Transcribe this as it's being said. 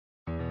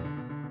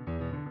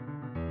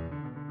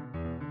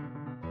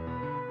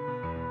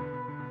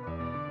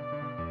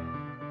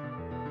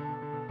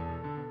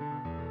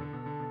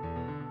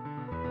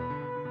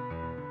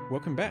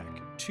Welcome back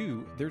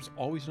to There's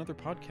Always Another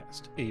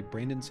Podcast, a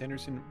Brandon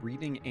Sanderson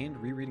reading and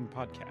rereading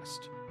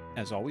podcast.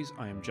 As always,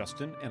 I am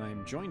Justin, and I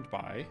am joined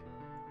by...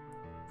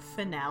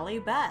 Finale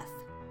Beth.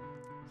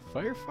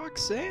 Firefox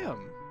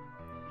Sam.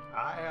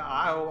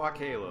 Iowa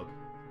Caleb.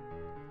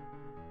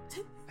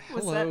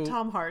 Was Hello. that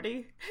Tom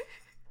Hardy?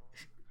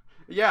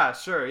 Yeah,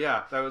 sure,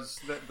 yeah.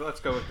 Let's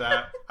go with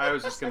that. I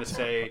was just going to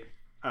say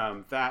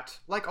that,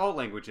 like all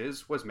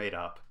languages, was made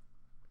up.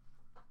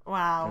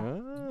 Wow.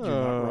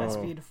 Oh. That's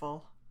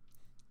beautiful.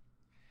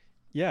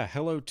 Yeah,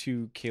 hello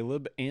to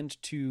Caleb and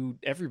to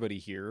everybody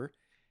here,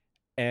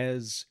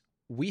 as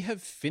we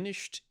have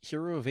finished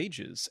Hero of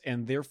Ages,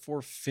 and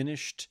therefore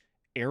finished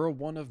Era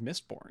 1 of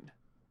Mistborn.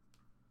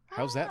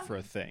 How's that for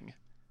a thing?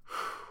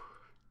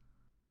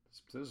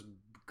 There's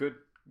good,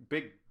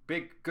 big,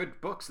 good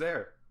books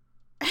there.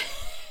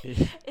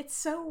 It's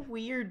so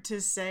weird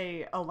to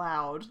say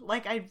aloud.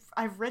 Like,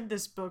 I've read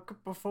this book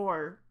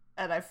before,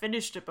 and I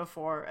finished it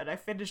before, and I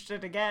finished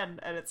it again,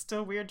 and it's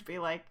still weird to be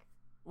like,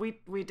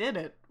 we did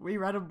it. We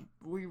read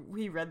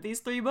we read these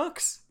 3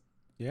 books.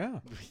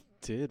 Yeah. We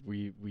did.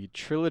 We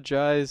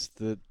trilogized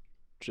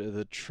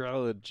the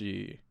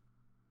trilogy.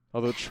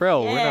 Although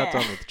Trell, we're not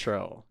done with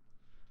Trell.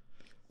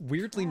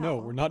 Weirdly, no,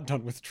 Wow. we're not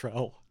done with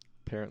Trell.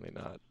 Apparently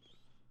not.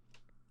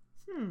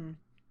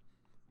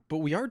 But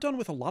we are done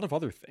with a lot of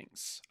other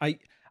things.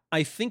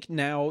 I think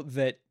now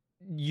that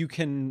you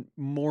can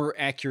more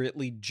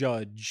accurately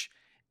judge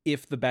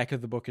if the back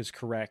of the book is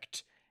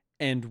correct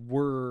and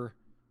were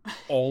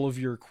all of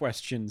your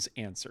questions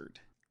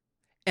answered.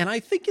 And I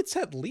think it's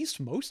at least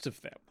most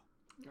of them.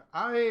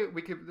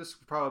 This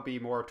would probably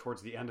be more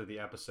towards the end of the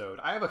episode.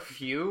 I have a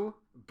few,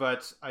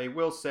 but I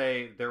will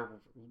say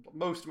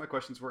most of my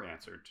questions were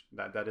answered.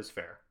 That is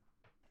fair.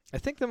 I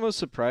think the most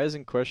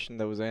surprising question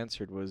that was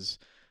answered was,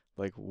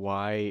 like,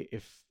 why,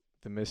 if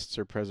the mists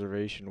are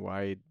preservation,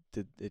 why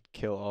did it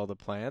kill all the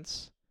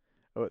plants?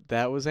 Oh,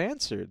 that was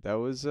answered. That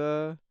was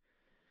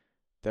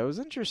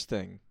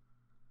interesting.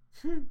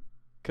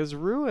 'Cause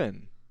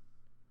ruin.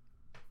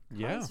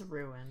 Yeah. Cause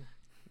ruin.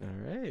 All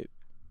right.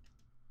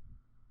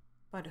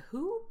 But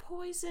who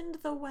poisoned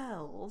the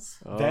wells?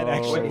 That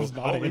actually Oh. was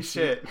not Holy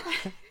answered.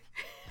 shit.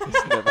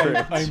 It's never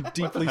I'm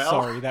deeply hell?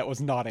 sorry that was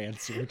not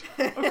answered.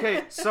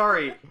 Okay,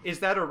 sorry.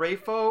 Is that a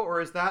Rafo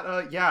or is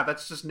that yeah,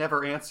 that's just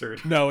never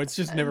answered. No, it's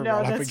just never No,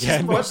 brought up that's just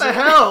again. What the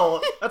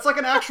hell? That's like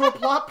an actual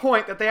plot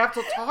point that they have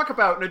to talk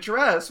about and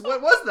address.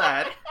 What was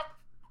that?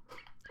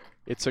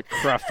 It's a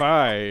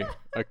crafai.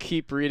 A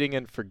keep reading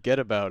and forget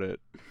about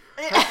it.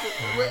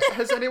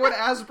 Has anyone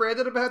asked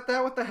Brandon about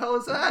that? What the hell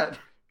is that?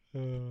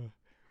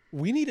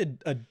 We need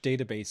a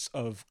database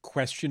of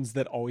questions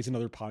that Always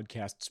Another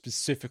Podcast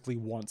specifically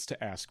wants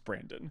to ask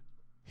Brandon.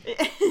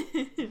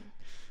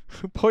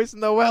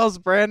 Poison the wells,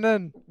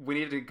 Brandon. We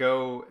need to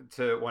go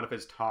to one of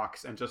his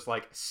talks and just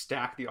like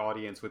stack the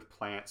audience with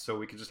plants so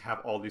we can just have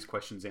all these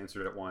questions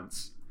answered at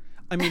once.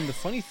 I mean, the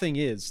funny thing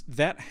is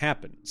that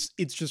happens.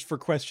 It's just for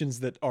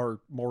questions that are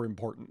more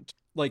important.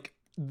 Like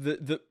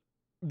the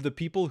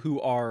people who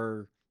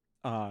are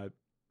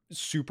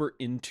super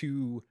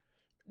into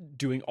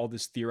doing all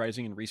this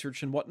theorizing and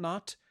research and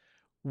whatnot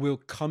will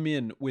come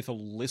in with a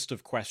list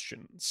of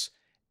questions.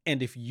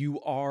 And if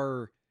you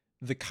are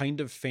the kind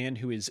of fan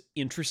who is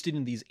interested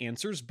in these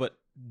answers but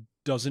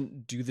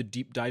doesn't do the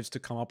deep dives to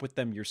come up with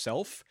them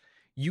yourself,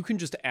 you can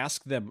just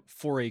ask them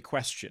for a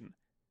question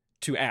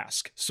to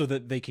ask so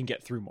that they can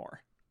get through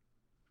more.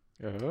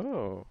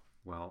 Oh.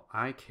 Well,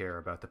 I care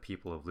about the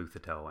people of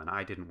Luthadel, and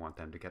I didn't want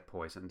them to get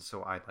poisoned,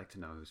 so I'd like to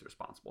know who's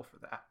responsible for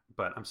that.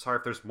 But I'm sorry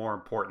if there's more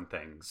important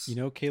things. You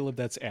know, Caleb,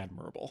 that's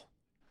admirable.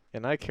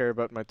 And I care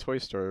about my Toy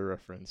Story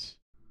reference.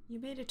 You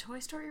made a Toy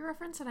Story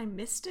reference and I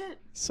missed it?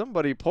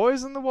 Somebody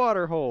poisoned the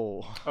water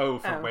hole. Oh,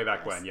 from Oh, way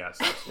back yes. when, yes.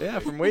 Yeah,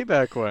 from way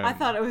back when. I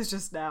thought it was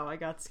just now. I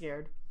got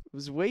scared. It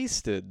was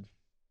wasted.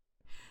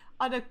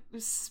 On a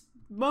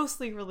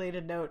mostly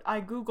related note, I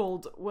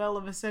googled Well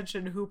of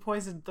Ascension who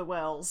poisoned the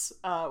wells,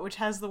 which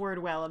has the word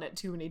well in it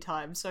too many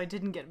times, so I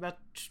didn't get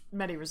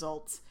many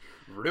results.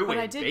 Ruined, But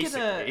I did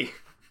basically.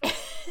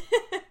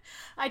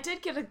 I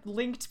did get a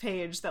linked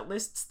page that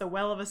lists the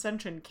Well of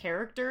Ascension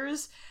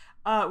characters,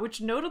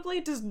 which notably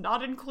does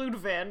not include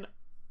Vin.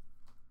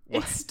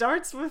 It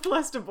starts with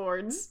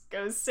Lestiborns,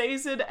 goes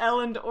Sazed,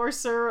 Elend,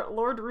 Orsur,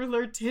 Lord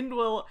Ruler,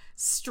 Tindwyl,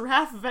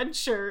 Strath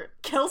Venture,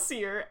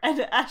 Kelsier, and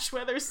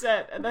Ashweather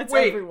Set, and that's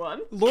Wait. everyone.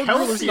 Lord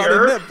Ruler's not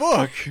Kelsier? in that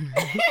book.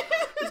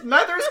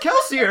 Neither is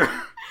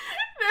Kelsier!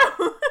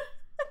 No.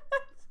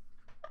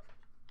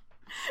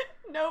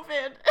 No,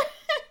 Vin.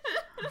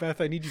 Beth,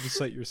 I need you to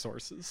cite your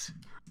sources.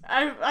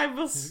 I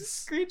will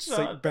Cite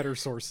screenshot. better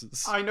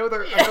sources. I know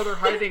they're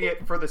hiding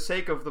it for the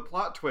sake of the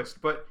plot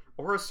twist, but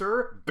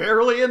Orisur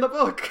barely in the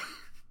book.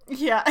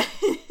 Yeah.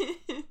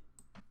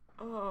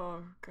 Oh,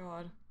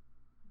 God.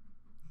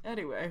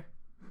 Anyway.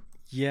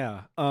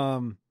 Yeah.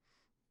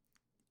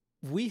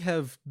 We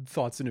have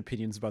thoughts and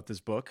opinions about this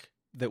book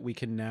that we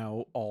can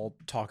now all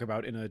talk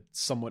about in a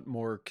somewhat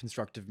more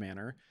constructive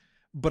manner.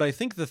 But I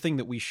think the thing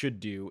that we should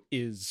do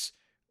is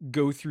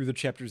go through the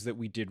chapters that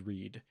we did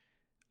read,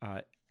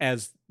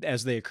 as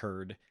they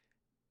occurred,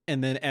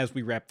 and then as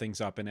we wrap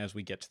things up and as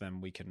we get to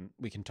them, we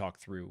can talk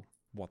through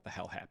what the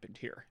hell happened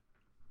here.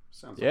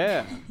 Sounds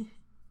Yeah. like a plan.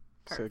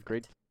 So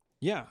great.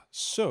 Yeah,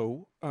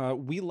 so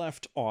we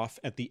left off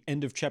at the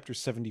end of chapter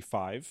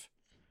 75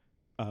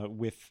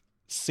 with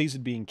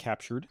Sazed being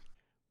captured.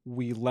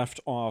 We left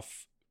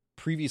off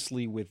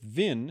previously with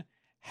Vin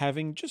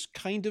having just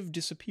kind of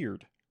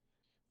disappeared.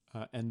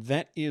 And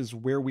that is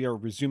where we are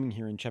resuming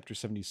here in chapter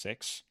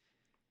 76,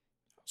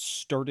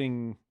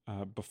 starting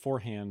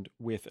beforehand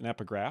with an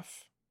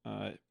epigraph,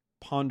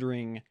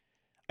 pondering.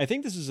 I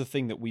think this is a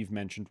thing that we've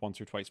mentioned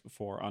once or twice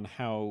before on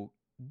how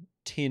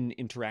Tin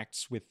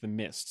interacts with the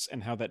mists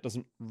and how that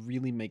doesn't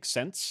really make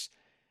sense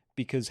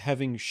because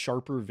having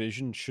sharper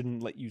vision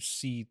shouldn't let you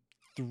see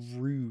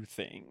through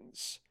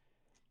things.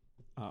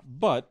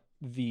 But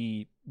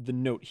the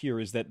note here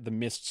is that the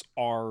mists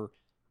are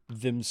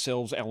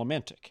themselves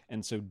elementic,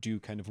 and so do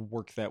kind of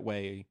work that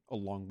way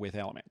along with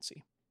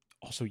allomancy.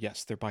 Also,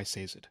 yes, they're by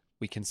Sazed.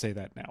 We can say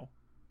that now.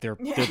 They're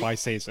by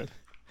Sazed.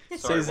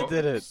 Sorry, Sazed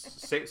did it.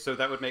 So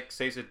that would make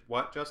Sazed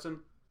what, Justin?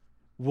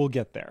 We'll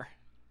get there.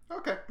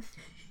 Okay.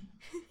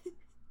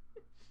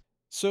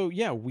 So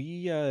yeah,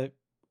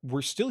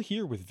 we're still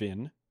here with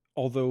Vin,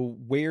 although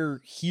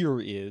where here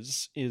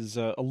is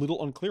a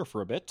little unclear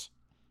for a bit.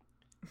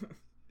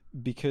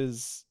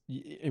 Because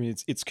I mean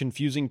it's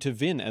confusing to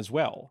Vin as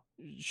well.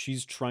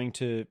 She's trying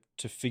to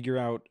figure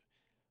out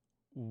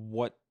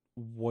what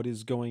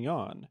is going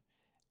on.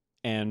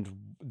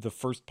 And the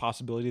first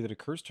possibility that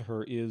occurs to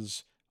her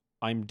is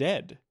I'm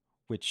dead,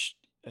 which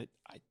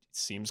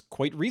seems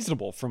quite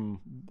reasonable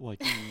from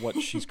like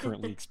what she's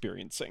currently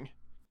experiencing.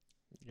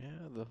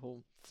 Yeah, the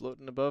whole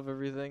floating above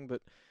everything,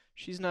 but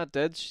she's not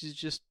dead. She's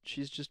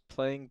just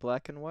playing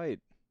black and white.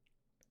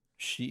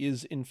 She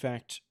is, in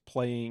fact,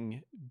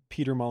 playing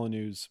Peter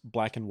Molyneux's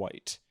Black and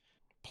White,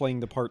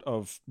 playing the part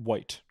of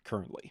White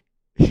currently.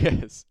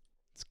 Yes,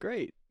 it's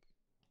great.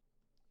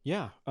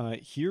 Yeah,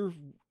 here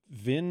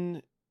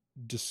Vin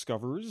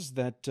discovers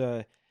that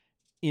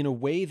in a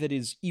way that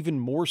is even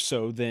more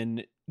so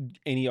than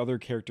any other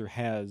character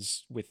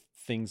has with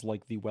things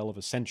like the Well of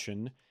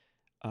Ascension,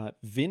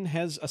 Vin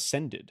has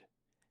ascended,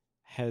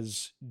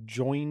 has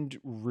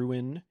joined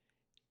Ruin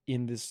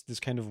in this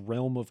kind of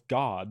realm of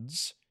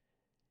gods,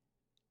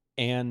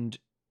 and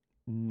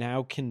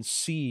now can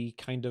see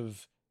kind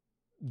of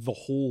the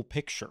whole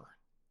picture.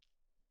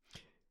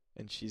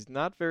 And she's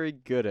not very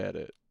good at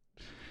it.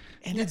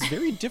 And it's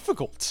very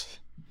difficult.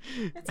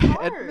 It's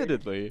hard.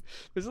 Admittedly.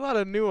 There's a lot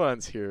of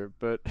nuance here,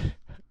 but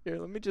here,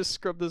 let me just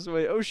scrub this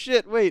away. Oh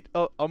shit, wait.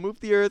 Oh, I'll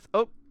move the earth.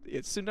 Oh,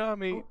 it's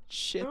tsunami. Oh,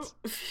 Shit. oh.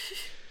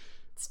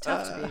 It's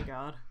tough to be a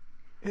god.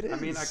 It is. I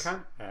mean,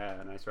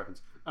 nice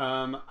reference.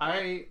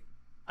 I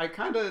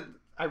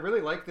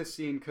really like this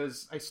scene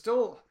because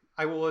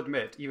I will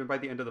admit, even by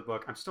the end of the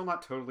book, I'm still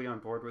not totally on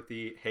board with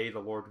the hey, the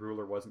Lord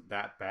Ruler wasn't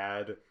that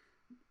bad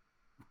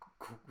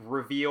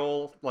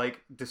reveal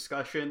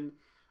discussion.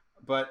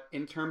 But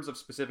in terms of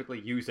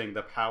specifically using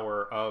the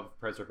power of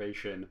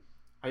preservation,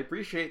 I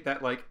appreciate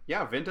that,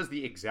 Vin does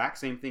the exact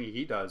same thing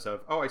he does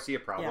of, oh, I see a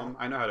problem.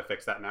 Yeah. I know how to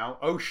fix that now.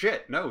 Oh,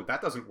 shit. No,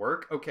 that doesn't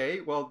work.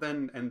 Okay, well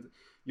then, and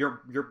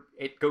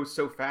it goes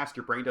so fast,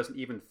 your brain doesn't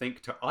even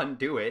think to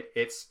undo it.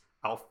 It's,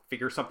 I'll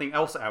figure something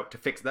else out to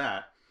fix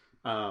that.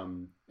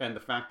 And the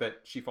fact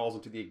that she falls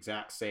into the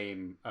exact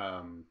same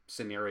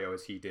scenario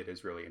as he did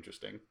is really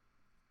interesting.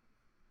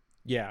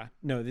 Yeah,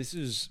 no, this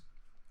is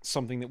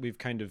something that we've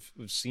kind of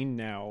seen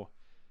now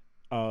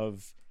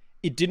of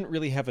it didn't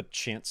really have a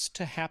chance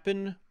to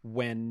happen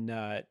when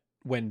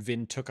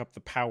Vin took up the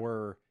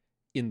power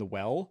in the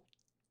well.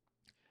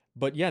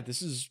 But yeah,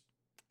 this is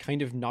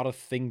kind of not a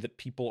thing that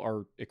people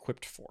are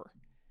equipped for.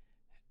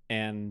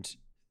 And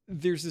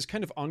there's this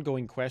kind of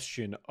ongoing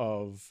question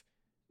of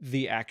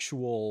the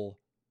actual,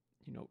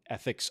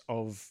 ethics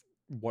of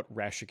what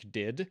Rashek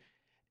did.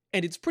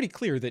 And it's pretty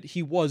clear that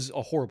he was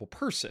a horrible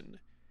person.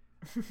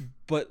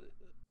 But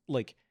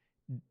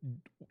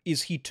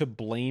is he to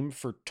blame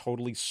for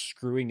totally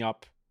screwing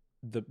up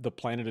the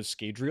planet of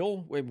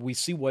Scadrial? We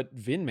see what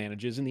Vin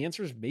manages, and the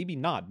answer is maybe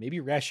not. Maybe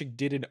Rashek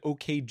did an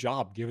okay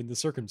job given the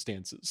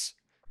circumstances.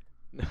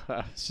 No,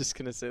 I was just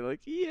gonna say,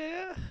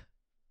 yeah,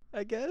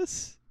 I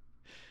guess.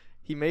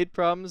 He made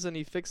problems and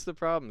he fixed the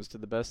problems to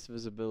the best of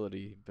his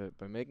ability, but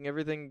by making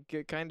everything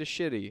get kind of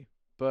shitty.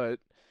 But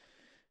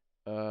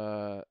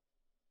the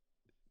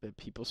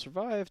people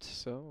survived,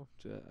 so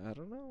I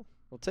don't know.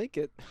 We'll take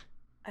it.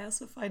 I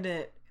also find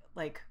it,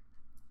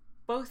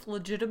 both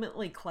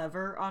legitimately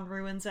clever on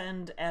Ruin's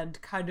end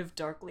and kind of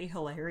darkly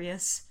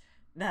hilarious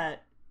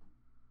that,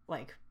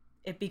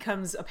 it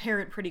becomes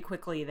apparent pretty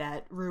quickly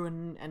that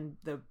Ruin and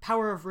the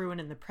power of Ruin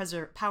and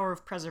the power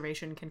of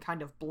preservation can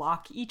kind of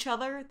block each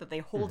other, that they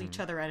hold each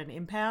other at an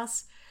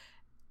impasse.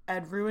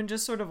 And Ruin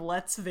just sort of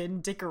lets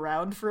Vin dick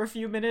around for a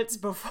few minutes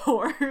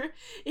before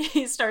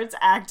he starts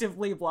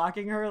actively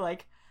blocking her,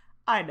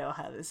 I know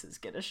how this is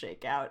gonna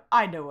shake out.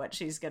 I know what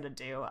she's gonna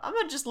do. I'm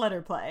gonna just let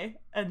her play.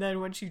 And then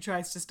when she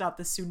tries to stop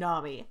the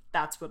tsunami,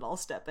 that's when I'll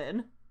step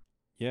in.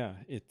 Yeah,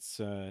 it's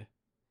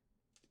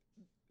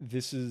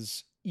this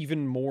is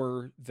even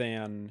more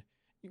than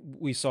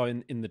we saw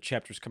in the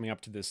chapters coming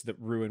up to this, that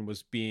Ruin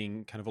was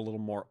being kind of a little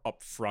more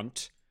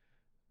upfront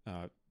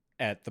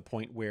at the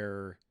point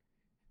where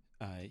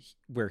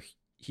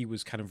he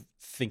was kind of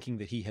thinking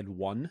that he had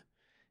won,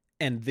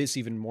 and this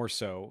even more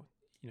so.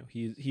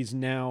 He's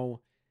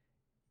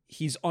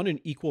on an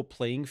equal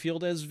playing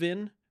field as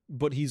Vin,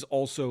 but he's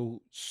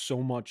also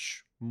so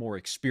much more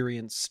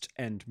experienced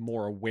and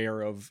more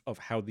aware of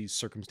how these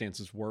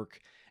circumstances work,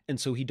 and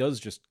so he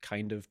does just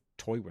kind of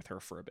toy with her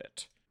for a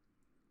bit.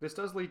 This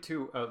does lead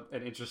to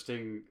an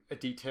interesting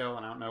detail,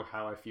 and I don't know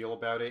how I feel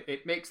about it.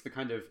 It makes the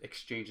kind of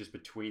exchanges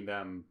between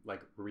them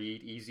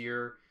read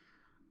easier,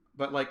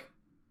 but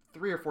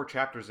 3 or 4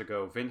 chapters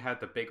ago, Vin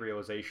had the big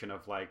realization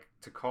of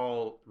to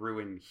call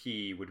Ruin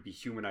he would be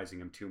humanizing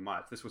him too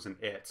much. This was an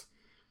it,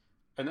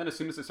 and then as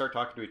soon as they start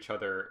talking to each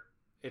other,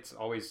 it's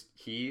always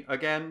he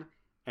again,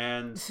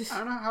 and I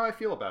don't know how I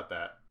feel about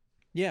that.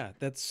 Yeah,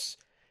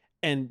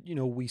 and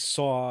we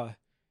saw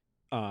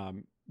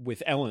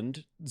with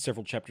Elend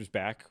several chapters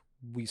back,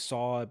 we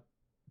saw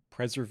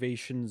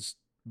Preservation's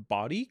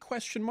body ?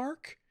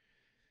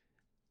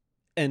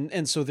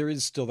 And so there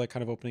is still that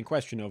kind of opening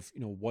question of,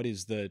 what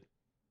is the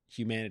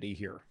humanity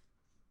here?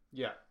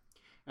 Yeah.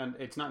 And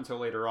it's not until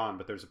later on,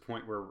 but there's a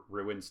point where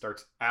Ruin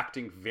starts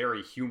acting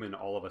very human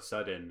all of a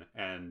sudden,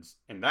 and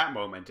in that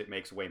moment it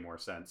makes way more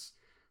sense.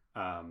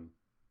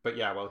 But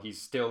yeah, while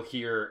he's still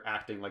here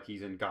acting like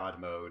he's in God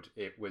mode,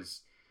 it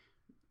was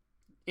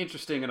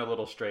interesting and a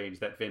little strange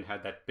that Vin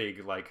had that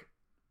big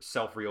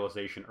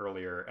self-realization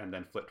earlier and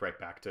then flipped right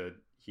back to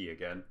he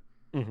again.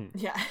 Mm-hmm.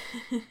 Yeah.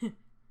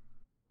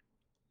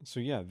 So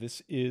yeah,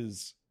 this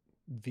is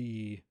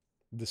the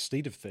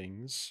state of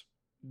things.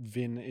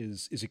 Vin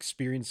is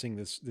experiencing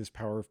this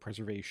power of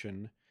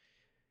preservation.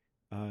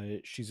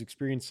 She's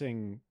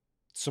experiencing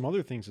some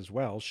other things as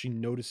well. She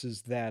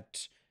notices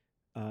that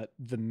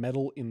the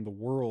metal in the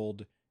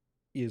world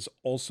is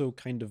also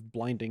kind of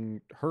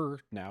blinding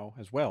her now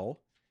as well.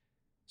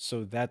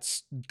 So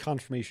that's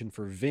confirmation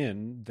for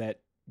Vin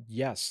that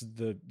yes,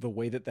 the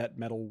way that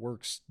metal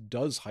works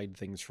does hide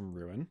things from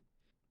Ruin.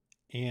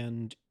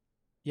 And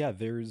yeah,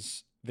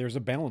 there's a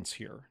balance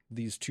here.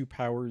 These two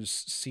powers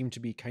seem to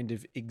be kind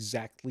of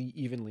exactly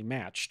evenly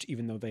matched,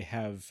 even though they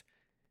have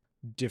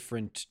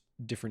different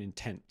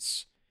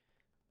intents.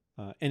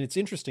 And it's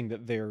interesting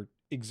that they're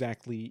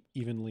exactly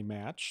evenly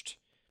matched,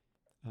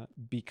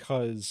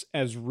 because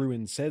as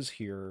Ruin says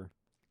here,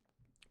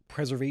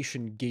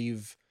 Preservation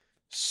gave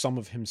some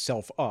of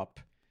himself up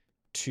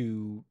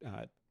to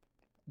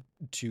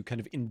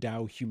kind of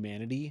endow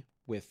humanity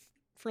with,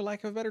 for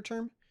lack of a better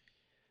term,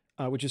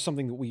 which is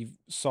something that we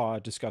saw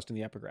discussed in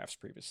the epigraphs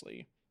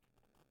previously.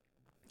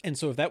 And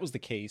so if that was the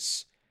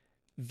case,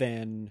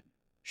 then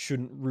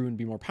shouldn't Ruin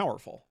be more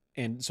powerful?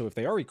 And so if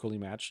they are equally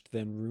matched,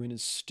 then Ruin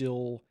is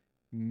still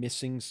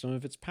missing some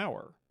of its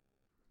power.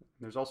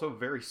 There's also a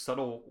very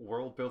subtle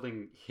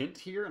world-building hint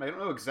here, and I don't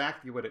know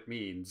exactly what it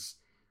means,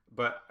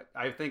 but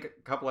I think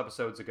a couple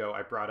episodes ago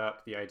I brought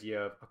up the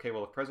idea of, okay,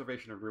 well, if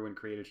Preservation and Ruin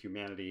created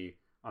humanity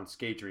on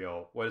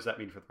Scadrial, what does that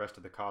mean for the rest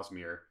of the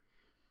Cosmere?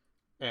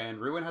 And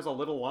Ruin has a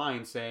little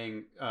line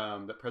saying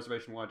that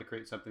Preservation wanted to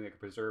create something that could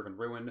preserve and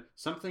ruin,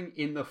 something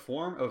in the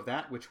form of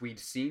that which we'd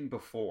seen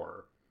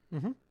before.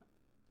 Mm-hmm.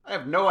 I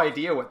have no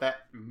idea what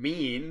that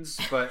means,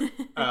 but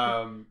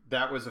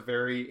that was a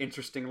very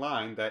interesting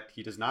line that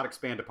he does not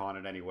expand upon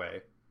in any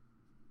way.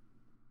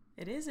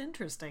 It is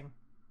interesting.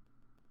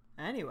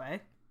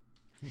 Anyway.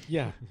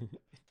 Yeah.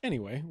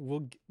 Anyway,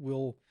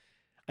 we'll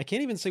I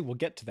can't even say we'll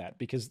get to that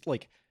because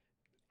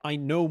I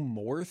know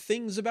more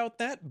things about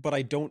that, but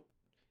I don't.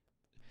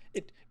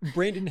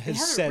 Brandon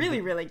has said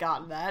really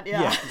gotten that.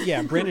 Yeah.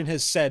 Yeah. Brandon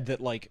has said that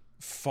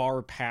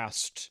far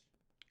past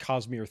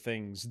Cosmere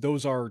things,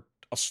 those are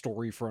a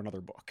story for another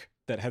book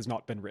that has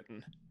not been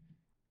written.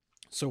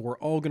 So we're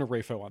all gonna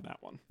Rafo on that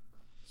one.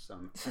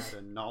 Some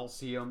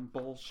Adonalsium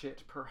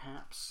bullshit,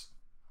 perhaps.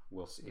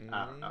 We'll see.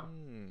 I don't know.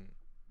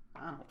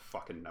 I don't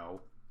fucking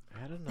know.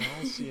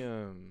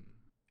 Adonalsium.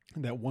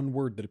 That one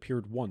word that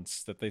appeared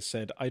once that they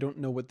said, I don't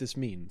know what this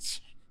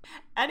means.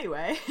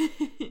 Anyway.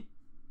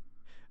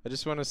 I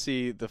just want to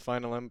see the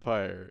Final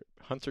Empire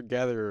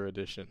Hunter-Gatherer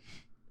edition.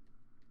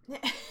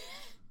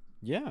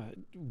 Yeah,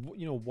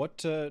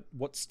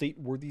 what state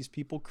were these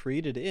people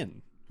created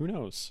in? Who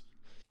knows?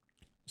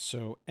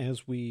 So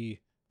as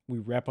we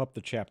wrap up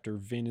the chapter,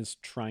 Vin is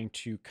trying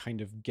to kind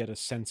of get a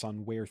sense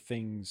on where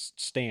things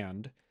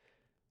stand.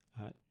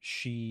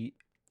 She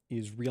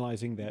is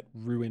realizing that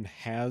Ruin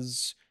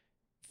has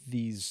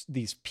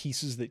these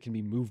pieces that can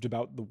be moved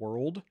about the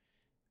world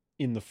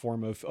in the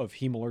form of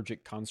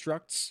hemalurgic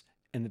constructs,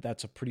 and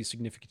that's a pretty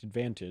significant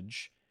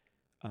advantage.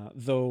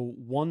 Though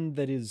one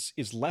that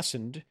is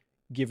lessened,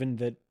 given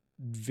that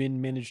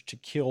Vin managed to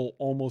kill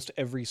almost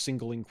every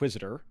single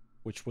Inquisitor,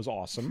 which was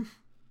awesome.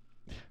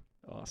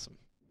 Awesome.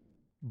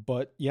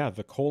 But yeah,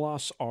 the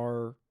Koloss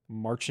are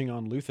marching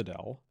on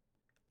Luthadel,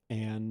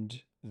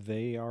 and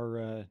they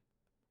are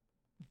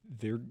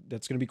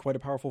that's going to be quite a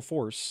powerful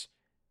force.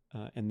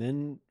 And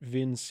then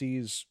Vin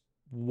sees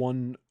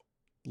one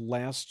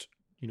last,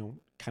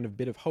 kind of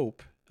bit of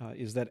hope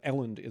is that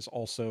Elend is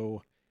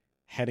also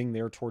heading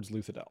there towards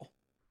Luthadel.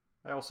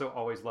 I also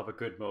always love a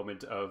good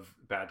moment of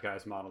bad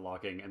guys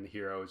monologuing and the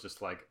hero is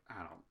just like,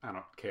 I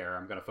don't care.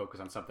 I'm going to focus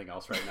on something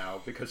else right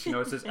now because she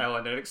notices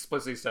Ellen and it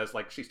explicitly says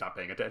like she stopped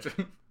paying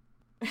attention.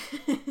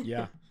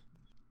 Yeah.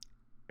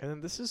 And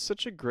then this is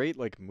such a great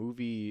like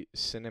movie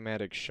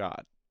cinematic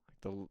shot.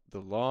 The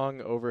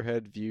long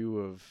overhead view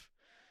of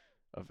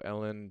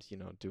Elend,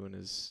 doing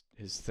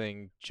his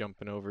thing,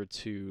 jumping over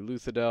to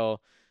Luthadel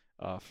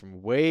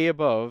from way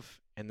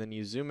above, and then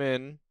you zoom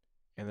in,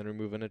 and then we're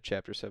moving to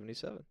chapter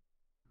 77.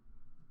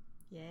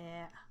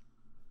 Yeah.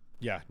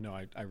 Yeah, no,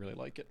 I really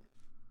like it.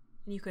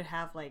 And you could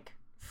have, like,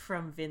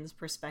 from Vin's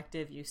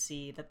perspective, you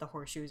see that the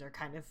horseshoes are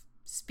kind of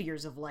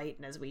spears of light,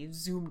 and as we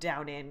zoom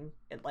down in,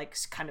 it, like,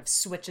 kind of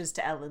switches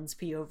to Ellen's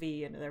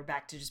POV, and they're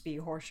back to just being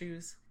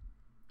horseshoes.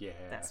 Yeah.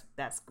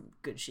 That's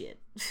good shit.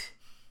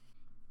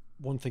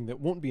 One thing that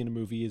won't be in a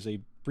movie is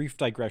a brief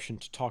digression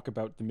to talk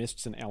about the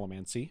Mists and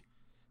Allomancy.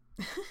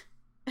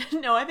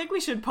 No, I think we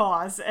should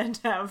pause and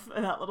have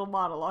that little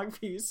monologue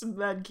piece and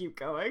then keep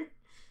going.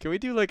 Can we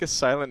do like a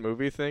silent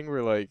movie thing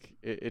where like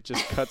it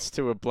just cuts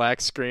to a black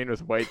screen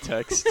with white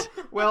text?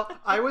 Well,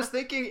 I was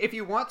thinking if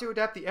you want to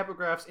adapt the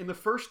epigraphs in the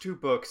first 2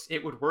 books,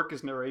 it would work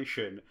as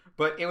narration,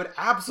 but it would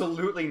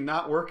absolutely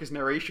not work as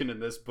narration in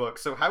this book.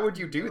 So how would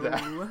you do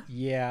that?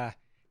 Yeah.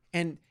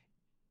 And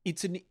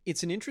it's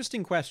an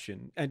interesting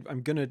question, and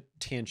I'm going to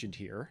tangent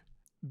here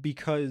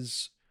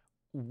because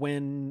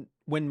when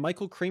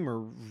Michael Kramer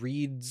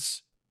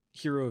reads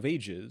Hero of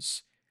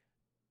Ages,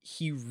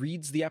 he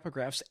reads the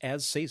epigraphs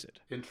as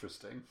Sazed.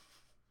 Interesting.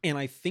 And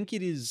I think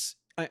it's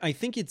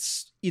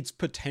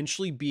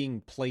potentially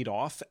being played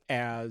off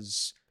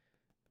as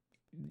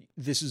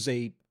this is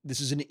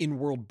an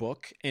in-world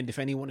book, and if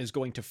anyone is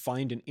going to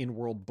find an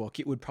in-world book,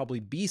 it would probably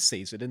be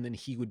Sazed, and then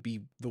he would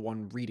be the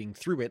one reading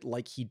through it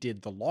like he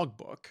did the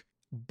logbook.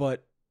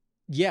 But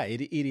yeah,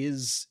 it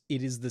is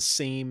the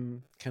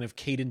same kind of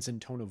cadence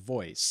and tone of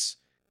voice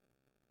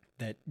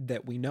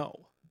that we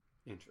know.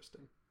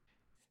 Interesting.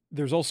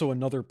 There's also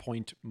another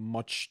point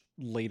much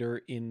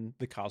later in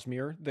the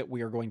Cosmere that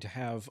we are going to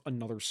have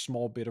another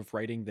small bit of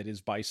writing that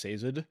is by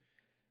Sazed.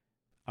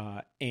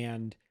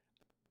 And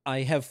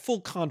I have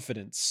full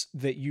confidence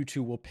that you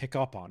two will pick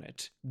up on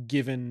it,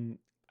 given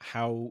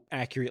how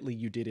accurately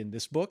you did in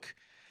this book.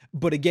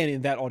 But again,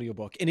 in that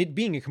audiobook, and it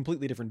being a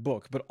completely different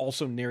book, but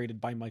also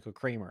narrated by Michael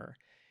Kramer,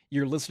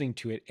 you're listening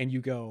to it and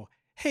you go,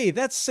 hey,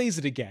 that's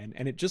Sazed again.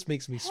 And it just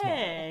makes me smile.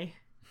 Hey.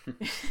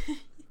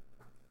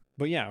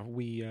 But yeah,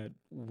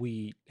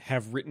 we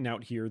have written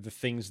out here the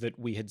things that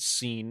we had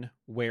seen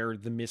where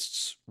the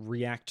mists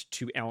react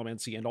to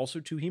allomancy and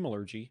also to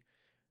hemalurgy,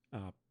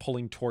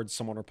 pulling towards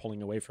someone or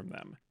pulling away from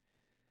them.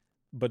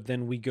 But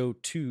then we go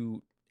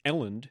to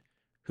Elend,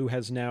 who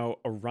has now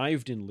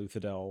arrived in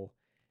Luthadel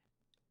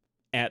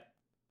at,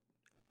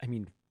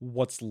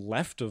 what's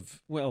left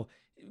of,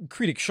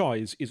 Creedic Shaw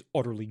is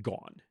utterly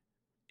gone,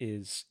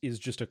 is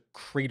just a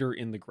crater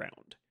in the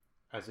ground.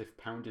 As if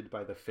pounded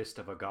by the fist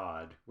of a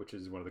god, which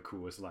is one of the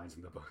coolest lines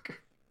in the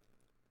book.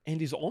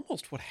 And is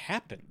almost what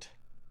happened.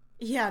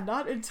 Yeah,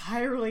 not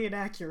entirely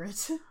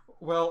inaccurate.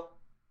 Well,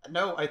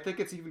 no, I think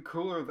it's even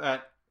cooler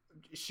that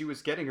she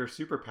was getting her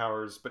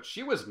superpowers, but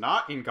she was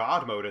not in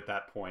god mode at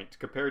that point,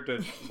 compared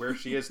to where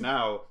she is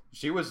now.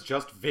 She was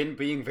just Vin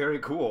being very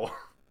cool.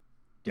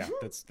 Yeah,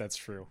 that's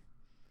true.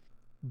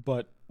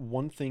 But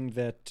one thing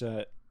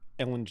that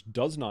Elend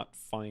does not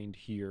find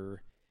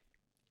here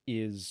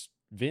is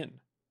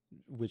Vin,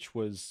 which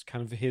was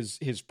kind of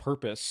his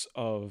purpose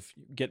of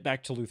get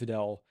back to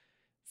Luthadel,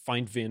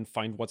 find Vin,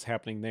 find what's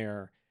happening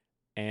there,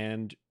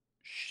 and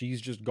she's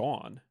just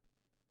gone.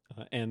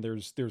 And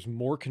there's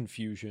more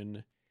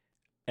confusion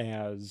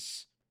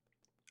as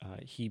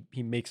he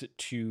makes it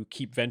to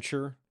Keep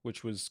Venture,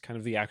 which was kind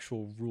of the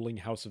actual ruling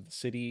house of the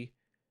city.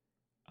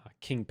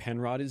 King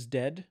Penrod is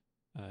dead.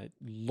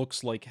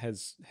 Looks like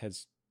has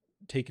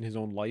taken his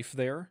own life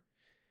there.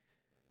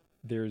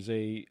 There's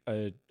a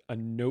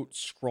note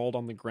scrawled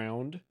on the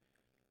ground.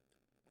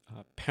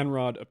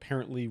 Penrod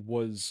apparently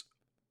was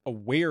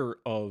aware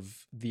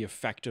of the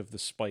effect of the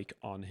spike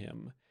on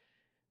him.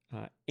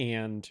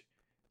 And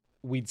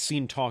we'd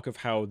seen talk of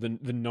how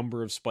the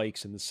number of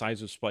spikes and the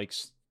size of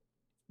spikes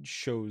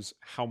shows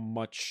how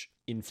much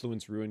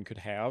influence Ruin could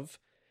have.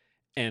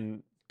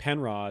 And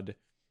Penrod,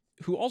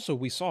 who also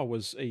we saw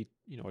was a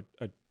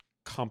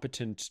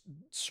competent,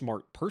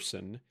 smart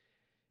person,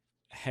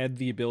 had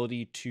the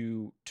ability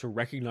to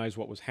recognize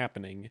what was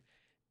happening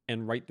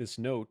and write this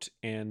note.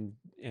 And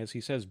as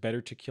he says,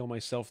 better to kill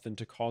myself than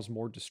to cause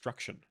more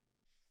destruction.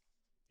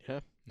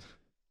 Yeah.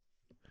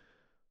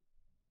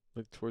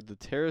 Look toward the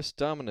Terrace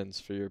dominance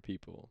for your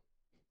people.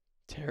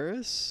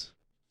 Terrace?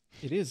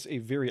 It is a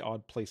very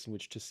odd place in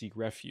which to seek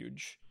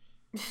refuge.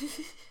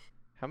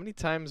 How many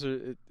times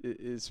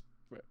is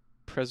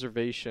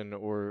preservation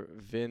or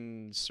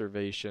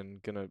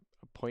Vinservation gonna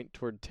point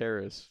toward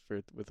Terrace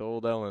with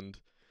old Elend?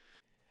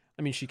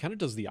 She kind of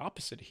does the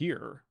opposite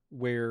here,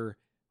 where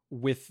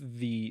with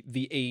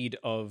the aid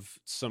of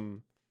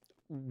some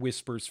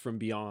whispers from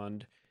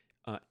beyond,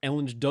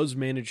 Elend does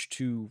manage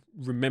to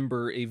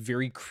remember a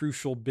very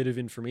crucial bit of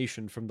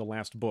information from the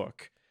last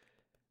book,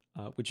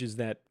 which is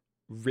that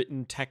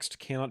written text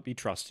cannot be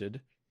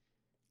trusted.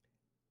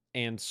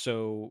 And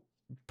so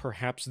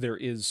perhaps there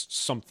is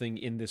something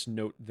in this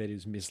note that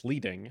is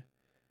misleading.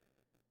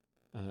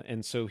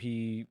 And so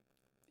he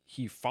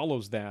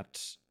follows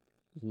that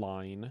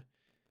line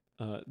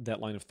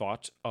of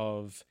thought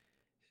of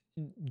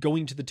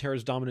going to the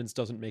Terra's dominance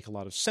doesn't make a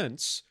lot of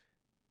sense,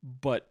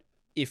 but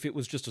if it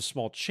was just a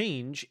small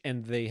change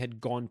and they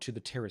had gone to the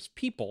Terra's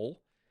people,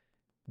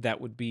 that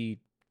would be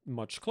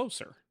much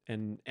closer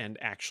and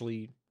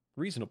actually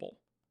reasonable.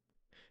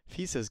 If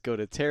he says go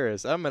to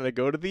Terrace, I'm going to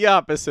go to the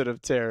opposite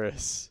of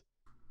Terrace.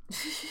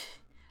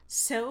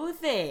 So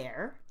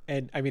there.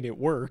 And I mean, it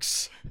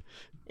works.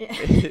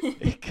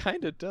 It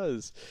kind of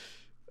does.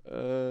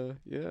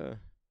 Yeah.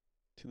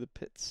 To the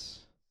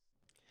pits.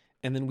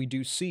 And then we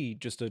do see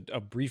just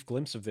a brief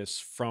glimpse of this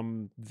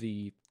from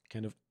the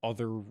kind of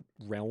other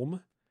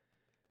realm,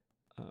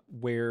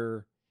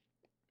 where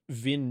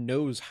Vin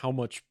knows how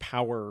much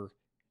power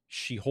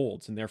she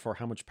holds, and therefore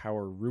how much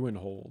power Ruin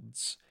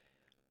holds.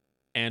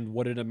 And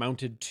what it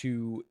amounted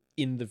to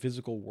in the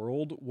physical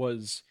world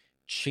was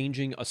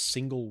changing a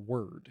single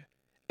word.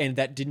 And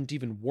that didn't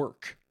even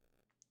work.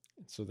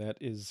 So that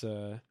is,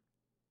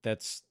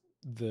 that's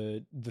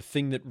the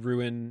thing that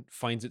Ruin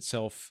finds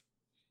itself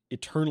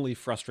eternally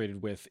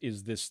frustrated with,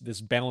 is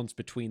this balance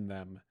between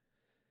them,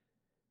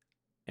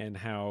 and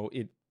how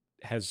it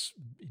has,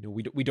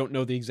 we don't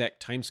know the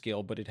exact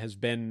timescale, but it has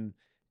been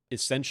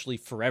essentially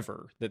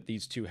forever that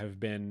these two have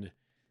been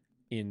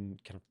in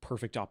kind of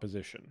perfect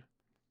opposition.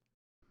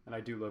 And I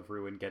do love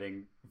Ruin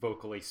getting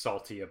vocally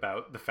salty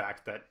about the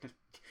fact that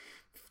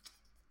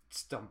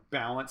this dumb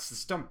balance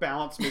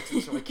makes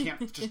it so I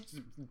can't just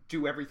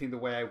do everything the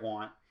way I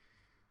want.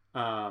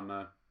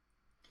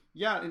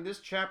 Yeah, in this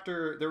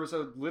chapter, there was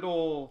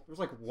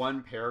like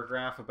one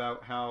paragraph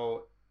about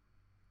how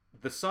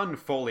the sun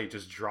fully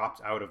just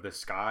dropped out of the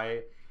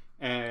sky.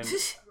 And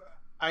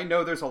I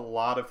know there's a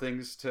lot of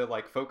things to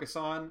like focus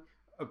on,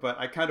 but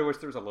I kind of wish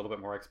there was a little bit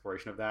more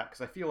exploration of that,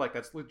 because I feel like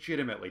that's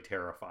legitimately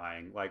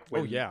terrifying. Like,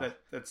 when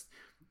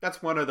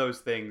that's one of those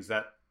things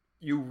that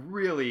you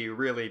really,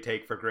 really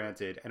take for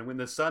granted. And when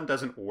the sun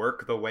doesn't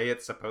work the way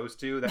it's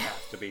supposed to, that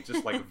has to be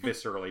just like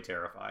viscerally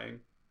terrifying.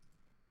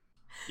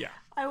 Yeah.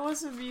 I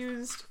was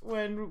amused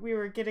when we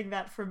were getting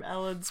that from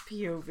Elend's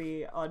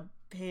POV on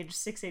page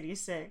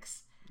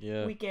 686.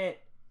 Yeah. We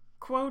get,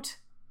 quote,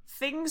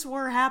 "Things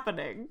were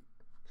happening."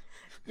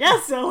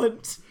 Yes,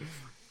 Elend!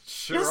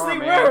 Sure yes, are, they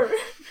man. were!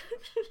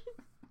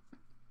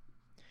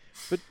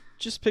 But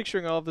just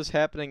picturing all of this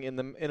happening in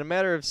a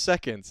matter of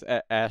seconds,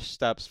 ash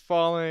stops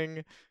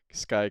falling,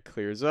 sky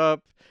clears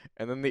up,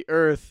 and then the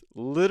Earth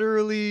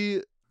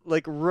literally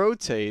like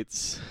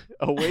rotates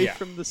away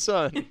from the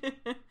sun,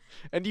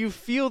 and you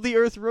feel the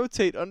Earth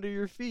rotate under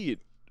your feet.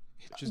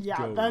 It just Yeah,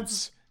 goes.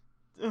 that's...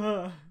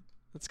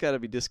 That's got to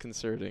be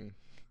disconcerting.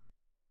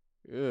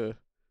 Ugh.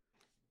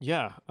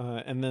 Yeah,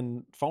 and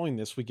then following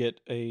this, we get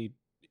a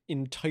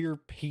entire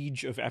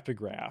page of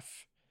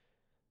epigraph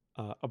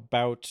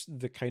about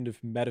the kind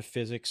of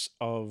metaphysics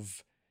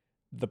of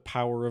the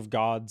power of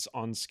gods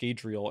on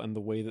Scadrial and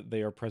the way that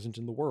they are present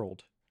in the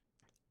world.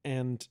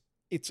 And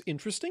it's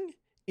interesting.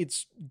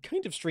 It's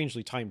kind of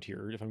strangely timed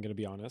here, if I'm going to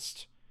be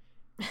honest,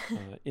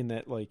 in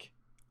that, like,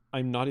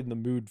 I'm not in the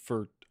mood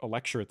for a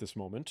lecture at this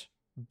moment,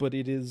 but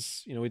it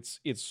is,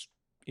 it's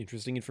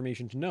interesting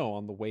information to know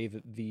on the way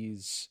that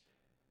these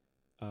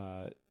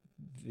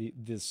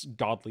this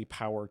godly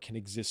power can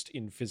exist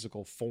in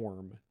physical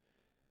form,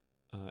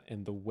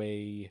 and the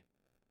way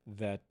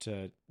that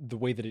it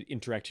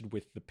interacted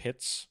with the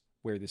pits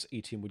where this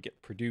atium would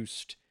get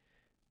produced.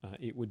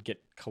 It would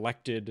get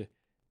collected,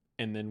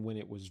 and then when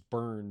it was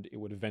burned, it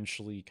would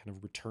eventually kind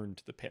of return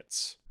to the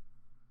pits.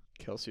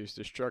 Kelsier's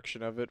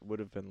destruction of it would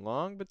have been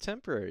long but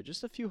temporary,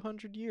 just a few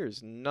hundred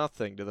years,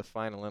 nothing to the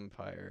final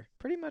empire.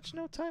 Pretty much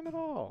no time at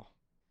all.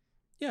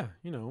 Yeah,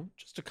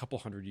 just a couple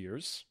hundred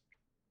years.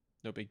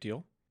 No big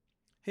deal.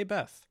 Hey,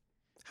 Beth,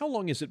 how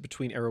long is it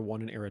between Era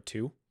 1 and Era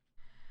 2?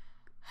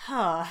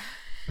 Huh.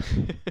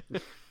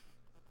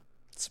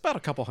 It's about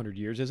a couple hundred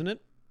years, isn't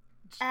it?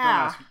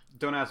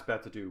 Don't ask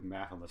Beth to do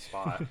math on the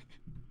spot.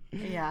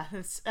 Yeah,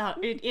 it's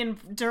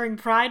during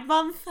Pride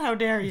Month? How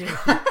dare you?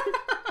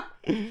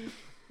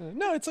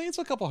 No, it's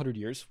a couple hundred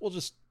years. We'll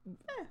just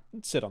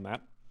sit on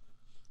that.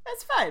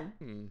 That's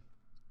fine.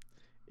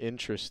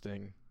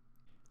 Interesting.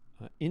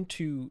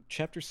 Into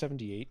Chapter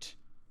 78,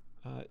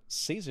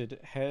 Sazed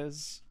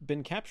has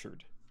been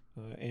captured,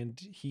 and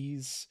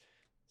he's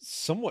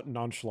somewhat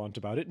nonchalant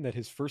about it, in that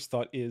his first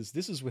thought is,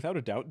 this is without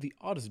a doubt the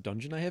oddest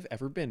dungeon I have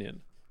ever been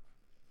in.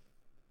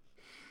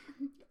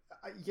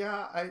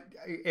 Yeah,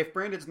 if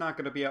Brandon's not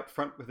going to be up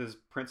front with his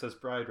Princess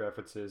Bride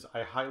references,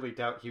 I highly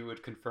doubt he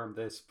would confirm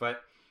this,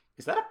 but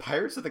is that a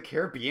Pirates of the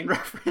Caribbean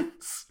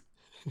reference?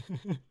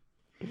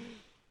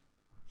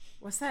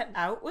 Was that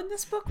out when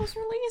this book was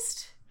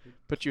released?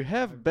 But you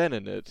have been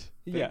in it.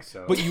 Yeah,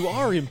 so. but you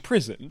are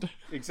imprisoned.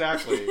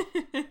 Exactly.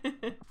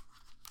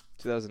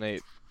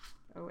 2008.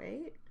 Oh,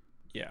 8?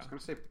 Yeah. I was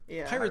gonna say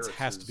Yeah. Pirates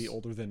has to be is-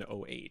 older than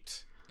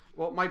 08.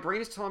 Well, my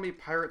brain is telling me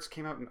Pirates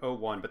came out in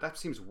 01, but that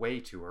seems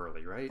way too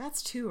early, right?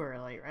 That's too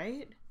early,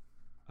 right?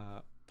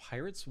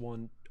 Pirates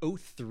won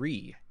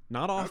 03.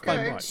 Not off by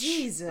Okay. much.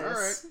 Jesus. All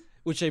right.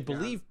 Which I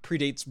believe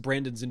predates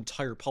Brandon's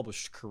entire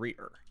published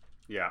career.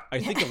 Yeah. I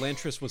think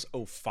Elantris was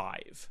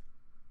 05.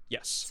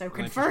 Yes. So Elantris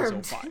confirmed.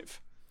 Was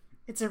 05.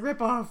 It's a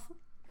ripoff.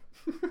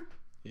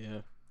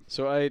 Yeah.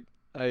 So I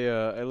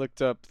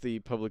looked up the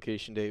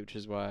publication date, which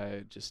is why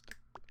I just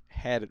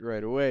had it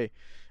right away,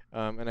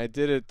 and I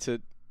did it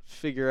to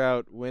figure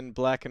out when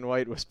Black and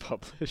White was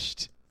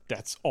published.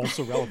 That's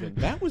also relevant.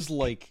 That was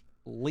like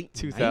late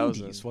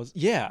 2000. 90s, was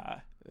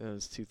yeah. It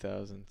was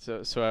 2000.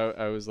 So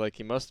I was like,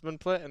 he must have been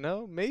playing.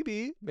 No,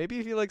 maybe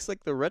if he likes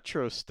like the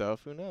retro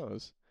stuff, who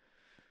knows?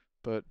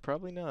 But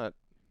probably not.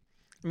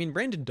 I mean,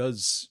 Brandon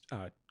does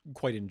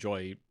quite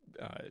enjoy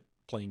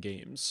playing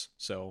games,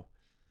 so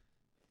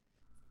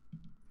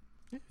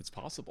yeah, it's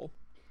possible.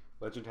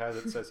 Legend has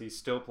it says he's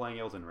still playing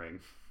Elden Ring.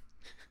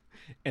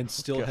 And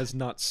still God. has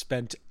not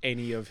spent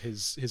any of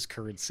his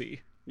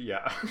currency.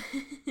 Yeah.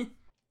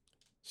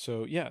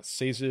 So yeah,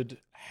 Sazed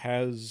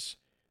has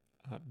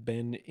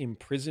been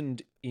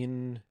imprisoned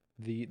in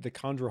the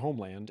Khandra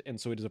homeland, and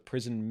so it is a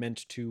prison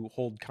meant to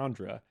hold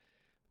Khandra,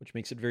 which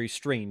makes it very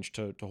strange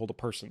to hold a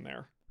person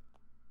there.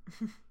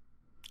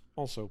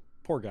 Also,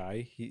 poor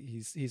guy.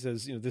 He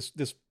says, you know,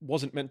 this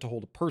wasn't meant to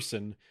hold a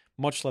person,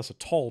 much less a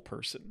tall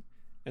person,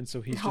 and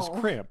so he's just No.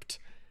 cramped.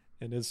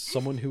 And as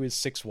someone who is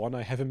 6'1",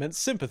 I have immense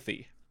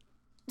sympathy.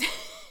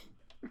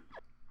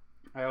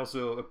 I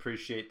also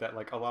appreciate that,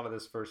 like, a lot of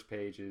this first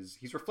page is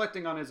he's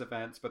reflecting on his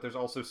events, but there's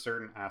also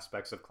certain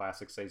aspects of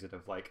classic Sazed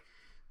of, like,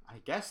 I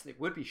guess it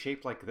would be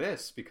shaped like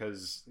this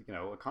because, you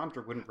know, a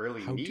Khandra wouldn't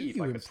really How need do you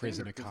like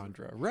imprison a standard prison.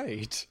 Khandra?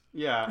 Right.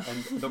 Yeah,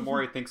 and the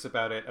more he thinks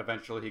about it,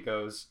 eventually he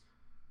goes,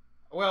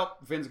 well,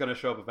 Vin's gonna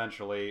show up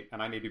eventually,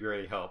 and I need to be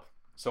ready to help,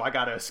 so I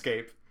gotta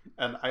escape.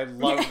 And I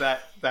love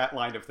that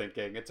line of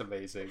thinking. It's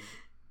amazing.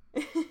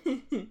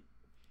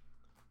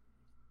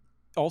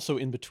 Also,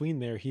 in between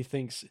there, he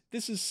thinks,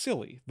 this is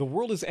silly. The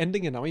world is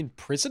ending and I'm in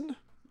prison?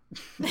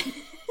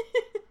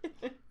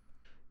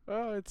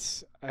 Well,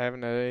 I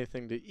haven't had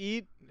anything to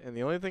eat, and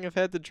the only thing I've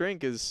had to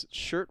drink is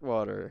shirt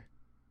water.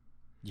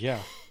 Yeah.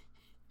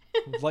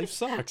 Life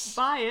sucks.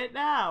 Buy it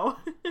now.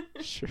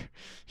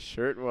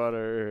 Shirt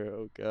water.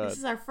 Oh God. This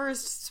is our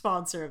first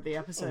sponsor of the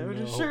episode,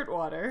 no. Shirt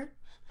Water.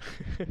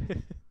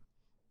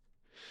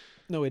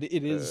 No, it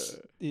is.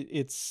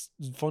 It's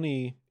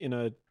funny in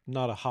a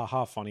not a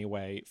ha-ha funny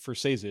way for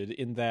Sazed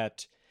in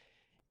that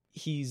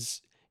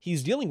he's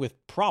dealing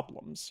with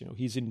problems. You know,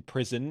 he's in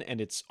prison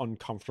and it's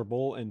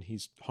uncomfortable and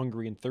he's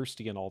hungry and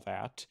thirsty and all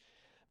that.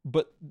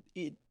 But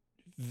it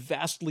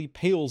vastly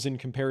pales in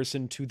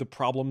comparison to the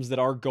problems that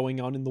are going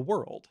on in the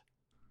world.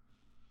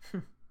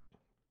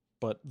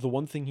 But the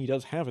one thing he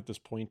does have at this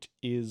point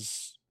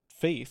is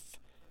faith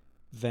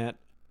that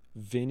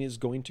Vin is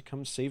going to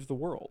come save the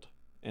world.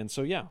 And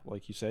so, yeah,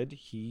 like you said,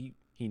 he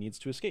needs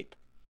to escape.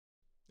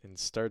 And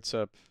starts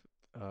up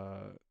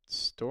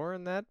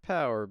storing that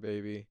power,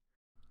 baby.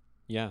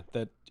 Yeah,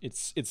 that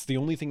it's the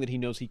only thing that he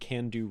knows he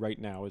can do right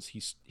now is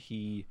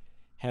he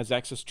has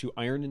access to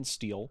iron and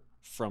steel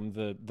from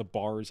the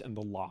bars and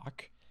the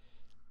lock,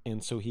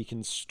 and so he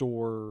can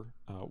store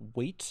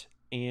weight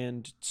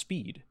and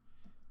speed,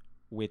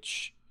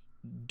 which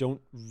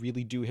don't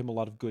really do him a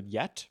lot of good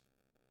yet,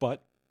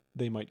 but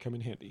they might come in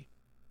handy.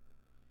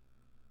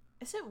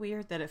 Is it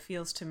weird that it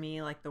feels to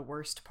me like the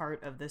worst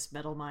part of this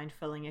metal mine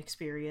filling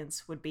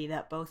experience would be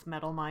that both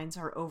metal mines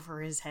are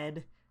over his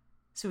head?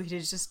 So he'd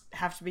just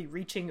have to be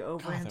reaching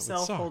over God, that would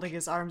himself, suck. holding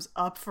his arms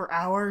up for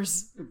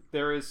hours.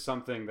 There is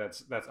something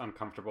that's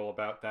uncomfortable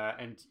about that,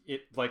 and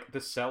it, like,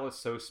 the cell is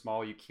so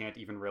small you can't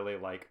even really,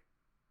 like,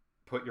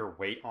 put your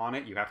weight on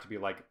it. You have to be,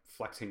 like,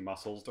 flexing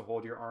muscles to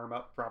hold your arm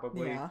up,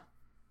 probably. Yeah.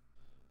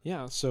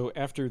 Yeah, so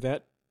after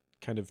that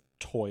kind of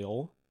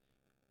toil,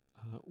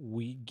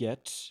 we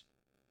get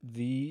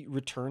the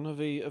return of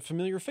a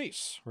familiar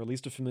face, or at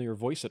least a familiar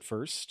voice at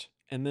first,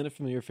 and then a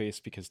familiar face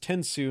because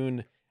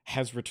Tensoon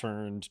has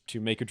returned to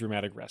make a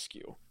dramatic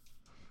rescue.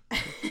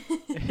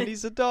 And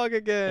he's a dog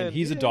again. And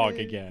he's a dog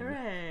Yay. again.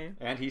 Hooray.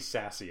 And he's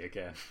sassy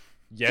again.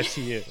 Yes,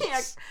 he is.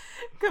 Yeah,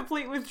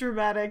 complete with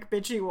dramatic,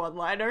 bitchy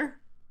one-liner.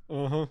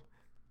 Uh-huh.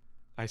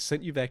 I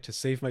sent you back to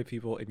save my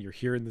people, and you're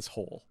here in this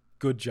hole.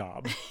 Good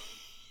job.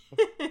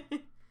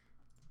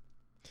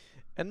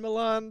 And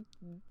Milan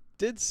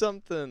did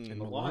something. And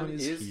Milan Milan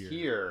is is here.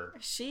 here.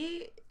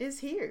 She is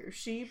here.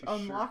 She She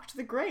unlocked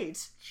the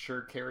grate.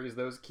 Sure carries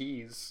those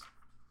keys.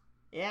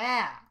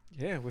 Yeah.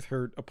 Yeah, with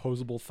her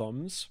opposable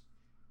thumbs.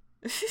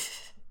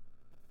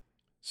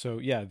 So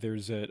yeah,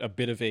 there's a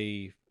bit of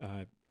a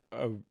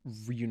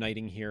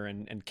reuniting here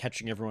and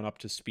catching everyone up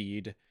to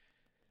speed,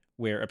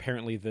 where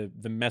apparently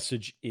the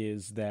message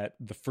is that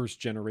the first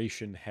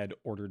generation had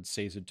ordered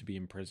Sazed to be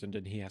imprisoned,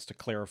 and he has to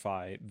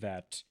clarify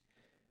that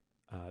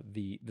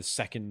The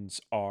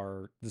seconds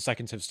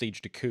have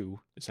staged a coup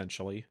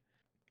essentially,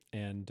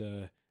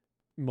 and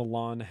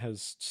Milan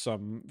has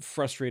some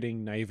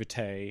frustrating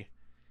naivete,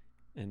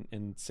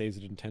 and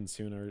Sazed and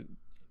TenSoon are,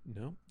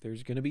 no,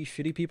 there's gonna be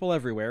shitty people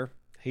everywhere.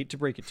 Hate to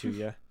break it to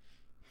you.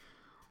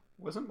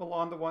 Wasn't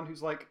Milan the one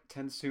who's like,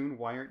 TenSoon,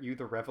 why aren't you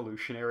the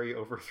revolutionary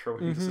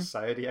overthrowing the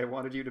society I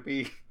wanted you to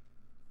be?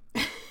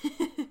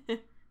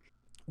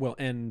 Well,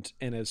 and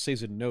as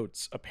Sazed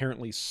notes,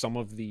 apparently some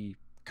of the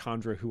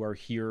Kandra who are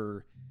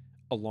here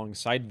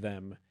alongside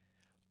them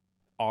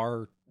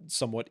are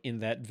somewhat in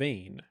that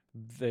vein.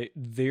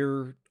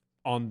 They're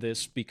on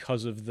this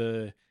because of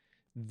the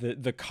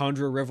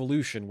Kandra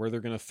revolution, where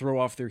they're going to throw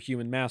off their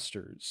human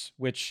masters,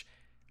 which,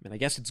 I mean, I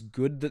guess it's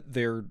good that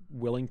they're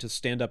willing to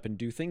stand up and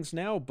do things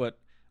now, but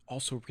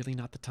also really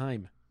not the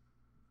time.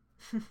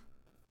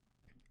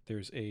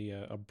 There's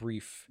a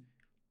brief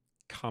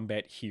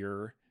combat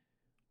here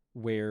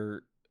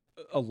where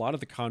a lot of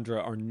the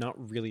Kandra are not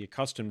really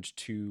accustomed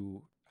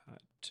to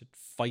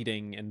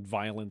fighting and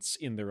violence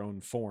in their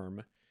own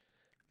form.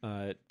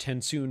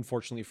 TenSoon,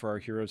 fortunately for our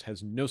heroes,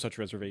 has no such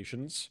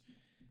reservations,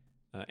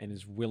 and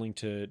is willing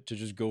to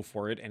just go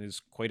for it, and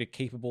is quite a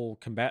capable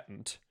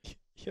combatant.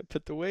 Yeah,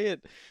 but the way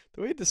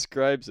it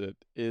describes it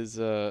is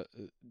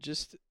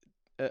just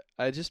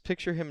I just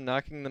picture him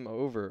knocking them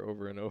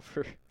over and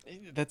over.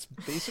 That's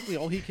basically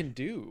all he can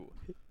do.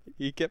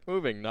 He kept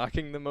moving,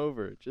 knocking them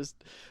over.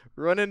 Just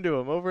run into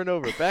him over and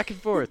over, back and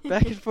forth,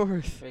 back and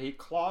forth. He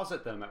claws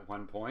at them at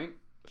one point.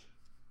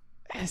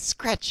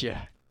 Scratch ya.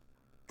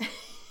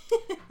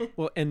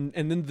 Well, and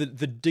then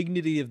the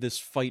dignity of this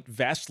fight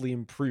vastly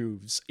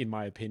improves, in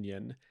my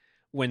opinion,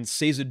 when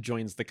Sazed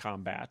joins the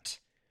combat.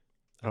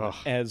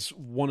 As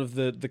one of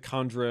the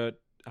Kandra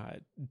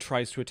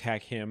tries to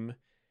attack him,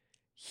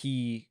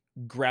 he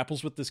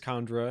grapples with this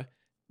Kandra,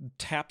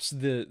 taps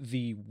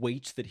the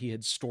weight that he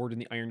had stored in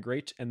the iron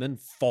grate, and then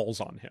falls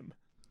on him.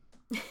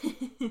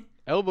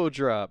 Elbow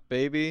drop,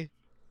 baby.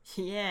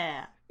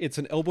 Yeah. It's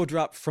an elbow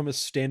drop from a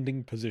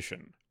standing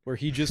position, where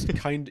he just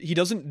he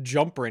doesn't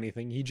jump or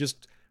anything, he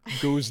just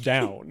goes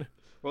down.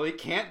 Well, he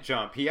can't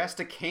jump. He has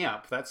to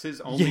camp. That's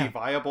his only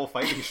viable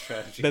fighting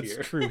strategy here.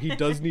 That's true. He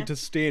does need to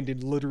stand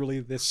in literally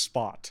this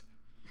spot.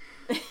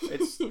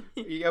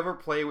 You ever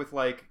play with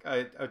like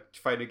a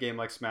fighting game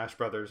like Smash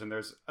Brothers, and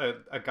there's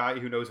a guy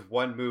who knows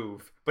one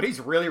move, but he's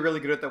really, really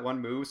good at that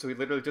one move, so he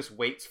literally just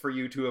waits for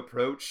you to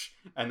approach,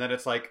 and then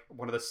it's like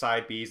one of the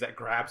side Bs that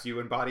grabs you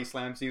and body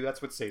slams you.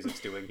 That's what Sazed's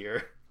doing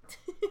here.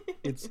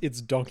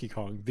 It's Donkey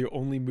Kong. The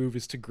only move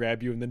is to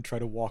grab you and then try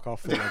to walk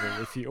off the level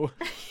with you.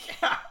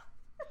 Yeah.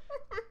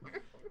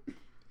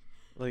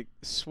 Like,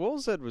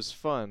 Swolzed was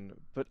fun,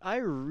 but I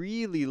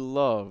really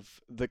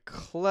love the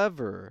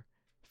clever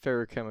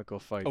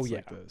ferrochemical fights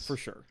like this. For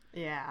sure.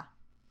 Yeah.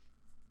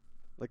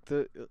 Like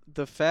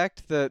the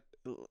fact that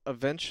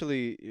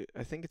eventually,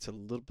 I think it's a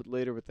little bit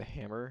later with the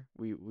hammer,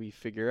 we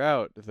figure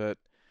out that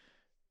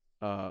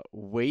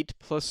weight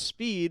plus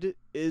speed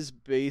is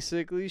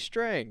basically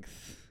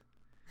strength.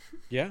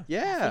 Yeah.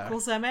 Yeah.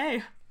 Equals MA.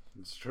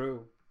 It's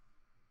true.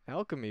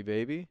 Alchemy,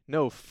 baby.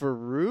 No,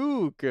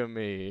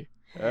 Farukami.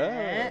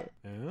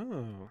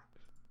 Oh.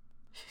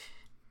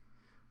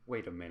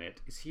 Wait a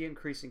minute. Is he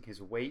increasing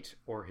his weight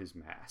or his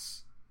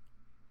mass?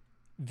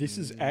 This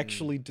is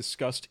actually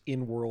discussed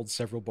in World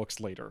several books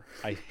later.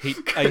 I hate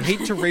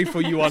to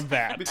rafo you on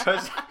that.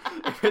 Because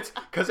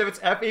if it's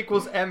F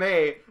equals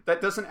MA,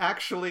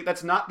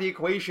 that's not the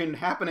equation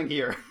happening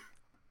here.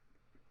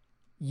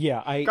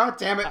 Yeah, God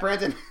damn it,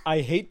 Brandon.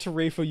 I hate to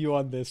rafo you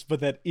on this, but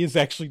that is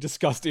actually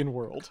discussed in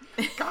World.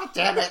 God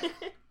damn it.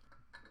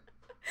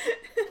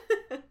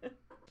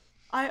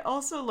 I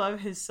also love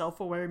his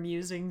self-aware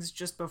musings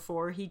just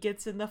before he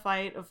gets in the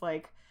fight of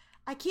like,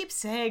 I keep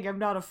saying I'm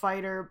not a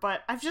fighter,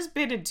 but I've just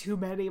been in too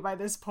many by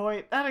this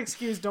point. That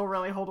excuse don't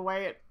really hold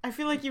weight. I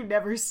feel like you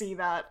never see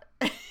that.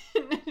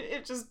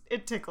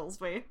 It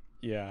tickles me.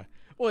 Yeah.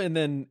 Well, and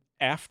then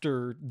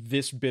after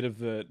this bit of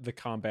the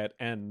combat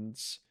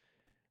ends,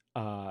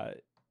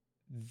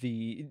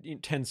 the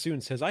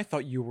TenSoon says, "I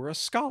thought you were a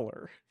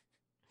scholar."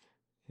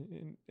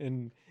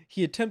 And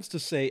he attempts to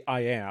say,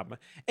 "I am,"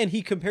 and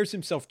he compares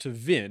himself to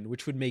Vin,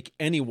 which would make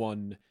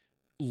anyone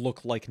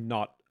look like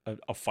not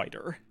a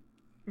fighter.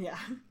 Yeah.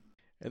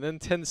 And then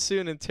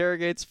TenSoon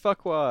interrogates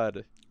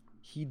Fuckwad.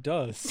 He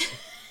does.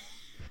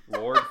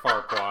 Lord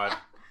Farquaad.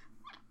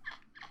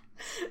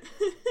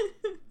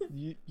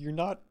 You're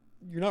not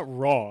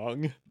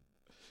wrong.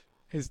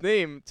 His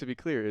name, to be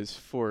clear, is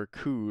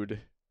Forkood,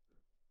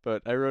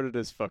 but I wrote it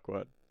as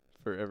Fuckwad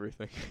for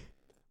everything.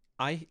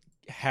 I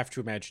have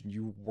to imagine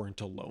you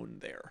weren't alone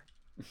there.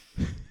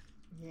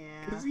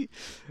 Yeah. Because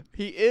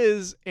he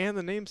is, and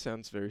the name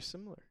sounds very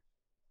similar.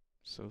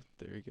 So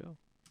there you go.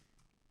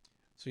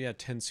 So yeah,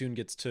 TenSoon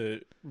gets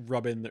to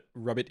rub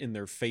it in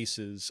their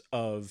faces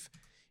of,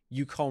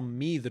 you call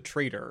me the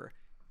traitor,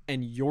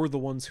 and you're the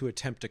ones who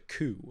attempt a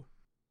coup.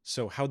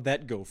 So how'd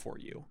that go for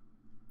you?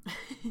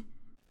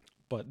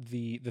 But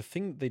the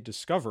thing they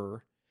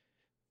discover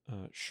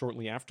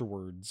shortly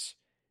afterwards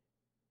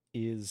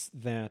is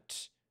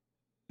that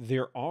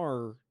there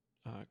are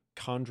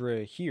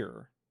Kandra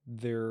here.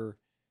 They're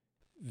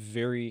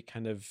very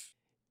kind of...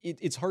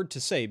 It's hard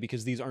to say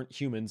because these aren't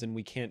humans and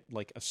we can't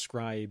like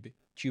ascribe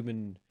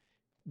human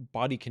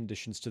body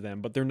conditions to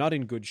them, but they're not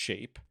in good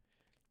shape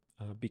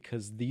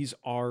because these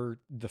are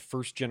the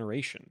first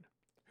generation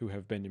who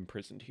have been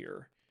imprisoned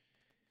here.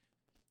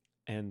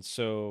 And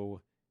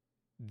so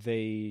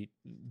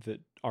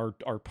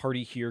our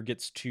party here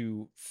gets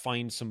to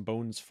find some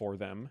bones for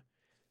them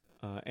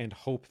and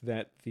hope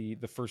that the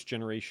first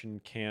generation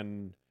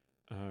can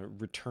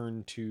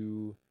return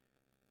to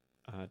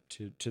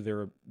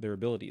their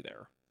ability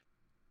there.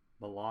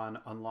 Milan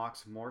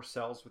unlocks more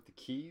cells with the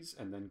keys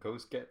and then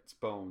goes gets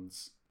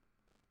bones.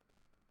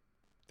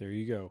 There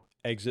you go.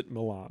 Exit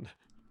Milan.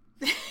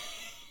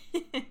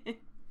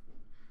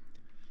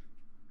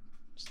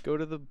 Just go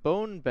to the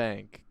bone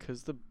bank,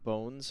 because the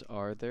bones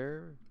are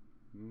their...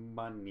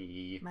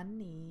 Money.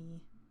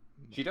 Money.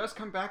 She does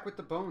come back with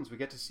the bones. We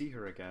get to see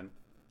her again.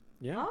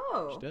 Yeah.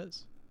 Oh. She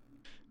does.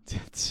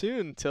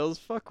 Soon tells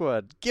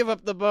Fuckwad, give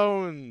up the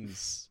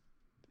bones!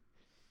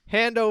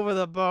 Hand over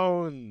the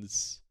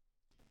bones!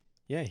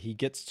 Yeah, he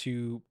gets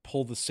to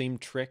pull the same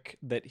trick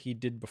that he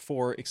did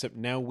before, except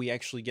now we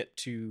actually get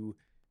to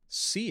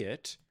see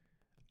it,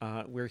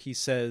 where he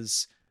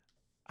says,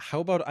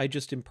 how about I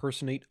just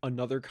impersonate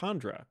another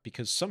Kandra?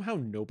 Because somehow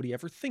nobody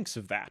ever thinks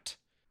of that.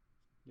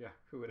 Yeah,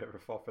 who would ever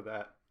fall for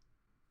that?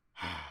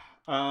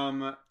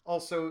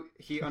 Also,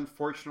 he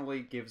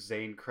unfortunately gives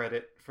Zane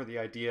credit for the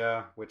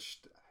idea, which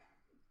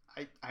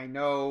I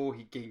know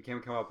he can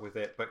come up with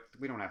it, but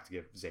we don't have to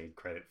give Zane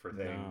credit for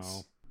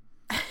things.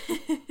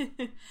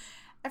 No.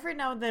 Every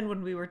now and then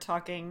when we were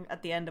talking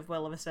at the end of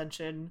Well of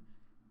Ascension,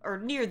 or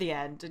near the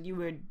end, and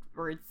you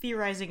were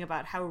theorizing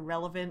about how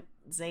relevant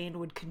Zane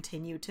would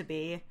continue to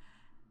be,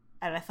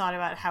 and I thought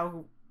about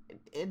how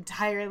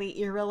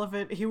entirely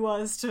irrelevant he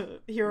was to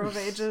Hero of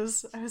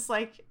Ages. I was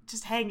like,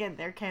 just hang in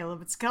there,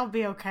 Caleb. It's gonna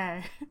be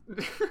okay.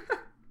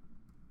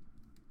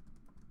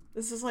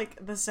 This is like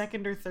the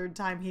second or third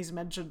time he's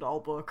mentioned all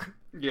book.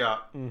 Yeah.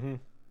 Mm-hmm.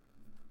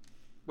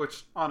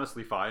 Which,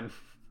 honestly, fine.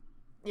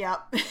 Yeah.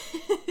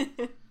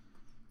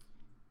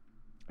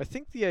 I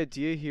think the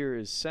idea here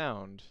is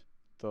sound.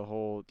 The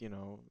whole,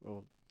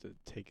 to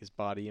take his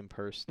body,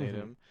 impersonate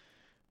him.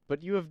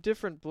 But you have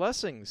different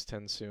blessings,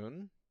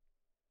 Tensoon.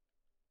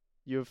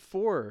 You have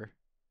 4.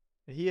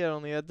 He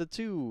only had the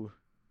 2.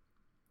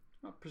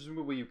 Well,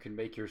 presumably you can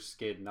make your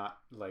skin not,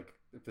 like,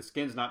 if the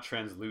skin's not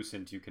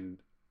translucent, you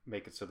can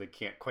make it so they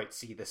can't quite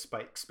see the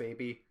spikes,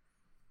 baby.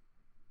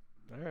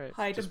 Alright.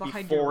 Hide Just him be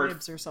behind forward- your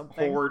ribs or something.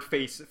 Forward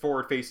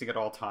facing at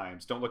all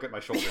times. Don't look at my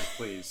shoulders,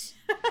 please.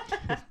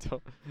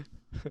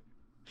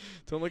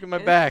 Don't look at my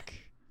back.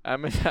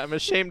 I'm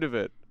ashamed of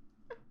it.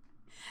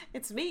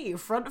 It's me,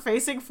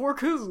 front-facing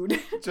Forkood.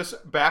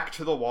 Just back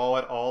to the wall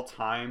at all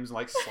times,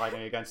 like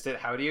sliding against it.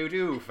 How do you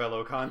do,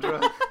 fellow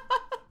Kandra?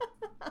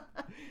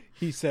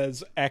 He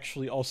says,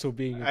 actually also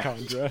being a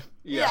Kandra.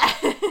 Yeah.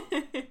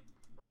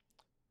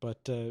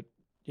 But,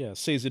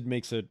 Sazed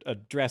makes a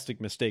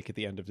drastic mistake at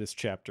the end of this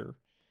chapter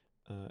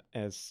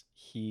as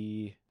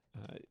he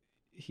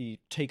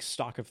takes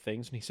stock of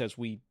things and he says,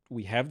 we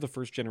have the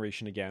first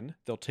generation again.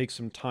 They'll take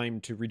some time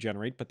to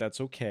regenerate, but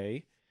that's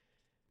okay.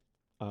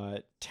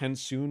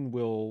 Tensoon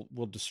will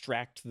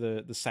distract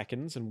the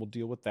seconds and we'll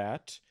deal with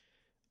that.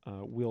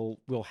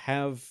 We'll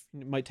have,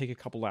 it might take a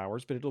couple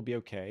hours, but it'll be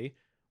okay.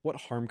 What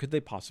harm could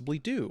they possibly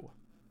do?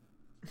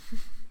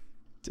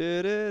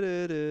 To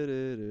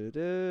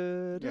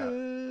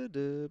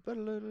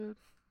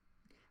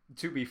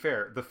be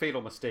fair, the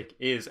fatal mistake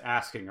is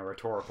asking a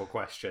rhetorical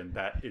question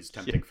that is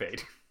tempting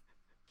fate.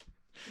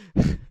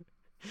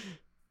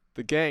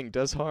 The gang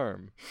does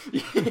harm.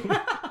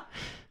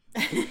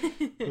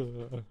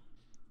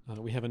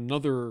 We have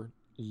another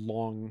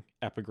long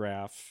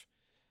epigraph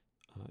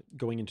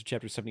going into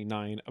chapter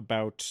 79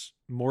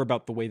 more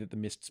about the way that the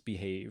mists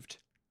behaved.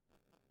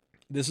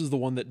 This is the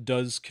one that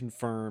does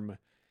confirm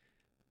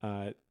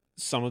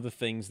some of the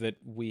things that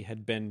we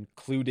had been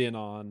clued in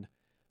on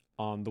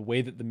the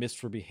way that the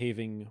mists were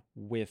behaving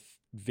with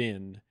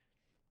Vin,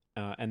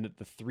 and that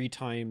the 3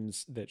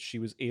 times that she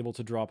was able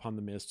to draw upon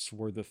the mists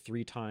were the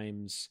 3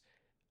 times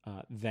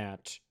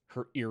that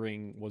her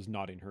earring was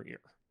not in her ear.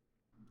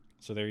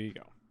 So there you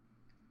go.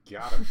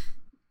 Got him.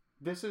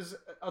 This is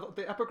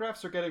the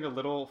epigraphs are getting a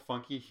little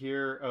funky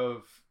here.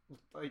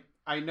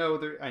 I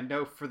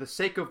know for the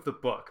sake of the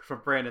book,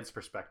 from Brandon's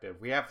perspective,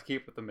 we have to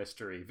keep with the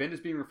mystery. Vin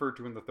is being referred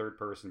to in the third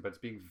person, but it's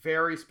being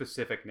very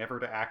specific, never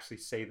to actually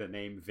say the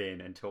name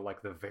Vin until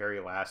like the very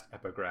last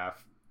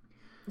epigraph.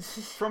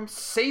 From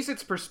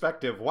Sazed's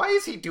perspective, why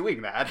is he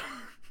doing that?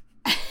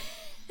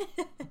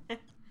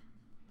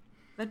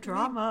 The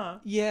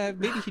drama. Yeah,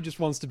 maybe he just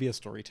wants to be a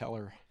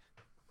storyteller.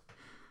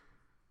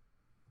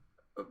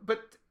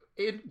 But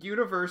in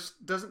universe,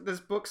 doesn't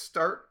this book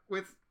start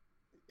with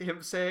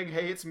him saying,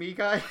 "Hey, it's me,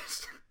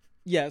 guys"?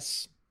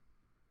 Yes.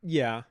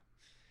 Yeah.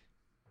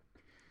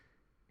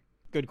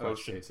 Good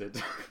question. Oh,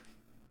 Sazed.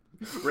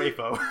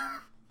 Rapo.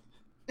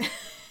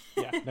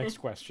 Yeah, next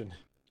question.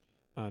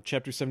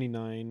 Chapter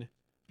 79.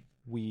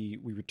 we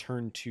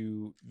return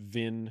to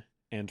Vin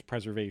and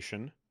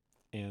Preservation,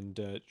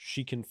 and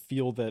she can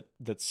feel that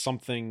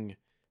something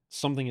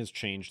has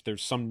changed.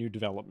 There's some new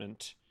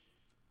development.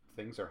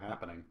 Things are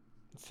happening.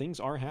 Things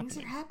are happening.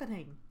 Things are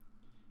happening.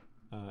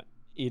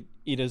 It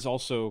is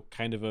also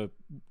kind of a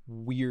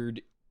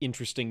weird,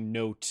 interesting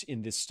note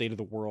in this state of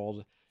the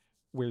world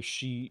where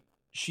she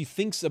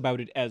thinks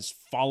about it as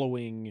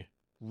following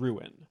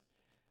Ruin,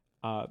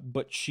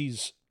 but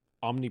she's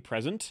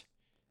omnipresent,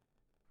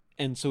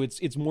 and so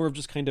it's more of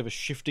just kind of a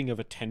shifting of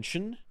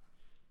attention.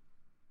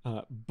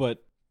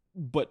 But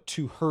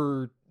to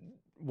her,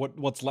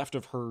 what's left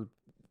of her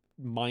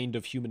mind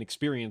of human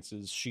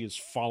experiences, she is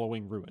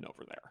following Ruin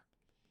over there.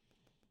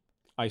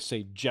 I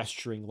say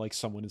gesturing like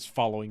someone is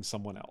following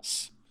someone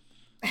else.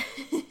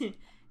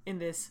 In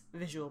this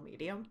visual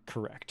medium.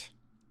 Correct.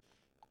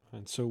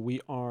 And so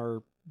we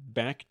are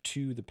back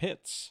to the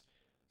pits,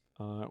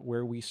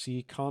 where we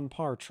see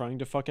Kanpar trying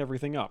to fuck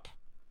everything up.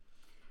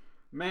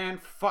 Man,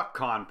 fuck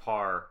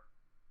Kanpar.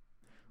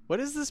 What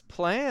is this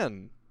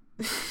plan?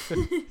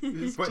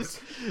 He's But-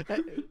 just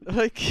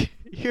like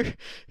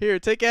here,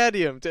 take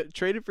Adium,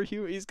 trade it for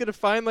human. He's gonna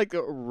find like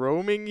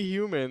roaming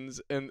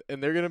humans, and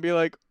they're gonna be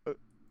like,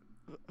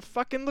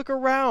 fucking look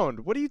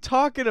around. What are you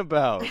talking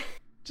about?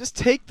 Just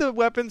take the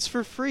weapons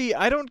for free.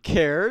 I don't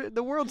care.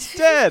 The world's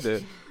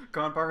dead.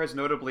 Kanpar has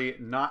notably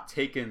not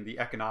taken the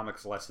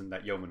economics lesson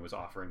that Yeoman was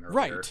offering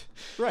earlier.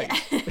 Right.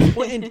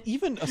 Well, and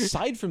even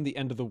aside from the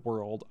end of the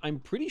world, I'm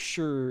pretty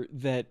sure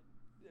that,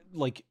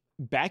 like,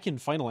 back in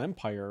Final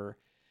Empire,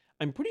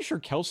 I'm pretty sure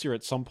Kelsier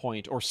at some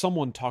point, or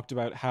someone talked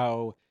about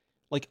how,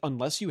 like,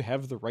 unless you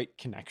have the right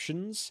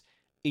connections,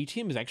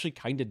 ATM is actually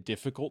kind of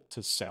difficult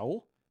to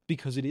sell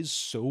because it is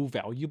so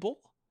valuable.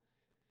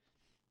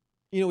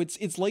 You know,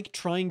 it's like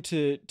trying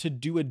to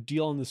do a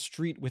deal on the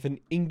street with an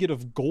ingot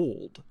of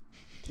gold.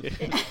 Yeah,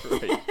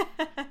 right.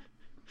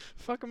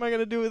 Fuck am I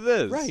gonna do with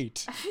this?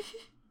 Right.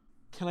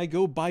 Can I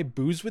go buy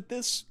booze with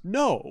this?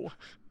 No.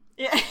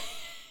 Yeah.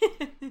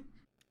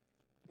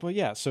 But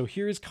yeah, so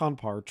here is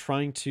Kanpar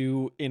trying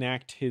to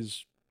enact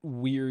his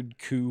weird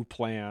coup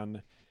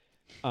plan.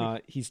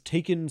 He's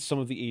taken some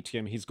of the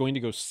ATM. He's going to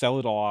go sell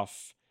it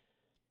off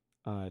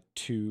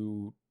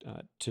to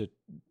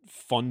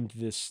fund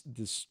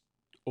this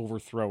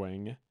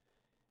overthrowing.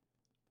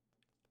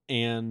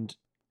 And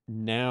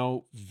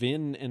now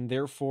Vin, and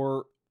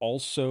therefore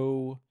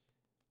also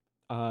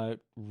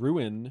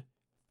Ruin,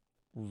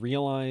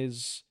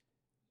 realize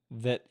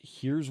that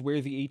here's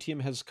where the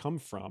ATM has come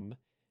from.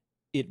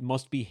 It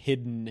must be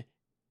hidden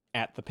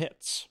at the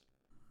pits.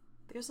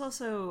 There's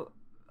also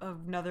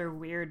another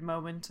weird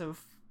moment of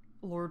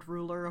Lord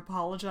Ruler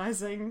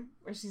apologizing,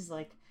 where she's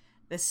like,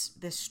 this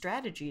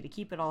strategy to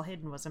keep it all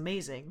hidden was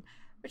amazing.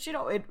 But, you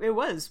know, it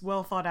was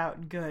well thought out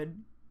and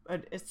good.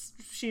 But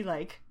she,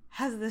 like,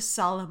 has this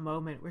solemn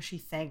moment where she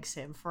thanks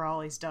him for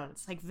all he's done.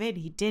 It's like, Vin,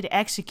 he did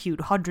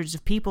execute hundreds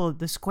of people in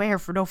the square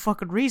for no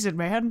fucking reason,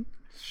 man.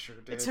 Sure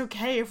did. It's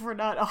okay if we're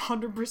not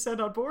 100%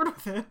 on board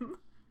with him.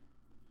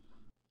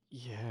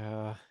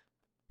 Yeah.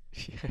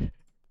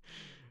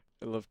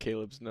 I love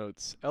Caleb's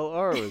notes.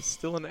 LR was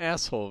still an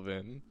asshole,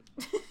 Vin.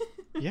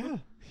 Yeah.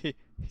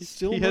 He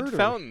Still had murder.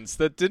 fountains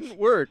that didn't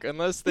work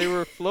unless they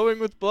were flowing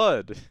with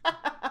blood.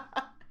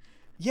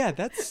 Yeah,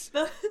 that's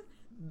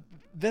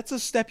a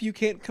step you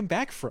can't come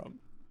back from.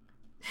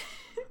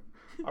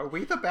 Are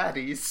we the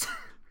baddies?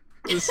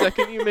 The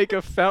second you make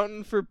a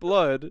fountain for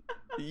blood,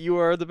 you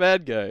are the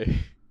bad guy.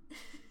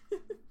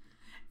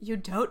 You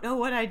don't know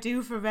what I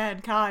do for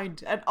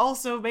mankind, and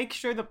also make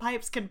sure the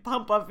pipes can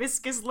pump a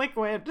viscous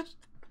liquid.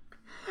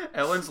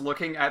 Ellen's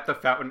looking at the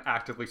fountain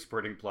actively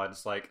spurting blood.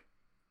 It's like,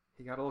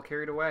 he got a little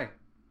carried away.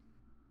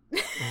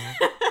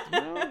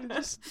 No,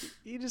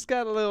 he just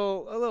got a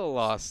little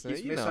lost.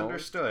 He's you know.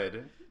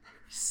 misunderstood.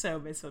 So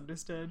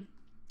misunderstood.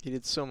 He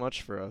did so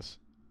much for us.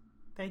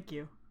 Thank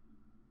you.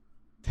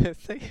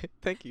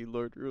 Thank you,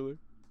 Lord Ruler.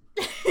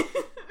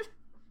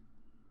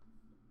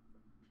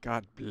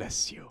 God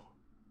bless you.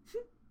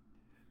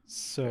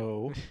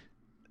 So,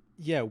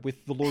 yeah,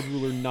 with the Lord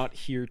Ruler not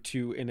here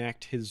to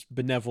enact his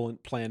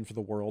benevolent plan for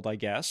the world, I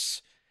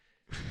guess.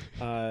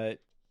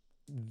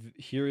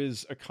 Here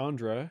is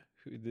Akandra.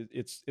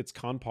 It's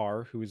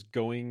Kanpar who is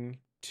going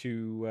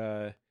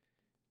to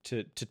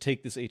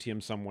take this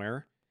ATM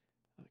somewhere.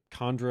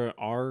 Kandra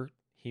are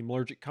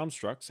hemalurgic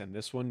constructs, and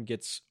this one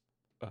gets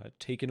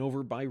taken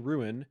over by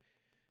Ruin,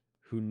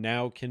 who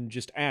now can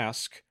just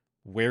ask,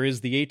 "Where is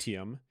the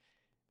ATM?"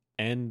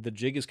 And the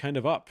jig is kind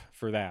of up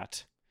for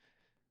that.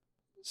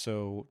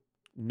 So,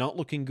 not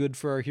looking good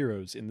for our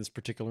heroes in this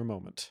particular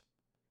moment.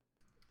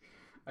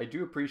 I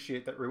do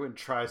appreciate that Ruin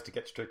tries to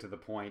get straight to the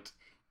point,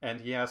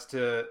 and he has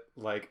to,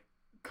 like,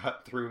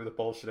 cut through the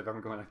bullshit of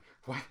everyone going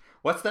like,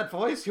 what's that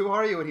voice? Who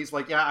are you? And he's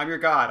like, yeah, I'm your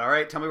god. All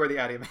right, tell me where the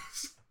Adium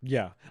is.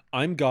 Yeah,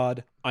 I'm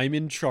God. I'm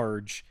in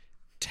charge.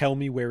 Tell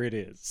me where it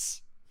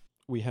is.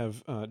 We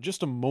have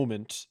just a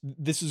moment.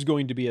 This is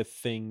going to be a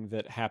thing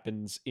that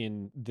happens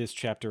in this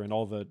chapter and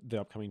all the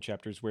upcoming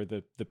chapters, where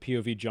the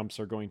POV jumps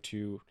are going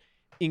to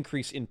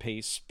increase in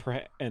pace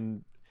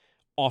and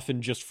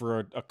often just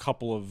for a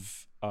couple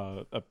of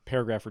a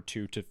paragraph or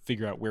two to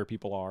figure out where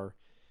people are.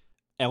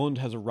 Elend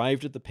has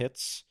arrived at the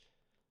pits.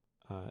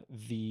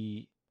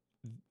 He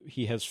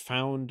has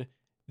found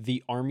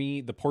the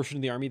army, the portion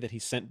of the army that he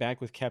sent back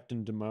with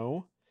Captain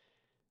Demeaux,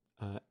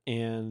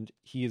 and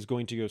he is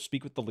going to go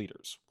speak with the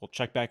leaders. We'll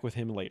check back with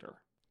him later.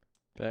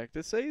 Back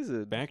to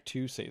Sazed. Back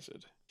to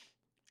Sazed.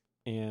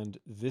 And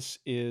this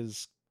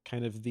is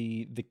kind of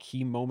the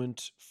key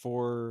moment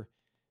for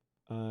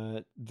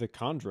the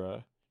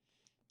Kandra,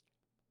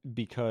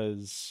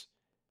 because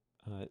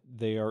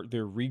they're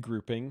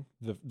regrouping.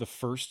 The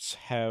firsts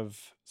have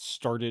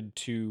started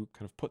to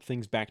kind of put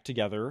things back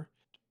together.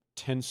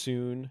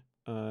 TenSoon,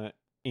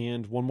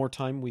 and one more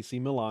time we see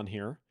Milan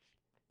here.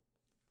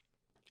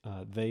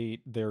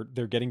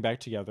 They're getting back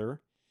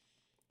together.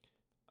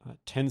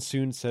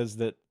 TenSoon says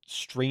that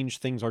strange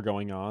things are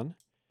going on.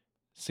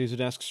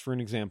 Sazed asks for an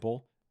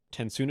example.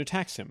 TenSoon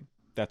attacks him.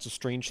 That's a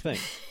strange thing.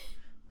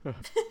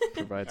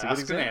 Provides a good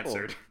Asked and example.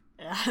 answered.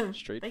 Yeah,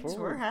 Straightforward. things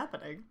were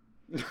happening.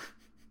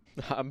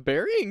 I'm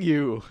burying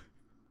you.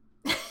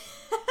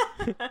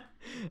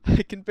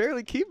 I can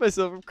barely keep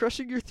myself from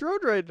crushing your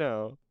throat right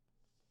now.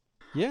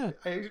 Yeah.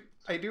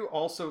 I do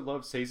also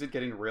love Sazed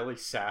getting really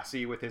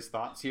sassy with his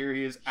thoughts here.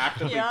 He is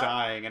actively Yeah.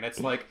 dying, and it's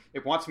like,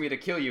 it wants me to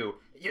kill you.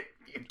 You're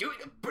doing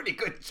a pretty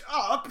good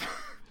job.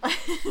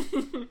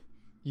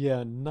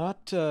 Yeah,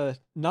 not the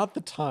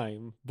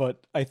time,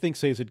 but I think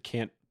Sazed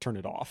can't turn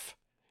it off.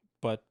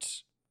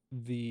 But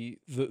the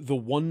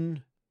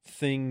one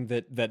thing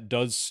that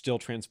does still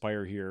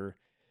transpire here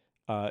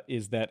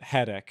is that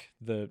Haddock,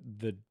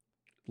 the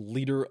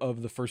leader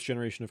of the first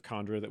generation of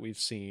Kandra that we've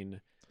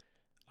seen,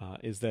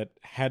 is that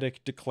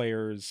Haddock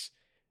declares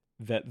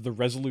that the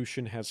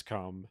resolution has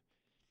come.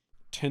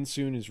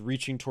 TenSoon is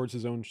reaching towards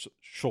his own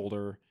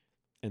shoulder,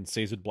 and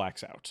Sazed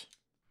blacks out.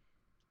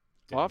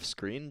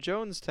 Off-screen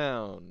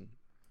Jonestown.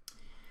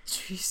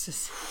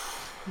 Jesus.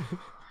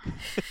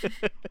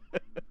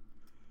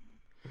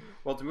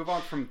 Well, to move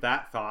on from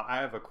that thought, I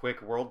have a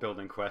quick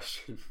world-building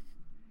question.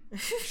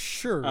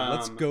 Sure,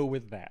 let's go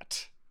with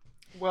that.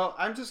 Well,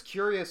 I'm just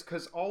curious,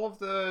 because all of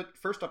the...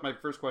 First off, my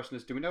first question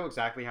is, do we know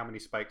exactly how many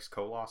spikes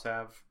Koloss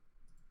have?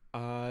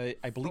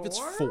 I believe it's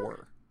 4?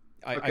 4.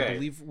 I Okay.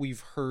 believe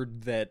we've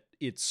heard that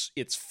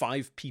it's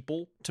 5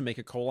 people to make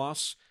a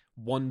Koloss,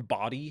 1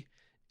 body,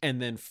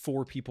 and then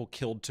 4 people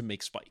killed to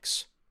make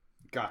spikes.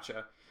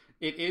 Gotcha.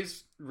 It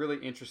is really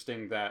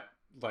interesting that,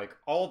 like,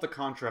 all of the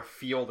Contra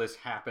feel this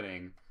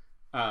happening,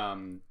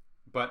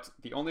 but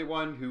the only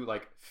one who,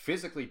 like,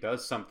 physically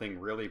does something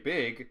really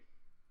big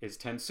is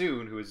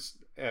TenSoon, who is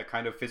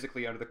kind of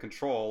physically under the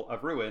control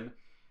of Ruin,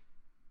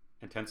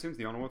 and TenSoon's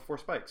the only one with 4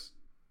 spikes.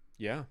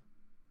 Yeah.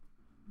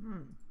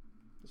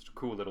 Just a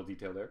cool little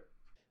detail there.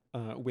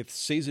 With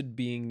Sazed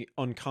being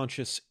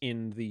unconscious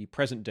in the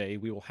present day,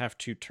 we will have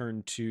to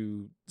turn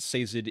to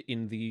Sazed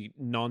in the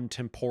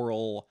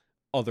non-temporal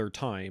other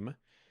time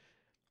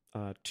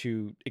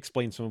to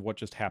explain some of what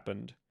just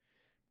happened,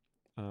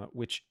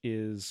 which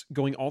is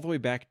going all the way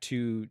back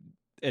to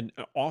an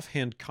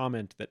offhand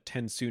comment that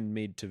TenSoon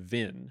made to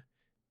Vin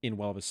in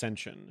Well of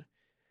Ascension,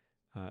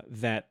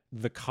 that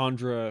the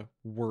Kandra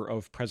were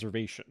of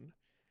preservation.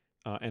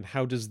 And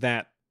how does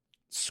that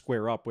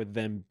square up with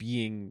them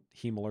being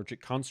hemalurgic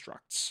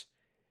constructs?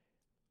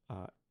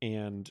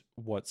 And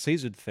what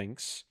Sazed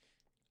thinks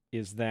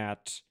is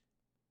that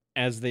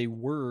as they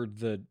were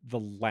the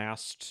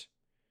last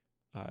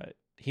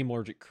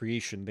hemalurgic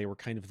creation, they were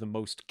kind of the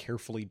most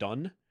carefully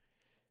done,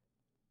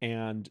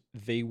 and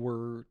they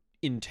were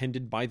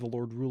intended by the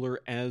Lord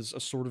Ruler as a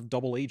sort of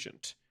double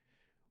agent,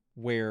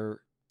 where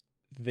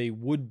they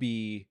would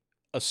be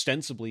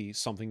ostensibly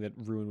something that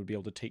Ruin would be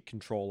able to take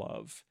control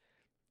of,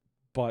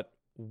 but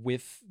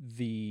with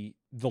the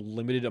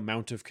limited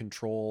amount of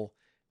control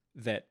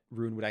that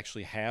Ruin would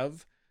actually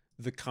have,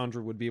 the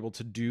Kandra would be able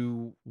to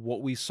do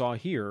what we saw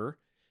here,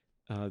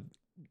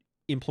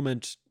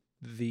 implement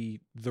the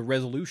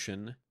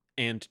resolution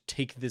and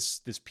take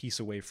this piece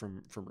away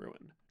from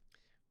Ruin.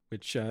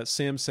 Which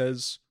Sam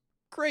says,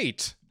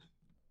 great.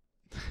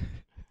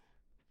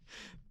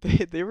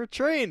 They were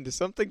trained.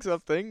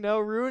 Something. Now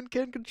Ruin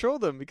can control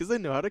them because they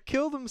know how to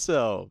kill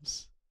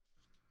themselves.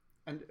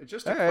 And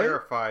just to All right.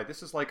 clarify,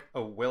 this is like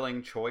a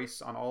willing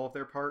choice on all of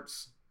their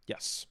parts?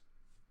 Yes.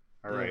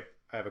 All right.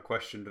 I have a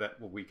question that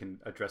we can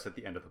address at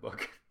the end of the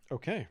book.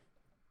 Okay.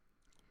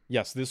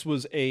 Yes, this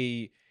was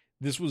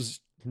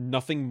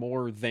nothing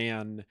more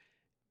than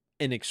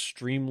an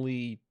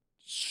extremely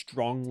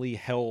strongly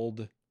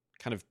held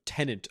kind of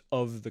tenet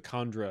of the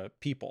Kandra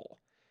people,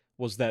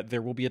 was that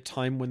there will be a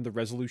time when the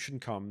resolution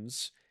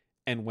comes,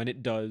 and when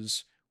it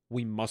does,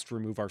 we must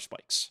remove our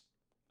spikes.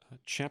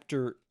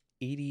 Chapter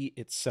 80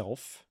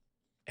 itself,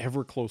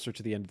 ever closer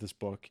to the end of this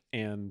book,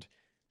 and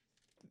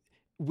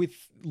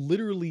with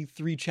literally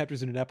 3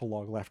 chapters and an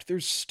epilogue left,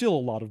 there's still a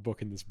lot of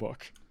book in this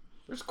book.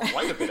 There's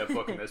quite a bit of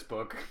book in this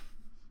book.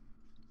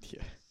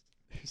 Yeah,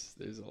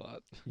 there's a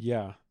lot.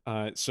 Yeah.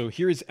 So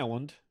here is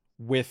Elend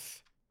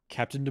with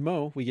Captain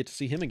Demeaux. We get to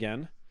see him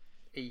again.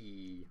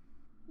 Hey.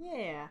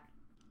 Yeah.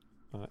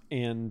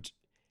 And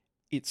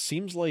it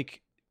seems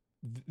like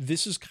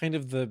this is kind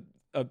of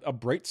a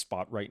bright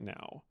spot right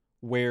now,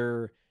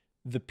 where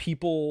the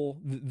people,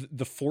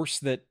 the force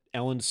that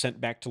Elend sent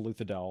back to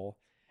Luthadel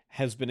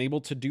has been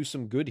able to do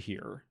some good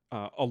here,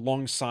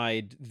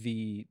 alongside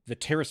the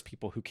Terrace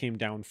people who came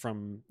down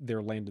from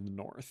their land in the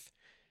north.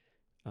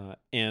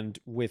 And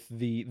with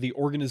the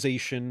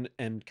organization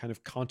and kind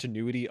of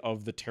continuity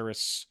of the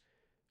Terrace,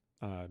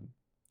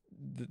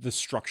 the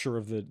structure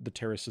of the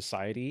Terrace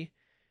society,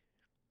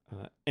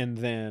 and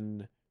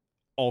then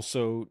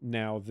also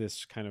now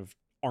this kind of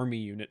army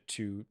unit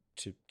to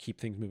keep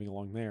things moving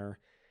along there.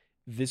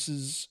 This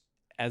is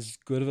as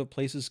good of a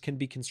place as can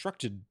be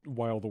constructed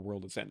while the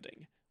world is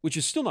ending, which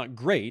is still not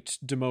great.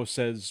 Demo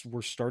says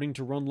we're starting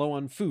to run low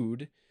on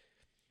food,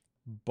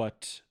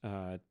 but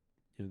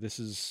this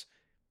is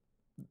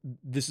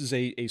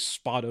a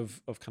spot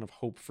of kind of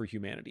hope for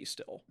humanity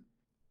still.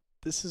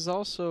 This is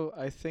also,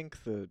 I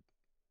think, the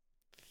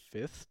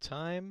 5th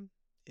time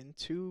in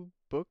 2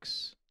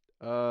 books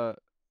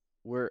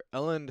where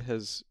Elend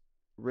has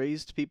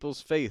raised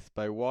people's faith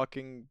by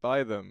walking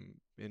by them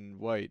in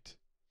white.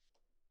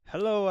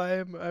 Hello,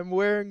 I'm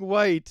wearing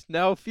white.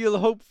 Now feel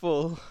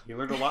hopeful. You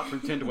learned a lot from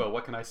Tyndall.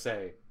 What can I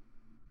say?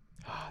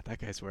 That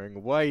guy's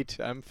wearing white.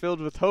 I'm filled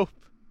with hope.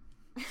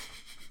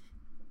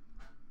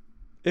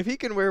 If he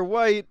can wear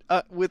white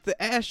with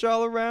the ash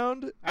all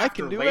around, I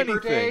can do Labor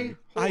anything. Day?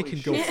 I Holy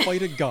can go shit.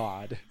 fight a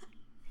god.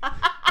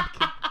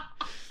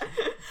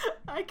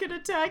 I can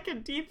attack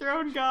and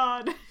dethrone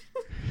God.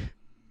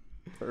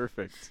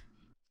 Perfect.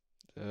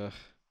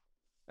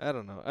 I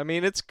don't know. I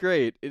mean, it's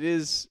great. It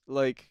is,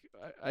 like,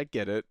 I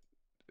get it.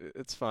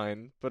 It's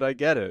fine, but I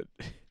get it.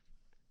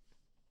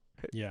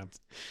 Yeah.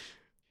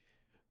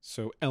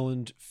 So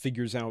Elend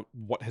figures out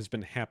what has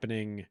been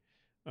happening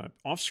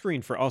off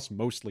screen for us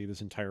mostly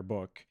this entire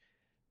book,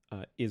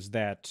 is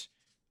that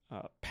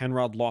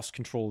Penrod lost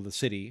control of the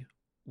city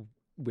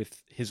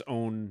with his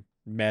own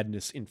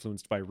madness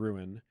influenced by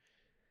Ruin,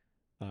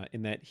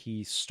 in that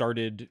he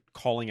started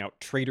calling out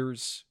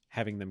traitors,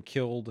 having them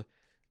killed.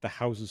 The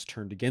houses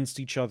turned against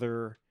each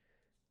other,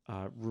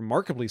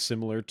 remarkably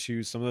similar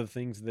to some of the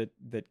things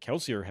that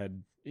Kelsier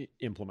had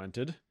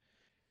implemented.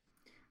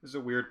 This is a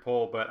weird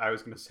poll, but I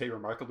was going to say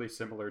remarkably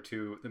similar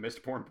to the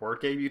Mistborn board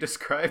game you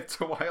described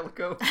a while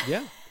ago.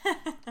 Yeah.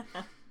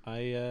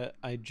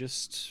 I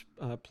just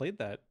played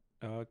that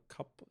a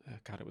couple.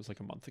 God, it was like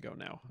a month ago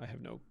now. I have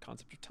no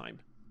concept of time.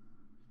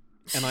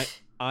 And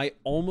I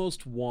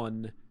almost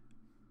won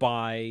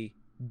by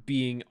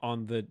being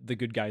on the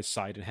good guys'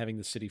 side and having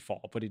the city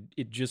fall, but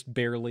it just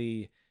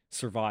barely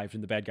survived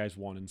and the bad guys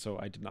won, and so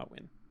I did not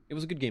win. It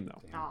was a good game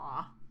though.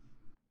 Aw.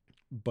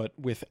 But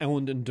with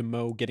Elend and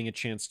Demo getting a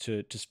chance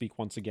to speak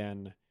once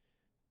again,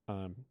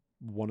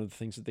 one of the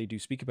things that they do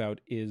speak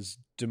about is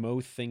Demo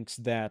thinks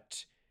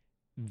that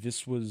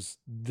this was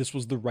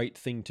the right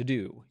thing to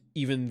do,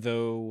 even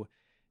though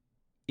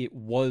it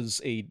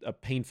was a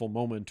painful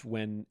moment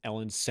when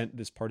Elend sent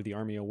this part of the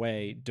army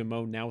away.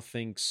 Demo now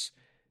thinks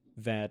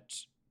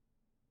that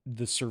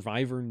the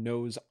survivor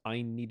knows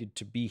I needed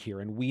to be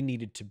here and we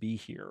needed to be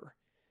here.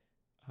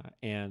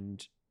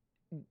 And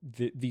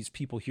these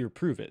people here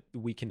prove it.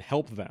 We can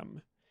help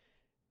them.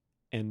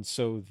 And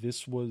so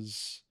this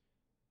was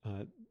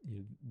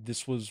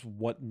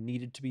what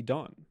needed to be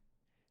done.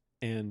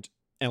 And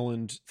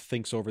Elend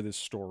thinks over this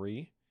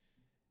story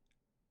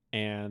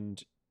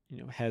and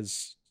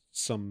has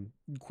some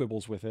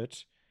quibbles with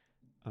it.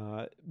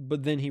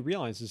 But then he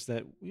realizes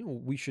that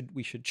we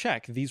should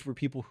check. These were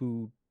people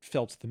who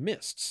felt the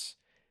mists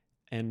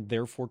and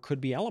therefore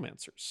could be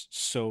Allomancers.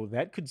 So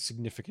that could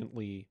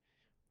significantly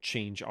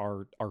change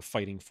our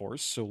fighting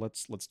force. So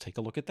let's take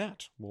a look at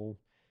that. We'll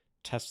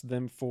test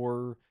them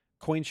for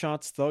coin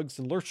shots, thugs,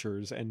 and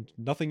lurchers, and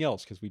nothing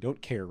else because we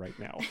don't care right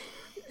now.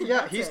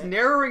 Yeah, That's he's it.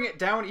 narrowing it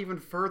down even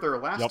further.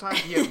 Last Yep. time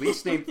he at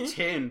least named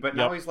Tin, but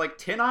now Yep. he's like,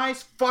 Tin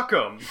Eyes? Fuck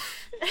him!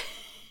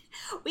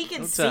 We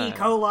can No see time.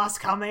 Kolos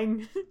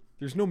coming.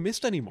 There's no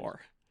mist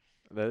anymore.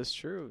 That is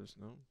true. There's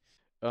no.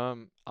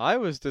 I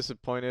was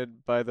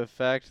disappointed by the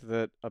fact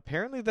that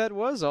apparently that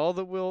was all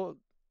that we'll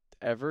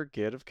ever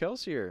get of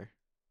Kelsier.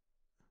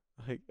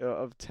 Like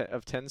of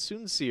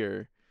Tensoon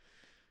Seer.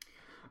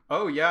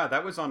 Oh yeah,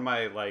 that was on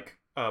my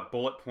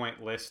bullet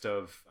point list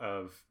of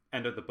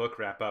end of the book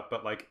wrap up.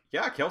 But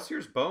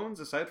Kelsier's bones,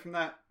 aside from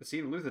that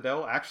scene in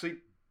Luthadel, actually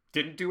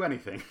didn't do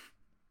anything.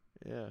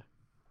 Yeah.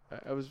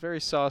 I was very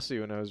saucy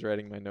when I was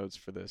writing my notes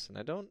for this, and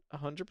I don't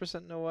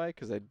 100% know why,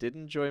 because I did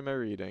enjoy my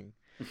reading.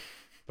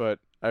 But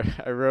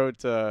I wrote,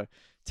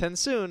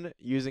 Tensoon,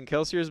 using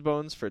Kelsier's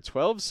bones for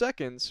 12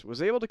 seconds,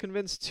 was able to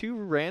convince 2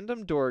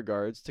 random door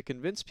guards to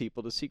convince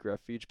people to seek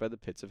refuge by the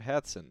pits of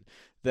Hathsin.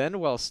 Then,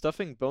 while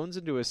stuffing bones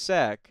into a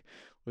sack,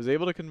 was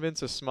able to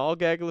convince a small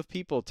gaggle of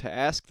people to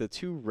ask the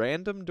 2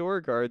 random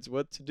door guards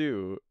what to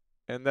do,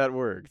 and that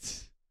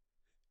worked.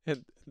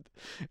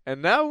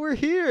 And now we're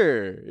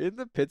here in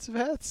the pits of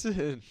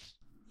Hathsin.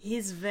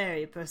 He's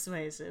very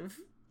persuasive.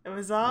 It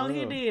was all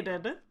he Oh.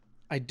 needed.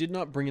 I did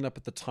not bring it up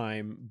at the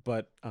time,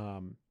 but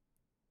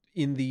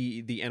in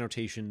the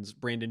annotations,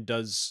 Brandon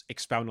does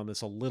expound on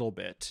this a little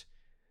bit.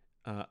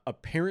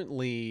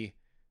 Apparently,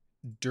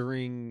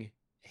 during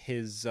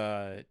his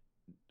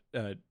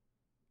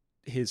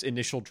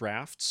initial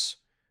drafts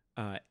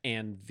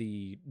and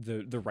the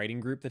writing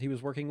group that he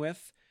was working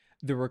with,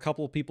 there were a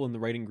couple of people in the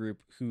writing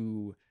group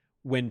who,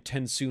 when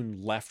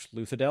TenSoon left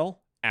Luthadel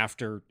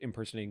after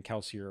impersonating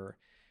Kelsier,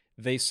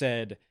 they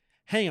said,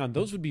 hang on,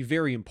 those would be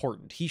very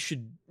important. He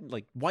should,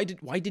 like, why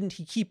didn't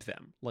he keep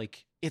them?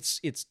 Like, it's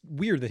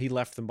weird that he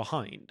left them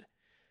behind.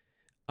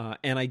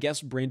 And I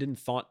guess Brandon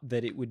thought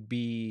that it would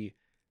be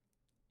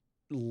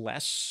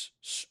less,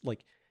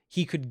 like,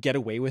 he could get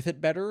away with it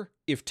better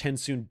if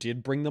TenSoon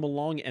did bring them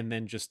along and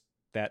then just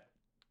that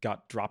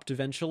got dropped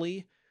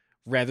eventually,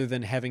 rather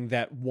than having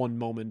that one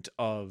moment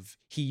of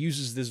he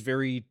uses this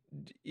very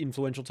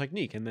influential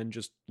technique and then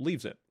just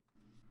leaves it.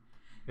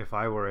 If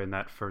I were in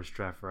that first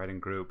draft writing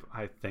group,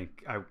 I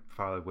think I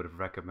probably would have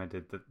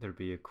recommended that there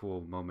be a cool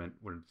moment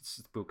where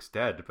Spook's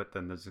dead, but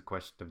then there's a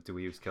question of do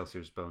we use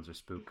Kelsier's bones or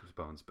Spook's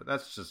bones? But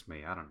that's just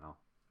me. I don't know.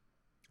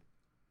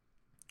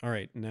 All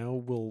right, now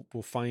we'll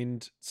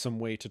find some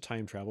way to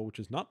time travel, which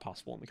is not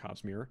possible in the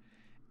Cosmere,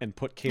 and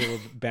put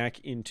Caleb back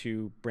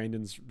into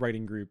Brandon's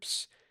writing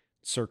groups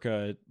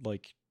circa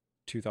like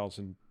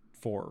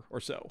 2004 or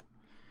so.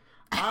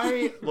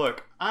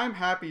 I'm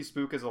happy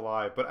Spook is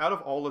alive, but out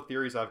of all the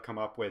theories I've come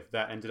up with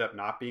that ended up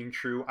not being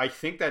true, I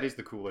think that is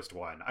the coolest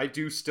one. I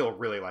do still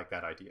really like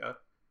that idea.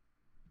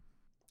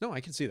 No,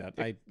 I can see that.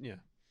 Yeah.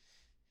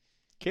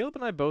 Caleb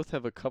and I both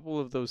have a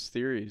couple of those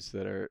theories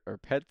that are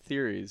pet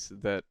theories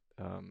that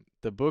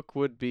the book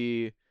would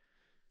be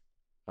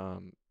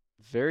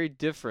very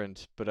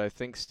different, but I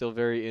think still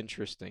very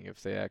interesting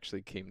if they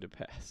actually came to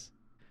pass.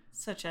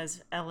 Such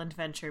as Ellen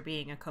Venture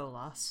being a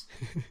Koloss.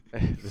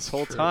 This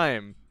whole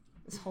time.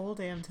 This whole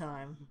damn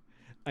time.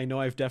 I know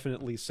I've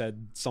definitely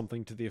said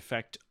something to the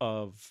effect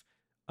of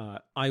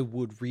I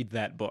would read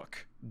that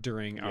book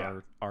during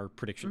our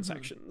prediction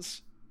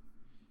sections.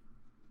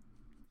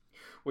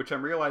 Which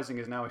I'm realizing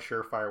is now a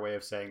surefire way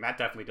of saying that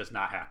definitely does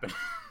not happen.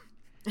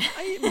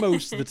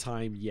 Most of the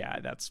time, yeah,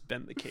 that's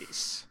been the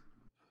case.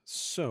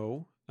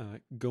 So,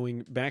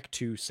 going back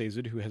to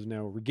Sazed, who has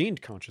now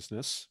regained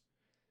consciousness,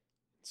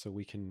 so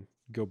we can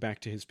go back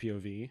to his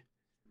POV.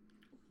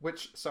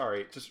 Which,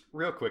 sorry, just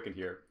real quick in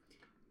here.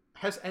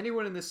 Has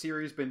anyone in this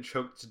series been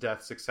choked to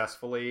death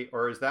successfully,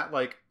 or is that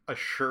like a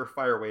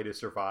surefire way to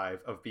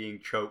survive of being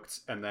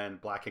choked and then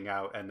blacking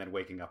out and then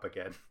waking up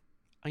again?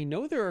 I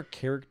know there are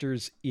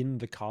characters in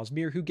the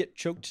Cosmere who get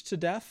choked to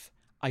death.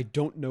 I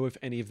don't know if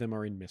any of them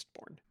are in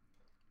Mistborn.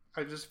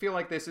 I just feel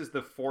like this is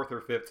the 4th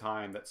or 5th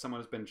time that someone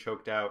has been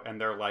choked out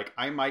and they're like,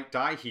 I might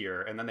die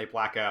here, and then they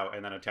black out,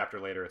 and then a chapter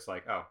later it's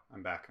like, oh,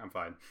 I'm back, I'm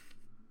fine.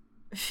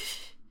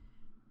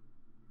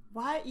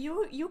 Why?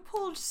 You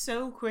pulled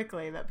so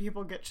quickly that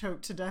people get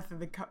choked to death in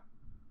the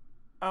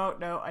Oh,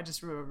 no, I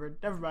just remembered.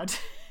 Never mind.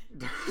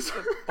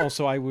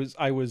 Also, I was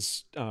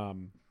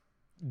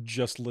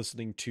just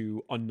listening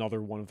to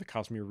another one of the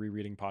Cosmere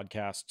rereading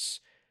podcasts,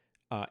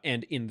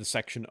 and in the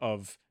section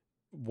of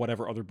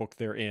whatever other book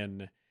they're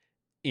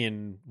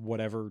in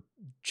whatever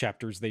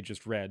chapters they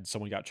just read,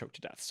 someone got choked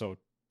to death. So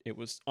it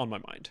was on my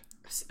mind.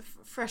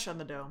 Fresh on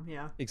the dome,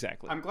 yeah.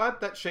 Exactly. I'm glad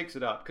that shakes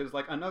it up, because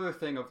like another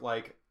thing of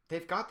like,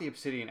 they've got the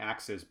obsidian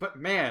axes, but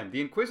man,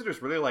 the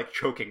Inquisitors really like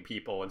choking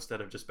people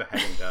instead of just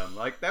beheading them.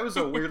 Like, that was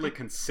a weirdly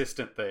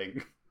consistent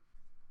thing.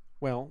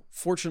 Well,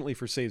 fortunately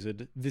for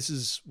Sazed, this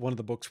is one of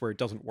the books where it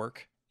doesn't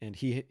work, and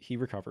he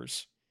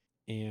recovers.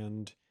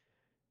 And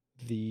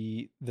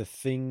the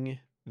thing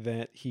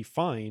that he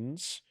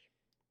finds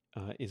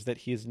is that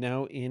he is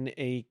now in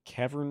a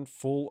cavern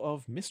full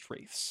of mist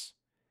wraiths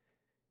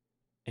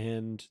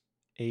and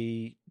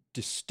a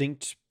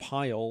distinct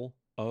pile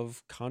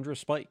of Kandra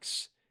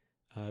spikes,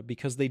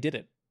 because they did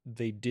it.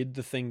 They did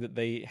the thing that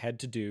they had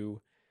to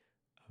do.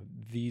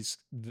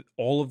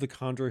 All of the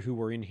Kandra who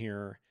were in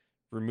here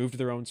removed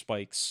their own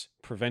spikes,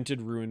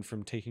 prevented Ruin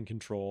from taking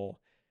control,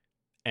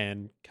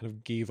 and kind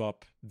of gave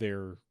up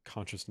their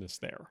consciousness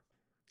there.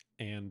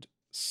 And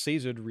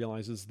Sazed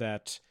realizes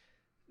that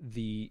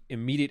the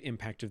immediate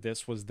impact of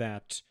this was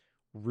that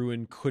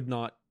Ruin could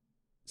not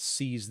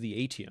seize the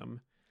Atium,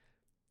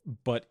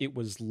 but it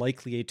was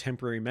likely a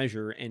temporary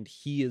measure, and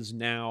he is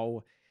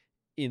now,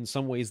 in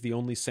some ways, the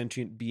only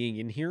sentient being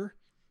in here,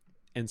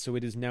 and so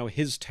it is now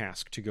his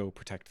task to go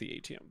protect the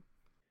Atium.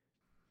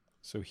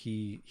 So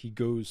he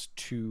goes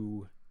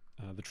to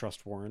the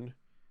Trust Warren.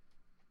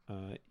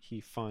 He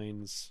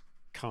finds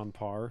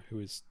Kanpar, who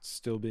is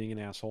still being an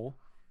asshole.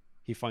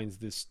 He finds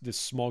this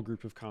small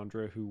group of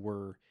Kandra who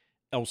were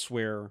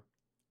elsewhere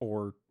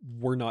or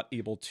were not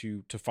able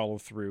to follow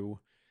through,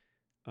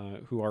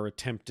 who are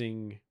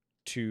attempting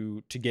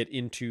to get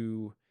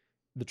into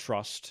the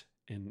Trust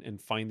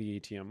and find the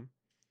Atium.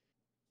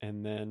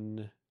 And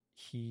then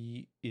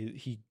he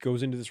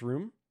goes into this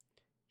room.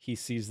 He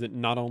sees that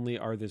not only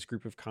are this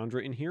group of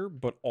Kandra in here,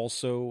 but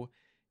also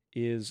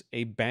is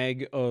a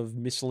bag of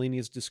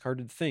miscellaneous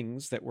discarded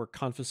things that were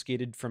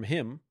confiscated from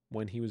him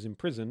when he was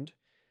imprisoned,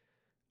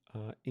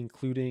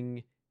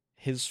 including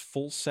his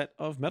full set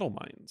of metal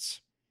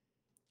mines.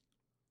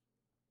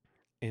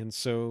 And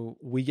so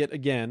we get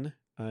again,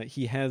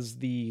 he has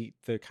the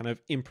kind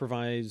of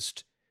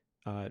improvised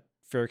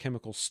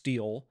ferrochemical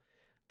steel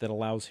that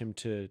allows him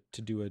to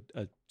do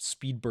a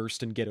speed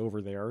burst and get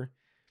over there.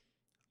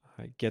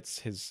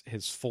 Gets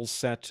his full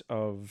set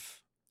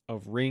of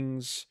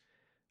rings,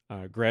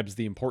 grabs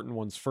the important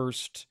ones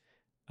first,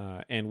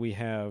 and we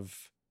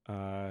have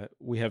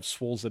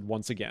Swolzed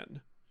once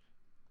again.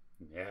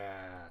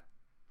 Yeah.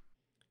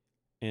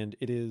 And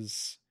it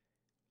is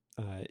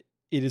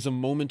a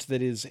moment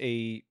that is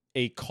a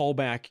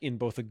callback in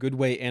both a good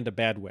way and a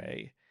bad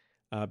way,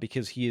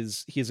 because he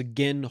is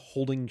again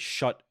holding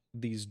shut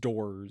these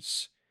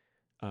doors,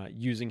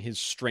 using his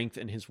strength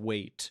and his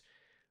weight.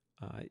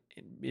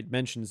 It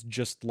mentions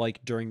just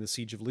like during the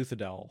Siege of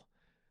Luthadel,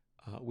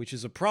 which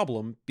is a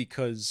problem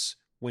because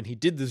when he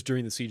did this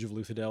during the Siege of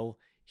Luthadel,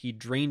 he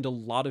drained a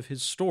lot of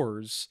his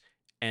stores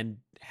and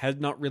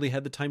had not really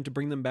had the time to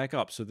bring them back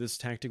up, so this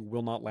tactic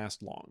will not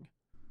last long.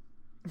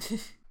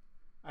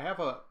 I have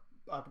a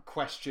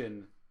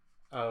question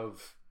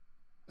of...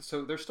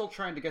 So they're still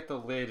trying to get the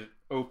lid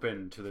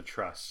open to the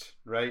trust,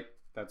 right?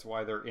 That's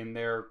why they're in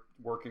there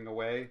working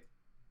away?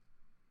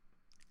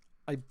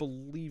 I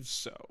believe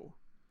so.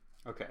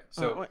 Okay,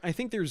 so... I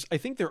think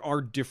there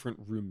are different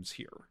rooms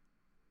here.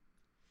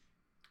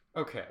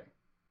 Okay.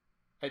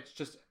 It's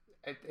just...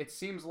 It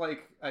seems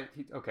like...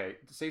 okay,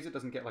 Sazed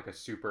doesn't get like a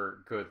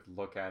super good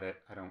look at it,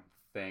 I don't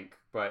think,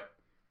 but...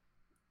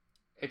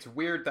 It's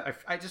weird that...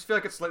 I just feel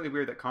like it's slightly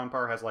weird that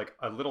Konpar has like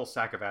a little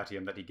sack of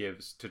atium that he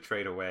gives to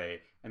trade away,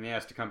 and he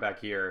has to come back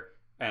here,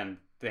 and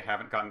they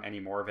haven't gotten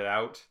any more of it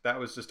out. That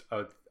was just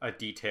a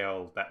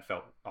detail that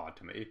felt odd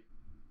to me.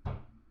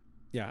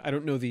 Yeah, I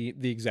don't know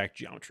the exact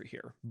geometry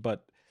here,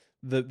 but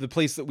the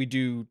place that we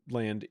do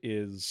land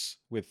is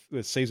with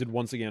Sazed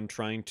once again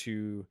trying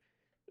to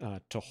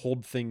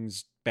hold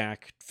things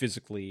back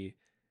physically,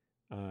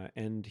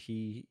 and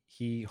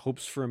he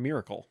hopes for a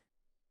miracle.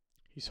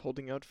 He's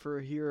holding out for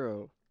a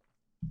hero.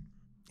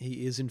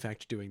 He is in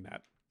fact doing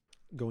that.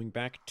 Going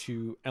back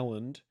to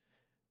Elend,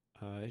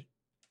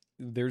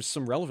 there's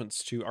some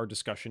relevance to our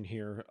discussion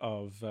here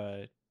of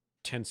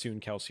Tensu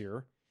and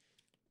Kelsier,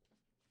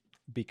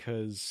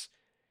 because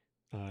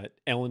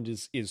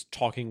Elend is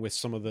talking with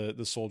some of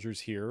the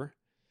soldiers here,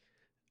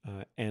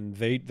 and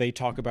they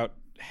talk about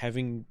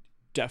having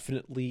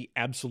definitely,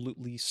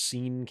 absolutely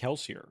seen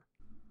Kelsier,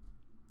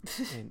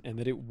 and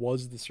that it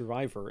was the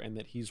survivor, and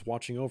that he's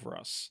watching over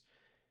us.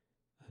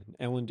 And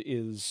Elend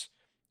is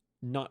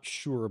not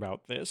sure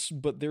about this,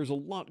 but there's a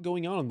lot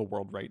going on in the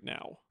world right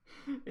now.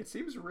 It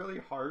seems really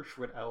harsh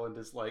when Elend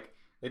is like,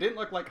 they didn't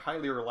look like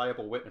highly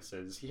reliable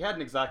witnesses. He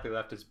hadn't exactly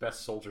left his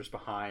best soldiers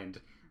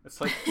behind.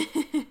 It's like,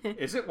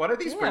 is it one of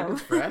these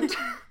Brandon's friend?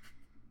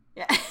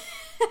 Yeah.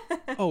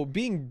 Oh,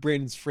 being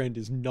Brandon's friend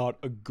is not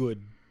a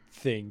good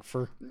thing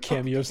for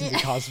cameos into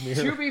Cosmere.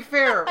 To be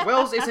fair,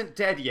 Wells isn't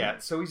dead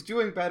yet, so he's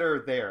doing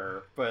better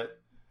there,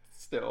 but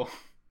still.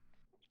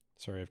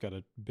 Sorry, I've got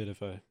a bit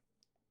of a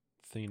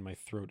thing in my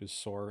throat is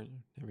sore,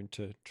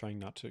 trying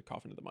not to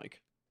cough into the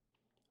mic.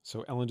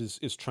 So Elend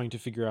is trying to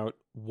figure out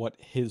what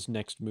his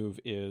next move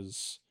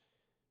is.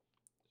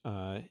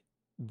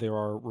 There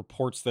are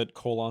reports that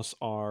Kolos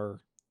are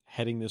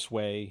heading this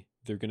way.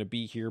 They're going to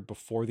be here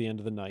before the end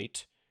of the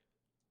night.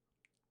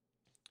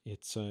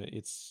 It's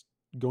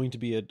going to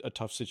be a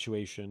tough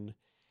situation,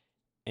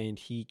 and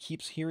he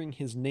keeps hearing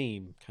his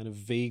name kind of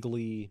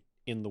vaguely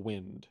in the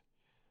wind,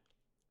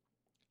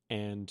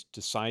 and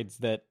decides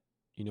that,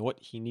 you know what,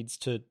 he needs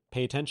to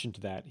pay attention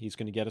to that. He's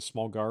going to get a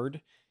small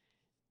guard,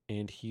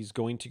 and he's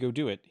going to go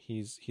do it.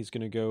 He's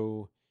going to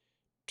go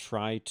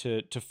try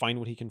to find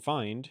what he can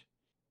find,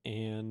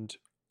 and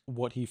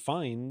what he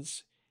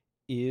finds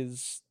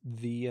is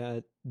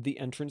the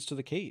entrance to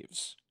the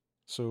caves.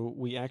 So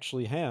we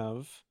actually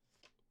have,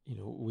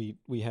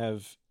 we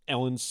have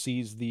Elend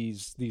sees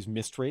these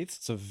mist wraiths.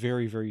 It's a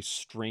very, very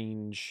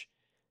strange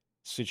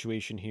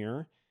situation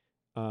here,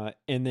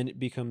 and then it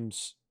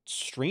becomes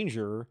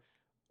stranger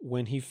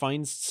when he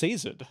finds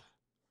Sazed.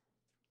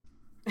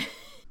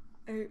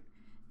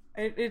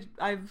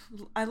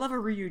 I love a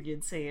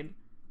reunion scene.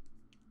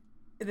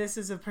 This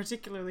is a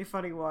particularly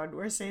funny one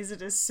where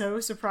Sazed is so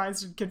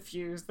surprised and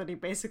confused that he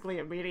basically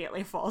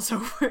immediately falls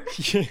over.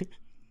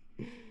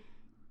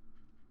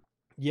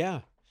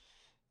 Yeah.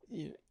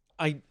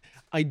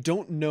 I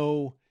don't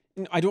know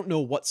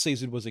what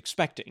Sazed was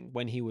expecting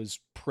when he was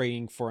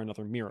praying for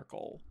another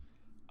miracle.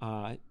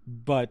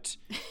 But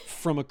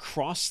from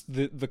across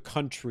the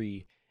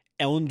country,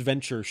 Elend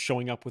Venture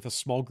showing up with a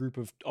small group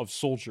of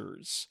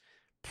soldiers,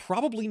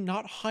 probably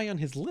not high on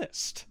his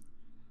list.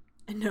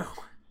 No.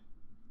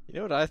 You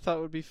know what I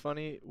thought would be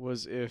funny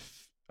was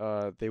if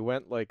they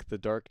went like the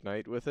Dark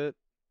Knight with it.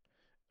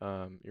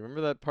 You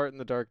remember that part in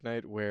the Dark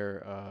Knight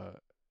where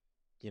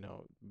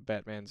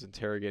Batman's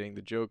interrogating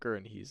the Joker,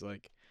 and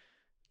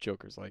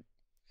Joker's like,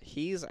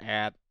 he's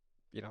at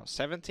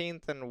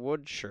 17th and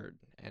Woodshire,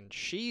 and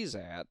she's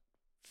at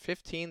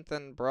 15th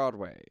and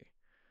Broadway,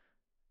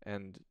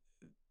 and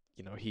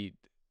he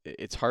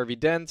it's Harvey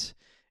Dent,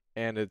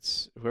 and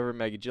it's whoever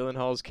Maggie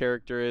Gyllenhaal's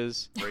character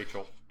is,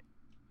 Rachel.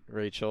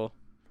 Rachel.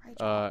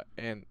 Rachel.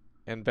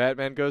 And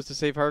Batman goes to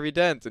save Harvey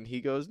Dent, and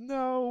he goes,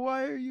 "No,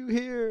 why are you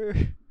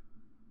here?"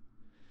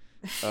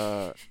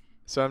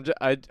 So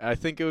I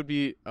think it would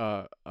be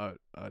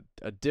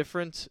a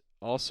different,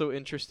 also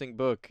interesting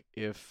book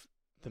if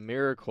the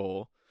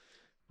Miracle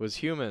was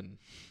human,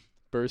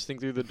 bursting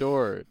through the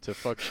door to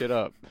fuck shit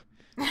up.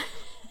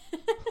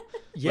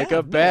 Yeah, Like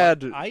a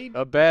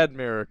bad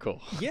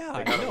miracle. Yeah,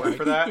 They gotta no, work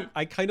for that.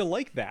 I kind of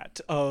like that.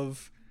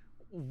 Of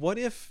what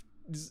if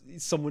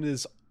someone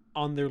is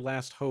on their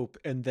last hope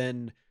and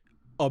then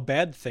a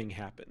bad thing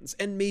happens,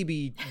 and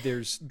maybe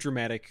there's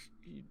dramatic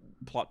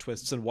plot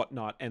twists and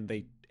whatnot, and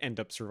they end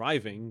up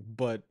surviving.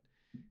 But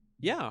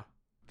yeah,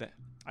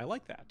 I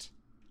like that.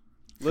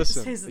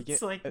 Listen,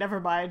 It's like, never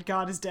mind,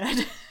 God is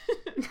dead.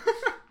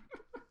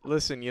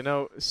 listen.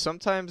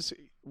 Sometimes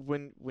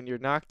when you're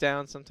knocked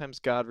down, sometimes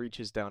God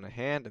reaches down a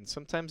hand, and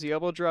sometimes the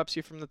elbow drops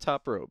you from the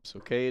top ropes.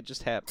 Okay, it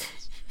just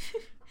happens.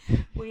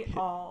 We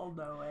all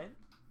know it.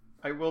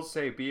 I will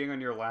say, being on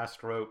your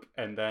last rope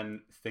and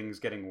then things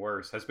getting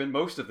worse has been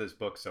most of this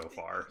book so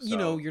far.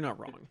 So, You're not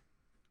wrong.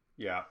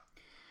 yeah.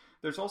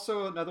 There's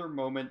also another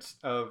moment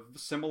of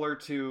similar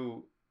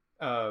to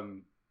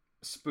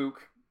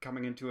Spook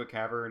coming into a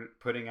cavern,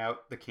 putting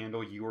out the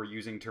candle you were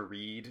using to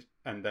read,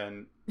 and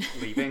then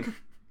leaving.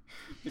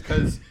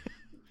 Because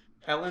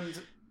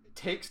Elend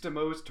takes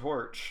Demo's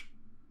torch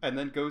and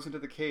then goes into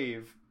the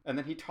cave, and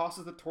then he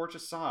tosses the torch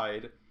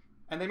aside.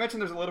 And they mention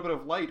there's a little bit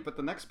of light, but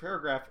the next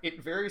paragraph,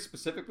 it very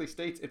specifically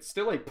states it's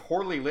still a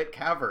poorly lit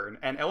cavern,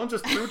 and Ellen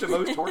just threw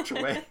Demo's torch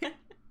away.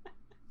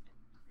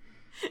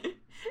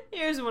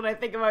 Here's what I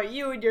think about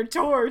you and your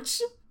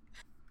torch.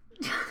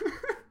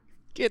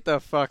 Get the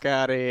fuck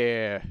out of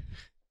here.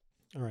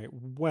 All right.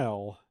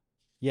 Well,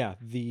 yeah.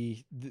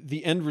 The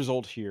end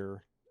result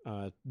here,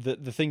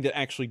 the thing that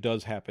actually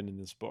does happen in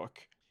this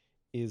book,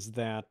 is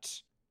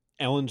that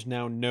Elend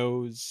now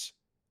knows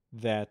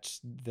that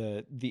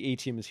the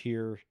ATM is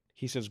here.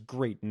 He says,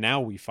 "Great, now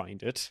we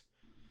find it."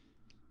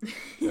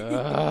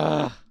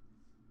 I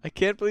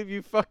can't believe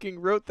you fucking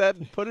wrote that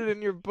and put it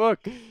in your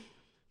book.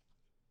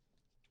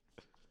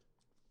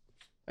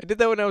 I did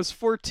that when I was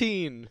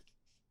 14.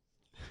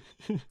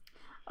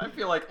 I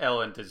feel like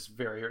Ellen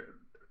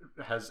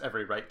has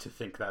every right to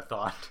think that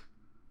thought.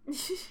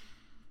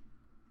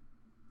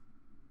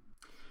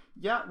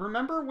 Yeah,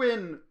 remember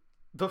when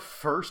the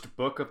first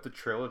book of the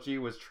trilogy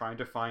was trying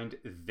to find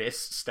this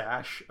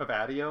stash of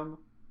Adium?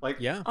 Like,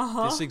 Yeah,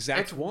 Uh-huh. this exact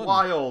it's one.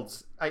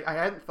 wild. I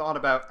hadn't thought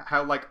about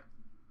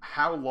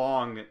how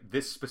long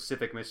this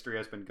specific mystery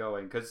has been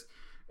going, because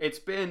it's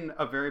been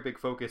a very big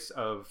focus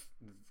of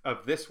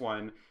this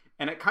one,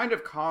 and it kind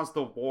of caused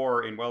the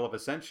war in Well of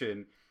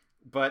Ascension,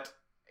 but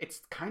it's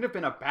kind of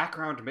been a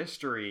background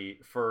mystery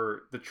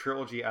for the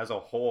trilogy as a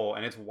whole,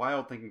 and it's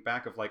wild thinking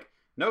back of like,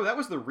 no, that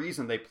was the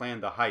reason they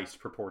planned the heist,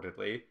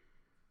 purportedly.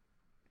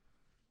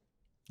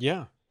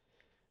 Yeah.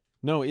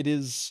 No, it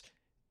is.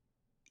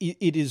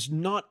 It is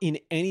not in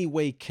any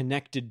way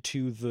connected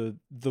to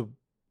the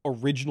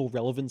original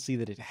relevancy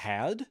that it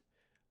had,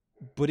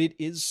 but it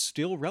is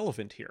still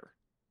relevant here.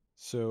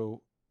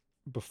 So,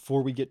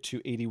 before we get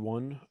to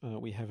 81,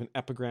 we have an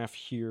epigraph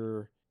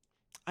here.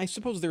 I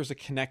suppose there's a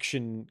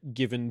connection,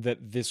 given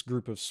that this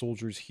group of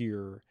soldiers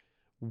here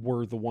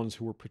were the ones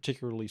who were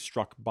particularly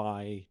struck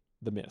by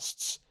the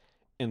mists.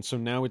 And so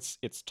now it's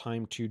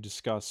time to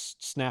discuss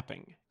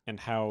snapping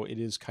and how it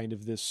is kind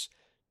of this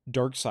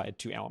dark side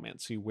to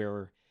allomancy,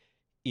 where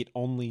it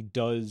only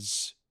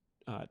does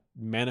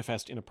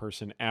manifest in a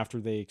person after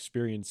they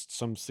experienced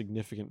some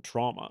significant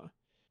trauma,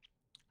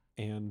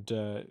 and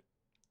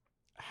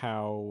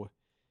how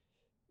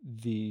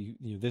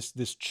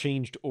this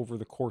changed over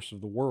the course of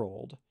the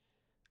world,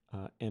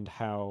 and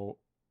how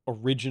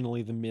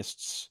originally the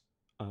mists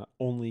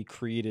only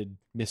created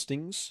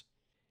mistings,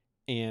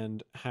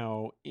 and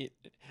how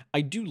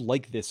I do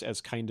like this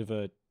as kind of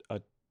a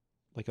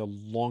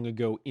long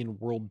ago in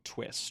world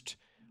twist,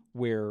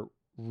 where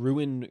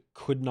Ruin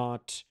could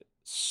not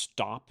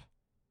stop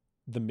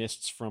the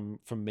mists from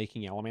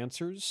making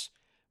allomancers,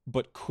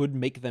 but could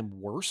make them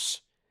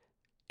worse,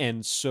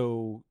 and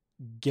so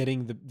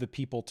getting the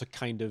people to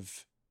kind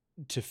of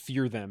to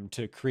fear them,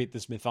 to create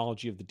this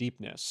mythology of the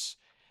deepness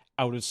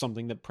out of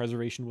something that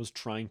preservation was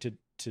trying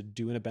to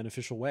do in a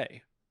beneficial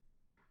way.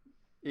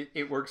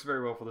 It works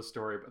very well for the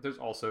story, but there's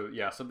also,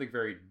 yeah, something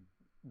very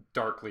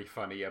darkly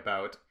funny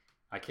about,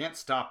 I can't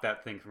stop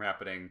that thing from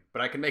happening,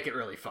 but I can make it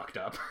really fucked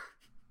up.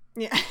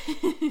 Yeah.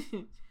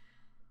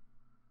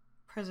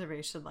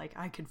 Preservation, like,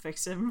 I can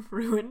fix him.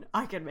 Ruin,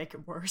 I can make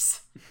it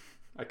worse.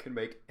 I can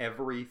make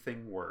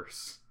everything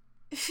worse.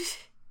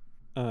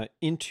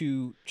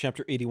 Into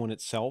chapter 81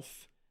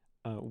 itself,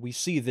 we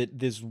see that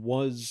this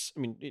was,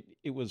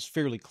 it was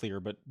fairly clear,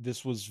 but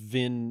this was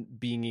Vin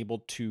being able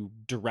to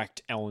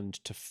direct Elend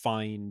to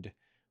find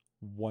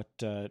what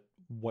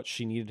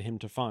she needed him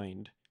to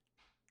find.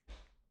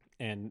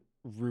 And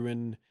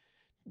Ruin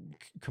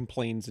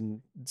complains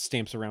and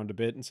stamps around a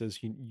bit and says,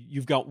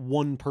 "You've got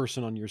one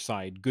person on your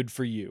side. Good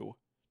for you."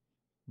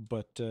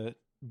 But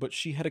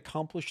she had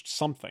accomplished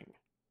something,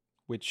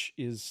 which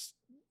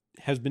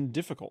has been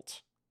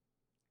difficult,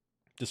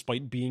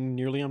 despite being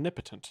nearly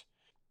omnipotent.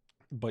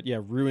 But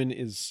yeah, Ruin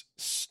is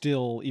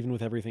still, even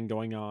with everything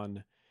going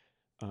on,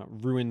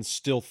 Ruin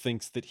still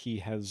thinks that he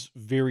has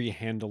very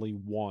handily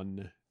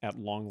won at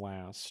long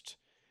last.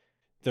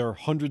 There are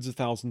hundreds of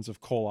thousands of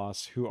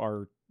Koloss who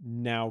are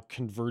now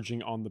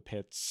converging on the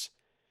pits.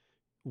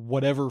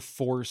 Whatever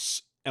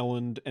force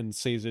Elend and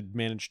Sazed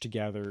managed to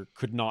gather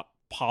could not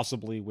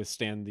possibly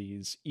withstand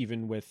these,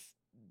 even with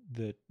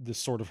the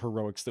sort of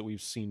heroics that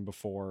we've seen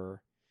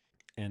before.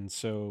 And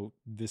so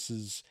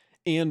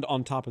and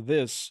on top of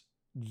this,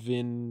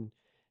 Vin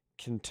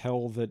can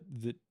tell that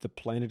the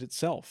planet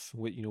itself,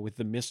 with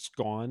the mists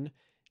gone,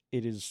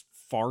 it is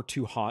far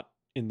too hot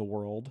in the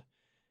world.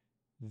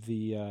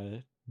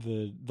 The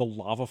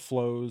lava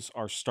flows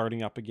are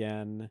starting up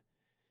again.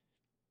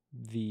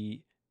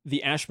 The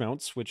ash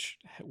mounts, which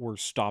were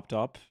stopped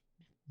up,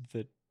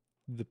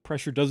 the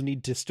pressure does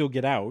need to still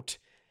get out,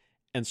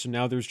 and so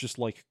now there's just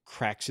like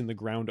cracks in the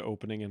ground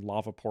opening and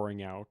lava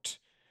pouring out.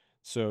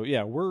 So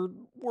yeah, we're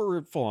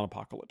full on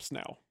apocalypse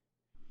now.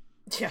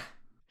 Yeah.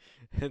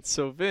 And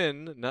so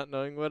Vin, not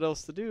knowing what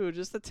else to do,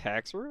 just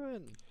attacks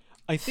Ruin.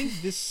 I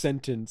think this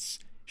sentence,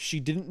 she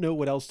didn't know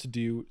what else to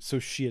do, so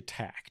she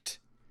attacked.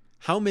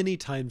 How many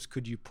times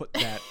could you put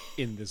that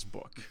in this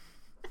book?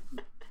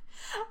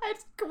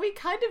 We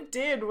kind of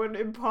did when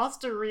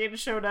Imposter Rian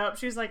showed up.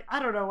 She was like,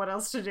 I don't know what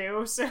else to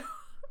do, so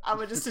I'm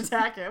gonna just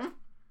attack him.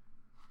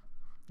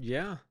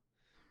 Yeah.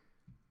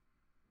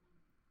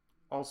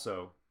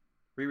 Also,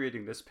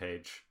 rereading this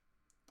page,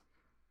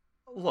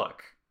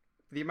 look,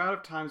 the amount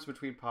of times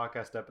between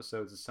podcast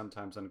episodes is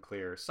sometimes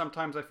unclear.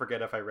 Sometimes I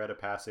forget if I read a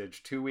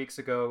passage 2 weeks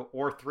ago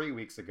or 3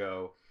 weeks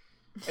ago.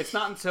 It's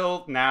not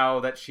until now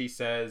that she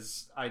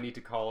says I need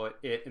to call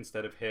it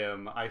instead of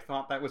him. I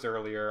thought that was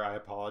earlier. I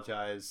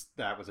apologize.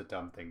 That was a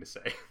dumb thing to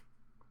say.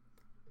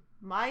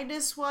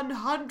 Minus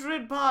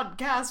 100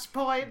 podcast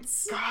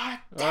points. God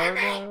damn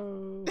it!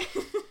 No.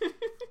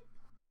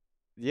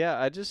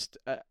 Yeah,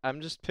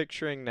 I'm just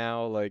picturing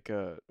now like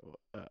a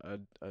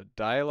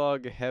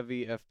dialogue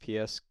heavy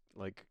FPS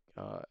like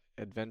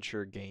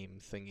adventure game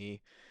thingy,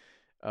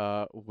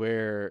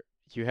 where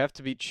you have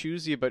to be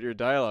choosy about your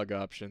dialogue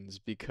options,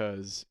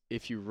 because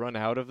if you run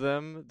out of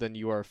them, then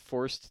you are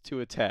forced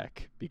to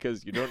attack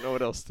because you don't know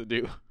what else to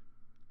do.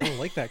 I don't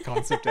like that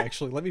concept,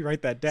 actually. Let me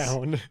write that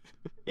down.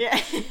 Yeah.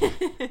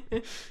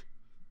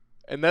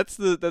 And that's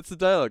the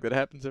dialogue that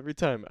happens every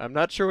time. I'm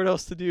not sure what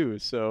else to do,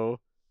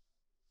 so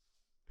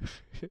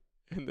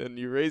and then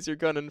you raise your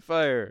gun and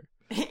fire.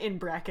 In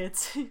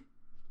brackets.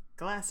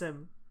 Glass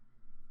him.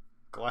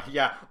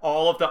 Yeah,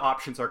 all of the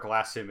options are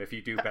glass him if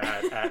you do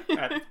bad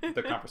at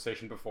the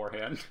conversation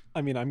beforehand.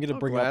 I mean, I'm going to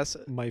bring glass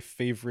up my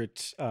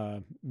favorite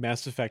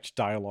Mass Effect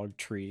dialogue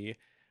tree,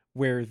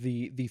 where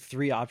the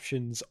three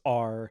options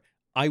are,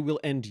 I will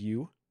end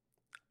you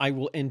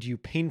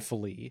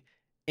painfully,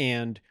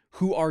 and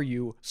who are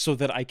you so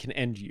that I can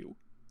end you.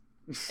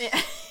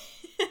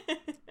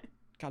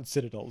 God,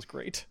 Citadel is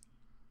great.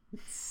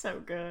 So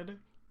good.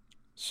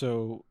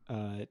 So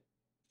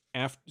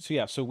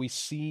so we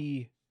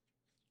see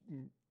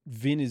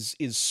Vin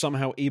is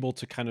somehow able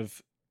to kind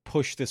of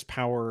push this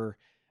power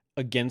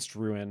against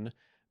Ruin,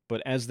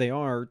 but as they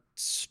are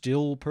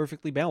still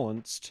perfectly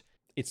balanced,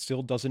 it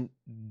still doesn't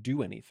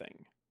do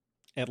anything.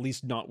 At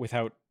least not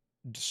without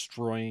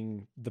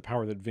destroying the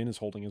power that Vin is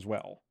holding as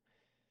well.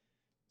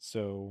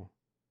 So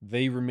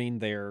they remain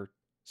there,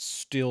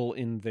 still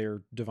in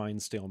their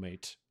divine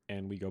stalemate,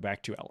 and we go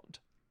back to Elend.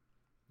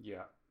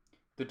 Yeah.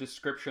 The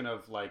description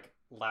of like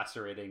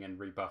lacerating and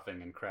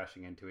rebuffing and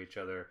crashing into each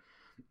other.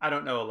 I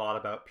don't know a lot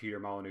about Peter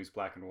Molyneux's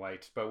Black and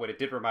White, but what it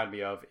did remind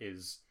me of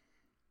is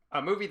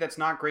a movie that's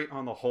not great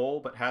on the whole,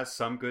 but has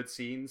some good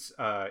scenes.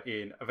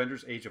 In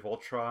Avengers Age of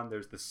Ultron,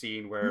 there's the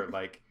scene where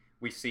like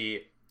we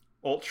see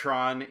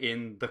Ultron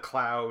in the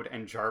cloud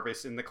and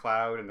Jarvis in the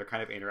cloud, and they're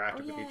kind of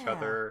interacting with each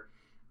other.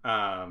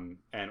 And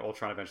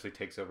Ultron eventually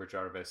takes over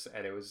Jarvis,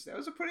 and that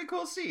was a pretty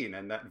cool scene,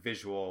 and that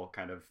visual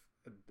kind of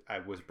I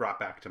was brought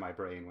back to my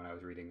brain when I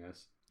was reading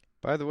this.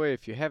 By the way,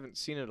 if you haven't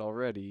seen it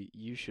already,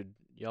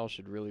 y'all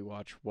should really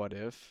watch What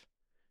If,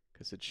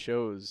 because it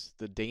shows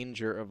the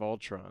danger of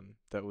Ultron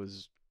that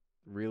was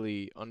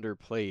really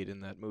underplayed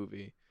in that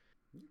movie.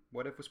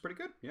 What If was pretty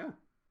good, yeah.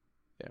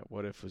 Yeah,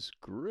 What If was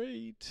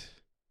great.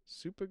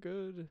 Super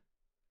good.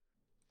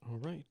 All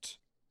right.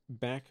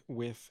 Back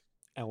with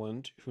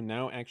Elend, who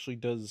now actually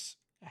does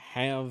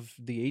have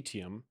the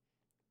Atium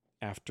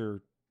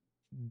after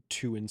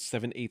 2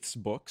 7/8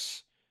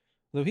 books,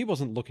 though he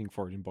wasn't looking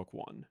for it in book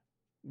 1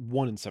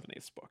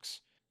 7/8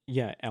 books.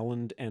 Yeah,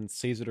 Elend and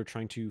Sazed are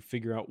trying to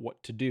figure out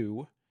what to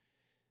do,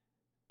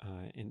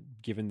 and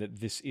given that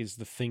this is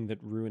the thing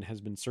that Ruin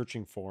has been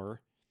searching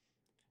for,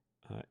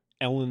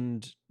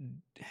 Elend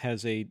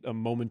has a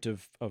moment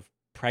of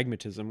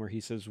pragmatism where he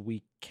says,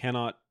 we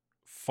cannot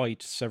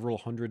fight several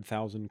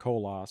 100,000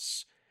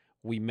 Koloss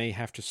we may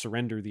have to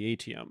surrender the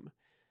ATM.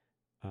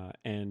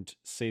 And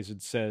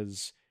Sazed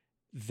says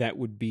that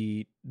would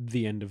be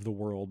the end of the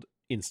world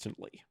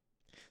instantly.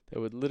 That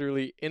would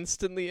literally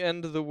instantly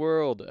end the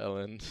world,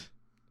 Ellen.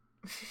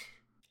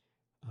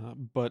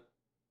 But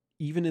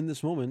even in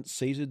this moment,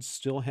 Sazed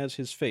still has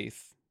his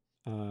faith.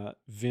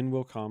 Vin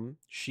will come.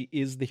 She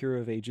is the hero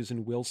of ages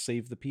and will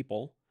save the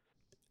people.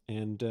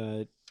 And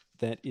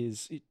that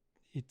is...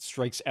 It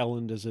strikes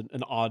Elend as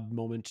an odd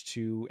moment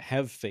to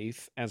have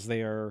faith as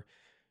they are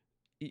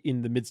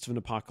in the midst of an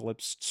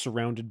apocalypse,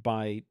 surrounded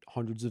by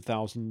hundreds of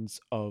thousands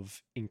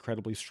of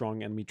incredibly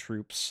strong enemy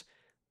troops.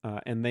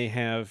 And they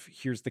have,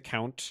 here's the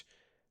count,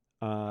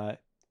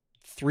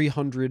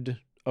 300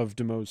 of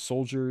Demo's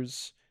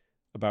soldiers,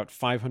 about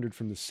 500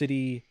 from the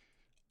city,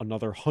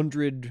 another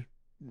 100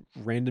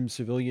 random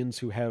civilians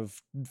who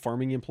have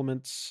farming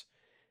implements,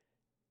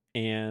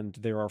 and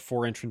there are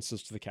 4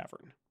 entrances to the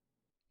cavern.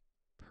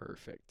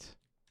 Perfect.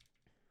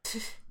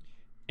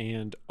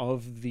 And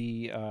of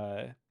the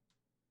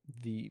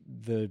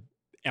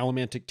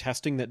allomantic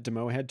testing that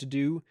Demo had to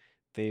do,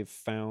 they've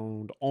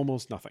found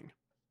almost nothing.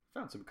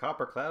 Found some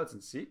copper clouds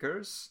and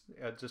seekers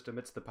just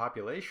amidst the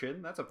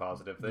population. That's a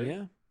positive thing.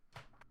 Yeah.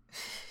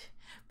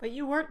 But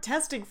you weren't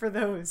testing for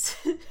those.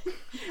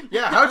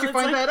 Yeah, how'd you Ellen's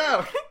find like- that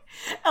out?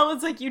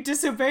 Ellen's like, you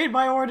disobeyed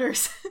my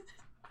orders.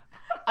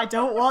 I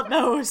don't want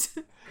those.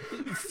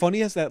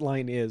 Funny as that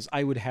line is,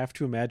 I would have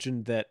to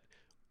imagine that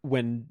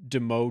when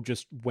Demo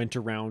just went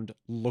around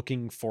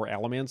looking for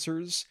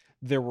Allomancers,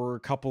 there were a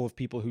couple of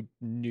people who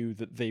knew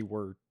that they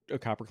were a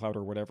copper cloud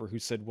or whatever who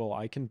said, well,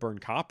 I can burn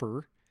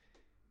copper.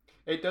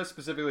 It does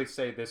specifically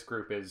say this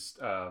group is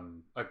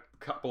a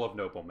couple of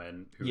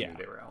noblemen who Yeah. knew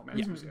they were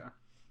Allomancers, yeah.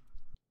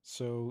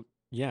 So,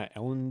 yeah,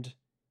 Elend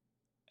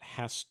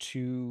has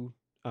to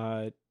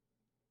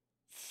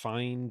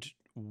find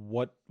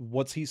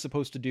what's he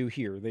supposed to do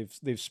here.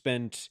 They've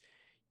spent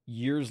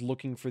years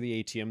looking for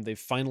the ATM. They've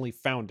finally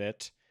found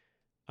it.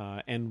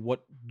 And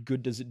what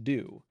good does it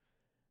do?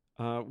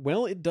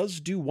 Well, it does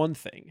do one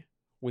thing,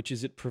 which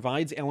is it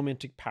provides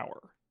allomantic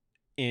power.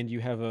 And you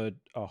have a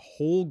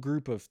whole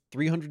group of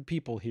 300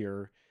 people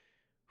here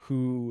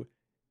who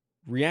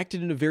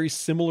reacted in a very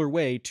similar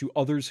way to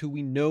others who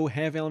we know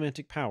have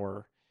allomantic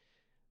power.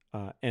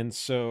 And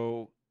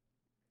so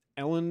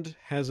Elend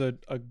has a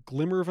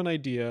glimmer of an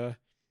idea,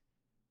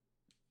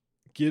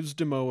 gives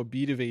Demo a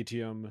bead of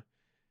atium,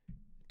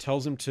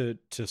 tells him to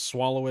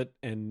swallow it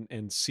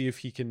and see if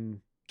he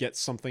can get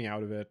something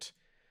out of it.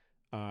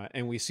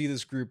 And we see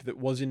this group that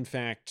was in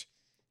fact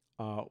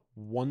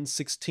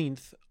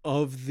 1/16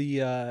 of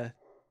the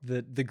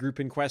group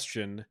in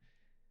question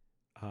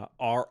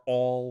are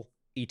all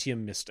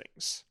ATM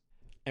mistings.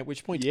 At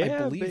which point, I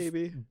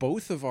believe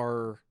both of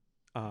our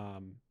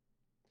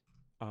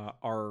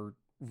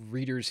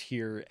readers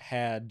here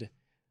had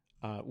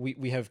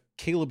we have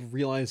Caleb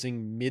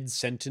realizing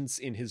mid-sentence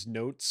in his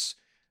notes,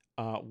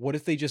 what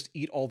if they just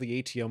eat all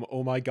the ATM?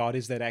 Oh my god,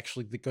 is that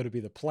actually going to be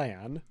the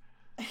plan?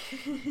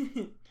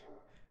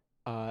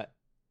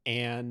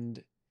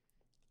 And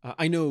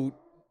I know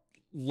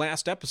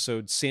last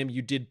episode, Sam,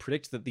 you did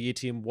predict that the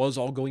ATM was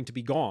all going to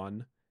be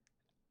gone.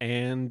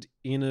 And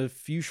in a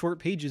few short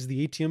pages,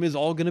 the ATM is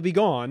all going to be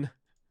gone.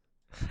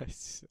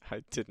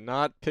 I did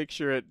not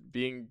picture it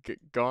being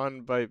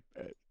gone by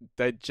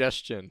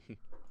digestion.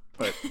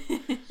 But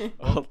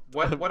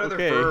what other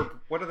okay.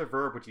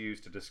 verb would you use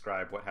to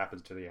describe what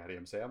happens to the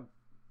ATM, Sam?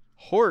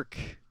 Hork.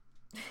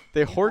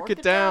 They hork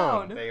it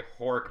down. They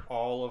hork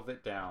all of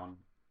it down.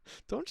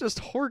 Don't just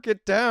hork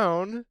it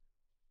down.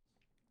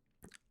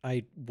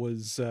 I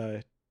was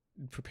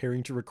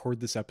preparing to record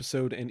this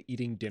episode and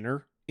eating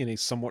dinner in a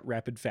somewhat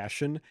rapid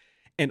fashion,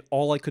 and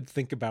all I could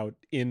think about,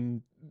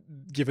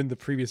 given the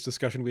previous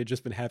discussion we had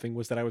just been having,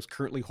 was that I was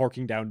currently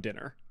horking down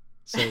dinner.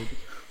 So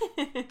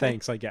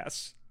thanks, I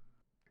guess.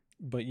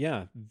 But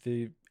yeah,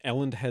 the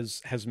Elend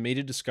has made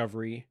a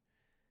discovery.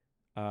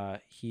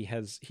 He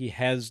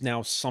has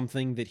now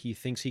something that he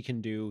thinks he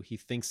can do. He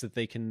thinks that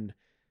they can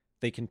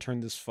turn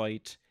this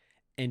fight.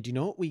 And do you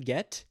know what we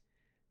get?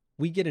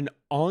 We get an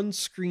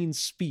on-screen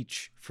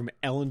speech from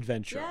Elend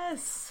Venture.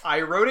 Yes.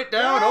 I wrote it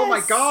down. Yes! Oh my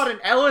god, an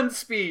Ellen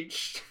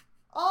speech.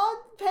 On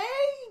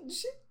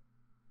page.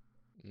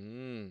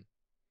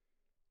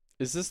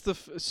 Is this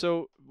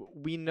so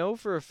we know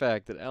for a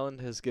fact that Elend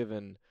has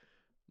given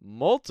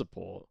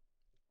multiple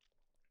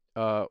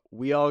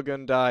we all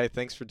gonna die,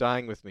 thanks for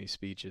dying with me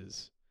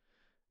speeches.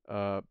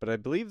 But I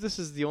believe this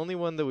is the only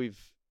one that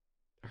we've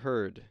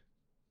heard.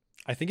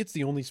 I think it's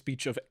the only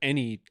speech of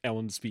any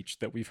Elend speech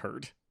that we've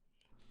heard.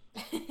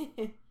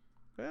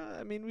 Well,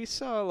 I mean, we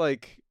saw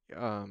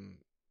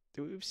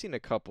we've seen a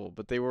couple,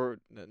 but they were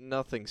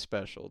nothing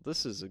special.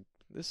 This is a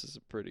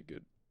pretty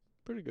good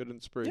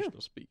inspirational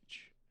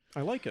speech.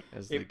 I like it.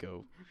 As they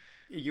go.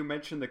 You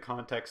mentioned the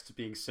context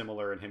being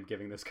similar in him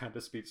giving this kind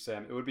of speech,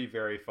 Sam. It would be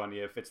very funny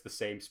if it's the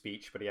same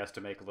speech, but he has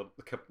to make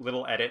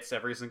little edits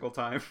every single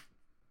time.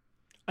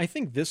 I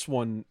think this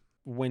one,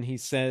 when he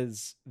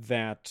says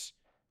that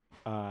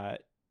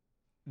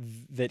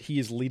that he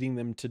is leading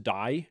them to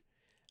die,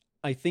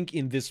 I think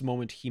in this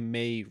moment he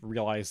may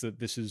realize that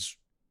this is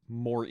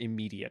more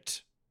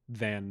immediate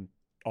than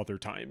other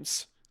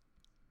times.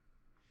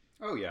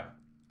 Oh yeah,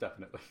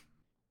 definitely.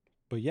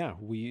 But yeah,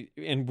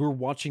 we're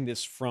watching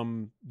this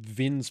from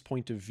Vin's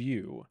point of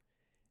view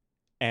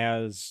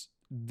as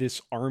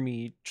this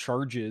army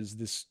charges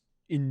this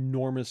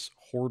enormous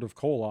horde of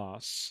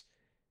Koloss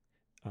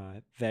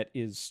that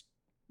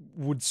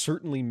would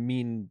certainly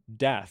mean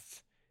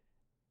death.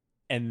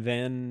 And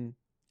then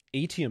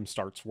Atium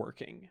starts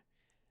working.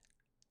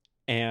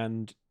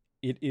 And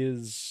it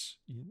is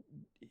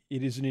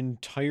an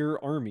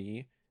entire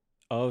army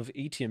of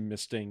Atium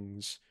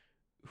Mistings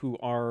who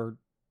are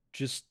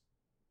just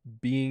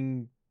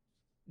being,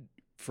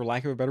 for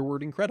lack of a better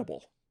word,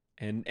 incredible.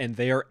 And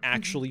they are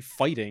actually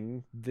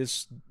fighting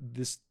this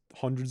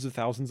hundreds of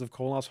thousands of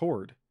Koloss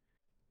horde.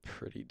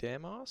 Pretty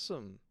damn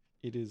awesome.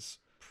 It is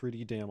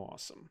pretty damn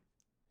awesome.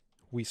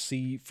 We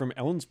see from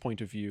Elend's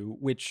point of view,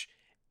 which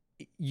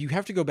you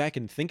have to go back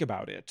and think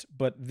about it,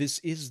 but this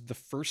is the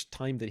first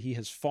time that he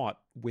has fought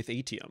with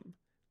Atium.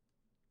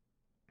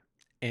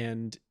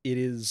 And it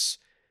is,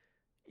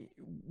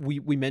 we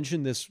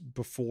mentioned this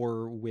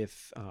before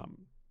with,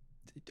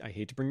 I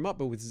hate to bring him up,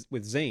 but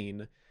with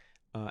Zane,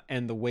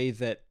 and the way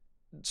that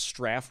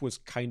Straff was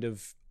kind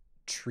of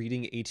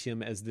treating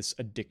Atium as this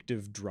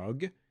addictive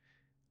drug,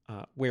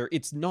 where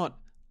it's not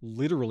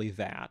literally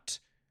that,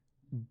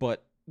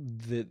 but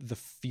the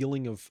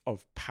feeling of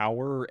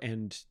power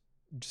and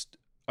just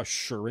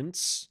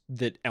assurance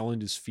that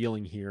Elend is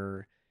feeling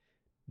here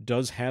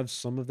does have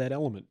some of that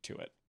element to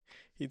it.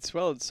 He'd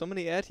swallowed so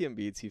many Atium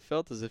beads he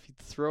felt as if he'd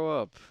throw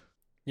up.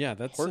 Yeah,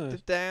 that's Horked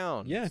it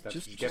down. Yeah, That's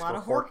just a lot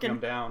of horking horking. them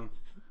down.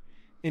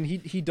 and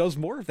he does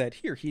more of that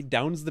here. He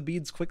downs the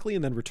beads quickly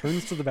and then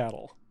returns to the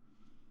battle.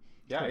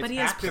 Yeah, it's But he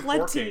has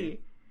active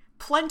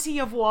plenty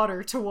of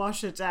water to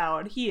wash it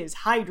down. He is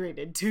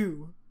hydrated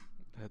too.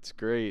 That's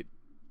great.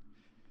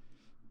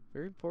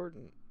 Very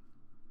important.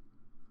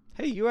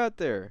 Hey, you out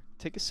there,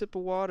 take a sip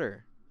of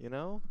water, you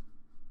know?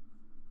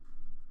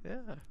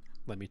 Yeah.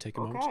 Let me take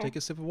a moment to Okay. take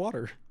a sip of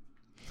water.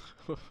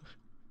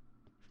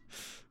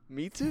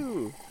 Me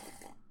too.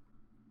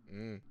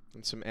 And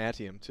some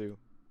Atium too.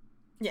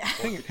 Yeah.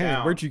 Hang on,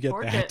 down. where'd you get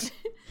Fork that?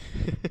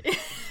 it.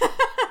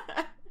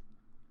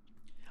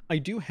 I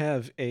do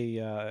have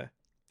a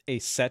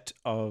set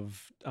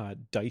of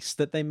dice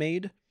that they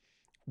made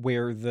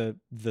where the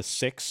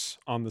 6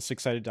 on the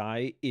 6-sided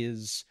die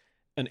is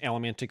an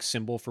allomantic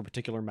symbol for a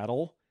particular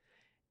metal,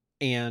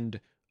 and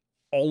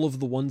all of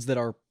the ones that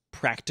are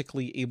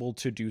practically able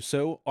to do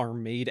so are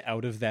made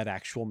out of that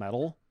actual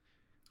metal.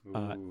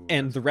 Ooh,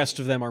 And that's the rest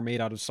cool. of them are made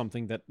out of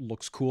something that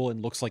looks cool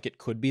and looks like it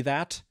could be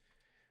that.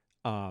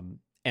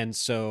 And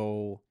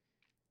so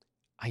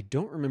I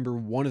don't remember,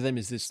 one of them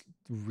is this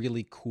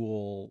really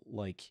cool,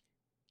 like,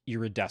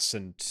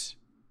 iridescent,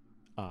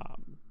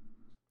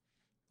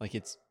 like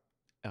it's,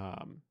 I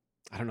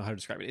don't know how to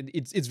describe it.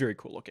 It's very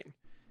cool looking.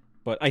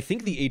 But I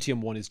think the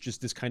Atium one is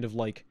just this kind of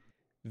like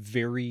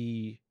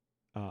very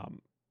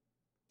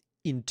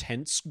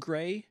intense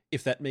gray,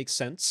 if that makes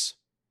sense.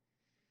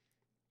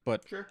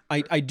 But Sure.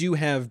 I do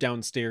have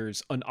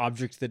downstairs an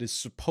object that is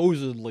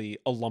supposedly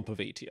a lump of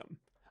Atium.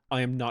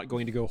 I am not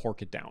going to go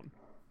hork it down.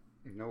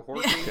 No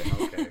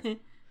horking? Okay.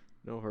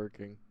 No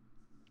horking.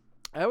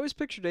 I always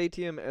pictured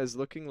Atium as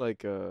looking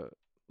like a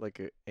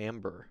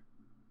amber,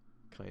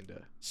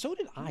 kinda So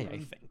did I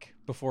think,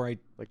 before I...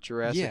 like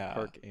Jurassic Yeah.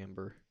 Park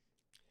amber,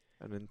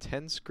 an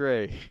intense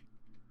gray.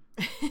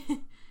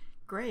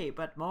 Great,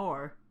 but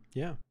more.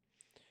 Yeah.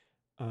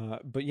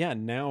 But yeah,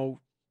 now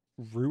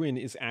Ruin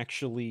is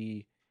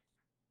actually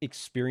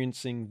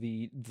experiencing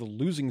the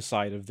losing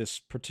side of this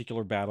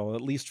particular battle,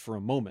 at least for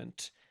a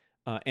moment.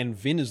 And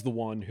Vin is the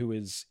one who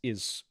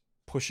is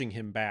pushing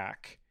him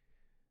back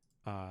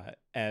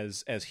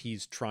as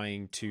he's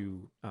trying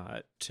to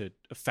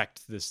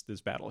affect this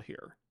battle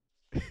here.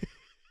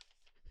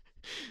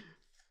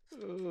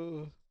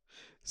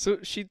 So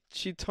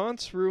she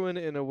taunts Ruin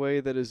in a way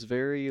that is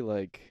very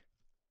like,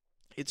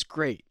 it's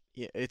great.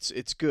 Yeah,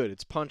 it's good.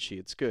 It's punchy.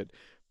 It's good.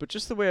 But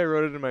just the way I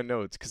wrote it in my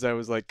notes, because I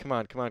was like, come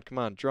on,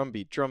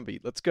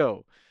 drumbeat, let's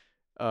go.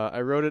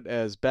 I wrote it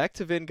as back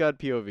to Vingod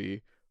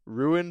POV,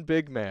 Ruin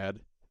big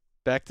mad,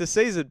 back to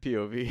Sazed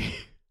POV.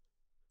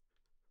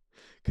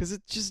 Because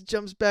it just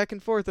jumps back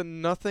and forth and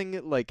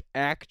nothing like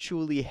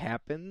actually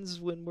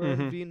happens when we're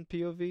in Vin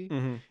POV.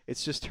 Mm-hmm.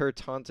 It's just her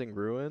taunting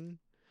Ruin.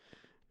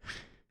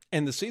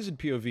 And the Sazed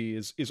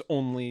POV is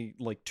only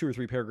like 2 or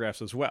 3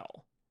 paragraphs as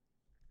well.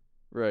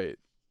 Right.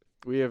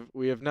 We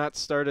have not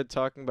started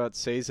talking about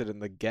Sazed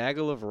and the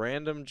gaggle of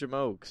random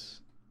jamokes.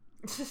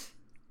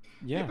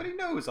 Yeah. But he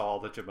knows all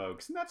the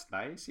jamokes, and that's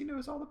nice. He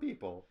knows all the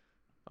people.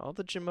 All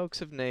the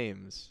jamokes of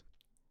names.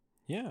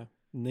 Yeah.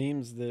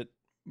 Names that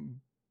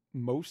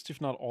most, if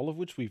not all of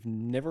which, we've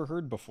never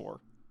heard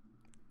before.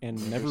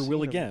 And never seen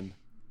will 'em. again.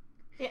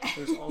 Yeah.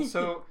 There's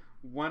also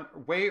one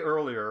way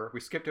earlier. We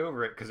skipped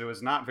over it because it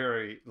was not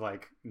very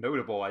like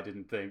notable. I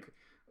didn't think,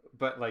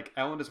 but like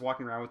Elend is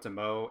walking around with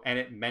Demo, and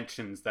it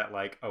mentions that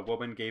like a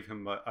woman gave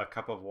him a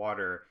cup of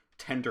water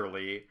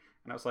tenderly,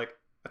 And I was like,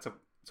 that's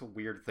a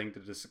weird thing to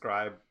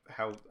describe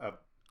how a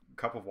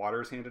cup of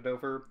water is handed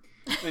over.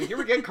 And here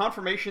we get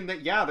confirmation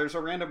that, yeah, there's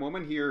a random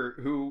woman here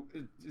who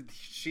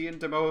she and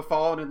Demo have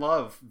fallen in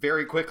love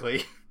very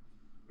quickly.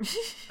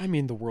 I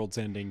mean, the world's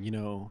ending,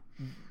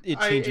 it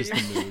changes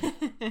the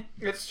mood.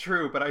 It's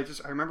true, but I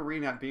remember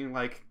reading that being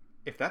like,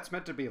 if that's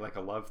meant to be like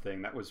a love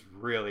thing, that was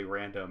really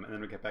random. And then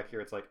we get back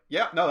here, it's like,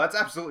 yeah, no, that's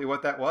absolutely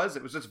what that was.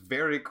 It was just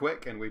very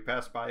quick, and we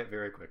passed by it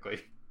very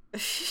quickly.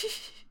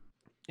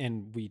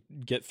 And we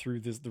get through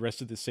the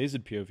rest of the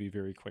Sazed POV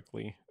very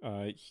quickly.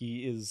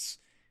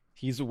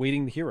 He's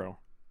awaiting the hero,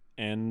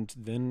 and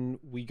then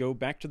we go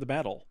back to the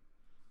battle.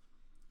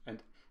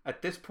 And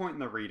at this point in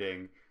the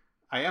reading,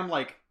 I'm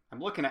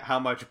looking at how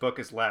much book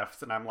is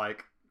left, and I'm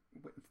like,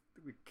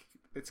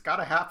 it's got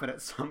to happen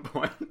at some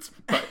point.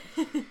 But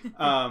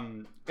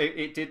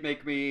it did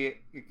make me,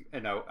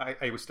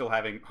 I was still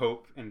having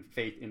hope and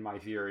faith in my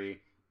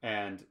theory,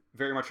 and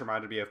very much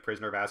reminded me of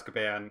Prisoner of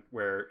Azkaban,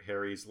 where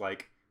Harry's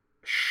like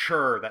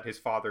sure that his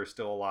father is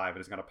still alive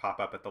and is going to pop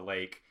up at the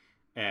lake,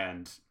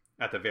 and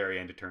at the very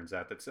end it turns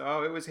out that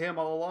it was him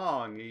all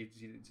along.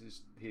 It's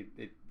just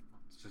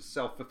a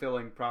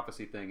self-fulfilling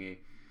prophecy thingy,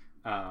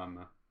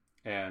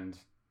 and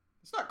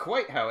it's not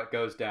quite how it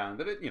goes down,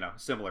 but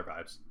similar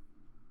vibes.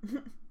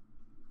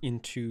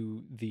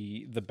 Into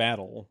the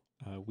battle,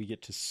 we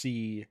get to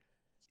see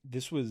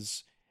this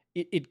was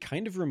it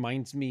kind of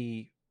reminds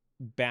me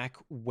back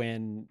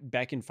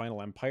in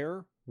Final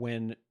Empire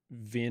when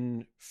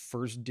Vin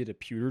first did a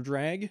pewter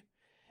drag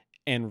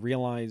and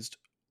realized,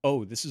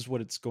 oh, this is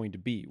what it's going to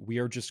be. We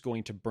are just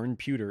going to burn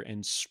pewter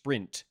and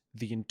sprint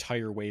the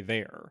entire way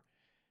there.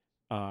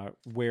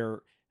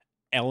 Where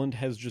Elend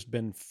has just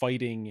been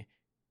fighting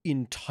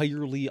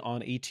entirely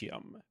on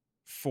Atium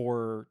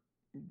for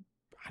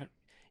it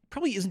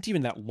probably isn't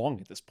even that long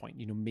at this point,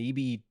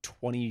 maybe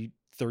 20-30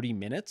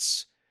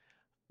 minutes.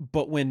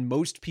 But when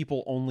most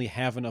people only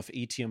have enough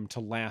Atium to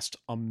last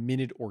a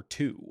minute or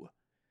two,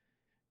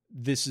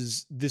 this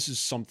is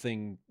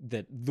something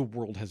that the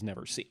world has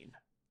never seen.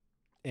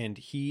 And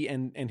he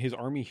and his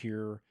army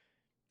here,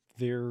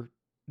 they're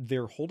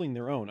holding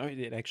their own. I mean,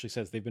 it actually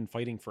says they've been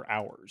fighting for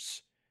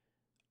hours,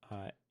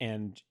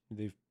 and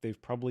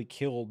they've probably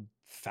killed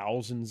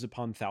thousands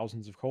upon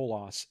thousands of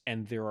Koloss,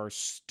 and there's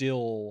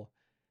still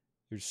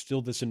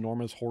this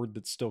enormous horde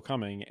that's still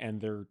coming,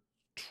 and they're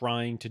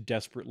trying to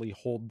desperately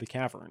hold the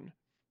cavern.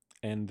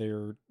 And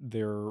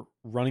they're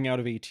running out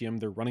of Atium,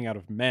 they're running out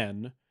of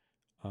men,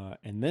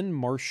 and then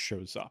Marsh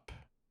shows up.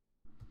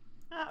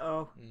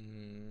 Uh-oh.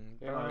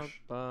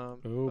 Oh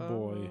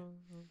boy.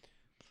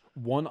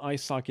 One eye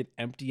socket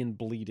empty and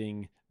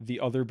bleeding, the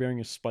other bearing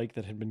a spike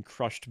that had been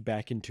crushed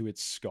back into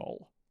its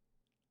skull.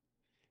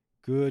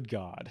 Good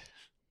God.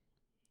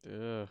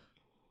 Ugh.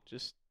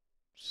 Just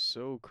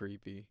so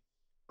creepy.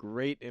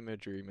 Great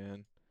imagery,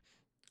 man.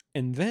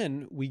 And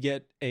then we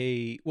get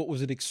what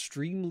was an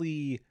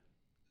extremely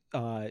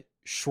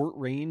short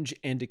range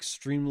and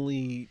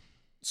extremely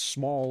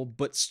small,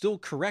 but still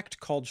correct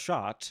called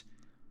shot.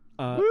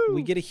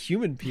 We get a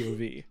human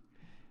POV.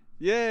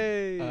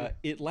 Yay!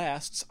 It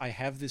lasts. I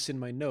have this in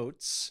my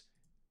notes.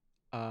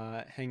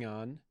 Hang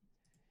on.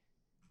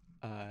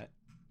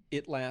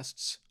 It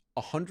lasts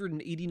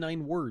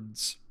 189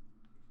 words.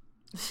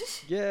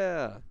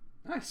 Yeah.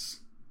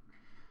 Nice.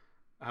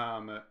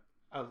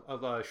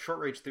 A short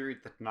range theory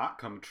that did not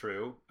come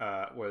true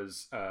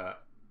was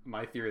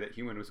my theory that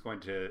Human was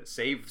going to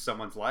save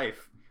someone's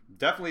life.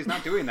 Definitely is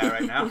not doing that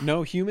right now.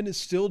 No, Human is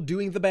still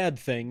doing the bad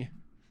thing.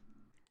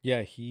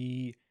 Yeah,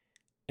 he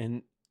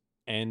and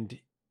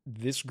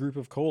this group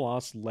of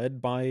Koloss,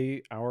 led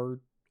by our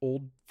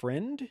old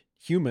friend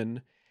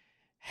Human,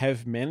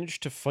 have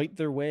managed to fight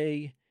their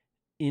way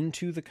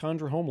into the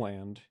Kandra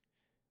homeland,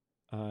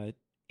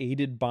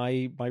 aided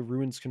by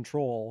Ruin's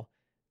control.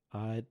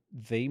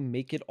 They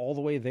make it all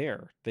the way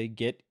there. They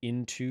get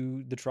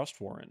into the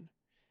Trust Warren,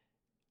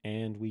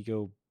 and we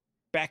go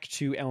back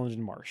to Elend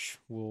and Marsh.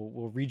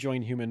 We'll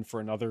rejoin Human for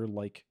another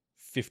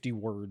 50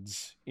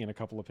 words in a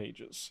couple of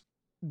pages,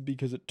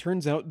 because it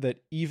turns out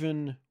that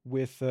even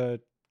with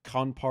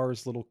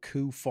Konpar's little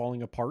coup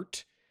falling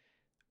apart,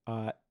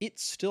 it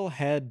still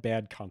had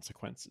bad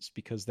consequences,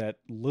 because that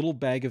little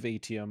bag of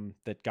Atium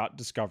that got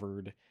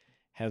discovered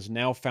has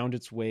now found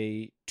its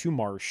way to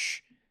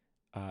Marsh,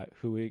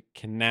 who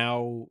can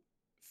now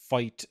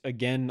fight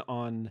again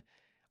on,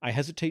 I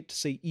hesitate to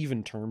say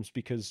even terms,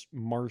 because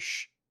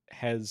Marsh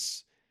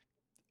has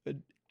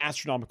an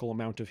astronomical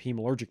amount of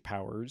hemalurgic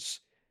powers,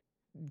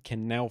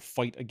 can now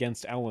fight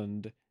against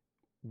Elend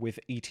with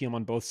Atium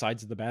on both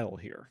sides of the battle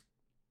here.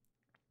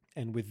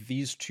 And with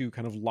these two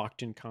kind of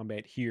locked in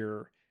combat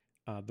here,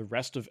 the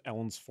rest of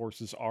Elend's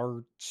forces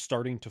are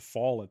starting to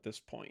fall at this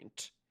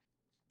point,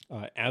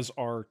 as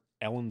are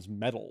Elend's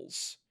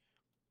medals.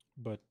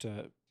 But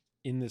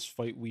in this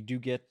fight, we do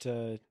get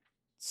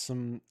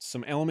some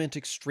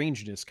elementic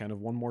strangeness kind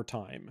of one more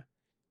time,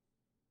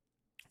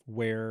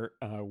 where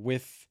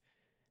with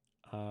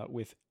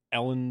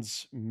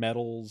Elend's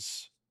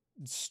medals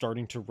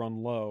starting to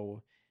run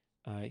low,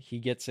 He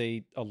gets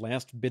a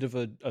last bit of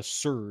a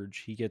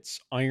surge. He gets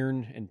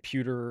iron and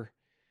pewter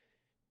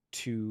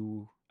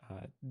to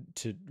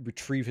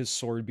retrieve his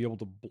sword, be able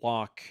to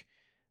block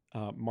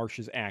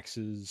Marsh's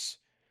axes.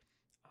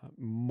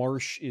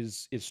 Marsh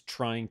is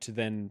trying to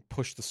then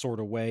push the sword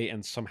away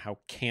and somehow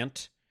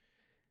can't.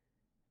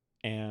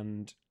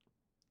 And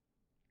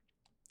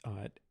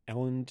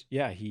Elend,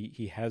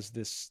 he has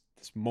this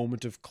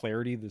moment of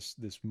clarity,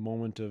 this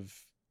moment of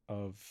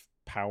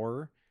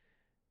power,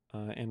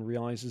 and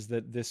realizes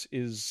that this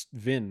is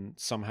Vin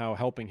somehow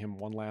helping him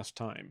one last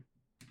time.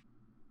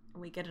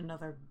 We get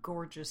another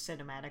gorgeous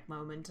cinematic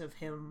moment of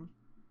him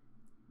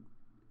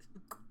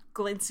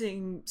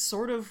glancing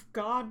sort of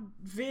God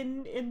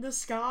Vin in the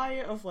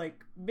sky, of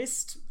like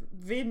mist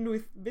Vin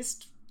with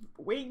mist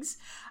wings.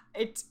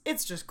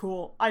 It's just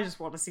cool. I just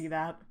want to see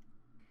that.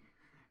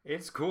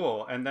 It's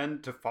cool. And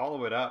then to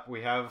follow it up,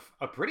 we have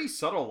a pretty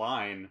subtle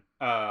line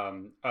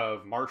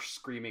of Marsh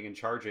screaming and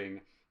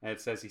charging, and it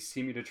says he's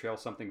seeming to trail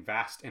something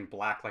vast and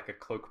black like a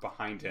cloak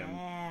behind him.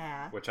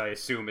 Yeah. Which I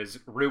assume is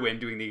Ruin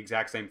doing the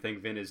exact same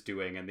thing Vin is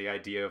doing, and the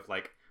idea of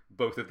like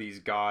both of these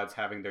gods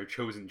having their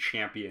chosen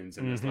champions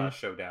in this last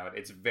showdown.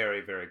 It's very,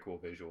 very cool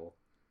visual.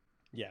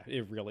 Yeah,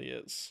 it really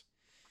is.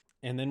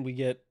 And then we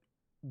get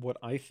what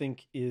I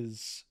think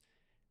is...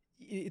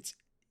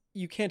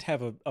 You can't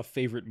have a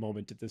favorite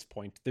moment at this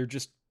point.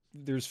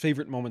 There's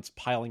favorite moments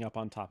piling up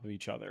on top of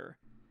each other.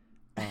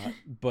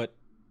 But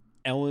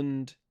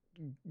Elend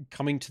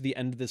coming to the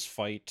end of this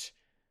fight,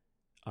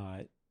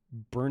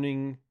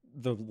 burning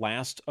the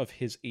last of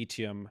his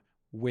atium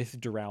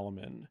with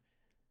Duralumin,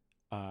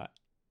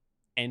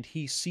 and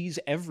he sees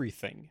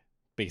everything,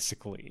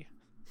 basically.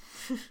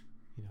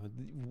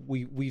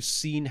 We've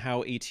seen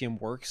how atium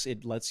works.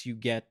 It lets you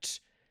get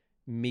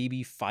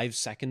maybe 5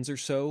 seconds or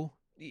so,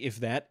 if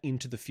that,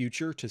 into the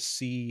future to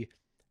see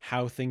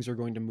how things are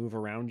going to move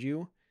around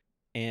you.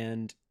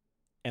 And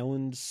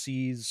Elend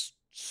sees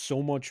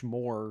so much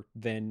more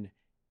than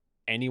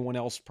anyone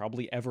else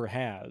probably ever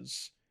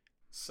has.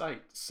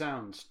 Sight,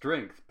 sound,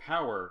 strength,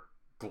 power,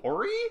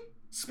 glory,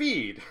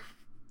 speed.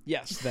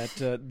 Yes,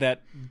 that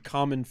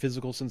common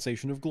physical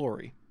sensation of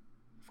glory.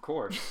 Of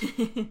course.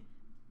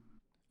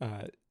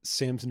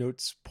 Sam's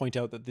notes point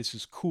out that this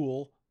is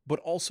cool, but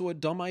also a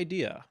dumb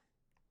idea.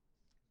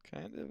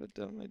 Kind of a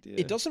dumb idea.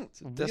 It doesn't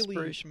it's a really...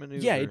 desperation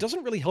maneuver. Yeah, it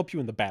doesn't really help you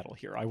in the battle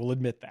here. I will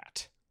admit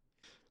that.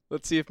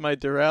 Let's see if my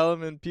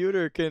Duralumin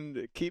pewter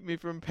can keep me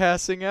from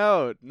passing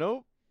out.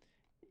 Nope.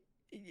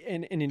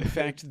 And in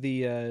fact,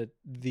 the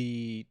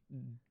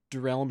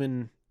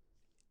Duralumin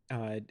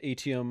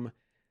atium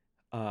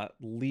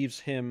leaves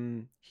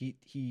him.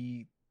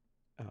 He's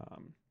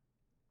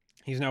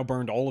now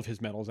burned all of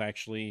his metals.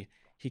 Actually,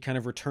 he kind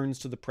of returns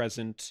to the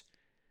present.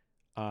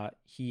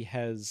 He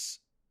has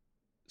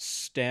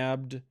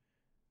stabbed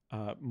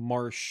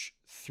Marsh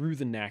through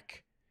the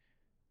neck,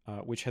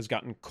 which has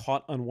gotten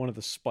caught on one of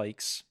the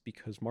spikes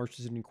because Marsh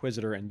is an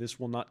Inquisitor, and this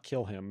will not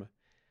kill him.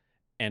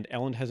 And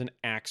Elend has an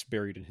axe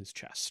buried in his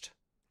chest.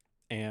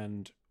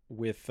 And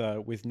with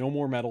no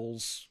more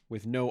metals,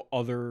 with no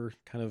other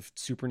kind of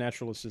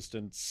supernatural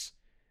assistance,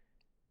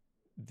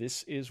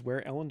 this is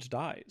where Elend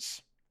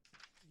dies.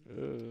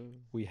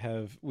 He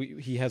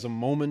has a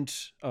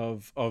moment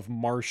of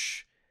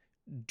Marsh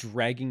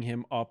dragging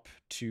him up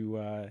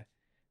to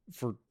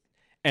for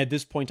at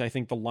this point I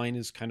think the line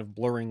is kind of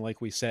blurring, like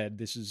we said.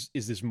 Is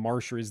this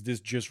Marsh or is this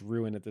just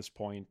Ruin at this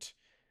point?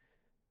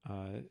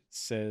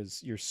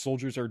 Says, your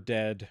soldiers are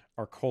dead,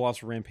 our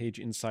Koloss rampage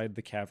inside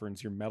the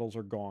caverns, your metals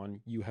are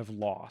gone, you have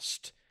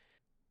lost.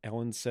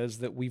 Elend says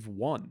that we've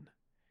won,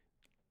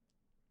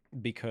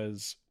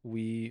 because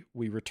we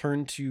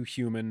return to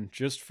human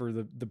just for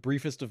the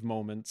briefest of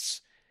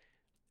moments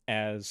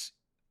as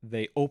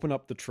they open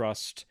up the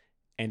trust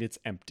and it's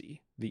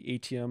empty. The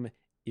atium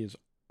is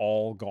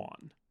all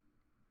gone.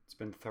 It's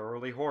been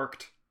thoroughly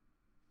horked.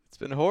 It's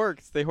been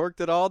horked. They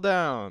horked it all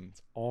down.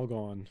 It's all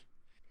gone.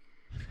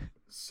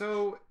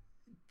 So,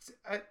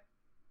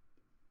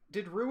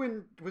 did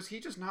Ruin, was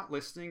he just not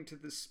listening to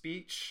the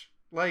speech?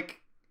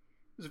 Like,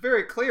 it was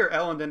very clear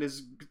Elend and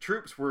his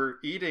troops were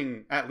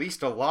eating at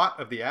least a lot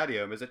of the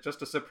adium. Is it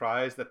just a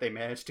surprise that they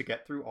managed to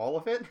get through all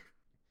of it?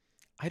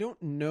 I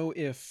don't know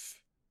if...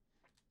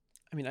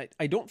 I mean,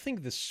 I don't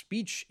think the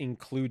speech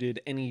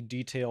included any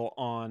detail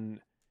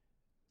on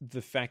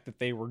the fact that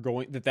they were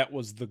that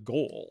was the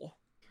goal.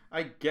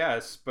 I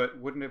guess, but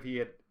wouldn't have he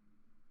had...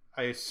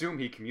 I assume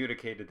he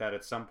communicated that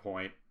at some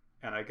point,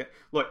 and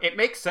look, it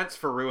makes sense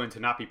for Ruin to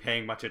not be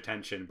paying much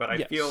attention, but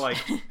I feel like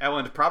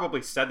Elend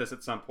probably said this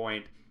at some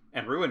point,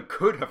 and Ruin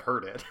could have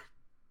heard it.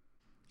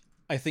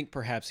 I think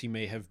perhaps he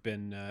may have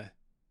been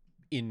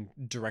in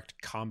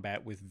direct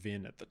combat with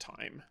Vin at the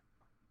time.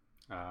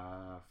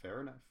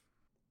 Fair enough.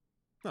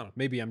 No,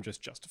 maybe I'm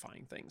just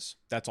justifying things.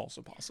 That's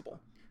also possible.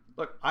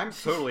 Look, I'm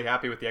totally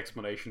happy with the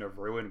explanation of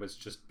Ruin was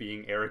just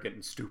being arrogant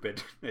and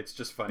stupid. It's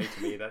just funny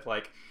to me that,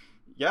 like,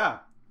 yeah,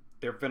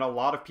 there have been a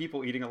lot of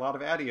people eating a lot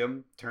of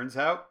adium. Turns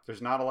out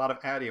there's not a lot of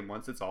adium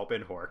once it's all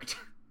been horked.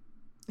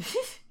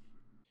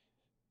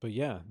 But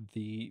yeah,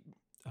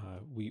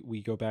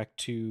 we go back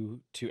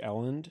to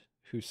Elend,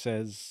 who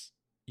says,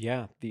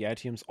 "Yeah, the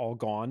atium's all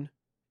gone.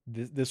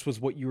 This was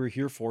what you were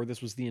here for.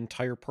 This was the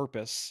entire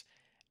purpose,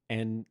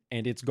 and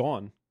it's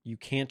gone. You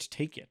can't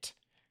take it."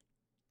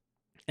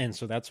 And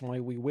so that's why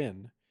we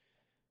win,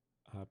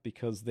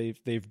 because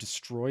they've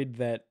destroyed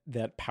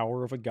that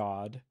power of a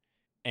god,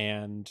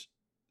 and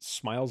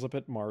smiles up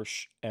at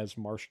Marsh as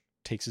Marsh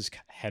takes his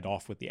head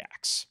off with the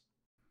axe.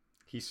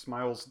 He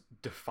smiles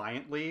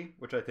defiantly,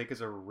 which I think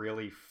is a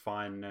really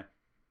fun,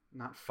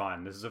 not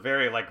fun. This is a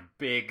very like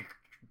big,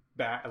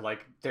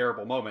 like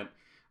terrible moment,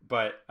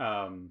 but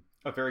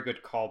a very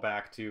good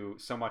callback to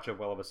so much of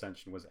Well of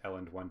Ascension was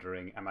Elend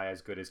wondering, "Am I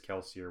as good as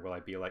Kelsier? Will I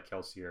be like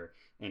Kelsier?"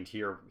 And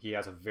here he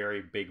has a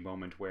very big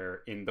moment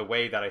where, in the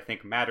way that I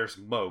think matters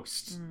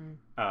most,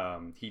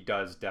 he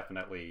does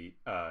definitely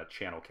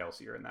channel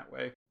Kelsier in that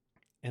way.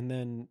 And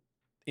then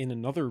in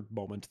another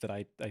moment that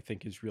I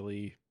think is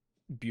really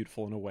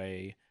beautiful in a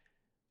way,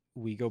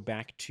 we go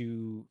back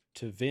to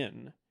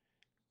Vin,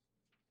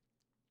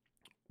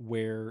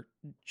 where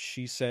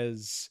she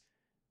says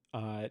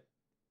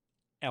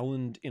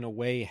Elend in a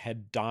way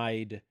had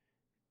died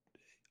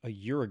a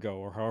year ago,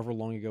 or however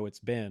long ago it's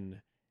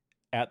been,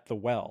 at the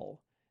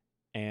well,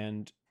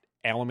 and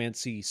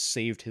Allomancy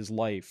saved his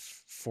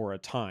life for a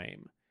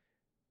time,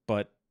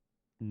 but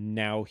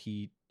now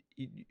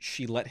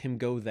she let him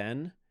go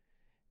then,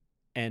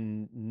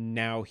 and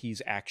now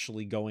he's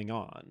actually going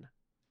on.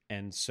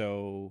 And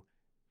so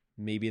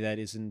maybe that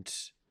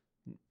isn't,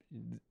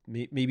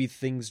 maybe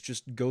things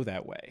just go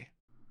that way.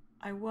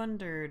 I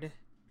wondered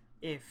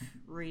if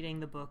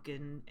reading the book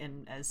in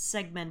as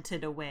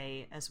segmented a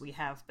way as we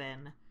have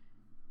been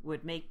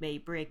would make me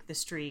break the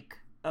streak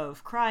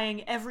of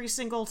crying every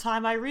single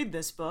time I read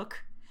this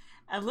book.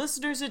 And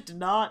listeners, it did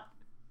not.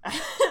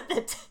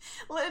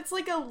 It's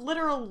like a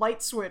literal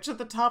light switch at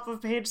the top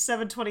of page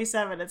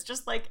 727. It's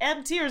just like,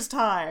 and tears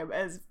time,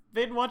 as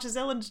Vin watches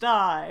Elend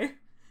die.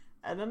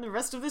 And then the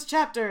rest of this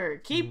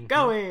chapter, keep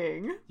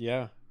going.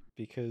 Yeah,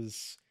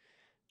 because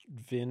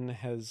Vin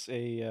has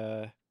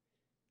a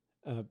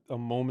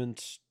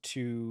moment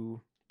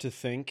to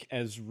think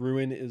as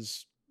Ruin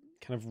is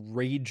kind of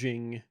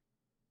raging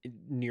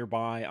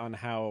nearby on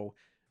how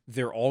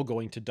they're all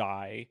going to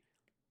die,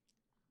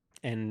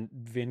 and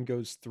Vin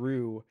goes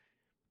through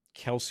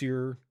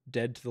Kelsier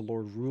dead to the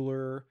Lord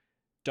Ruler,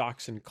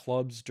 Dox and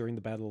clubs during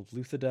the Battle of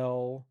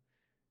Luthadel,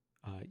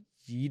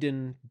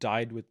 Eden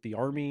died with the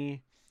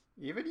army.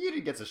 Even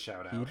Eden gets a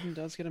shout out. Eden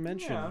does get a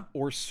mention. Yeah.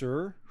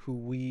 Orsur, who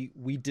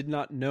we did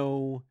not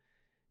know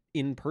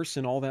in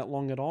person all that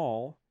long at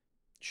all.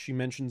 She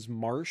mentions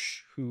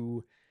Marsh,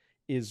 who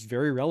is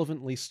very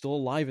relevantly still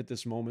alive at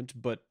this moment,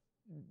 but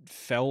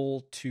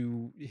fell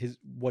to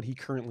what he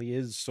currently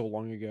is so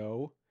long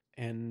ago.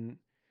 And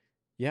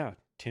yeah,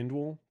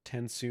 Tindwyl,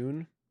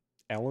 Tensoon,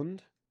 Elend.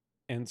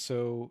 And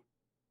so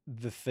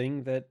the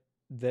thing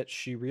that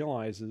she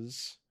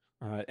realizes,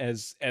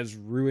 as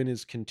Ruin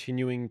is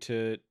continuing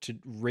to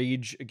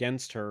rage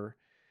against her,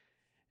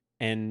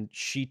 and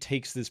she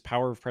takes this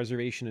power of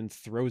preservation and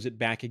throws it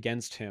back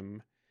against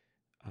him,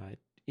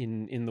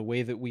 in the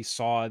way that we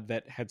saw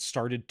that had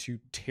started to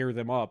tear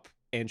them up,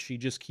 and she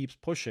just keeps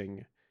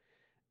pushing.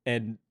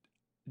 And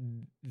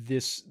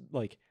this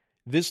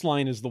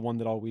line is the one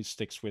that always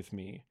sticks with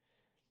me,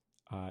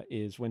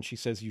 is when she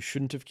says, "You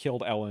shouldn't have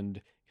killed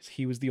Elend, because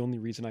he was the only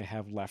reason I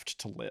have left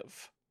to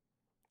live."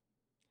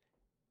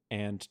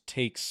 And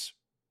takes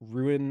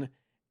Ruin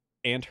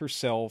and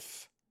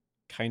herself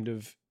kind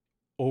of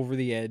over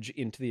the edge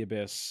into the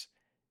abyss,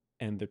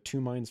 and their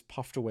two minds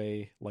puffed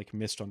away like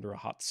mist under a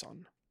hot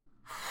sun.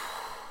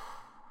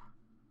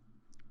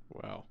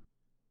 Wow.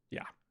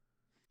 Yeah.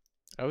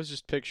 I was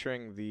just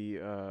picturing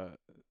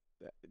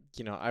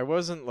I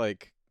wasn't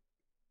like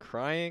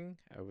crying.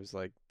 I was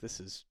like, this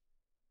is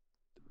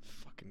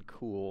fucking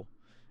cool.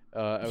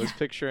 I was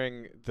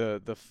picturing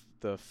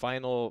the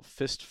final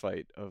fist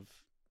fight of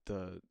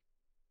the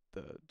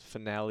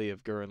finale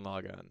of Gurren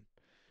Lagann,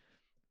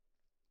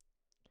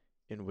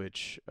 in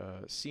which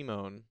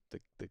Simone,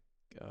 the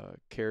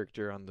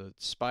character on the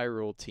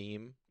Spiral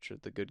team, which are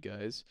the good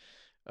guys,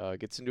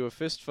 gets into a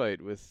fist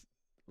fight with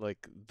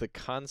like the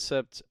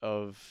concept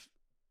of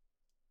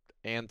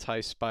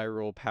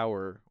anti-spiral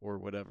power or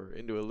whatever,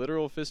 into a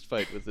literal fist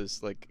fight with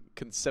this like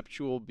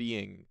conceptual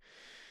being,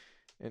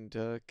 and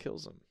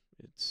kills him.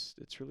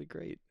 It's really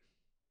great.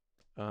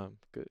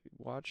 Good.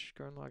 Watch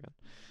Gurren Lagann.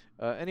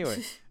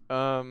 Anyway,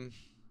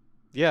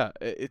 yeah,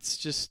 it's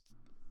just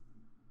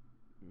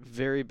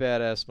very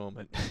badass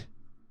moment.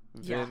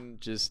 Vin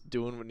just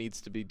doing what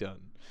needs to be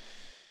done.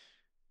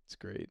 It's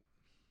great.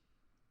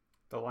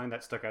 The line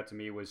that stuck out to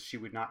me was, "She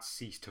would not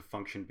cease to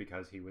function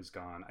because he was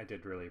gone." I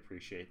did really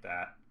appreciate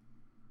that.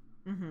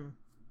 Mm-hmm.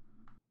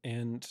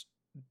 And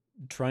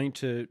trying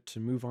to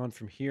move on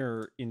from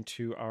here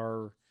into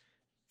our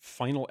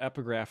final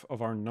epigraph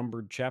of our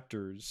numbered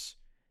chapters,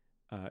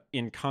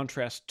 in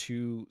contrast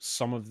to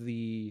some of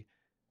the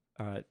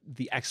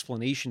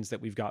explanations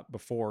that we've got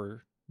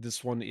before,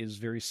 this one is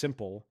very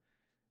simple.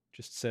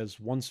 Just says,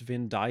 "Once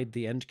Vin died,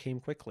 the end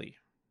came quickly."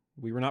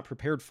 We were not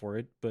prepared for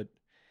it, but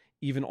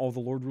even all the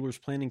Lord Ruler's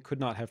planning could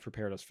not have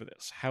prepared us for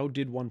this. How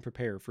did one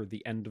prepare for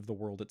the end of the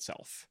world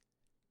itself?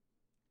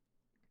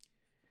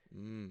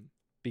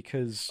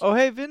 Because... Oh,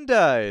 hey, Vin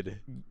died!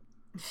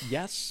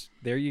 Yes,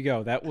 there you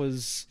go. That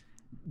was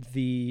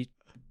the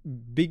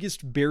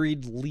biggest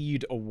buried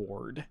lead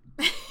award.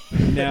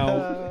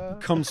 Now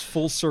comes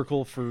full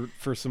circle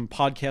for some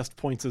podcast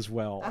points as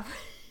well.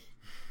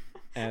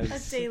 A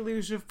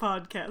deluge of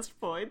podcast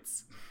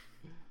points.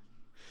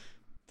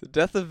 The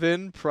death of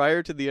Vin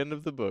prior to the end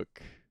of the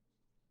book.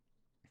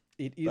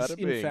 It is,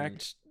 in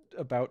fact,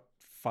 about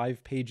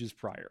 5 pages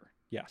prior.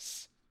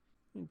 Yes.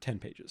 10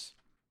 pages.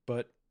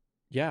 But,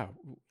 yeah,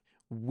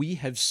 we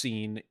have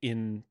seen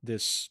in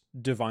this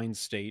divine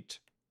state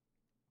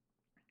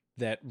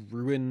that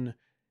ruin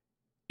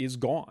is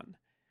gone.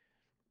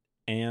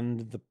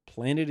 And the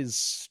planet is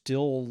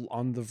still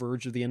on the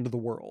verge of the end of the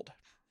world.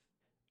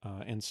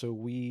 And so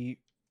we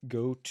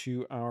go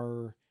to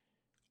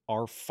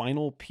our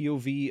final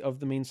POV of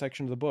the main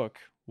section of the book.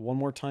 One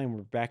more time,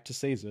 we're back to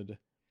Sazed,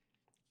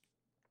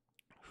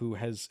 who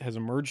has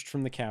emerged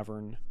from the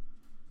cavern.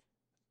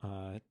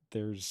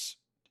 There's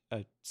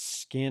a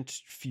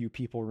scant few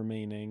people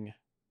remaining.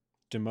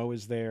 Demo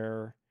is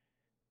there.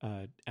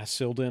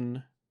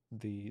 Asildan,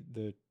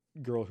 the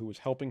girl who was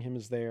helping him,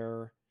 is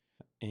there.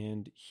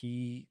 And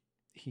he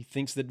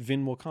thinks that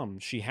Vin will come.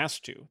 She has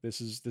to.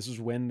 This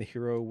is when the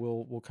hero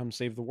will come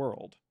save the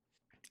world.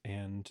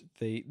 And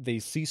they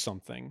see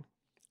something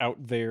out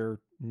there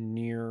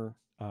near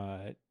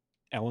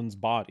Ellen's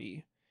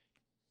body.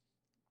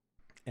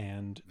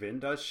 And Vin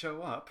does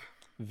show up.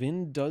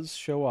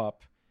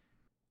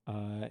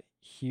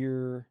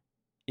 Here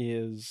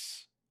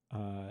is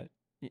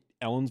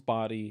Ellen's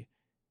body,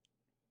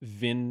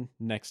 Vin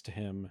next to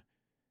him,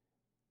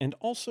 and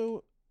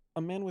also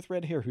a man with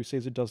red hair who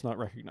says it does not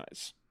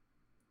recognize.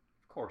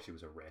 Of course he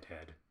was a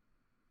redhead.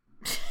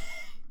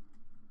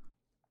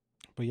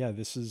 But yeah,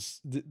 this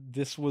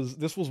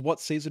was what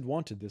Sazed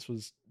wanted.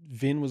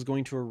 Vin was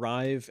going to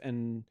arrive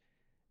and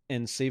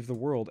save the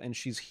world, and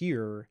she's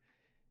here,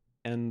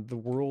 and the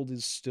world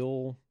is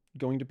still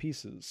going to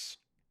pieces.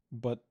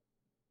 But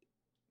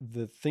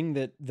the thing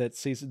that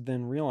Sazed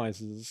then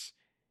realizes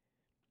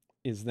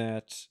is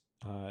that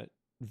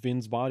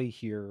Vin's body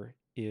here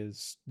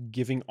is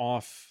giving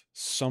off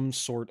some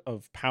sort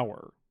of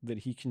power, that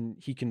he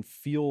can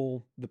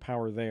feel the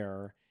power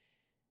there,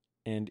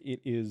 and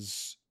it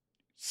is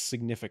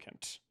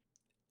significant.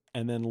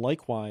 And then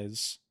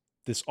likewise,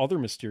 this other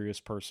mysterious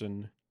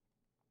person,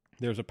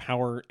 there's a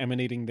power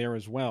emanating there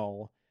as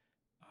well,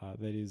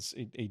 that is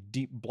a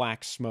deep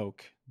black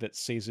smoke that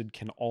Sazed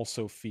can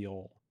also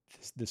feel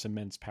this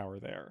immense power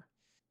there.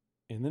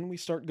 And then we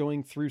start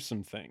going through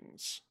some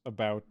things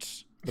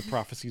about the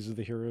prophecies of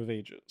the Hero of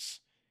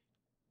Ages.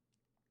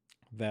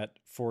 That,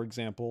 for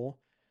example,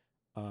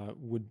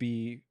 would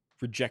be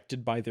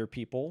rejected by their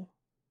people,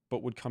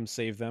 but would come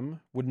save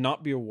them, would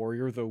not be a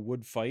warrior, though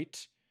would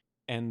fight.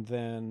 And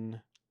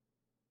then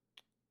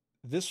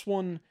this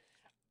one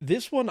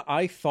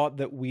I thought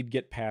that we'd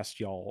get past,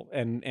 y'all,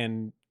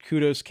 and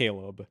kudos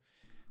Caleb,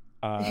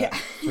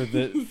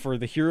 for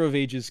the Hero of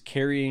Ages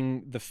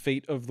carrying the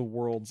fate of the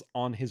worlds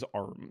on his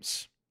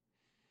arms.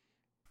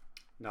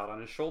 Not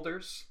on his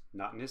shoulders,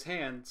 not in his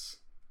hands,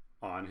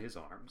 on his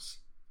arms.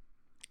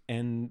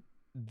 And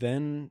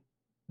then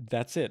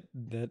that's it.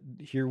 That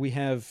here we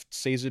have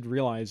Sazed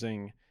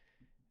realizing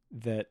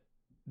that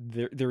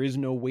there is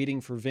no waiting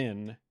for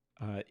Vin.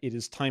 It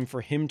is time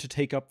for him to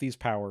take up these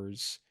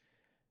powers,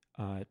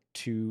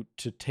 to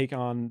take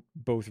on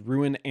both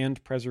ruin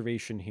and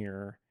preservation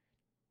here.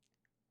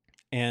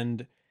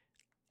 And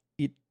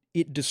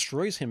it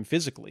destroys him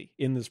physically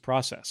in this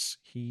process.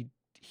 He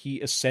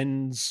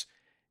ascends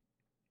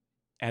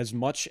as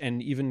much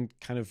and even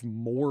kind of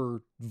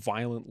more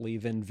violently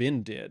than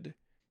Vin did.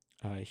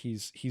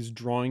 He's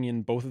drawing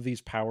in both of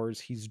these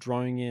powers. He's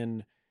drawing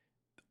in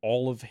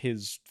all of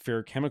his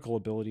ferrochemical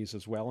abilities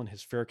as well, and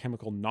his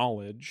ferrochemical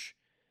knowledge.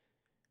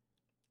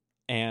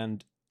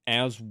 And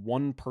as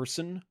one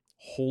person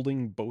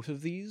holding both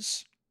of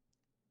these,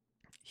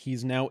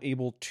 he's now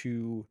able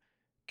to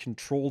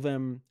control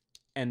them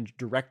and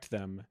direct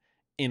them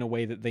in a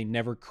way that they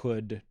never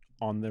could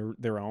on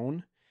their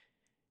own.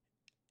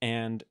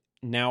 And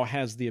now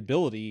has the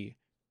ability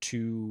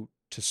to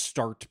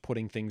start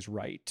putting things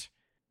right.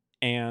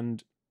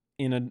 And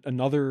in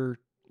another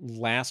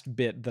last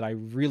bit that I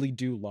really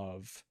do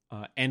love,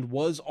 and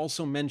was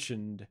also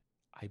mentioned,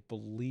 I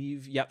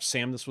believe,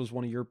 Sam, this was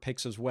one of your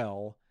picks as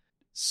well,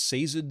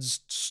 Sazed's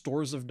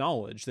stores of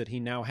knowledge that he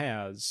now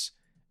has,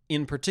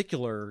 in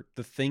particular,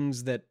 the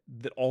things that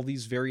all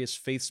these various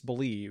faiths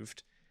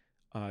believed,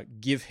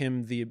 give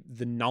him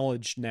the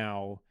knowledge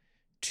now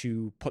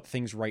to put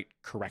things right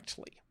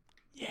correctly.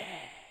 Yeah.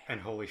 And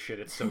holy shit,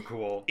 it's so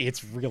cool.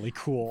 It's really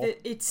cool.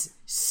 It's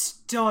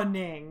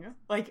stunning.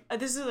 Like,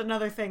 this is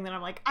another thing that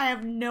I'm like, I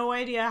have no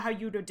idea how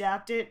you'd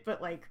adapt it,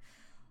 but like,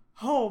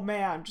 oh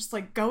man, just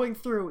like going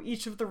through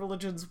each of the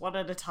religions one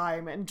at a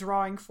time and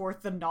drawing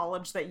forth the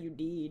knowledge that you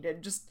need,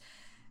 and just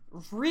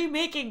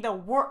remaking the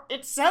world.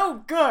 It's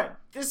so good.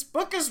 This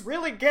book is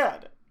really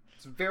good.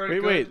 It's very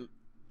good. Wait.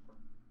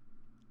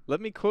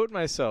 Let me quote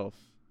myself.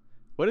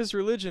 What is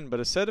religion but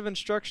a set of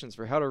instructions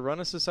for how to run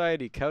a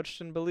society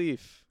couched in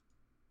belief?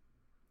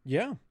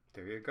 Yeah.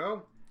 There you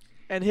go.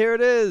 And here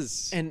it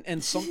is.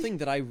 And something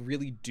that I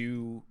really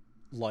do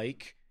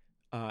like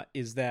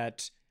is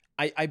that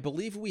I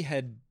believe we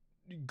had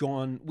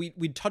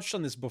we'd touched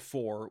on this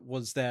before,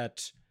 was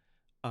that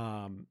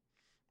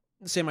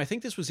Sam, I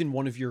think this was in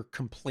one of your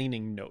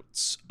complaining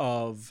notes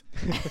of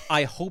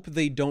I hope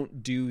they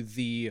don't do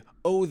the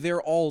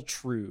they're all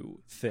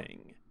true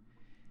thing.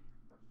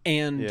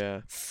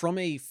 And from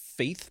a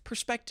faith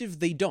perspective,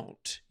 they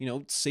don't. You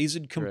know,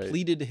 Sazed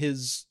completed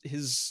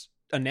his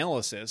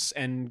analysis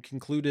and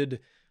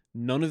concluded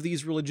none of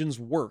these religions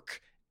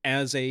work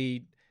as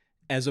a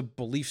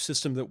belief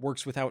system that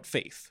works without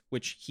faith,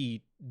 which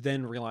he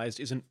then realized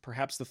isn't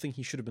perhaps the thing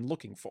he should have been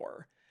looking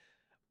for.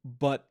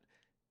 But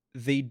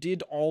they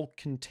did all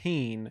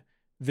contain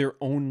their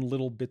own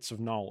little bits of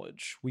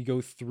knowledge. We go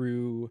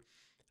through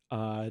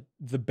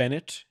the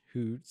Bennett,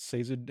 who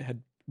Sazed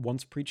had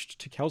once preached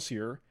to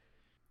Kelsier.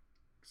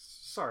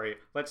 Sorry,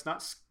 let's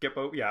not skip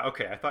over. Yeah,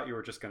 okay, I thought you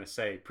were just going to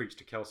say preach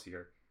to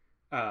Kelsier.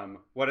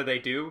 What do they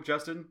do,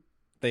 Justin?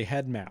 They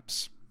had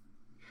maps.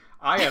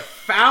 I have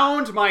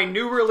found my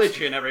new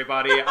religion,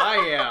 everybody. I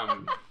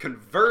am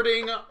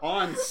converting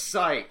on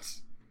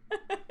site.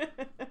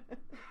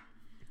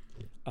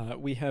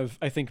 We have,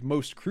 I think,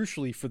 most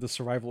crucially for the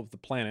survival of the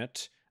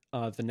planet,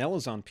 the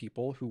Nelazon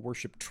people who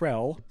worship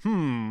Trell.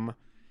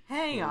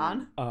 Hang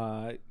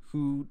on.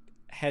 Who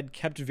had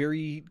kept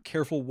very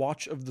careful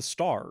watch of the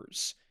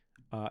stars.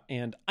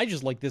 And I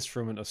just like this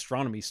from an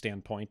astronomy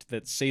standpoint,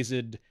 that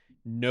Sazed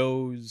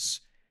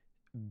knows,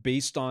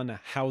 based on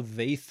how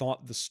they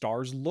thought the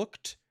stars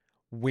looked,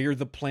 where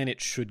the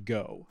planet should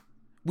go,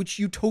 which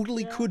you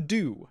totally could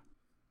do.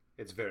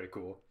 It's very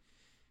cool.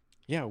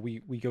 Yeah, we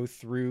go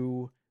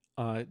through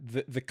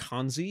the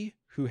Kanzi,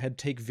 who had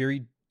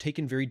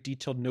taken very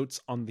detailed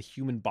notes on the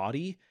human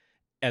body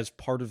as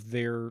part of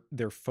their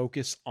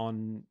focus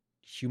on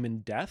human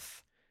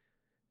death.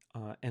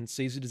 And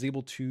Sazed is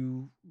able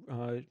to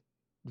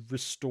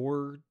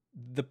restore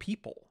the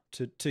people,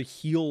 to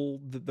heal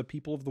the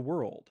people of the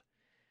world.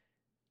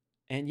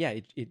 And yeah,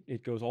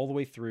 it goes all the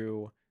way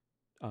through.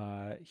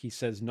 He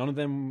says none of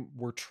them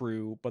were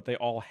true, but they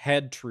all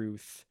had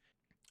truth,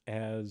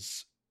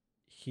 as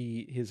he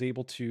is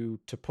able to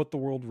put the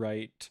world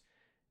right,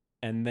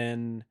 and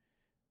then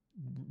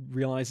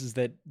realizes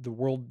that the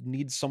world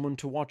needs someone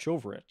to watch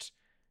over it.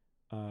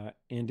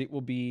 And it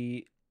will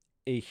be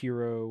a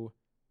hero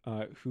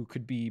who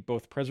could be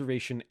both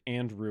preservation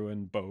and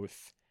ruin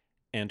both,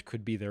 and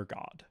could be their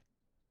god.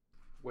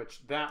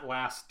 Which, that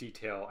last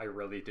detail I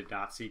really did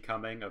not see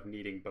coming, of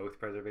needing both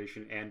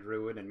preservation and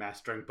ruin and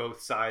mastering both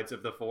sides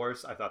of the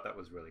Force. I thought that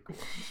was really cool.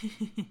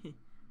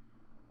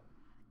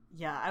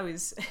 Yeah, I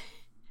was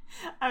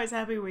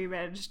happy we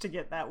managed to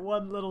get that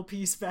one little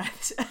piece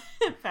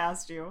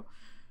past you.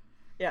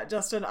 Yeah,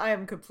 Justin, I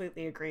am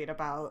completely agreed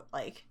about,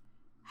 like,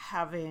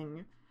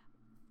 having...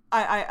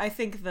 I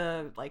think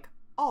the, like,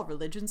 all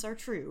religions are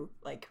true.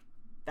 Like,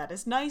 that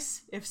is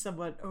nice if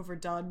somewhat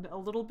overdone a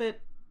little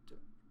bit.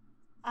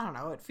 I don't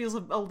know, it feels a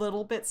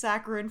little bit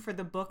saccharine for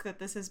the book that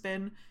this has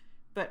been,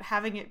 but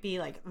having it be,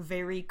 like,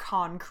 very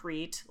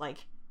concrete,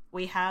 like,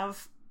 we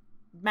have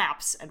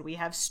maps and we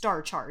have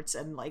star charts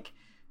and, like,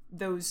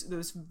 those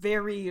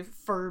very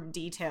firm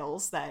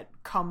details that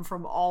come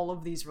from all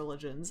of these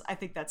religions. I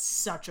think that's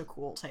such a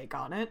cool take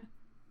on it.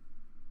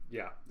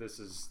 Yeah,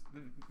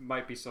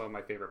 might be some of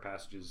my favorite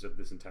passages of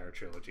this entire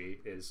trilogy,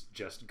 is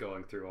just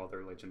going through all the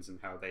religions and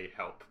how they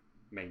help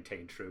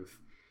maintain truth.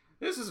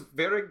 This is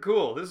very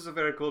cool. This is a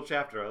very cool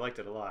chapter. I liked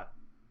it a lot.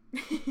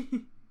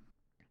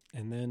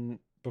 And then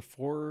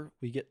before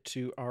we get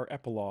to our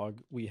epilogue,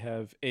 we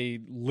have a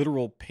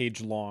literal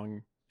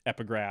page-long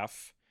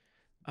epigraph.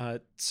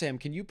 Sam,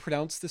 can you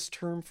pronounce this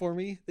term for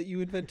me that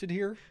you invented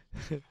here?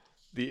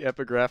 The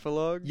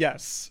epigraphologue?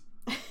 Yes.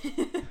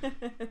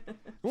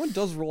 One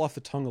does roll off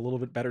the tongue a little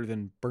bit better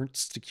than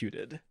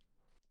burnt-sticuted.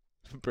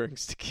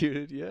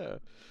 Burnt-sticuted, yeah.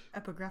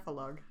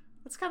 Epigraphologue.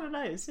 That's kind of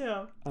nice,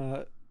 yeah.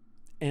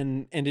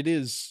 And it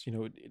is, you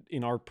know,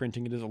 in our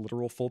printing, it is a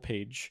literal full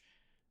page.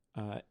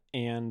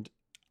 And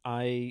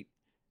I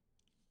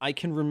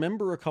can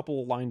remember a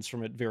couple of lines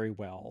from it very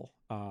well.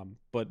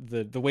 But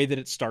the way that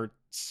it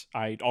starts,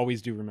 I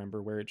always do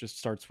remember, where it just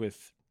starts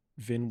with,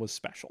 Vin was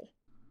special.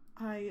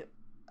 I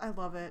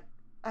love it.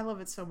 I love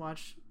it so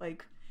much.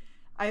 Like,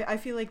 I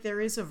feel like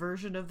there is a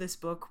version of this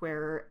book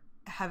where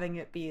having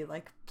it be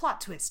like,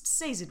 plot twist,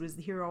 Sazed was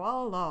the hero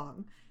all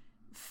along,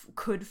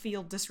 could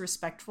feel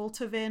disrespectful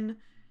to Vin,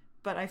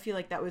 but I feel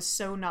like that was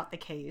so not the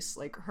case.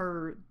 Like,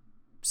 her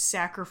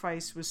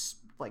sacrifice was,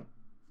 like,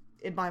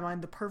 in my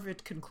mind, the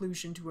perfect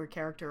conclusion to her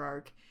character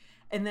arc.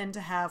 And then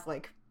to have,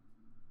 like,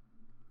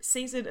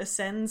 Sazed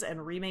ascends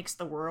and remakes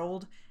the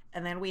world,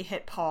 and then we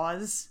hit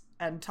pause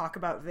and talk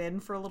about Vin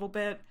for a little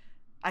bit.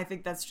 I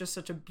think that's just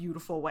such a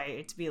beautiful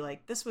way to be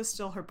like, this was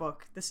still her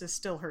book, this is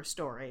still her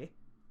story.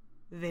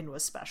 Vin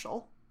was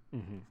special.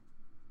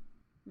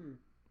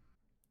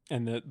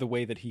 And the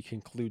way that he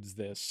concludes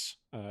this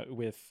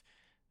with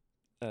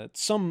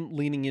some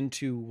leaning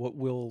into what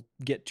we'll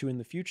get to in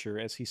the future,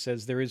 as he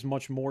says there is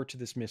much more to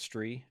this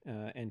mystery,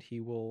 and he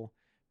will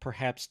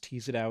perhaps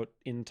tease it out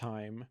in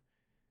time,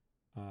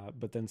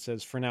 but then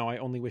says, "For now, I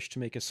only wish to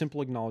make a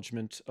simple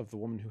acknowledgement of the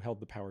woman who held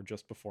the power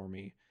just before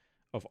me.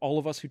 Of all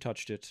of us who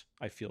touched it,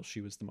 I feel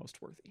she was the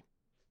most worthy."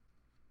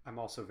 I'm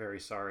also very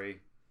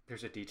sorry.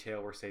 There's a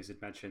detail where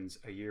Sazed mentions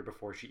a year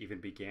before she even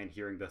began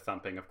hearing the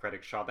thumping of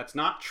Krennic Shaw. That's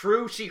not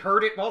true! She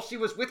heard it while she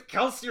was with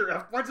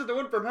Kelsier! Why does no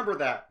one remember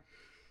that?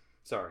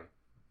 Sorry.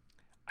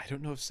 I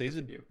don't know if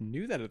Sazed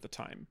knew that at the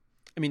time.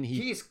 I mean,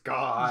 he's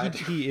God.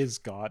 He is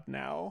God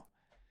now.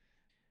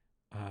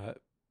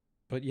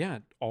 But yeah,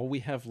 all we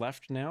have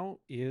left now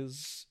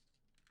is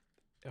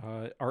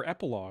our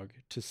epilogue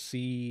to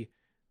see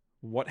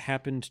what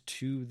happened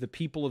to the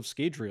people of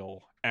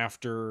Scadrial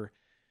after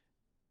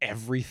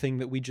everything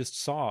that we just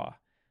saw.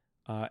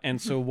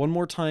 And so one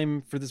more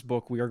time for this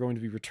book, we are going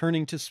to be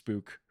returning to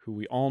Spook, who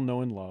we all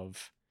know and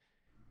love.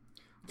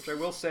 Which I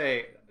will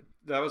say,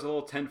 that was a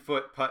little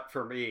 10-foot putt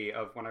for me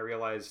of when I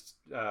realized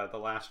the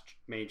last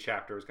main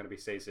chapter was going to be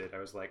Sazed. I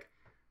was like,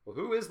 well,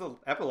 who is the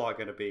epilogue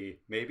going to be?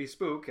 Maybe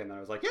Spook. And then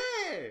I was like,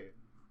 yay!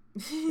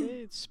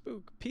 Hey, it's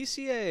Spook.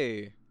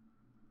 PCA.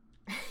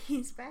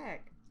 He's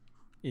back.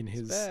 In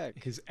his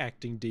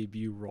acting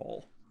debut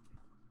role.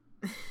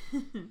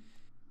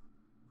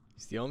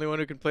 He's the only one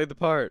who can play the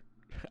part.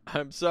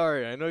 I'm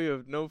sorry. I know you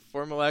have no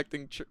formal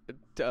acting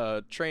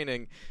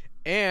training,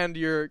 and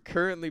you're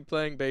currently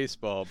playing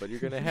baseball, but you're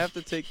going to have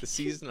to take the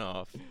season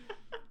off.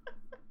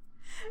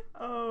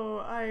 Oh,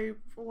 I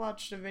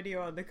watched a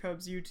video on the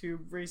Cubs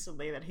YouTube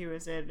recently that he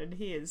was in, and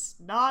he is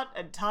not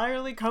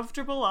entirely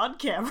comfortable on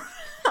camera.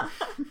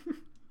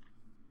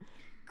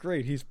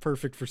 Great, he's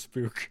perfect for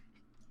Spook.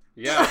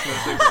 Yeah,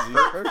 He's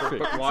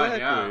perfect. Book one,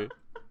 Exactly.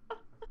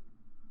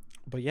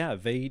 But yeah,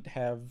 they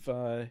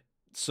have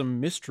some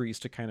mysteries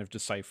to kind of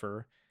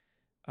decipher,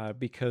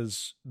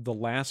 because the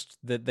last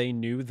that they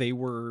knew, they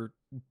were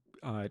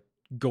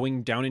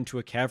going down into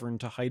a cavern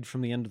to hide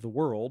from the end of the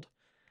world.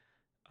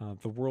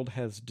 The world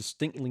has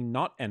distinctly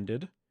not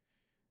ended.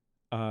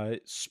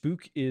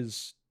 Spook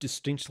is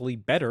distinctly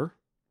better,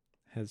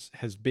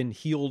 has been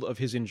healed of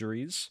his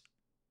injuries.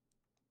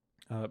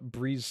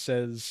 Breeze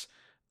says,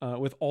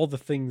 with all the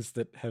things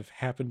that have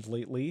happened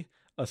lately,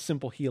 a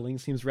simple healing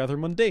seems rather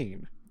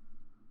mundane.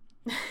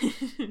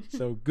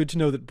 So good to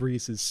know that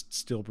Breeze is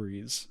still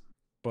Breeze.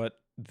 But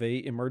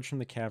they emerge from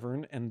the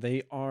cavern, and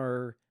they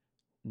are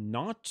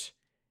not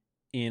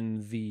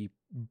in the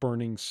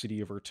burning city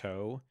of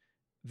Urto.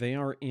 They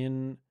are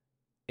in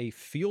a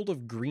field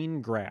of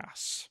green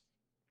grass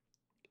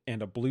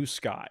and a blue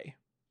sky.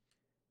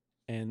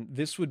 And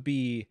this would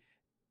be,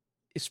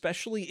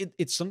 especially,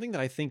 it's something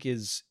that I think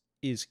is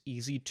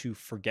easy to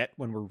forget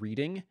when we're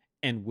reading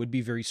and would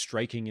be very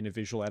striking in a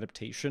visual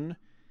adaptation.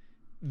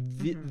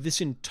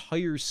 This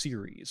entire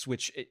series,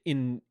 which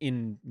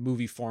in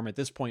movie form at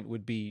this point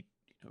would be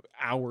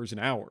hours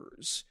and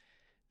hours,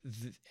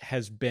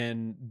 has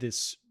been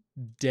this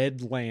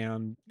dead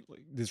land,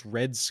 this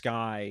red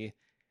sky,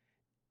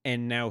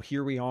 and now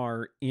here we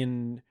are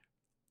in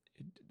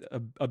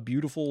a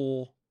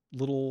beautiful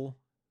little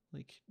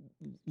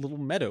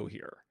meadow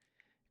here.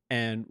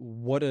 And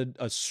what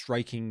a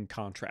striking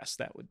contrast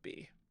that would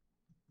be.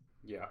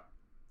 Yeah.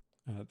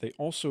 They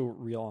also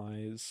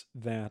realize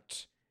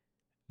that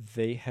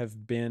they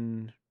have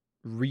been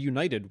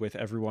reunited with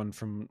everyone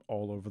from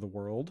all over the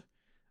world.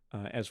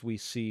 As we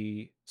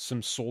see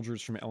some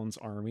soldiers from Ellen's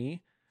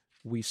army,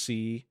 we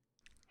see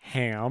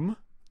Ham.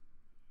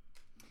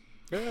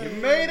 You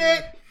made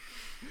it!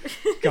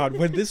 God,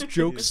 when this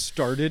joke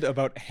started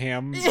about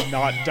Ham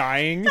not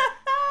dying,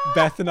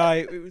 Beth and I,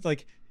 it was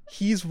like,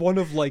 he's one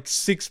of like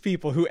 6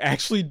 people who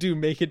actually do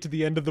make it to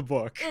the end of the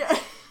book.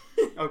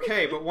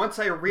 Okay, but once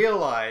I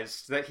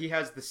realized that he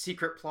has the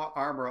secret plot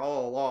armor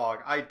all along,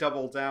 I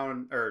doubled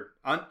down, or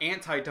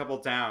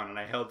anti-doubled down, and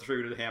I held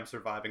true to Ham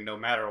surviving no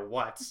matter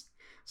what.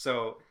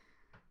 So,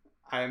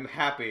 I'm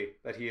happy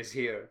that he is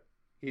here.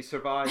 He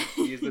survived.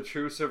 He is the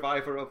true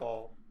survivor of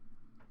all.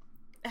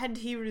 And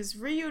he was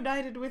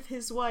reunited with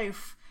his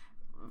wife,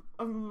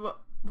 Brandon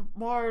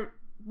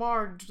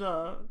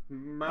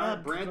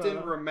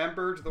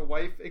remembered the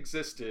wife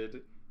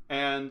existed,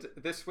 and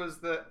this was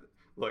the...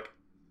 Look,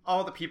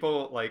 all the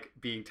people, like,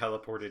 being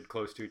teleported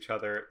close to each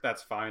other,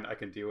 that's fine, I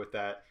can deal with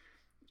that.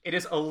 It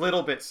is a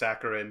little bit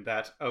saccharine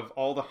that of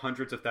all the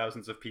hundreds of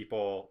thousands of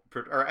people,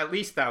 or at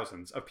least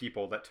thousands of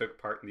people that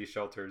took part in these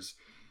shelters,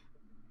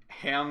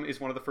 Ham is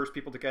one of the first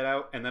people to get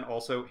out, and then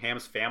also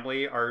Ham's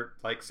family are,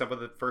 like, some of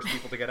the first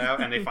people to get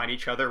out, and they find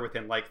each other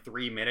within, like,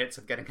 3 minutes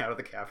of getting out of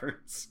the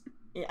caverns.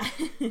 Yeah.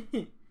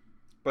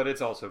 But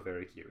it's also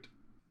very cute.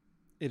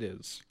 It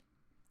is.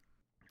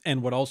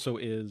 And what also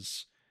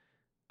is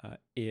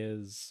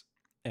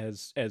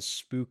as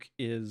Spook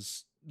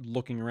is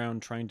looking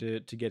around trying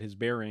to get his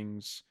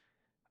bearings,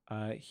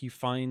 he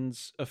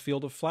finds a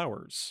field of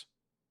flowers,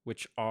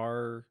 which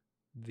are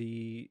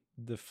the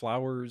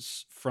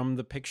flowers from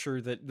the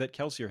picture that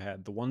Kelsier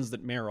had, the ones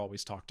that Mare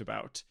always talked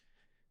about.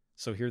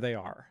 So here they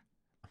are.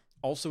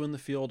 Also in the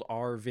field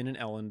are Vin and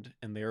Elend,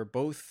 and they are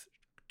both,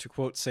 to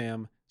quote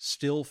Sam,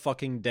 still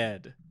fucking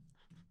dead.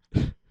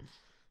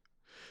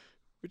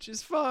 Which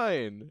is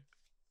fine.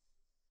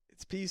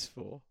 It's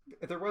peaceful.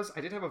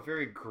 I did have a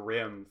very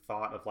grim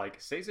thought of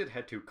like, Sazed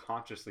had to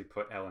consciously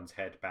put Elend's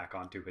head back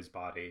onto his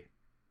body.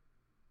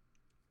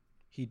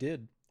 He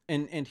did.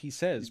 And he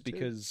says,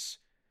 because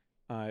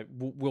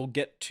we'll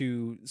get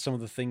to some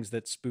of the things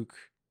that Spook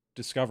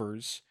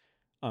discovers.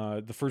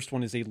 The first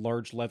one is a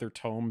large leather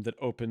tome that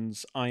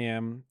opens, I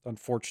am,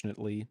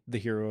 unfortunately, the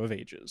hero of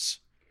ages.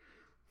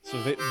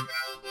 So they...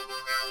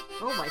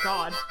 Oh my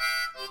god.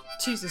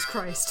 Jesus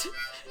Christ.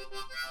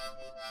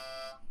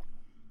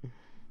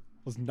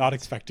 Was not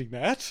expecting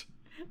that.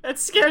 That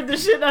scared the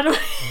shit out of me.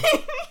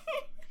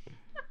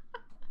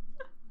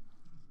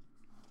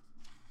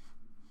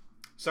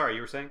 Sorry,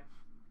 you were saying?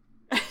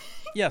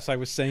 Yes, I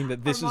was saying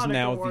that this is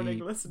now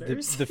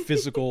the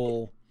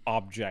physical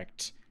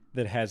object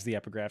that has the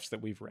epigraphs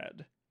that we've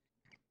read.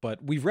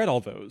 But we've read all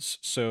those,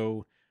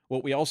 so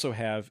what we also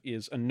have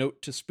is a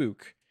note to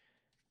Spook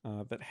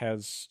that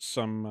has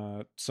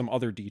some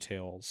other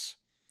details.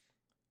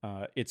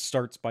 It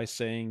starts by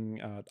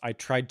saying, I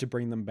tried to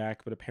bring them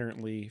back, but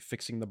apparently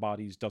fixing the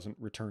bodies doesn't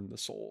return the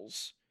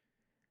souls.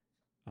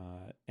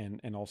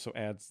 And also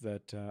adds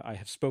that I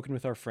have spoken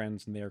with our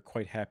friends and they are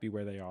quite happy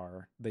where they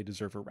are. They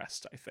deserve a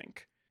rest, I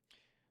think.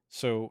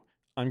 So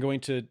I'm going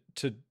to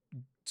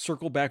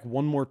circle back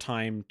one more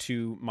time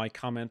to my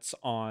comments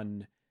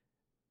on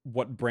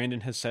what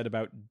Brandon has said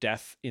about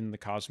death in the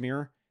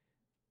Cosmere,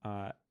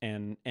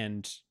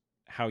 and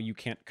how you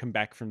can't come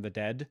back from the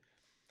dead.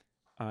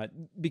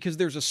 Because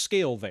there's a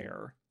scale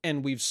there,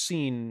 and we've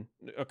seen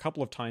a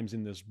couple of times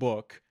in this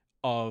book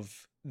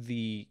of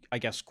the, I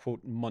guess,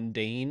 quote,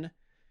 mundane,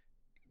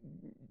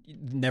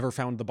 never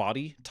found the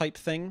body type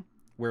thing,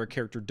 where a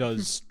character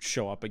does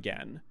show up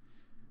again.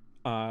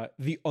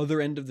 The other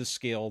end of the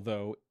scale,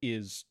 though,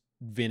 is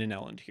Vin and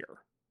Elend here.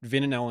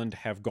 Vin and Elend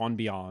have gone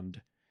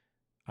beyond.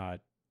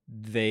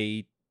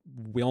 They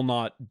will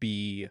not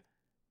be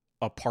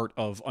a part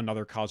of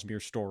another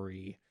Cosmere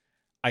story.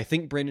 I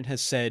think Brandon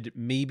has said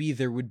maybe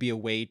there would be a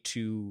way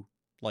to,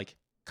 like,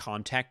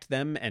 contact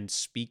them and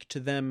speak to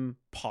them,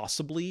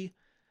 possibly,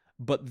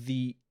 but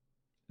they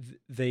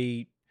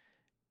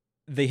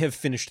have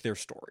finished their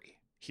story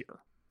here.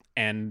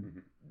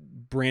 And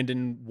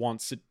Brandon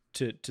wants it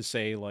to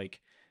say,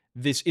 like,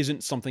 this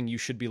isn't something you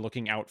should be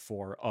looking out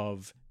for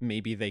of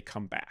maybe they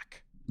come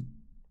back.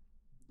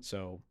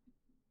 So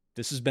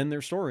this has been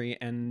their story,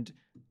 and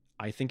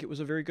I think it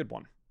was a very good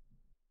one.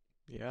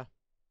 Yeah.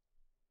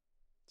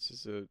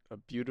 This is a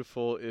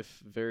beautiful,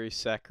 if very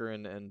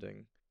saccharine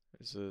ending.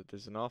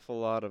 There's an awful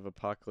lot of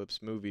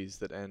Apocalypse movies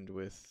that end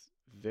with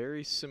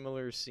very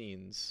similar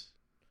scenes.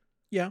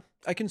 Yeah,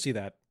 I can see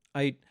that.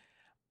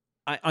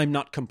 I'm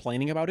not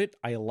complaining about it.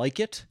 I like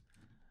it,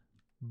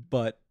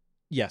 but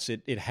yes,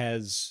 it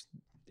has.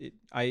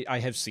 I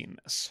have seen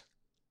this.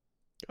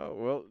 Oh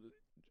well,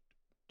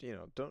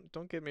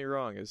 don't get me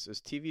wrong. As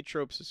TV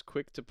Tropes is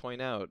quick to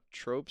point out,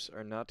 tropes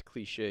are not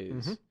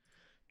cliches. Mm-hmm.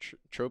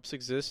 Tropes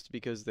exist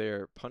because they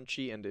are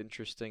punchy and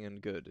interesting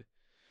and good.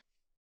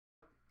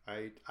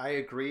 I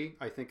agree.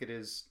 I think it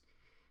is.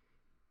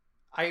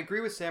 I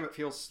agree with Sam. It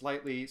feels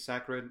slightly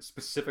saccharine,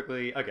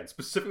 specifically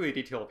the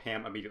detail of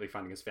Ham immediately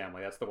finding his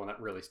family. That's the one that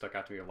really stuck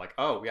out to me. Of like,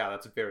 oh yeah,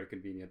 that's very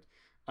convenient.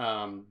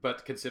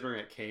 But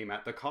considering it came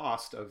at the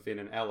cost of Vin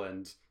and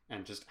Elend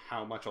and just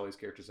how much all these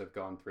characters have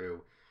gone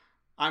through,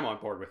 I'm on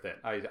board with it.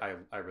 I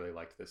really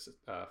liked this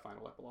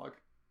final epilogue.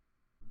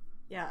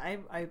 Yeah,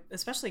 I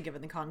especially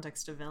given the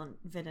context of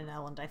Vin and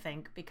Elend, I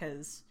think,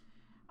 because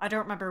I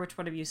don't remember which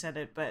one of you said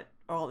it, but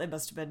it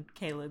must have been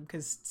Caleb,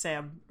 because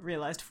Sam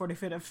realized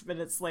 45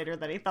 minutes later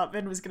that he thought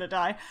Vin was going to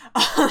die.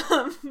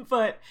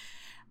 But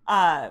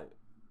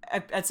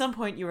at some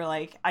point you were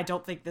like, I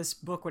don't think this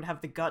book would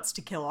have the guts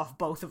to kill off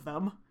both of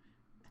them.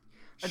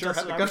 Sure,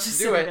 have the guts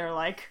to do it. They're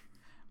like,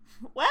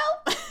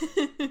 well,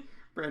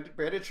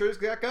 Brandon sure's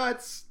got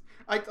guts.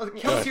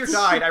 Kelsier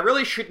died. I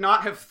really should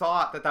not have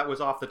thought that was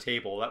off the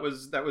table. That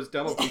was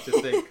dumb of me to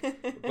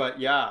think.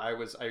 But yeah,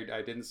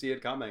 I didn't see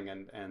it coming,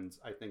 and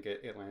I think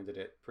it landed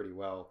it pretty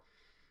well.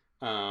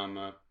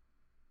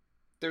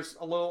 There's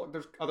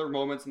other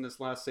moments in this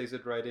last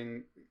Sazed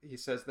writing. He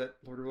says that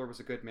Lord Ruler was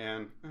a good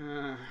man.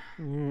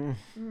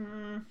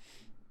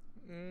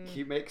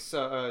 He makes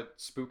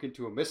Spook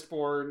into a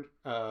Mistborn.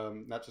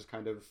 That just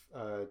kind of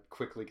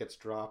quickly gets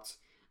dropped.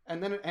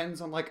 And then it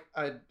ends on like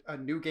a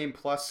New Game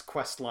Plus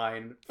quest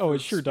line. Oh,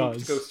 it sure Spook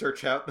does. To go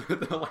search out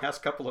the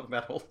last couple of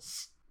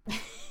medals.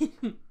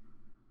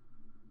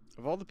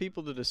 Of all the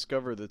people to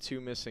discover the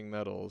 2 missing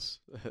medals,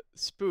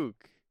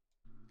 Spook,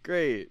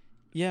 great.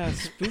 Yeah,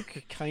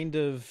 Spook kind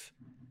of.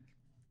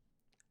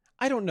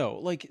 I don't know.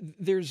 Like,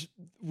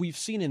 we've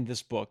seen in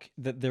this book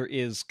that there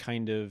is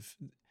kind of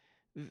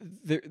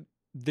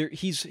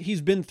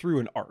he's been through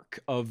an arc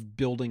of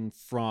building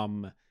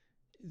from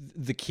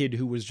the kid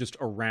who was just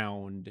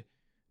around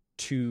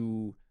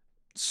to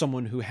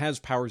someone who has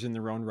powers in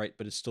their own right,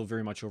 but is still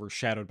very much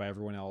overshadowed by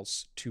everyone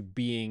else, to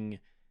being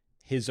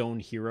his own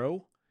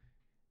hero.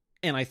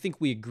 And I think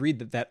we agreed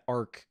that that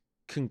arc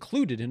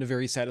concluded in a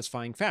very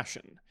satisfying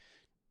fashion.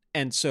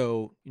 And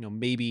so,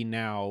 maybe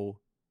now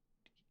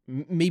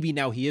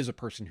he is a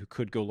person who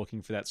could go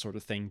looking for that sort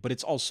of thing, but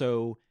it's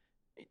also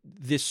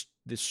this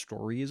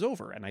story is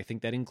over, and I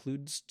think that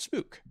includes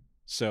Spook.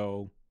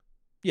 So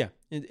yeah,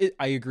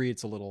 I agree.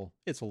 It's a little.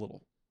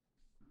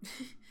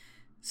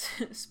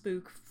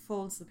 Spook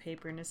folds the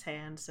paper in his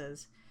hand,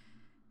 says,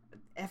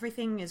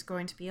 "Everything is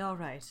going to be all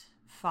right,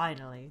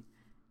 finally,"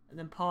 and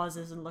then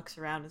pauses and looks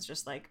around. It's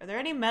just like, "Are there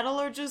any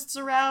metallurgists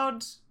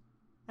around?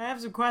 I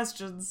have some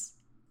questions."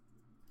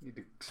 Need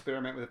to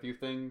experiment with a few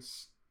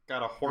things.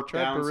 Gotta hort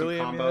tried down some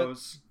beryllium yet?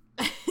 combos.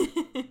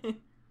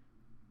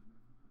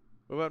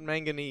 What about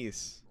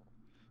manganese?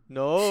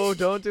 No,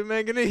 don't do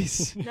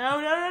manganese.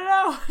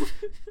 No.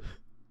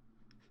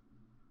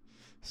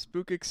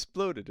 Spook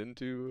exploded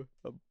into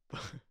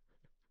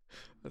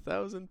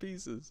 1,000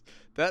 pieces.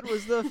 That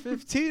was the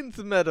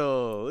 15th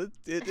metal.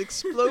 It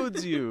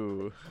explodes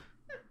you.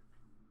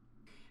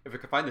 If we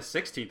could find the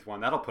 16th one,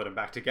 that'll put them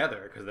back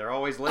together, because they're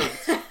always late.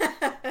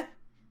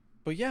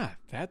 But yeah,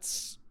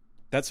 that's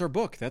our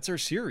book. That's our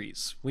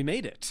series. We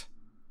made it.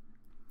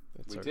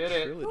 That's We our did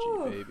it. trilogy,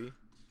 Ooh. baby.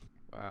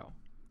 Wow.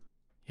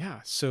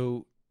 Yeah,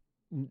 so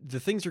the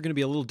things are going to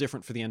be a little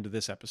different for the end of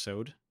this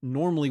episode.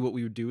 Normally what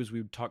we would do is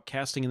we would talk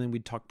casting and then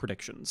we'd talk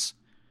predictions.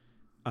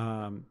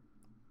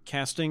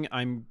 Casting,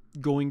 I'm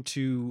going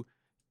to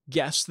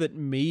guess that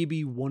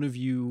maybe one of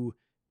you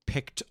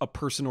picked a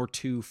person or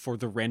two for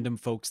the random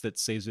folks that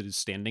Sazed is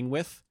standing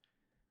with.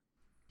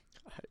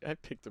 I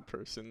picked a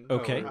person.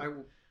 Okay.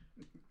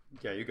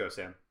 Yeah, you go,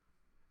 Sam.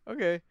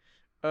 Okay.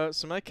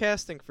 So my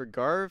casting for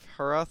Garv,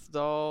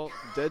 Harathdal,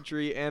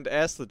 Dedri, and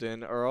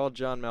Asladin are all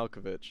John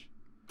Malkovich.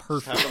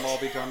 Perfect. Have them all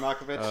be John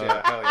Malkovich?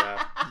 Yeah, hell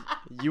yeah.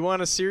 You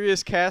want a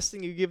serious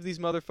casting? You give these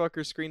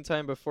motherfuckers screen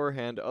time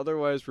beforehand.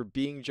 Otherwise, we're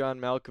being John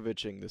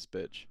Malkoviching this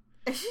bitch.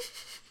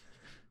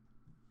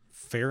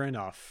 Fair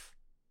enough.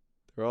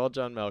 They're all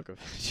John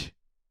Malkovich.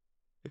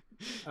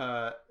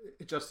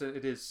 Justin,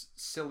 it is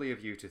silly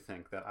of you to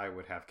think that I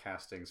would have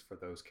castings for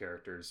those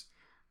characters.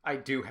 I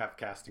do have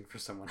casting for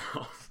someone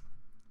else.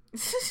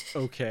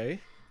 Okay.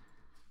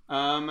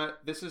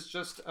 This is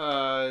just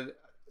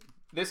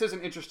this is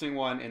an interesting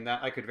one in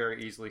that I could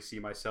very easily see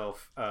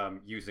myself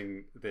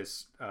using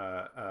this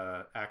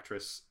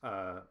actress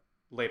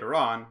later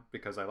on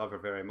because I love her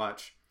very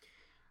much.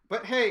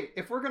 But hey,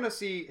 if we're gonna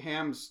see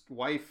Ham's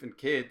wife and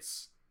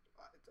kids,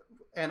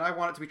 and I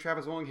want it to be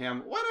Travis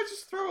Willingham, why not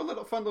just throw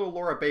a fun little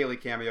Laura Bailey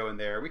cameo in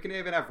there? We can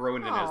even have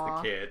Ronan as the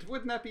Aw. kid.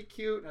 Wouldn't that be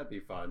cute? That'd be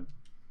fun.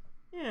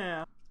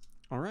 Yeah.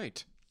 All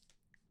right.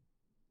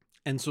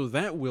 And so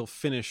that will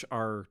finish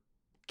our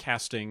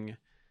casting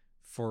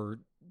for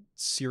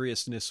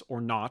seriousness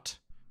or not,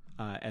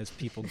 as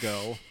people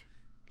go.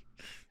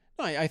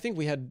 I think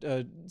we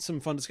had some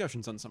fun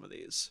discussions on some of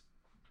these.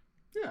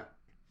 Yeah.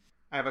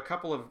 I have a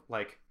couple of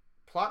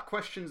plot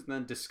questions and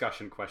then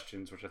discussion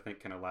questions, which I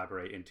think can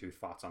elaborate into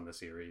thoughts on the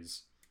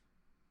series.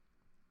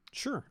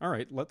 Sure. All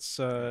right. Let's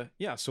so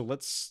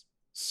let's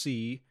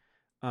see.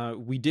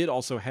 We did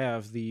also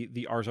have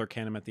the Ars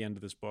Arcanum at the end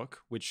of this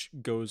book, which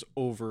goes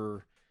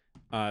over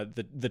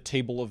the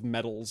table of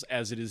metals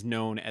as it is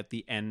known at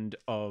the end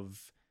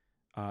of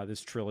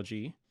this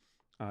trilogy.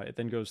 It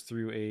then goes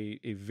through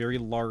a very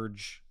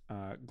large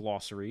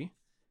glossary.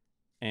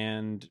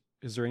 And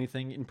is there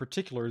anything in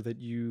particular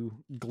that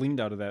you gleaned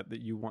out of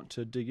that you want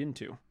to dig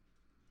into?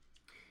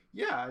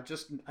 Yeah,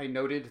 I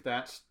noted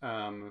that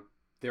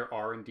there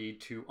are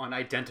indeed 2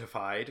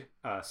 unidentified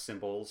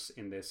symbols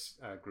in this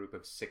group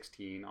of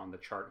 16 on the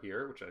chart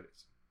here, which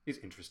is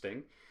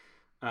interesting.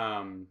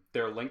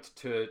 They're linked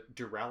to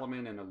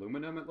duralumin and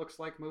aluminum, it looks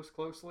like, most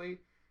closely.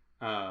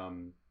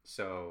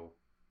 So,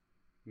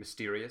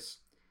 mysterious.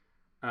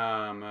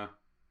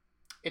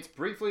 It's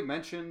briefly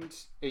mentioned.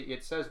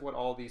 It says what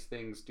all these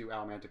things do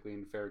elementically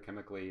and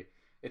ferrochemically.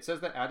 It says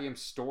that adium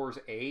stores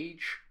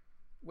age.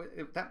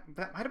 That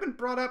might have been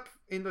brought up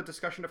in the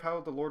discussion of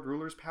how the Lord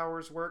Ruler's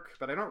powers work,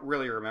 but I don't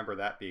really remember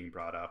that being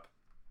brought up.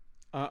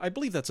 I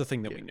believe that's a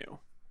thing that we knew.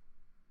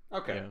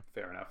 Okay, Yeah.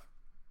 fair enough.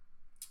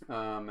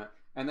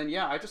 And then,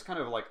 I just kind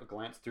of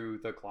glanced through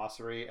the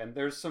glossary, and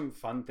there's some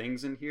fun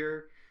things in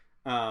here.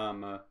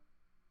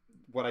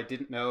 What I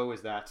didn't know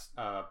is that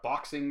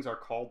boxings are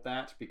called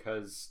that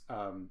because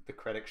the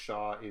Kredek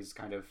Shaw is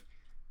kind of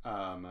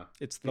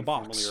It's the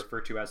informally box.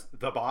 referred to as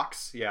the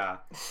box. Yeah.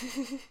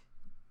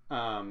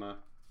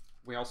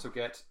 We also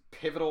get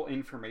pivotal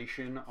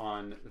information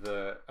on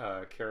the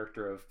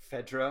character of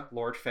Fedra,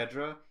 Lord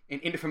Fedra, an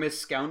infamous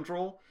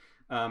scoundrel.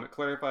 It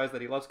clarifies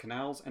that he loves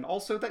canals and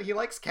also that he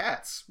likes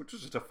cats, which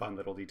is just a fun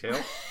little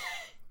detail.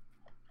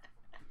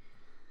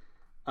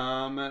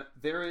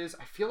 There is,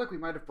 I feel like we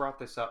might have brought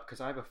this up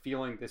because I have a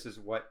feeling this is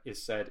what is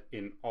said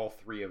in all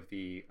 3 of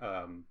the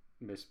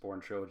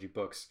Mistborn trilogy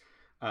books.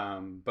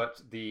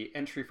 But the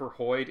entry for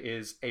Hoyd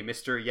is a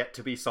mystery yet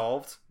to be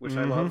solved, which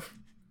I love.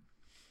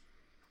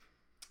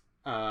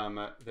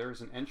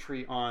 There's an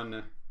entry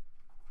on...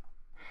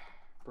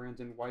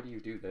 Brandon, why do you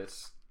do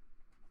this?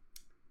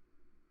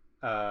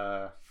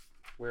 Where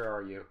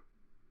are you?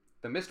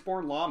 The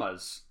Mistborn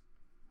Llamas.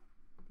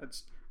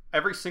 That's...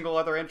 Every single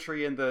other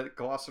entry in the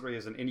glossary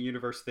is an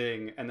in-universe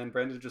thing, and then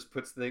Brandon just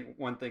puts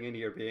one thing in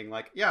here being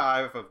like, yeah, I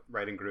have a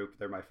writing group,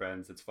 they're my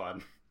friends, it's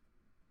fun.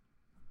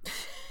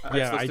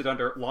 It's listed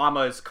under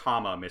llamas,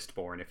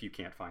 Mistborn, if you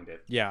can't find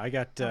it. Yeah, I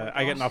got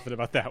nothing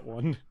about that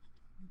one.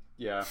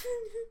 Yeah.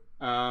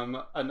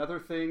 Another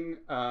thing,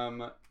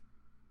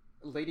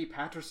 Lady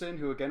Patterson,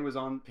 who again was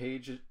on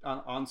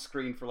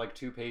screen for like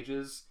 2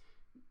 pages,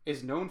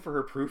 is known for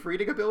her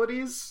proofreading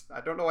abilities.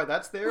 I don't know why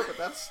that's there, but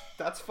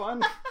that's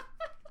fun.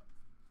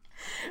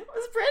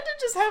 Was Brandon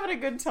just having a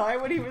good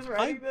time when he was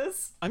writing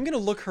this? I'm gonna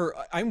look her.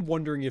 I'm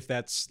wondering if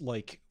that's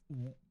like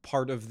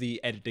part of the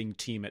editing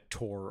team at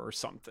Tor or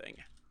something.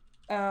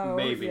 Oh,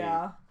 maybe.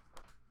 Yeah.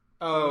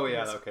 Oh,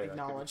 yeah. Okay.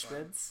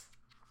 Acknowledgements.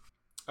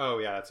 Oh,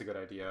 yeah. That's a good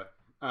idea.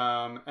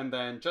 And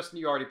then, Justin,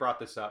 you already brought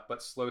this up,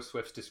 but Slow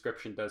Swift's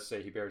description does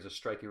say he bears a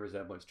striking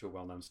resemblance to a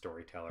well-known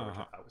storyteller, which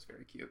I thought was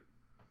very cute.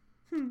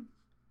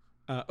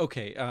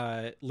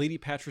 Okay. Lady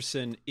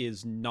Patterson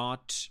is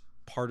not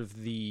part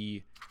of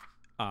the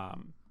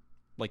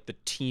like the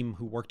team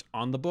who worked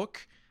on the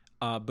book,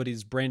 but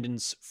is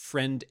Brandon's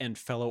friend and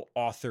fellow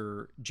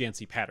author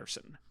Jancy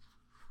Patterson.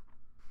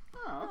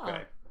 Oh,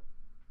 okay.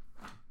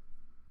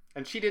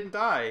 And she didn't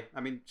die.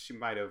 I mean, she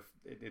might have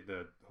did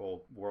the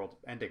whole world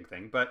ending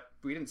thing, but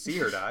we didn't see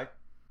her die.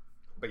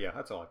 But yeah,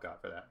 that's all I've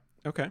got for that.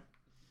 Okay.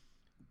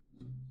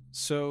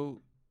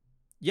 So,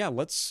 yeah,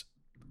 let's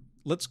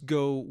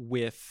go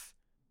with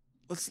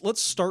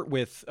let's start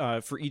with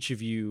for each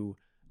of you.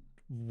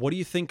 What do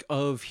you think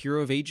of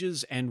Hero of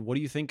Ages, and what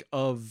do you think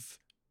of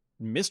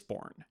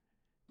Mistborn?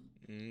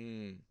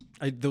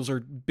 Those are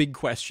big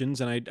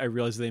questions, and I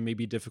realize they may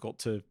be difficult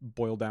to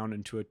boil down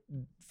into a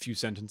few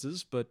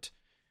sentences, but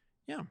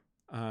yeah.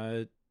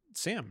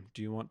 Sam,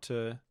 do you want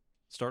to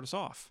start us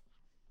off?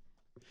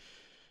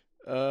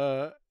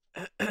 Okay.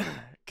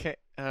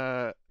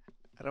 I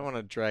don't want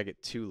to drag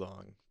it too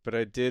long, but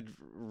I did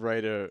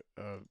write a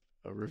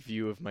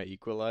review of my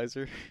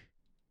Equalizer.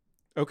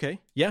 Okay.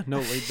 Yeah,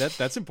 no,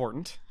 that's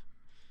important.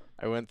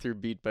 I went through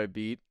beat by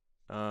beat,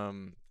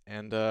 and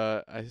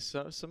I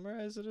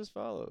summarized it as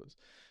follows.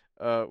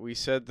 We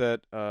said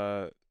that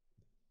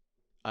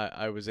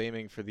I was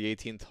aiming for the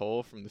 18th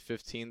hole from the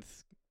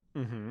 15th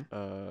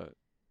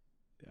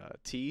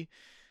tee,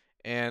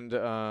 and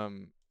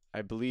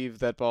I believe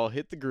that ball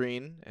hit the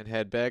green and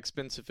had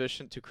backspin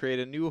sufficient to create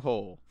a new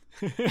hole.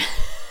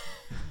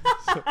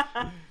 So,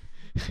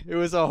 it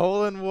was a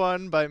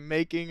hole-in-one by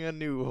making a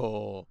new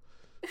hole.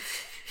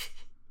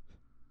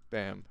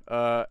 Bam.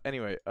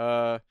 Anyway,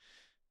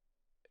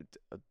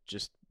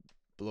 just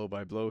blow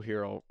by blow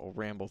here. I'll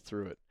ramble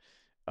through it.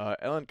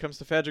 Elend comes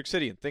to Fadric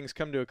City and things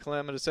come to a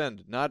calamitous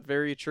end. Not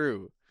very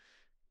true.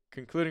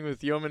 Concluding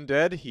with Yeoman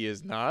dead, he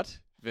is not.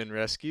 Vin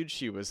rescued,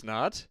 she was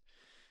not.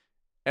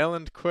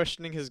 Elend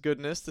questioning his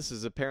goodness. This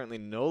is apparently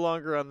no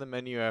longer on the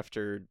menu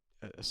after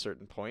a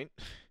certain point.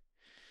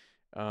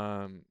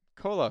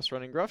 Kolos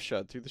running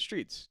roughshod through the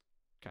streets.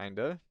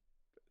 Kinda.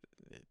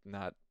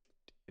 Not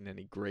in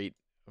any great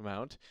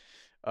amount.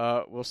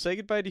 We'll say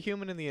goodbye to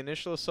Human in the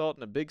initial assault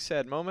in a big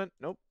sad moment.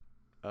 Nope.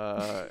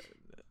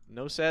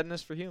 No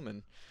sadness for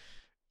Human.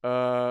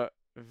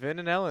 Vin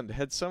and Elend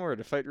head somewhere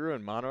to fight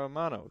Ruin mano a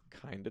mano.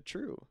 Kinda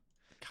true.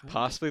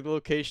 Possibly the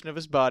location of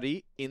his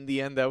body. In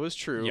the end, that was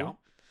true. Yeah.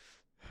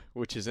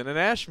 Which is in an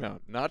ash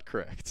mount. Not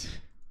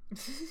correct.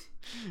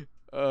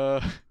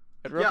 Yeah,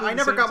 I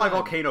never got my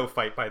volcano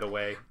fight, by the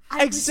way.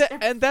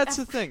 And that's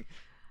the thing.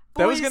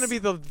 That was going to be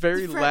the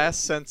very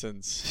last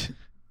sentence.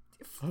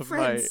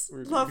 Friends,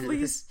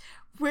 lovelies,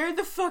 where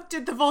the fuck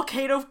did the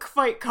volcano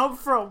fight come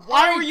from?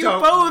 Why were you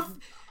both?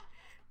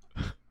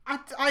 I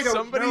don't know.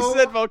 Somebody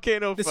said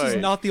volcano fight. This is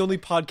not the only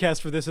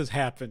podcast where this has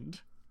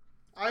happened.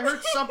 I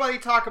heard somebody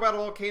talk about a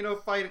volcano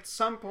fight at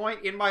some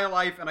point in my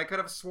life, and I could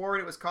have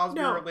sworn it was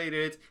Cosmere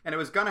related, and it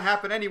was going to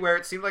happen anywhere.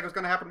 It seemed like it was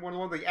going to happen when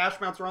one of the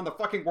ash mounts were on the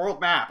fucking world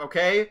map,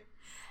 okay?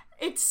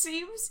 It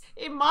seems,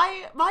 in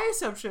my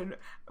assumption,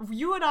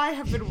 you and I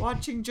have been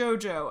watching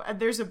JoJo, and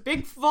there's a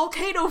big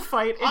volcano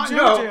fight in JoJo.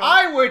 No,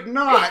 I would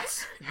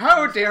not!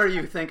 How dare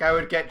you think I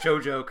would get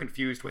JoJo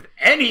confused with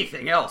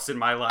anything else in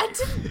my life? I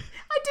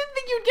didn't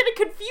think you'd get it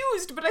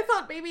confused, but I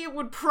thought maybe it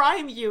would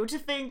prime you to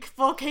think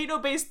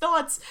volcano-based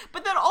thoughts.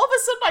 But then all of a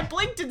sudden I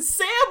blinked and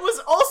Sam was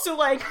also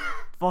like,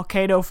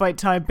 volcano fight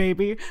time,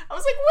 baby. I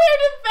was like, where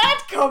did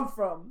that come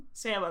from?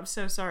 Sam, I'm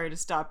so sorry to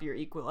stop your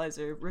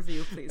Equalizer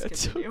review. Please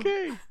continue.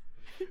 Okay.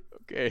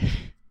 Okay.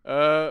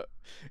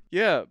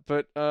 Yeah,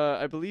 but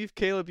I believe,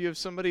 Caleb, you have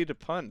somebody to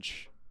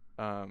punch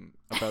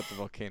about the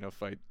volcano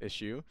fight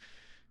issue.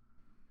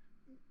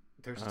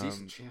 There's a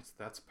decent chance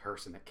that's a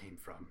person it came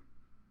from.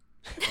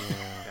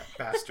 That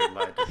bastard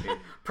lied to me.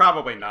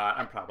 Probably not.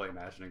 I'm probably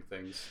imagining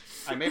things.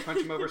 I may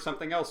punch him over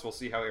something else. We'll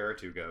see how Era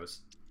 2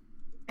 goes.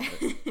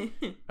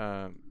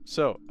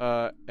 So,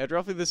 at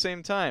roughly the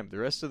same time, the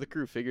rest of the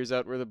crew figures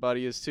out where the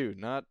body is too.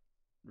 Not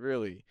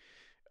really.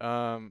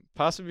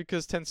 Possibly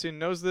because Tensoon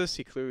knows this,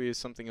 he clearly has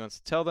something he wants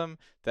to tell them.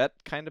 That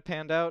kind of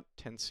panned out.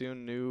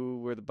 Tensoon knew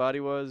where the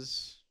body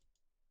was,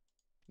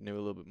 knew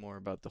a little bit more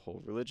about the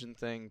whole religion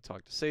thing,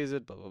 talked to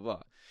Sazed, blah, blah,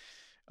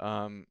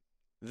 blah.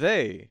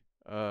 They,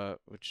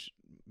 which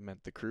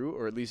meant the crew,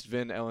 or at least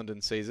Vin, Elend,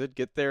 and Sazed,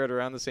 get there at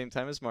around the same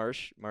time as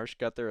Marsh. Marsh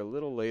got there a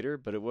little later,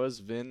 but it was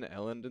Vin,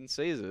 Elend, and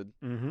Sazed,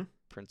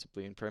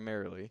 principally and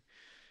primarily.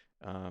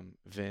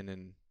 Vin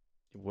in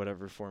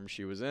whatever form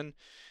she was in.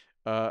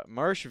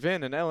 Marsh,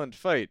 Vin, and Elend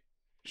fight.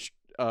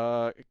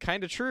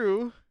 Kind of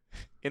true,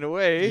 in a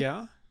way.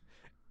 Yeah.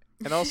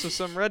 And also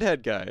some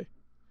redhead guy.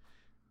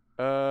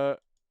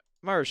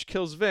 Marsh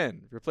kills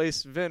Vin.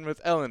 Replace Vin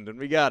with Elend, and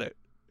we got it.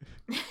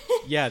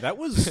 Yeah, that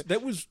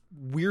was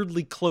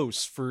weirdly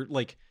close for,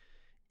 like,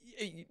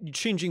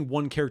 changing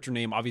one character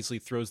name obviously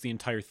throws the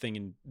entire thing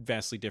in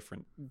vastly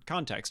different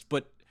context,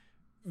 but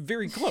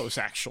very close,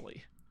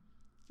 actually.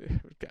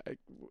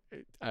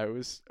 I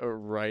was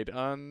right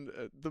on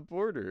the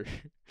border.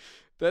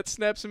 That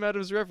snaps him out of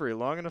his reverie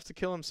long enough to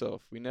kill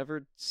himself. We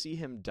never see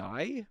him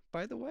die,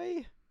 by the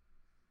way.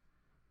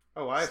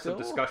 Oh, I have some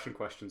discussion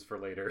questions for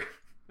later.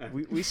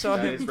 We saw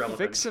him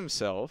fix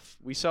himself.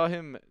 We saw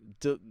him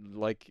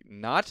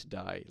not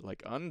die,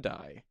 like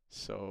undie.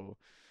 So,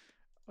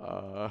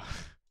 I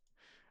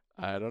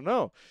don't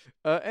know.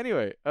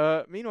 Anyway,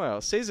 meanwhile,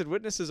 Sazed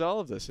witnesses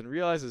all of this and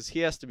realizes he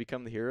has to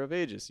become the hero of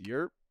Aegis.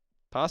 Yerp.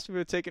 Possibly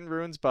with taking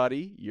Ruin's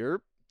body. Yerp.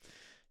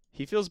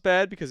 He feels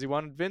bad because he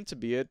wanted Vin to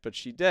be it, but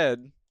she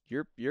dead.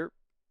 Yerp, yerp.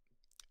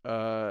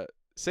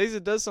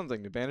 Sazed does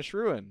something to banish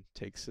Ruin.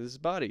 Takes his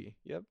body.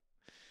 Yep.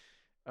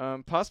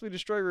 Possibly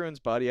destroy Ruin's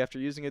body after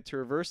using it to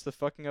reverse the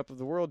fucking up of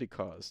the world he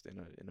caused,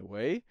 in a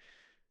way.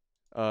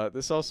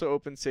 This also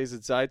opened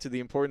Sazed's eye to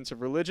the importance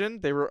of religion.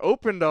 They were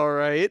opened all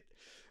right.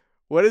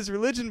 What is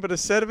religion but a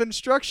set of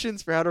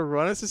instructions for how to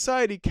run a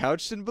society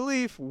couched in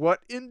belief? What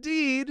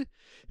indeed?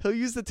 He'll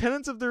use the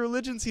tenets of the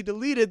religions he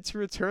deleted to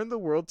return the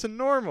world to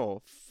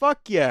normal.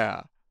 Fuck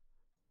yeah.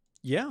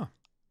 Yeah.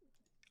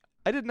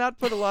 I did not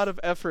put a lot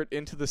of effort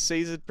into the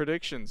Sazed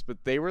predictions,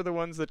 but they were the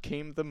ones that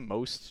came the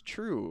most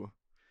true.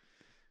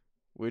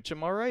 Which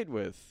I'm alright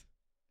with.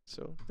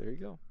 So, there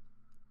you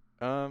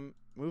go.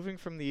 Moving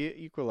from the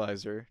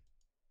equalizer,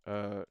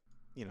 the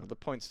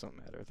points don't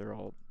matter. They're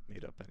all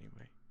made up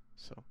anyway.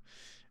 So,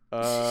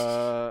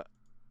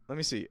 let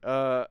me see.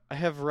 I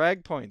have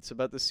rag points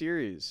about the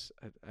series.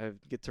 I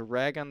get to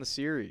rag on the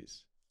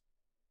series.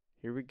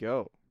 Here we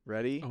go.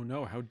 Ready? Oh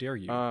no, how dare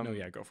you? No,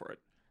 yeah, go for it.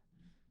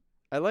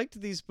 I liked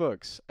these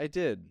books. I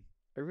did.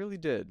 I really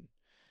did.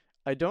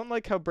 I don't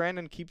like how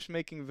Brandon keeps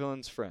making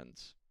villains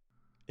friends.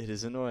 It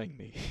is annoying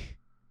me.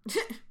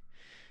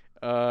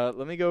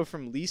 Let me go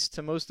from least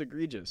to most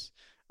egregious.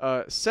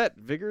 Set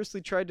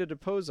vigorously tried to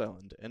depose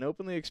Elend and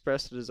openly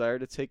expressed a desire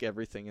to take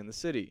everything in the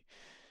city.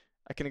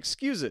 I can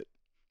excuse it,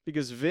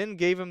 because Vin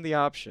gave him the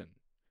option.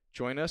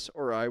 Join us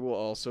or I will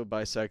also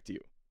bisect you.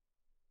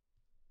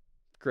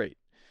 Great.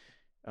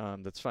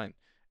 That's fine.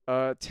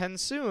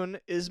 Tensoon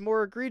is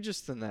more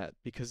egregious than that,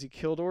 because he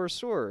killed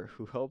Orsor,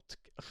 who helped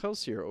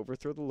Kelsier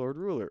overthrow the Lord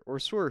Ruler.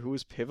 Orsor, who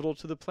was pivotal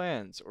to the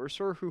plans.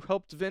 Orsor, who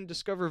helped Vin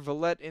discover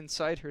Valette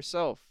inside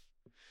herself.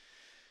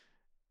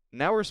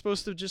 Now we're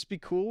supposed to just be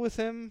cool with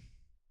him?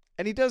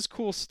 And he does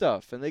cool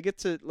stuff, and they get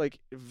to,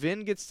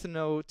 Vin gets to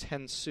know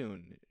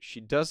Tensoon. She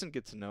doesn't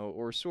get to know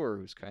Orsor,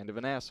 who's kind of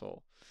an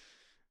asshole.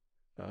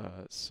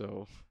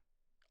 So,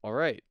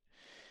 alright.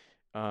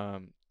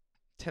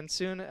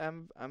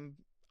 Tensoon, I'm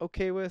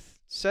okay with.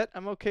 Set,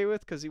 I'm okay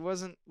with, because he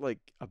wasn't,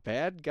 a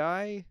bad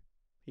guy.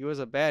 He was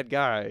a bad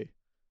guy.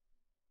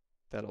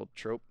 That old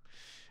trope.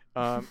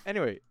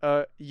 Anyway,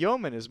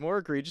 Yeoman is more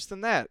egregious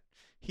than that.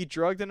 He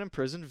drugged and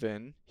imprisoned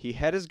Vin. He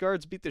had his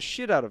guards beat the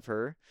shit out of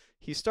her.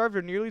 He starved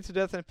her nearly to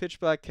death in a pitch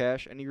black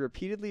cache, and he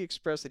repeatedly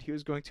expressed that he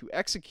was going to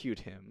execute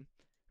him,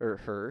 or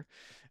her.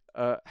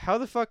 How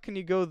the fuck can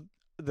you go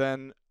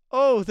then,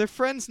 oh, they're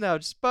friends now,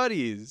 just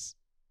buddies?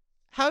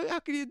 How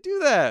can you do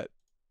that?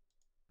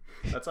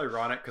 That's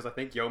ironic, because I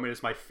think Yeoman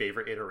is my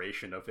favorite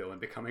iteration of villain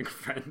becoming a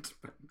friend.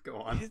 Go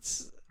on.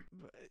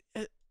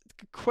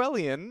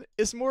 Quellion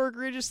is more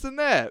egregious than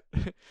that.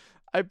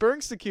 I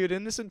burnexecuted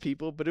innocent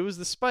people, but it was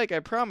the spike. I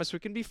promise we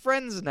can be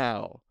friends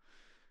now.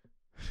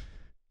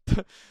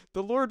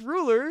 The Lord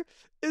Ruler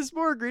is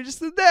more egregious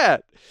than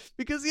that,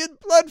 because he had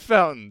blood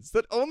fountains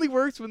that only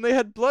worked when they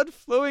had blood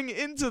flowing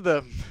into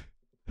them.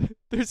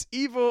 There's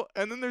evil,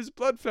 and then there's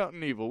blood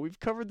fountain evil. We've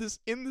covered this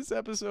in this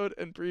episode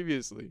and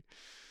previously.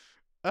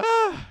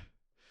 The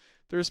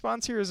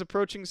response here is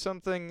approaching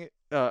something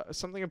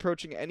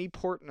approaching any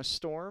port in a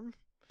storm.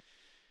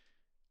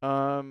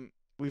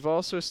 We've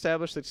also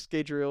established that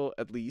Scadrial,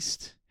 at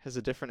least, has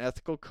a different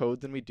ethical code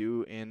than we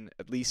do in,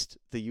 at least,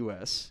 the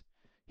U.S.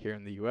 Here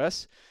in the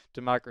U.S.,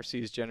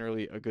 democracy is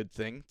generally a good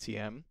thing,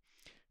 TM.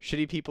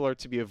 Shitty people are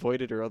to be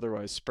avoided or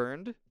otherwise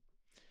spurned.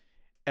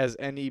 As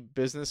any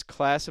business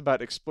class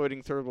about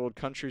exploiting third world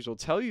countries will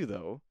tell you,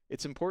 though,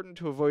 it's important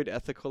to avoid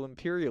ethical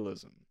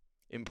imperialism.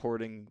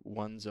 importing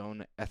one's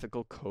own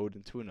ethical code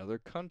into another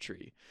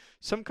country.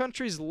 Some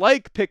countries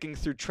like picking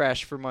through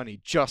trash for money,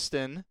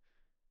 Justin.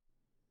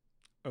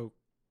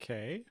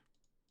 Okay.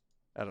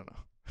 I don't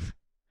know.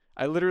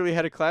 I literally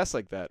had a class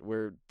like that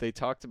where they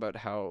talked about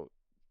how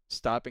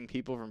stopping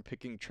people from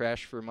picking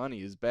trash for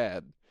money is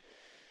bad.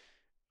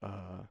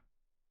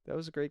 That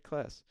was a great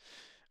class.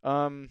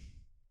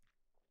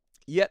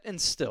 Yet and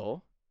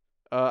still,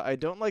 I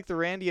don't like the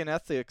Randian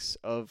ethics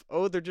of,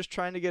 oh, they're just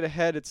trying to get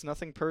ahead. It's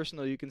nothing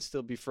personal. You can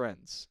still be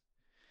friends.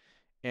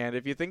 And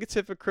if you think it's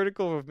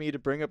hypocritical of me to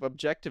bring up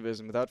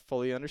objectivism without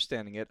fully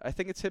understanding it, I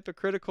think it's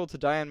hypocritical to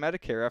die on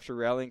Medicare after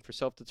rallying for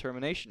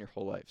self-determination your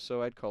whole life.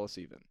 So I'd call us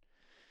even.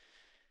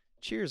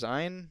 Cheers,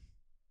 Ein.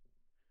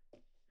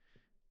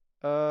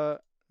 There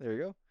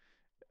you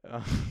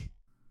go.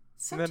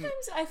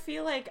 Sometimes I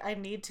feel like I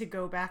need to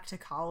go back to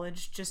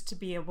college just to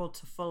be able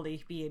to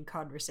fully be in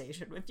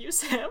conversation with you,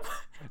 Sam.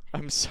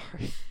 I'm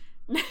sorry.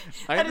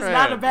 That is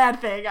not a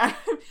bad thing.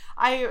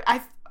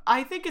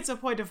 I think it's a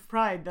point of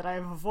pride that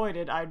I've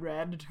avoided Ayn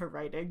Rand and her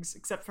writings,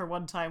 except for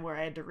one time where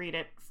I had to read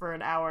it for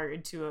an hour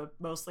into a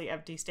mostly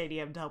empty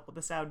stadium to help with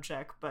the sound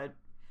check, but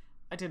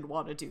I didn't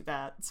want to do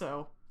that,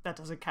 so that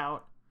doesn't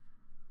count.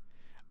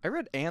 I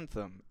read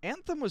Anthem.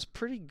 Anthem was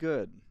pretty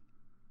good.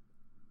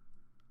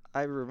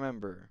 I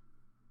remember.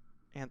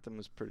 Anthem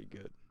was pretty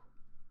good.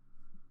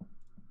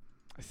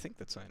 I think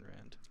that's Ayn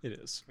Rand. It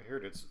is. I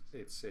heard its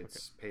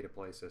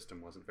pay-to-play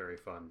system wasn't very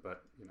fun,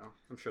 but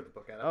I'm sure the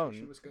book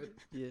adaptation was good.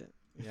 Yeah,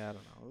 I don't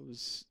know. It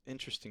was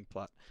interesting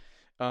plot.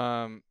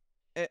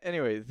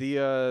 Anyway,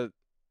 the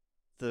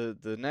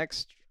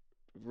next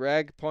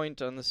rag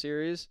point on the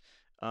series,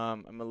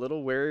 I'm a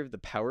little wary of the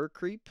power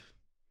creep.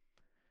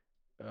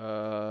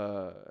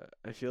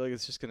 I feel like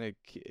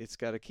it's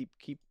got to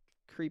keep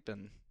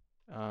creeping.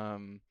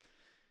 I'm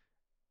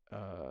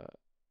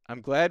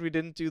glad we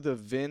didn't do the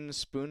Vin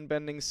spoon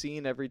bending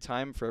scene every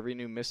time for every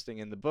new misting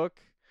in the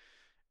book.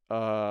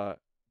 At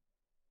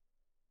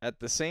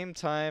the same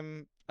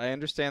time, I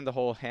understand the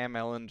whole Ham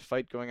Elland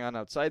fight going on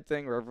outside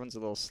thing where everyone's a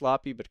little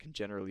sloppy but can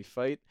generally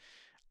fight.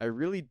 I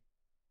really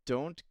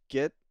don't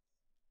get.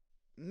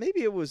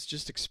 Maybe it was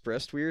just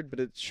expressed weird, but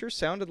it sure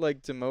sounded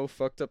like Demoux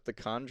fucked up the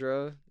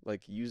Khandra,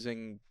 like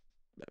using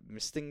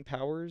misting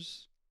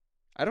powers.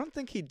 I don't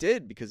think he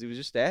did because he was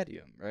just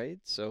Adium, right?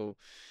 So.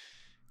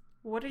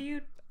 What are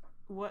you?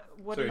 What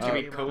so are you do you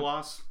mean about?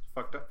 Koloss?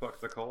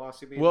 Fucked the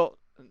Koloss, you mean? Well,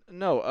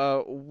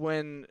 no.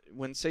 When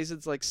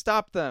Sazed's like,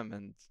 stop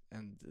them,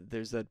 and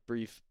there's that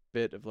brief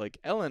bit of like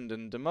Elend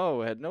and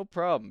Demoux had no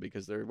problem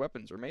because their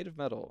weapons were made of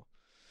metal.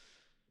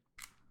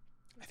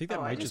 I think that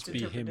I might just be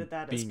him interpreted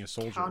that being as a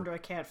soldier.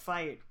 Khandra can't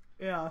fight.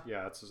 Yeah.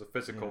 Yeah, it's a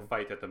physical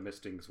fight that the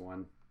Mistings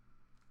won.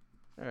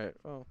 All right.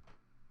 Well,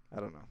 I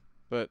don't know,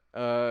 but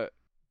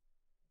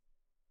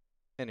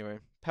anyway,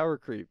 power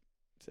creep.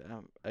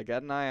 I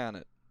got an eye on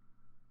it.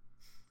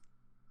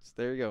 So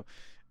there you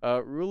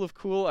go. Rule of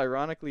Cool,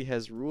 ironically,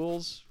 has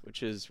rules,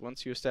 which is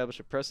once you establish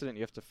a precedent,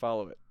 you have to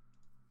follow it.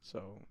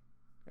 So,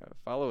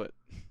 follow it.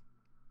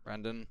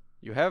 Brandon,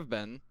 you have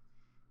been,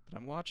 but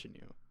I'm watching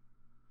you.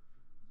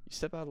 You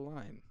step out of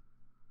line.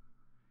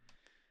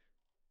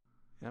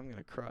 And I'm going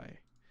to cry.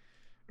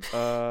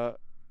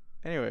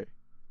 Anyway.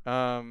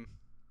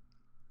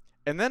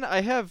 And then I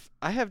have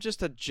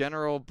just a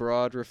general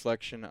broad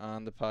reflection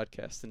on the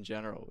podcast in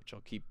general, which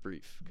I'll keep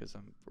brief because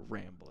I'm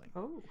rambling.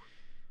 Oh.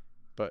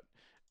 But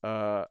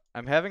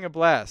I'm having a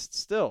blast.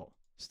 Still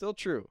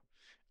true.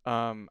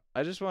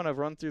 I just want to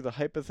run through the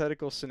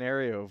hypothetical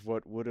scenario of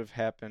what would have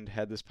happened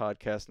had this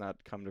podcast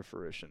not come to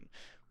fruition.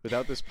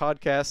 Without this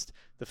podcast,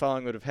 the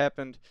following would have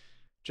happened.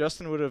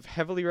 Justin would have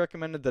heavily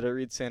recommended that I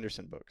read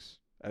Sanderson books.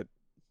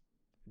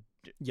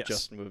 Yes.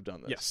 Justin moved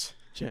on this.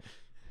 Yes.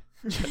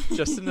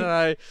 Justin and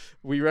I,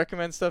 we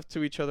recommend stuff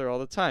to each other all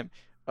the time.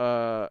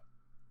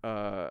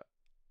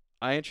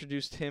 I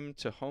introduced him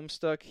to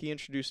Homestuck. He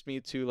introduced me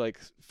to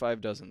like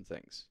 6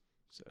 things.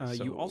 So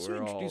you also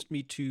introduced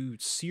me to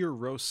Seer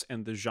Rose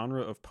and the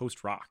genre of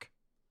post-rock.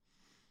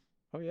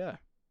 Oh, yeah.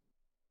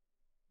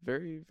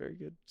 Very, very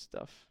good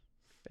stuff.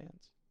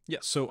 Fans. Yeah,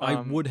 so I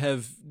would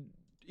have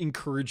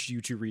encouraged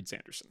you to read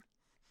Sanderson.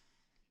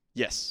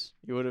 Yes.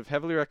 You would have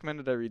heavily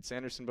recommended I read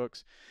Sanderson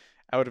books.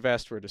 I would have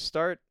asked where to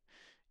start.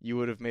 You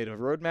would have made a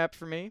roadmap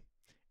for me.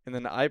 And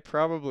then I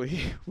probably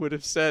would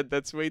have said,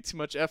 that's way too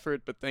much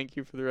effort, but thank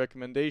you for the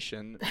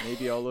recommendation.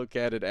 Maybe I'll look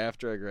at it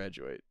after I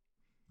graduate.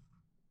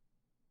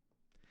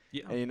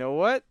 Yeah. And you know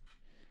what?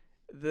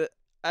 The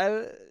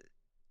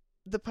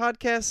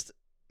podcast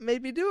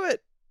made me do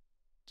it.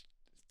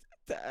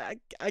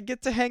 I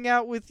get to hang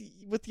out with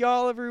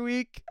y'all every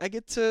week. I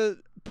get to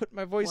put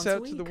my voice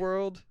out to the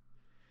world.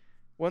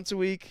 Once a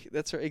week.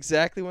 That's right.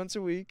 Exactly once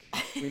a week.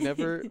 We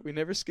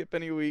never skip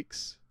any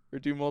weeks or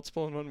do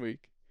multiple in 1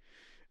 week.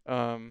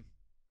 But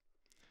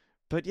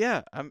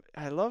yeah,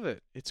 I love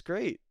it. It's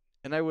great.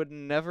 And I would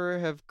never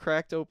have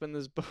cracked open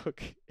this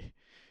book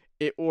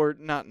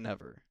not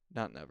never.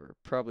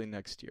 Probably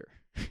next year.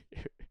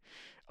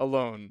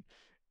 Alone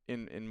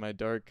in my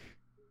dark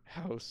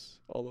house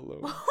all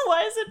alone.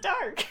 Why is it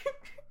dark?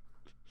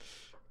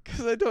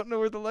 because I don't know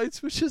where the light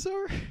switches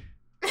are. Is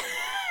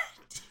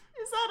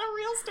that a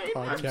real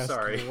statement? I'm Podcast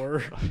sorry.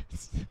 lore.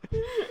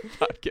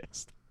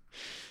 Podcast.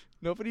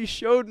 Nobody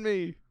showed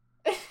me.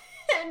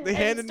 They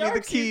handed me the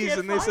Starks, you keys can't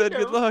and they find said,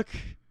 "Good them." luck."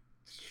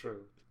 It's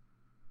true.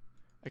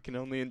 I can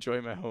only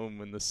enjoy my home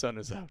when the sun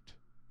is out.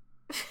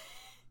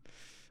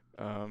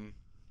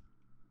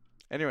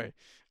 Anyway,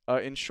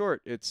 in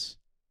short, it's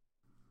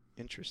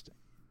interesting.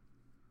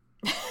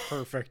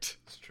 Perfect.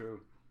 It's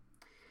true.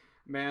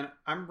 Man,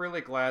 I'm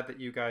really glad that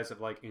you guys have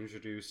like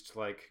introduced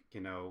like,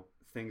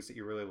 things that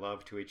you really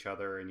love to each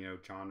other and,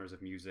 genres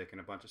of music and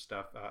a bunch of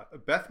stuff.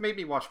 Beth made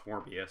me watch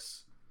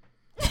Morbius.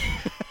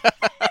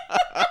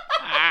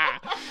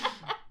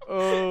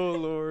 Oh,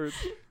 Lord.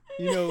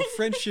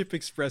 Friendship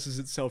expresses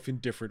itself in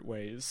different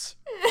ways.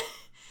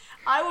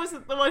 I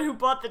wasn't the one who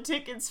bought the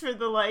tickets for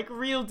the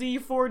real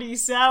D40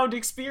 sound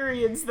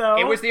experience, though.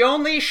 It was the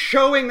only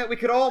showing that we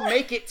could all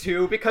make it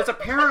to because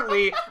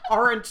apparently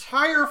our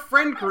entire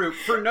friend group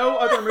for no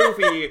other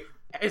movie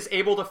is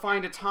able to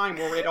find a time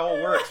where it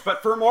all works.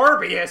 But for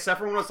Morbius,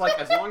 everyone was like,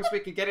 as long as we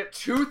can get it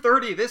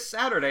 2:30 this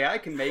Saturday, I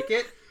can make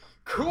it.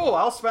 Cool,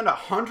 I'll spend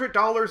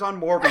 $100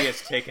 on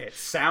Morbius tickets.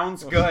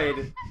 Sounds good.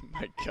 Oh,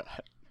 my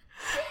God.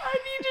 I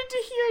needed to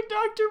hear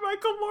Dr.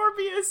 Michael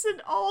Morbius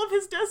in all of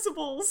his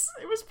decibels.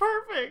 It was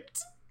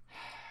perfect.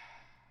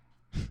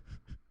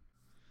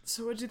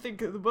 So what'd you think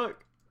of the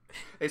book?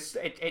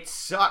 It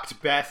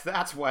sucked, Beth.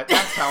 That's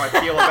how I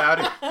feel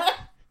about it.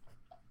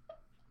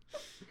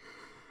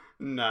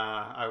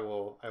 Nah, I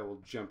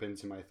will jump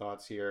into my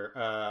thoughts here.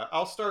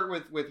 I'll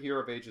start with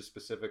Hero of Ages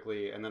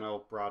specifically, and then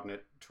I'll broaden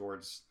it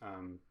towards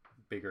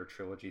bigger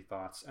trilogy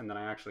thoughts, and then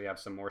I actually have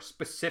some more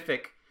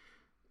specific,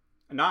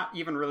 not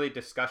even really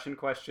discussion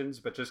questions,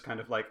 but just kind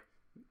of it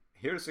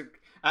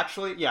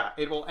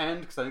will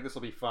end, because I think this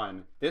will be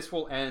fun. This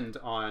will end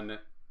on,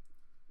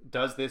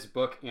 does this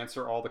book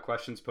answer all the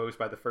questions posed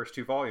by the first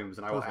 2 volumes?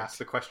 And I will ask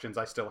the questions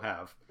I still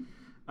have.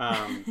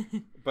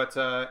 But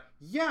I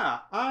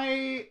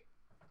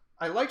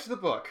liked the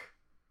book.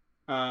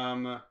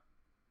 I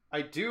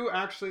do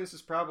actually, this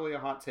is probably a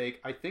hot take,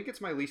 I think it's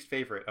my least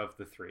favorite of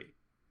the 3.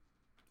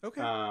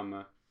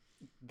 Okay.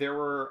 There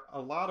were a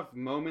lot of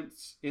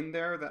moments in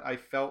there that I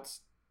felt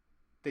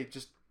they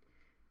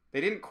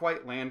didn't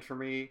quite land for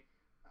me.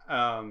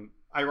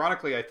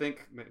 Ironically, I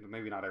think,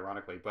 maybe not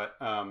ironically, but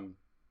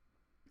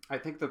I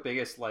think the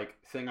biggest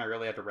thing I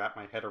really had to wrap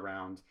my head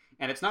around,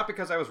 and it's not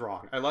because I was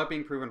wrong. I love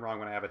being proven wrong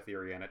when I have a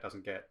theory and it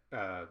doesn't get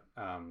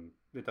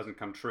it doesn't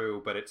come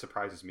true, but it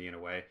surprises me in a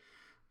way.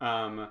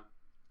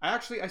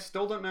 I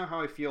still don't know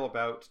how I feel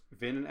about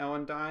Vin and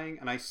Ellen dying,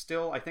 and I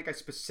think I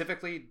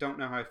specifically don't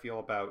know how I feel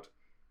about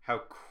how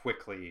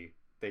quickly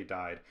they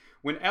died.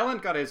 When Ellen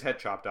got his head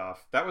chopped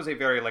off, that was a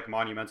very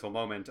monumental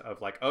moment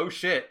of oh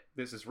shit,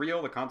 this is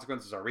real, the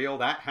consequences are real,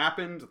 that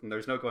happened, and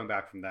there's no going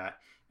back from that.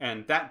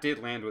 And that did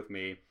land with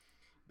me.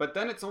 But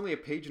then it's only a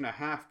page and a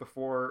half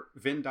before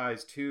Vin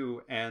dies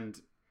too, and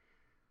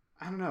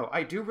I don't know,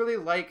 I do really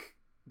like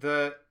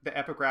the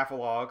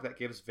epigraphologue that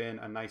gives Vin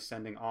a nice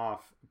sending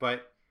off,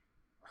 but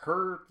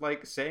her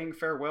saying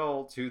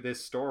farewell to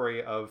this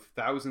story of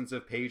thousands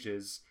of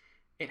pages,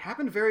 it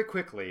happened very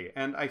quickly,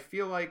 and I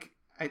feel like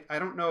I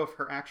don't know if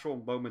her actual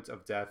moments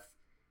of death,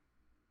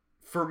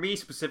 for me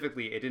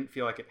specifically, it didn't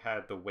feel like it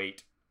had the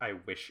weight I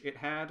wish it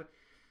had.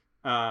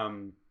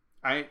 I'm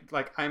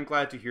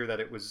glad to hear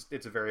that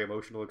it's a very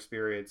emotional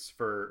experience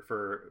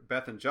for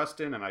Beth and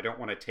Justin, and I don't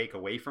want to take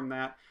away from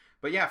that.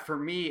 But yeah, for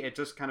me, it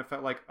just kind of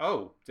felt like,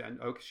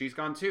 okay, she's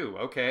gone too,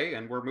 okay,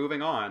 and we're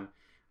moving on.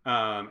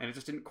 And it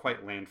just didn't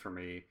quite land for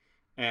me.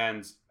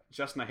 And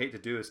Justin, I hate to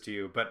do this to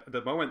you, but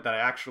the moment that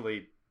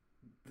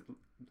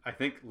I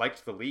think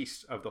liked the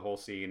least of the whole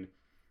scene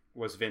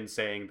was Vin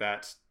saying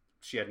that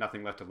she had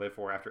nothing left to live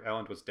for after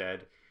Ellen was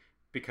dead,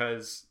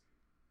 because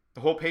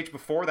the whole page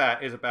before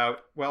that is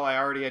about, well, I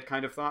already had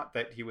kind of thought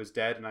that he was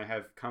dead, and I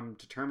have come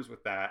to terms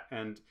with that.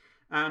 And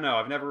I don't know,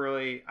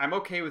 I'm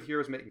okay with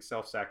heroes making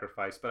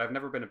self-sacrifice, but I've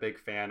never been a big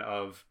fan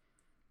of,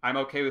 I'm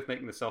okay with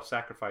making the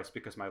self-sacrifice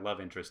because my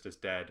love interest is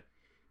dead.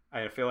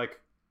 I feel like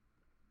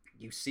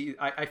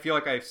I feel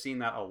like I've seen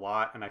that a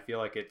lot, and I feel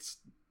like it's,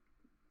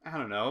 I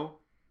don't know,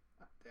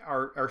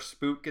 are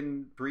Spook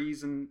and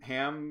Breeze and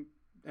Ham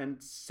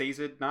and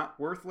Sazed not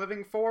worth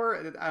living for?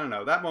 I don't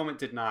know. That moment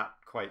did not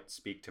quite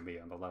speak to me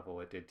on the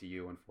level it did to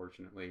you,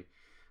 unfortunately.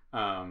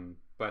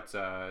 But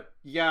the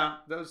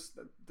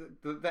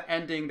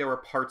ending, there were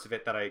parts of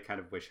it that I kind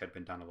of wish had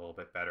been done a little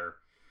bit better.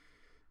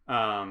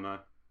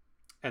 And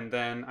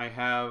then I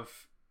have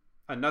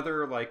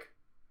another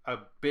a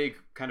big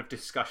kind of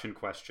discussion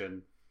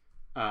question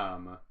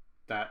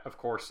that, of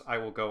course, I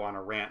will go on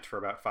a rant for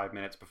about 5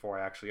 minutes before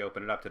I actually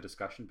open it up to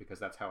discussion, because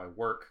that's how I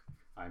work.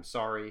 I'm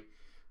sorry.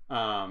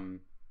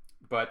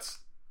 But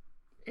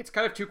it's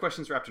kind of 2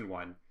 questions wrapped in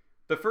one.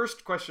 The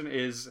first question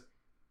is,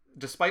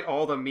 despite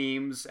all the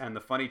memes and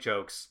the funny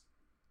jokes,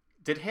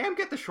 did Ham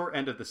get the short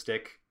end of the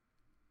stick?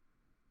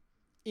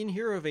 In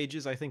Hero of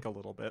Ages, I think a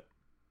little bit.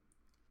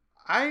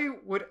 I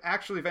would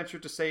actually venture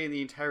to say in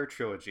the entire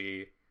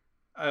trilogy,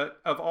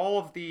 of all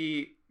of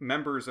the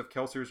members of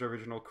Kelser's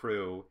original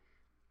crew.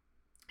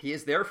 He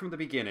is there from the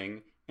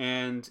beginning,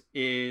 and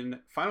in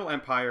Final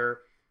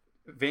Empire,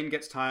 Vin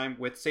gets time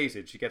with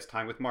Sazed, she gets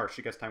time with Marsh,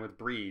 she gets time with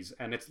Breeze,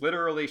 and it's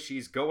literally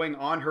she's going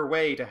on her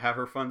way to have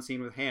her fun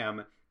scene with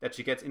Ham that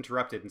she gets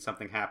interrupted and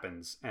something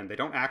happens, and they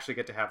don't actually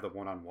get to have the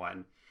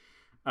one-on-one.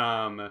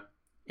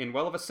 In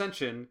Well of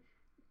Ascension,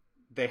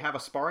 they have a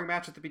sparring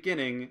match at the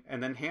beginning,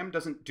 and then Ham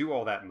doesn't do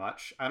all that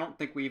much. I don't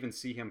think we even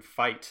see him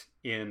fight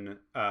in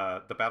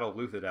the Battle of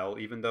Luthadel,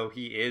 even though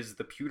he is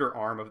the pewter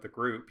arm of the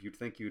group. You'd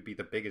think he would be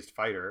the biggest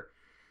fighter.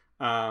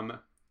 And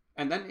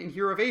then in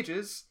Hero of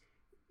Ages,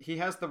 he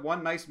has the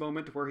one nice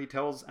moment where he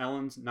tells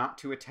Elend not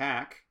to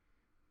attack,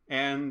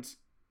 and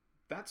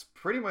that's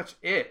pretty much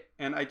it.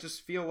 And I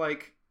just feel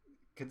like,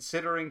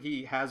 considering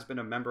he has been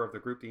a member of the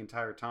group the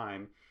entire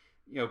time,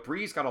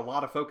 Breeze got a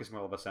lot of focus in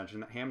Well of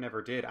Ascension that Ham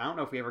never did. I don't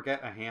know if we ever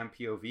get a Ham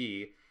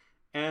POV.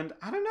 And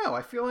I don't know.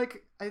 I feel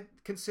like,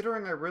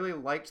 considering I really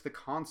liked the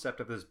concept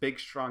of this big,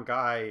 strong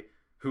guy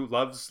who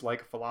loves,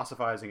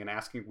 philosophizing and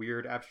asking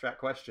weird, abstract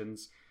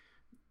questions,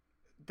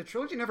 the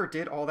trilogy never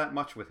did all that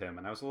much with him,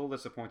 and I was a little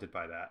disappointed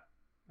by that.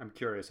 I'm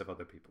curious if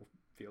other people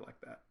feel like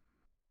that.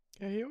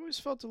 Yeah, he always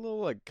felt a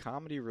little,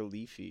 comedy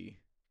reliefy.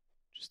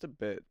 Just a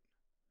bit.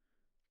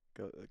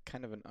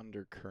 Kind of an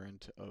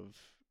undercurrent of...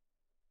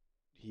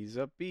 he's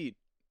upbeat.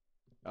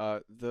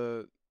 I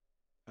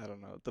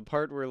don't know, the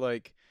part where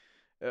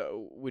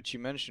which you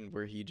mentioned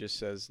where he just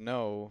says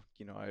no,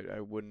 I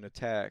wouldn't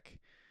attack,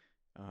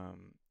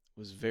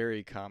 was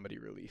very comedy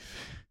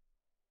relief.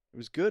 It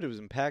was good, it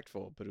was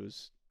impactful, but it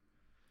was...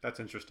 That's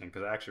interesting,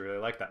 because I actually really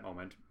like that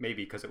moment.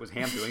 Maybe because it was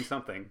Ham doing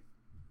something.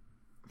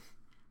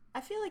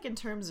 I feel like in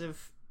terms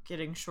of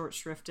getting short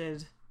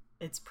shrifted,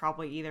 it's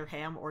probably either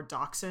Ham or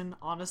Doxson,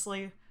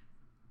 honestly.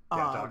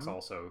 Yeah, Dox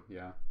also,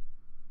 yeah.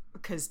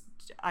 Because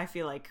I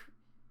feel like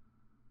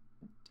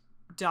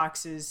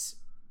Dox's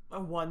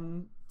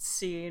one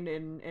scene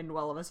in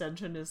Well of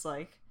Ascension is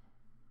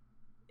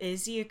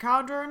is he a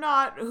Kandra or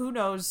not? Who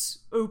knows?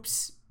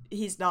 Oops,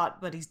 he's not,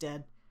 but he's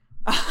dead.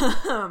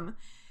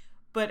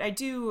 But I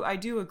do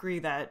agree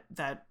that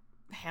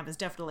Ham is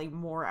definitely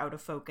more out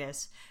of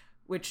focus,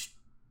 which,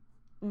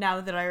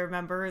 now that I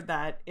remember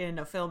that in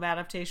a film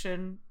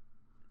adaptation,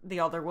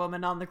 the other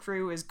woman on the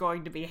crew is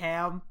going to be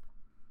Ham,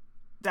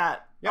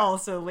 that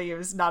also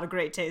leaves not a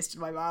great taste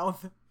in my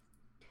mouth.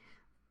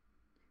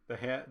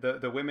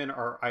 The women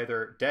are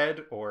either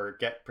dead or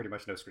get pretty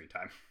much no screen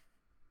time.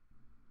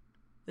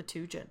 The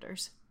two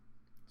genders.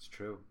 It's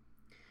true.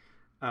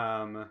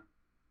 And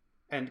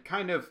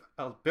kind of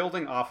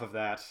building off of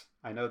that,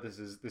 I know this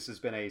has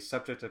been a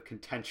subject of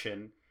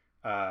contention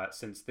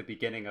since the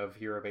beginning of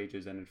Hero of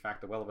Ages and, in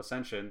fact, the Well of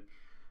Ascension.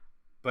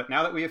 But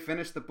now that we have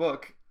finished the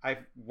book, I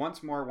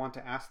once more want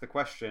to ask the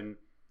question,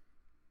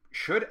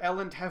 should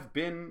Elend have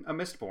been a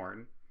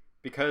Mistborn?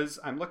 Because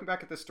I'm looking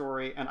back at this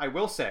story, and I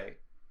will say,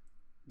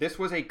 this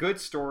was a good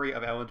story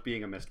of Elend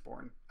being a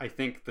Mistborn. I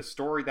think the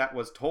story that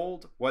was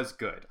told was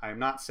good. I am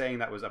not saying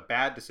that was a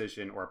bad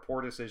decision or a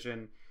poor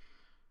decision.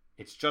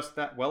 It's just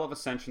that Well of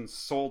Ascension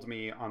sold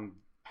me on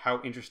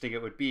how interesting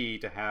it would be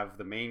to have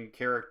the main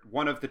character,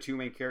 one of the two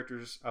main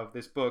characters of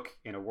this book,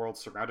 in a world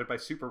surrounded by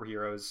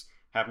superheroes,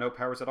 have no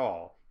powers at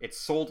all. It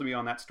sold me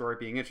on that story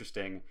being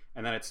interesting,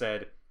 and then it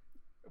said,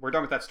 we're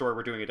done with that story,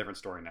 we're doing a different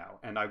story now.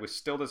 And I was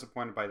still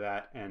disappointed by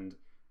that, and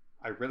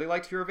I really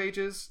liked Hero of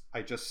Ages.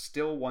 I just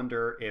still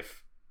wonder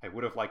if I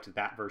would have liked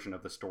that version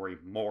of the story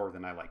more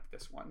than I liked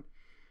this one.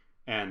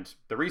 And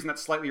the reason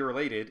that's slightly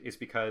related is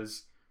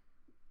because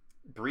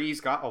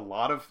Breeze got a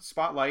lot of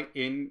spotlight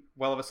in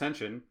Well of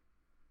Ascension.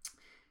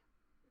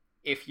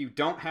 If you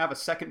don't have a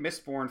second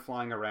Mistborn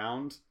flying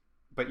around,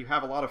 but you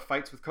have a lot of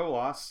fights with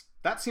Koloss,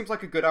 that seems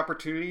like a good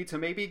opportunity to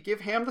maybe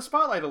give Ham the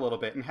spotlight a little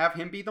bit and have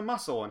him be the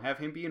muscle and have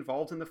him be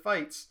involved in the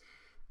fights.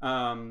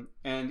 And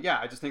yeah,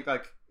 I just think,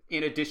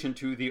 in addition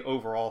to the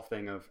overall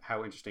thing of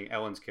how interesting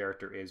Elend's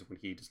character is when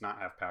he does not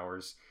have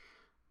powers,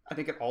 I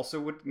think it also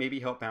would maybe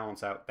help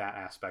balance out that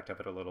aspect of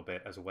it a little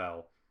bit as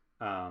well.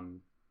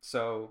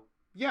 So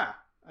yeah,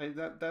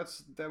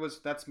 that's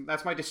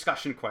my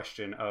discussion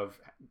question of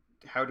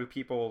how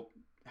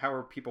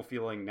are people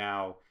feeling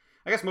now?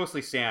 I guess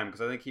mostly Sam,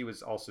 because I think he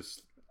was also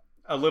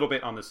a little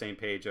bit on the same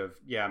page of,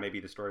 yeah, maybe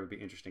the story would be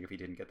interesting if he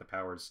didn't get the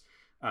powers.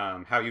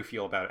 How you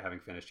feel about it having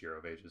finished Hero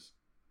of Ages?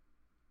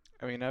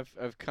 I mean,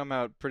 I've come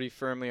out pretty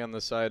firmly on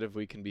the side of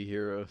we can be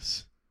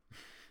heroes.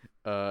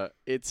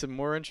 It's a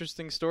more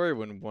interesting story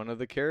when one of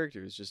the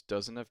characters just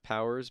doesn't have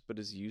powers but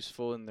is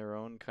useful in their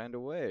own kind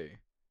of way.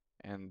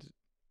 And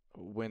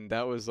when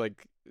that was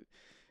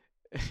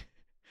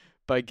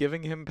by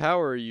giving him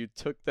power, you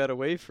took that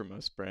away from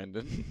us,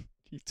 Brandon.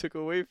 You took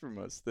away from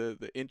us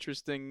the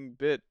interesting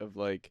bit of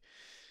well,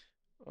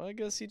 I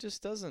guess he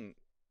just doesn't.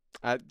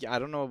 I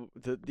don't know.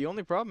 The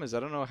only problem is I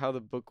don't know how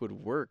the book would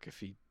work if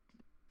he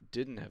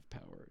didn't have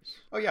powers.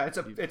 Oh yeah,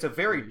 it's a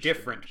very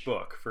different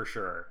book for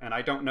sure, and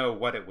I don't know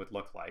what it would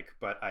look like,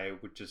 but I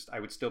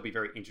would still be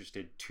very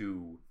interested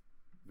to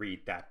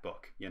read that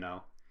book, Yeah.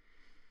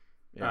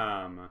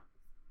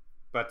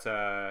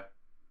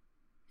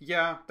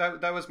 Yeah,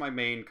 that was my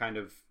main kind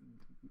of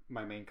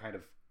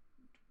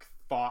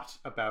thought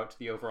about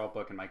the overall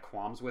book and my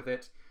qualms with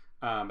it.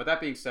 But that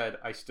being said,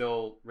 I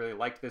still really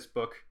liked this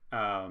book.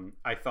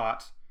 I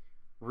thought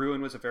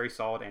Ruin was a very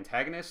solid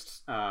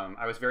antagonist.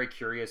 I was very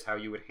curious how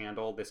you would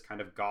handle this kind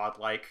of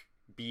godlike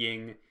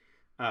being,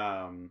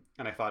 and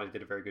I thought it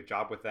did a very good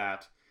job with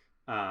that.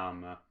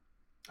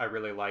 I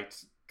really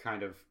liked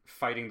kind of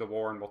fighting the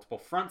war on multiple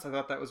fronts. I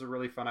thought that was a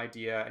really fun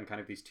idea, and kind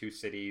of these two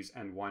cities,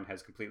 and one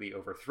has completely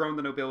overthrown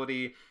the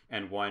nobility,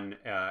 and one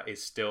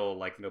is still,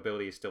 like, the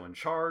nobility is still in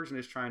charge and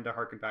is trying to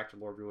harken back to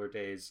Lord Ruler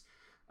days.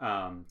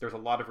 There's a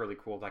lot of really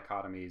cool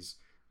dichotomies,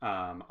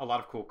 a lot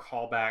of cool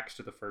callbacks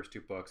to the first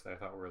two books that I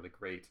thought were really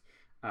great.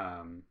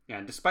 And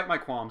despite my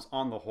qualms,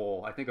 on the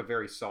whole, I think a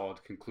very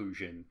solid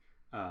conclusion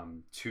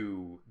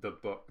to the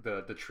book,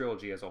 the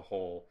trilogy as a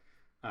whole.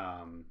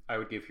 I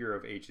would give Hero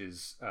of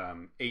Ages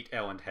 8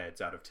 Elend heads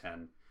out of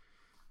 10.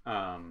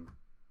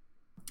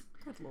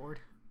 Good lord.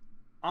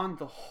 On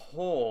the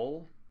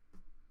whole,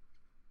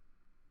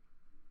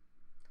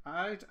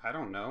 I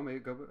don't know. Maybe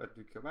go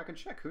back and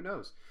check. Who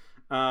knows?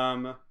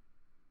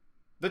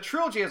 The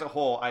trilogy as a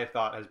whole, I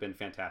thought, has been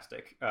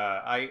fantastic.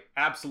 I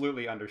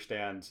absolutely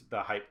understand the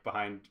hype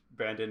behind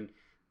Brandon.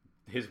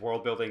 His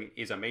world building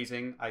is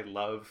amazing. I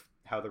love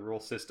how the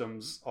rule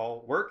systems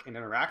all work and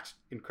interact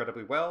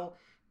incredibly well.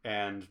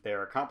 And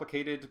they're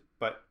complicated,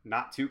 but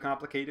not too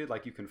complicated.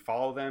 Like, you can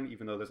follow them,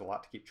 even though there's a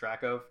lot to keep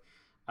track of.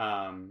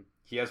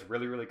 He has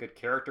really, really good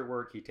character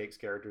work. He takes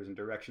characters in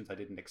directions I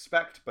didn't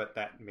expect, but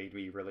that made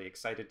me really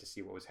excited to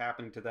see what was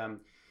happening to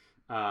them.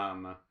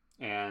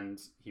 And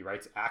he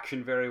writes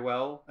action very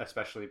well,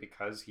 especially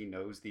because he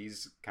knows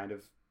these kind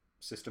of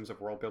systems of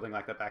world building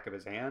like the back of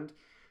his hand.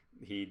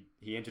 He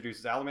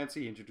introduces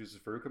Allomancy, he introduces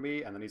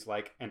Furukami, and then he's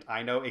like, and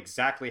I know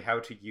exactly how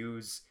to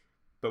use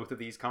both of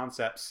these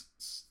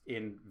concepts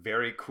in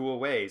very cool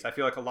ways. I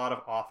feel like a lot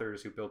of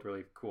authors who build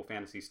really cool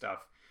fantasy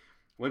stuff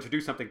will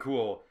introduce something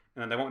cool,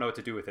 and then they won't know what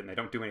to do with it, and they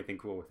don't do anything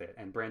cool with it.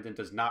 And Brandon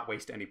does not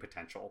waste any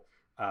potential,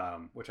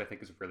 which I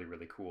think is really,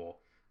 really cool.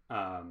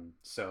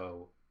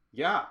 So,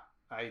 yeah,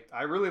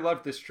 I really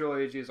loved this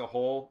trilogy as a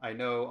whole. I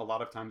know a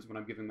lot of times when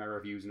I'm giving my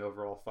reviews and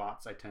overall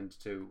thoughts, I tend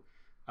to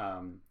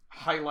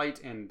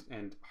highlight and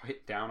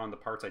hit down on the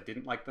parts I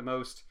didn't like the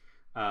most.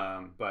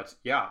 But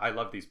yeah, I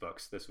love these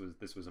books. This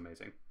was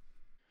amazing.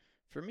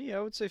 For me, I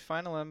would say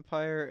Final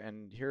Empire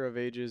and Hero of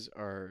Ages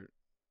are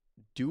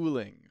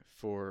dueling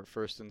for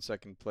first and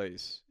second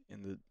place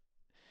in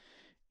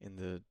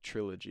the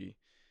trilogy.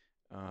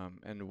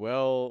 And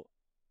Well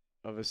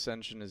of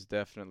Ascension is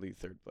definitely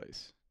third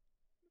place.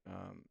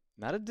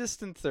 Not a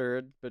distant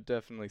third, but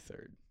definitely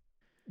third.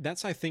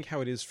 That's, I think,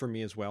 how it is for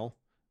me as well.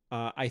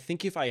 I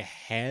think if I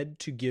had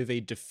to give a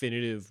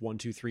definitive 1,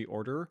 2, 3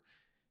 order,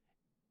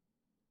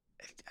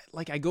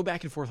 like, I go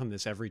back and forth on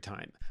this every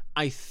time.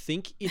 I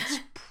think it's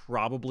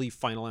probably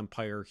Final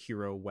Empire,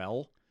 Hero,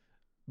 Well,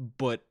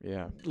 but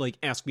Yeah. like,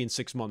 ask me in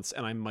 6 months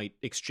and I might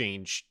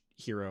exchange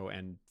Hero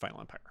and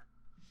Final Empire.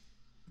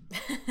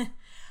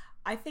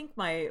 I think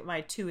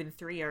my 2 and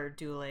 3 are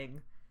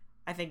dueling.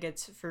 I think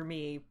it's, for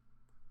me,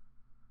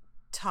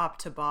 top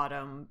to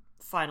bottom,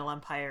 Final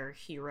Empire,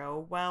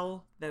 Hero,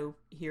 Well, though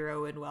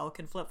Hero and Well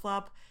can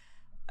flip-flop.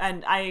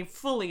 And I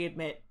fully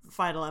admit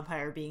Final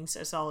Empire being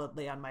so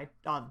solidly on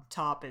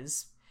top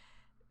is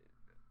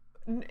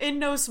in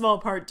no small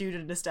part due to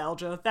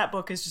nostalgia. That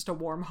book is just a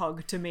warm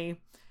hug to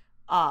me.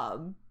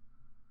 But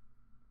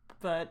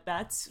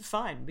that's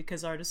fine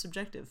because art is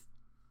subjective.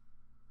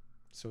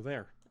 So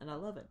there. And I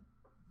love it.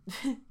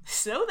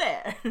 So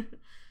there.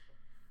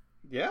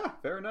 Yeah,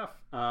 fair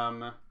enough.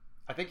 I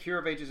think Hero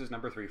of Ages is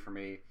number 3 for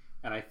me,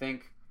 and I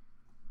think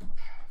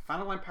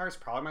Final Empire is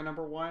probably my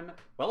number 1.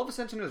 Well of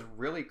Ascension is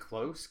really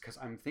close because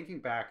I'm thinking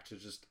back to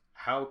just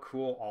how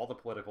cool all the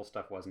political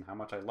stuff was and how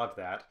much I loved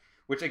that.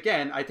 Which,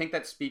 again, I think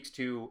that speaks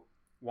to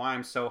why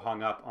I'm so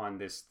hung up on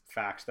this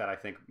fact that I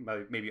think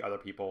maybe other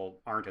people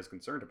aren't as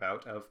concerned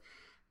about, of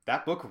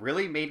that book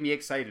really made me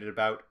excited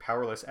about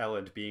powerless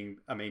Elend being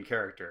a main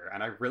character,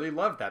 and I really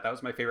loved that. That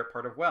was my favorite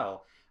part of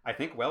Well. I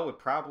think Well would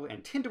probably...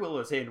 And Tindwyl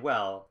is in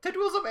Well.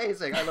 Tindwyl's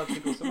amazing! I love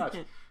Tindwyl so much.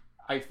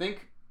 I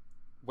think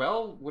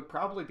Well would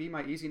probably be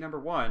my easy number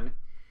 1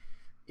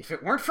 if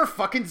it weren't for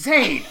fucking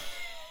Zane!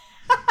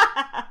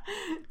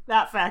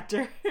 That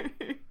factor.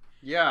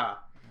 Yeah.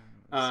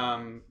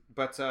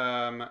 But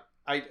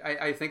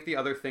I think the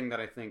other thing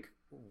that I think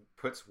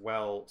puts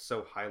Well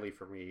so highly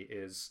for me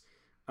is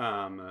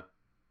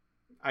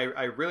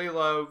I really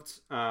loved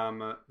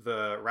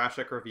the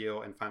Rashek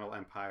reveal in Final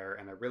Empire,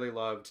 and I really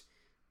loved,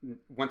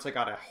 once I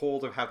got a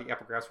hold of how the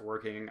epigraphs were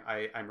working,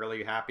 I'm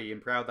really happy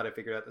and proud that I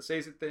figured out the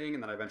Sazed thing,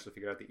 and then I eventually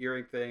figured out the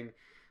earring thing.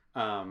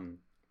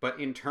 But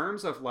in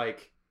terms of,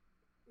 like,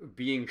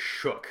 being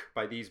shook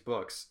by these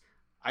books,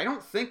 I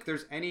don't think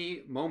there's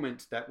any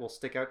moment that will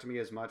stick out to me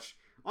as much.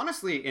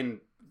 Honestly,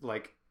 in,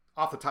 like,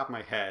 off the top of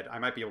my head, I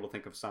might be able to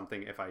think of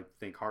something if I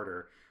think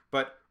harder,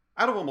 but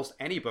out of almost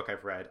any book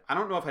I've read, I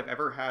don't know if I've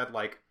ever had,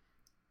 like,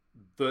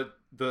 the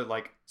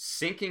like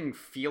sinking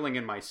feeling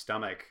in my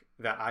stomach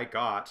that I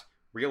got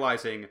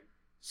realizing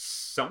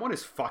someone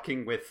is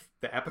fucking with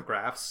the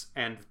epigraphs,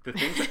 and the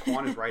things that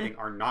Kwan is writing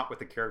are not what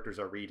the characters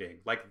are reading.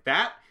 Like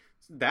that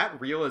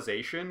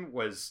realization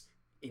was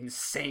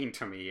insane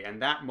to me,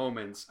 and that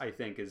moment I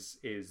think is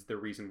the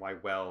reason why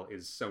Well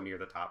is so near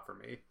the top for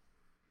me.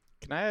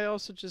 Can I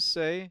also just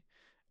say,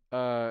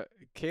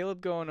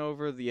 Caleb going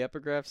over the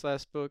epigraphs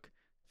last book,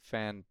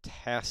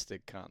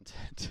 fantastic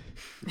content.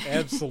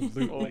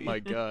 Absolutely. Oh my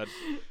god.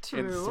 True.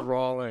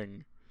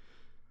 Enthralling.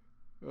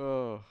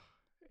 Oh,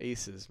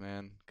 aces,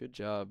 man. Good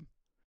job.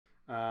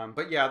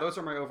 But yeah, those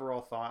are my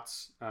overall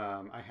thoughts.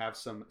 I have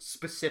some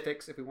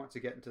specifics if we want to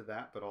get into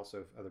that, but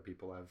also if other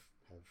people have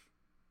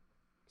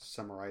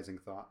summarizing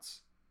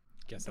thoughts.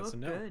 Guess that's a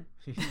Book no. good.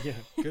 Yeah,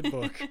 good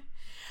book.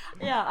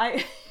 Yeah,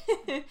 I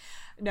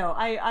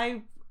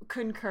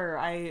concur.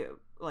 I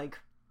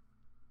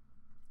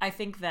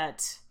think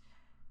that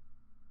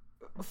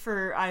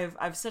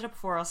I've said it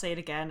before, I'll say it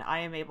again, I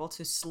am able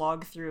to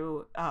slog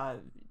through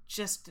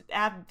just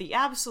the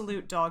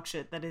absolute dog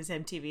shit that is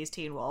MTV's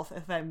Teen Wolf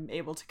if I'm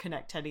able to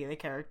connect to any of the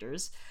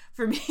characters.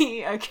 For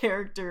me, a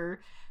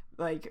character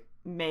like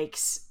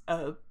makes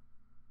a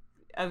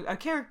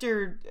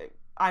character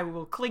I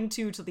will cling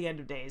to till the end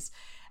of days.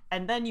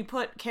 And then you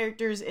put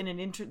characters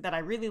in that I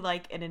really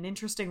like in an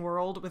interesting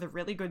world with a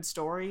really good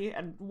story,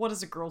 and what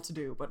is a girl to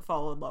do but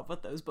fall in love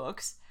with those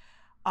books?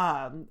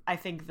 I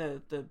think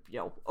the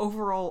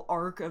overall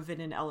arc of Vin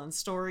and Ellen's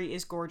story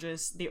is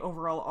gorgeous. The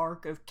overall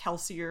arc of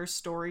Kelsier's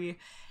story,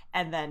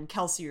 and then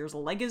Kelsier's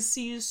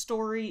legacy's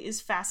story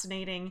is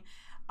fascinating.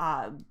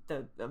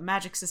 The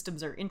magic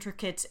systems are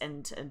intricate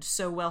and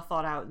so well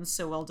thought out and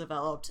so well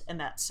developed, and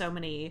that so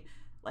many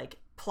like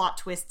plot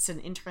twists and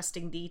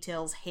interesting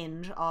details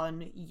hinge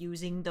on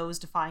using those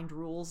defined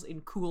rules in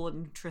cool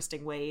and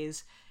interesting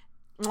ways.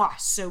 Mwah,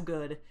 so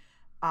good.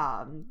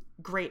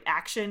 Great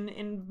action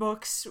in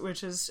books,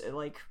 which is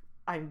like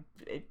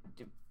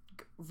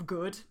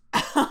good.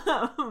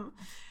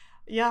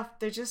 Yeah,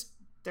 they're just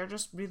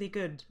really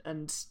good,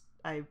 and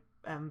I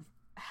am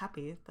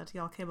happy that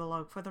y'all came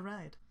along for the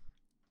ride.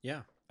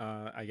 Yeah,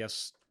 I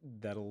guess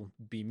that'll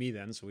be me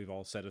then. So we've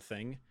all said a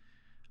thing.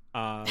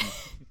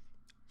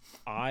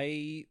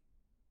 I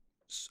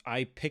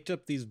picked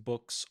up these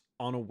books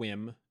on a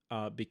whim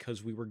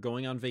because we were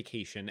going on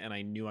vacation and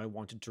I knew I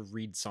wanted to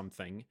read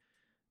something.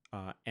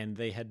 And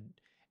they had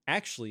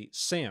actually,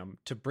 Sam,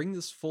 to bring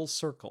this full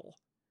circle,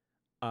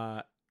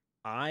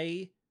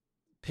 I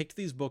picked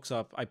these books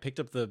up. I picked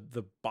up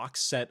the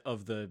box set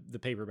of the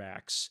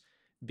paperbacks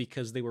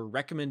because they were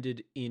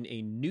recommended in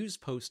a news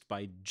post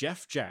by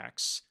Jeff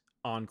Jacks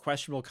on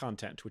Questionable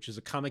Content, which is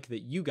a comic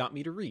that you got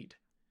me to read.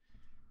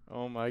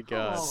 Oh my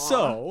god. Aww.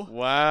 So,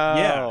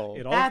 wow.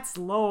 yeah, That's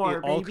lore,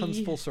 it all baby. comes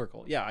full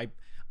circle. Yeah,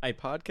 I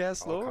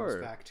Podcast All lore.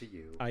 comes back to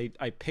you. I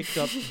picked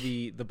up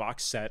the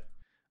box set.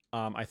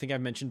 I think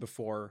I've mentioned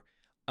before,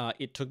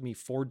 it took me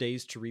 4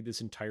 days to read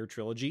this entire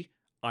trilogy.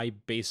 I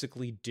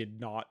basically did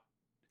not.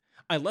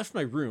 I left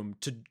my room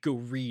to go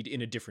read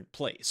in a different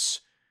place.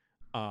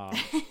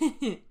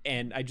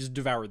 And I just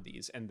devoured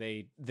these, and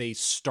they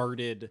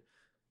started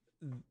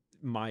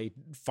my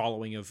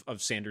following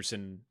of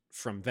Sanderson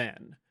from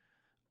then.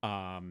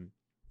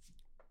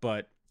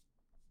 But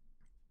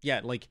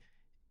yeah, like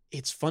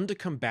it's fun to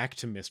come back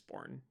to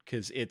Mistborn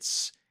because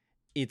it's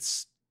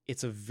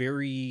a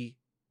very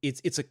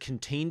it's a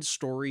contained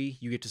story.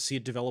 You get to see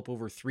it develop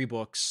over 3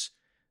 books.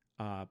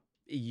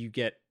 You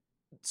get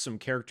some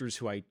characters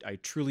who I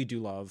truly do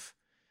love.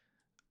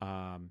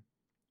 And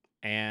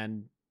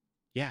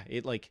yeah,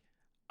 it like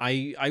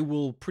I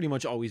will pretty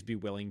much always be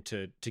willing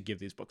to give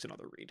these books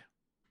another read.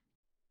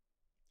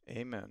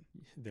 Amen.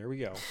 There we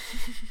go.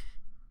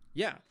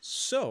 Yeah,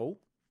 so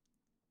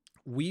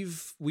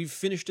we've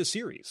finished a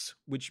series,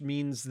 which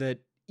means that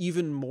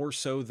even more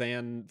so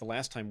than the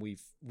last time we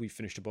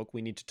finished a book,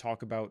 we need to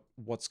talk about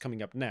what's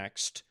coming up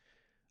next.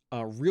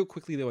 Real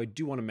quickly, though, I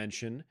do want to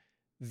mention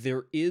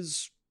there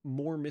is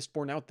more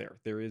Mistborn out there.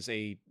 There is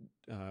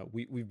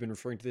we've been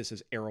referring to this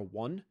as Era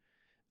 1.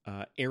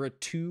 Era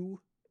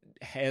 2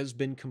 has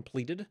been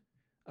completed.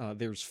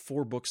 There's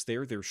 4 books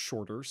there. They're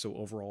shorter, so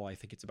overall I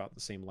think it's about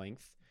the same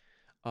length.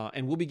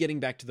 And we'll be getting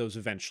back to those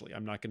eventually.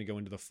 I'm not going to go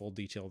into the full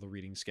detail of the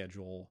reading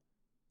schedule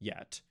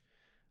yet.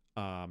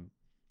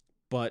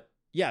 But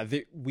yeah,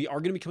 we are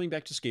going to be coming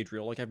back to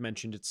Scadrial. Like I've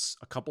mentioned, it's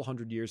a couple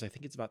hundred years. I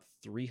think it's about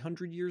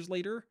 300 years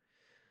later.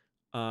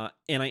 And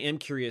I am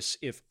curious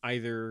if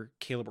either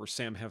Caleb or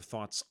Sam have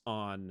thoughts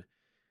on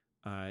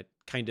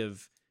kind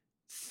of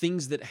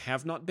things that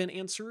have not been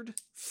answered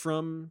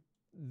from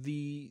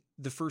the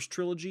first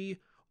trilogy,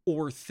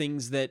 or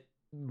things that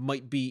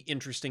might be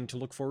interesting to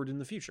look forward in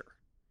the future.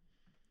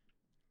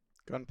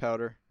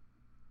 Gunpowder.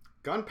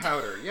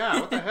 Yeah,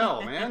 what the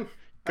hell, man?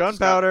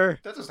 Gunpowder.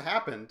 That just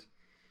happened.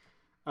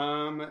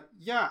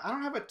 Yeah, I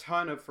don't have a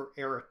ton for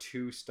Era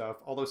 2 stuff,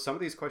 although some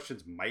of these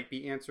questions might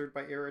be answered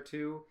by Era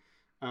 2.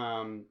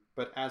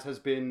 But as has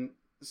been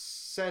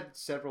said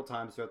several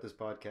times throughout this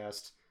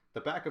podcast,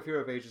 the back of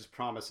Hero of Ages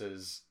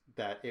promises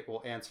that it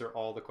will answer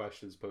all the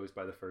questions posed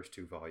by the first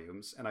 2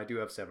 volumes, and I do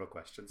have several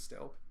questions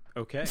still.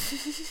 Okay.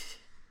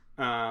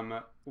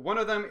 One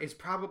of them is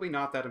probably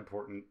not that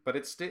important, but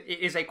it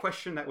is a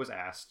question that was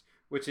asked,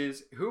 which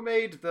is who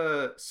made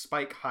the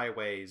spike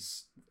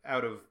highways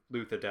out of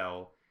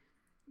Luthadel?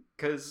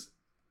 Because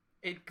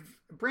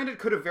Brandon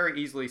could have very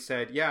easily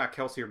said, yeah,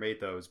 Kelsier made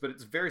those, but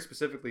it's very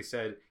specifically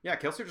said, yeah,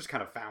 Kelsier just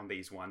kind of found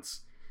these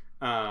once.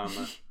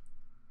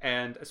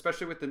 And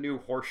especially with the new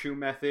horseshoe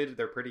method,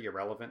 they're pretty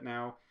irrelevant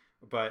now.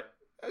 But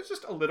it's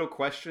just a little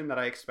question that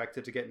I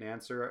expected to get an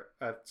answer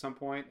at some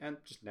point, and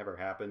just never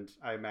happened.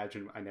 I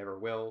imagine I never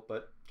will,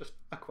 but just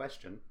a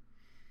question.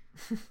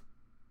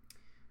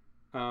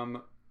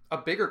 A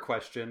bigger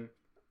question: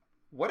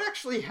 what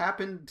actually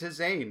happened to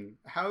Zane?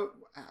 How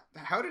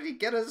did he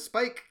get a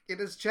spike in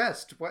his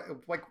chest?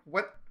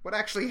 What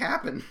actually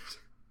happened?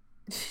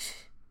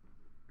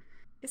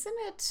 Isn't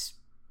it?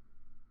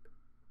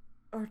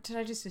 Or did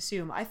I just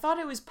assume? I thought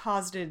it was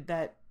posited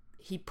that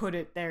he put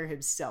it there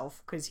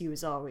himself because he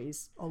was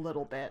always a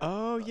little bit.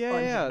 Oh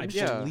yeah, I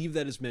believe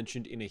that is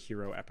mentioned in a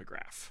hero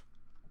epigraph.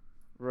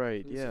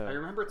 Right. Yeah. I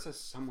remember it says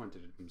someone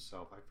did it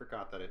himself. I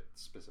forgot that it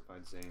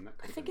specified Zane.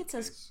 I think it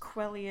says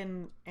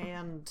Quellion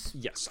and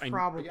yes,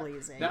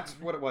 probably Zane. That's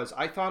what it was.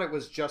 I thought it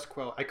was just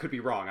Quell. I could be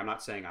wrong. I'm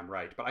not saying I'm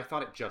right, but I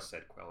thought it just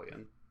said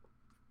Quellion.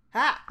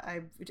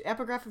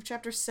 Epigraph of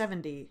chapter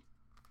 70.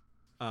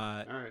 All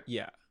right.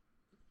 Yeah,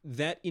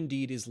 that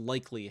indeed is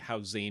likely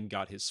how Zane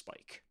got his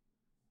spike.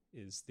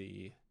 Is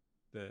the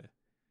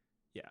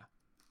yeah.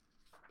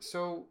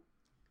 So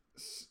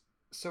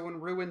when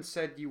Ruin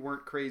said you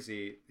weren't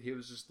crazy, he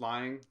was just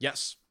lying?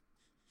 Yes.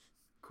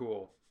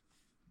 Cool.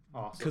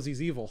 Awesome. Because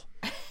he's evil.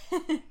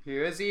 He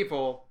is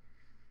evil.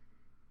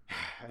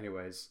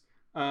 Anyways,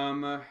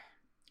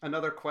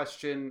 another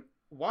question: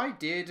 why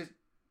did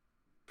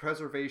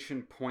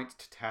preservation point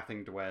to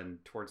Tathing Dwen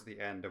towards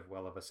the end of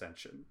Well of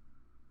Ascension?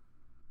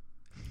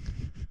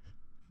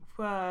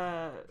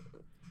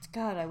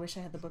 God, I wish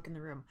I had the book in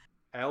the room.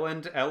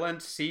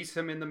 Elend sees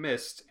him in the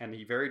mist, and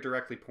he very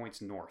directly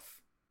points north.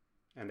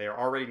 And they are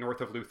already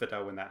north of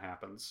Luthadel when that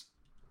happens.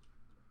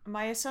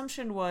 My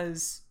assumption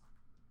was,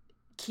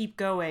 keep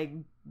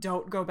going,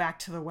 don't go back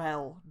to the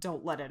well,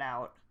 don't let it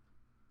out.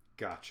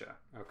 Gotcha.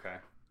 Okay.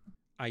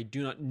 I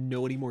do not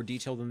know any more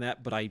detail than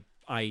that, but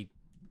I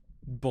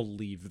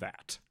believe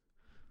that.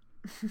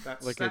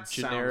 That's like that a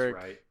generic,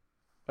 sounds right.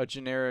 a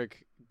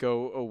generic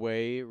go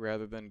away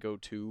rather than go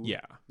to.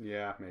 Yeah.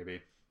 Yeah,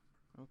 maybe.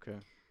 Okay.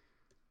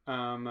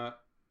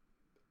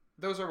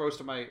 Those are most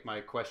of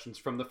my questions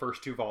from the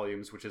first two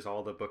volumes, which is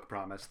all the book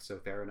promised, so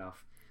fair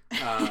enough.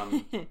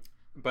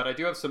 But I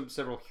do have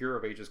several Hero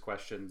of Ages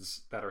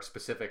questions that are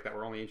specific that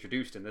were only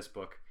introduced in this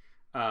book,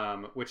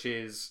 which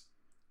is,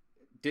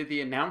 did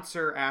the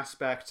announcer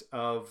aspect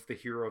of the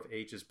Hero of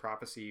Ages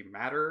prophecy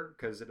matter?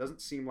 Because it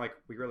doesn't seem like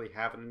we really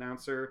have an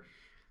announcer.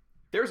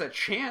 There's a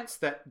chance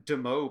that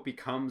Demo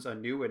becomes a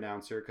new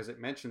announcer, because it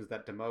mentions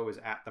that Demo is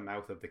at the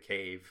mouth of the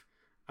cave.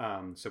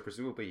 So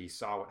presumably he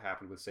saw what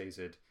happened with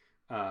Sazed.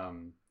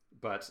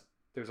 But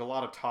there's a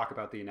lot of talk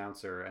about the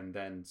announcer, and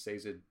then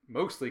Sazed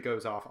mostly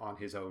goes off on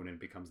his own and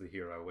becomes the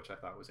hero, which I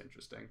thought was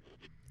interesting.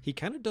 He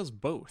kind of does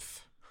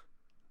both.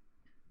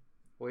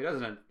 Well, he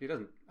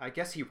doesn't, I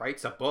guess he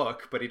writes a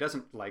book, but he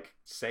doesn't, like,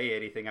 say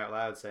anything out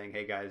loud saying,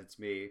 hey guys, it's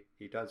me.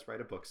 He does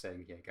write a book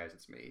saying, hey guys,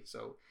 it's me.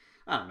 So,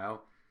 I don't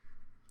know.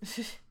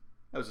 That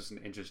was just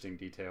an interesting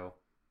detail.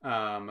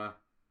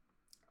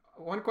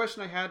 One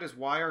question I had is,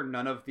 why are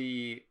none of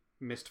the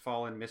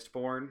Mistfall and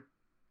Mistborn?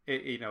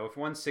 If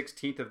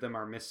 1/16 of them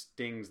are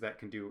Miststings that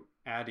can do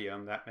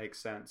Adium, that makes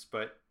sense.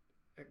 But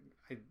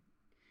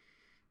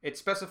it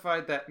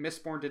specified that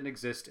Mistborn didn't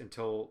exist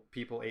until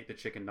people ate the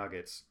chicken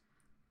nuggets.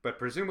 But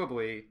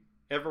presumably,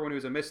 everyone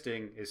who's a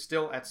Misting is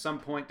still at some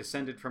point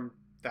descended from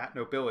that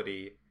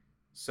nobility.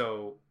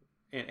 So,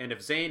 and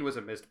if Zane was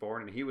a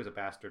Mistborn and he was a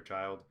bastard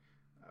child,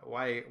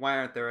 why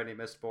aren't there any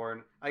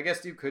Mistborn? I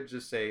guess you could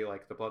just say,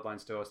 like, the bloodline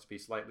still has to be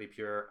slightly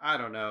pure. I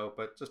don't know,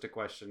 but just a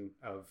question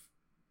of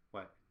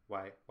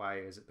why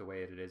is it the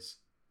way it is?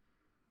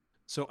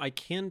 So I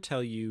can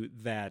tell you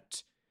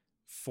that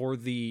for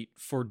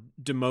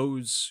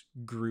Demo's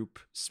group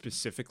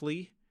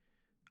specifically,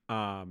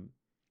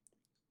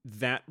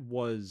 that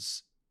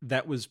was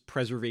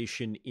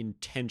preservation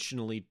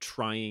intentionally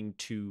trying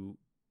to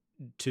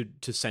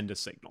send a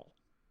signal.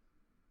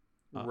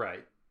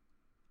 Right.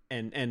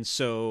 And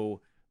so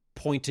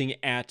pointing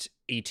at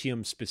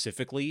Atium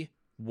specifically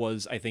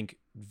was, I think,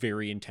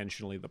 very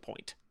intentionally the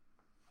point.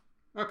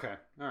 Okay.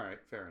 All right.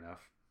 Fair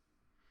enough.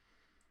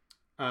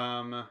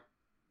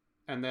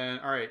 And then,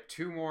 all right,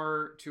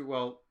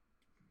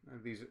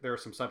 there are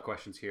some sub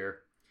questions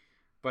here,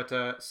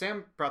 but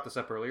Sam brought this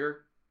up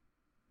earlier.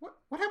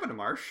 What happened to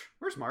Marsh?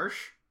 Where's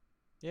Marsh?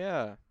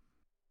 Yeah.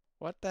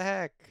 What the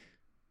heck?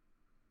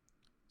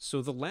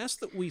 So the last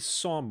that we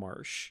saw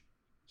Marsh,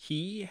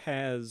 he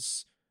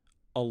has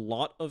a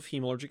lot of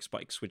hemalurgic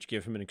spikes, which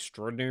give him an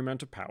extraordinary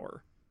amount of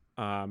power.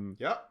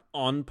 Yep.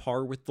 On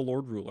par with the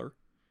Lord Ruler.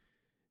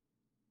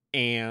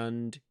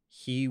 And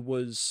he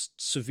was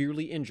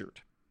severely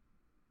injured.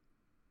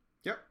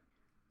 Yep.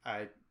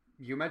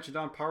 you mentioned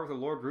on par with the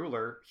Lord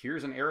Ruler.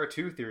 Here's an Era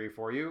 2 theory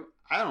for you.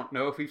 I don't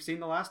know if we've seen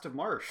the last of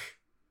Marsh,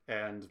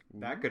 and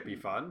that could be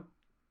fun.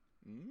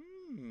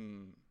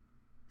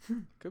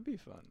 Could be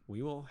fun.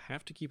 We will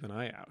have to keep an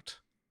eye out.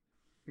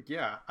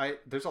 Yeah,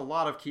 there's a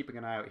lot of keeping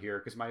an eye out here,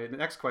 because my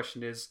next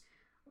question is,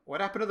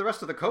 what happened to the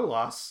rest of the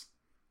Koloss?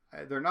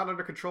 They're not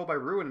under control by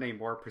Ruin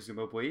anymore,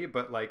 presumably,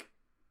 but, like,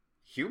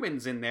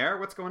 humans in there?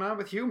 What's going on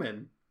with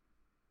human?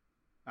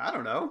 I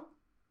don't know.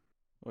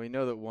 Well, we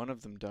know that one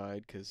of them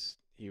died because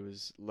he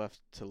was left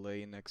to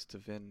lay next to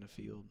Vin in a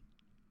field.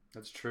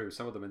 That's true.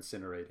 Some of them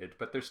incinerated,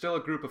 but there's still a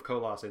group of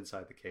Koloss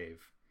inside the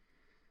cave.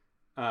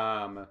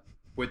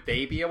 Would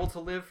they be able to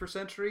live for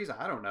centuries?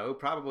 I don't know.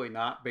 Probably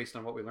not, based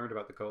on what we learned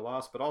about the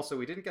Koloss. But also,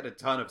 we didn't get a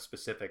ton of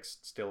specifics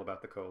still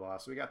about the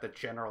Koloss. We got the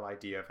general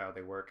idea of how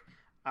they work.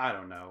 I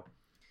don't know.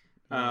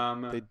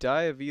 They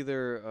die of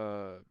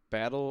either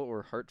battle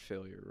or heart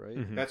failure, right?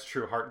 Mhm. That's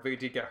true. They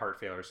did get heart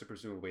failure, so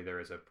presumably there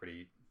is a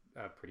pretty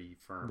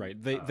firm. Right.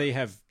 They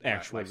have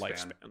actual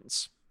lifespan.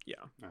 lifespans.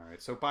 Yeah. All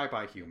right. So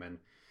bye human.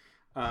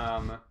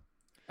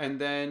 And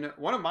then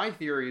one of my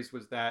theories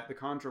was that the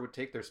Kandra would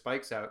take their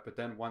spikes out, but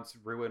then once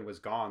Ruin was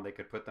gone, they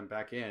could put them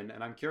back in.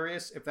 And I'm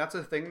curious if that's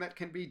a thing that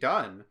can be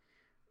done.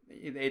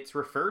 It's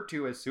referred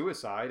to as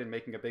suicide and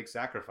making a big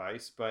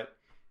sacrifice, but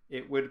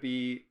it would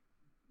be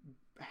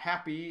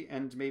happy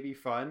and maybe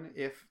fun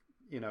if,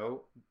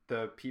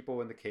 the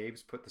people in the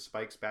caves put the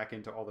spikes back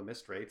into all the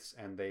Mist Wraiths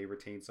and they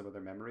retain some of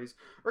their memories.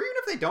 Or even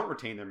if they don't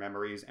retain their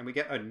memories and we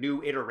get a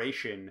new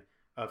iteration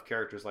of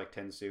characters like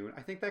TenSoon,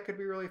 I think that could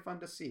be really fun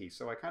to see.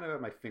 So I kind of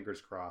have my fingers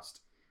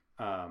crossed.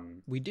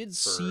 We did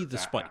see the that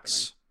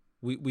spikes.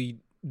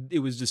 It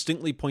was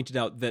distinctly pointed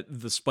out that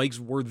the spikes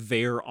were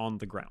there on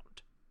the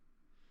ground.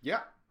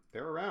 Yeah,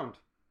 they're around.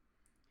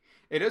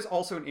 It is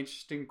also an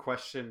interesting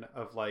question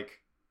of, like,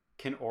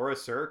 can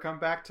Orasur come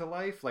back to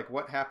life? Like,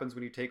 what happens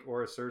when you take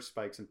Orasur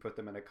spikes and put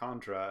them in a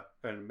Kandra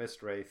and a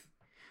Mist Wraith?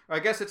 Or I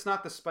guess it's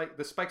not the spike.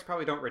 The spikes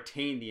probably don't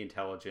retain the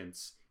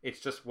intelligence. It's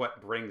just what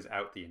brings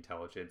out the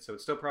intelligence. So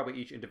it's still probably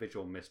each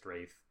individual Mist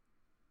Wraith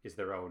is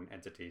their own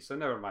entity. So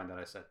never mind that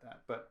I said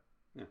that. But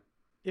yeah.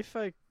 If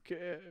I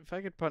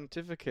could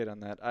pontificate on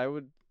that,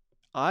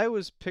 I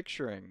was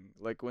picturing,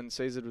 like, when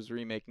Sazed was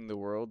remaking the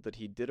world, that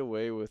he did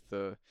away with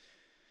the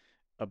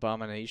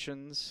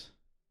abominations.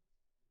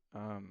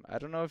 I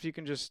don't know if you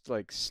can just,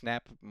 like,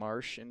 snap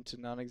Marsh into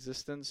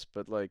non-existence,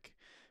 but, like,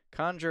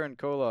 Kandra and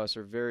Koloss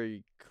are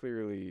very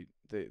clearly,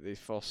 they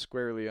fall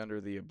squarely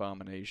under the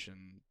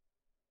abomination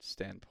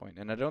standpoint.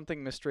 And I don't think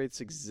Mist Wraiths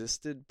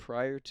existed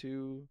prior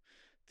to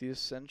the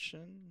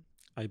Ascension.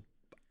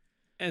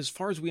 As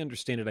far as we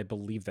understand it, I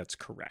believe that's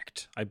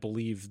correct. I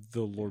believe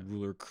the Lord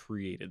Ruler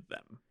created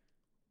them.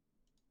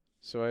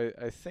 So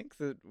I think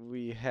that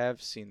we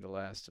have seen the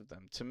last of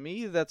them. To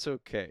me, that's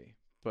okay.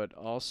 But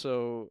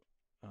also,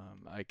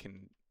 I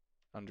can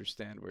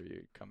understand where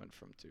you're coming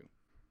from, too.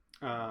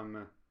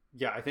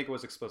 Yeah, I think it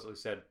was explicitly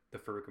said the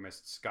Faruka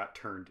Mists got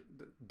turned.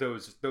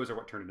 Those are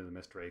what turned into the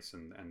Mist Wraiths,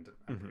 and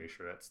I'm pretty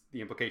sure that's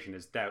the implication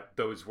is that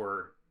those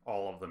were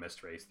all of the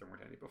Mist Wraiths. There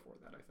weren't any before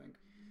that, I think.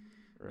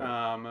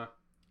 Right.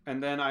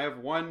 And then I have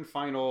one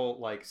final,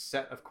 like,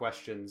 set of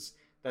questions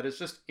that is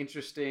just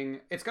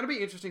interesting. It's going to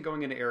be interesting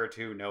going into Era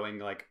 2, knowing,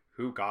 like,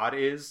 who God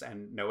is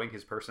and knowing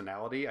his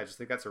personality. I just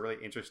think that's a really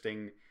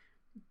interesting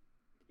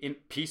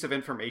piece of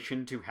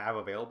information to have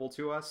available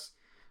to us.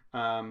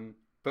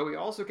 But we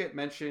also get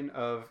mention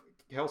of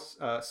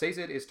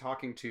Sazed is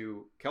talking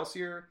to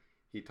Kelsier.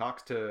 He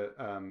talks to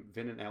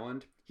Vin and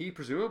Elend. He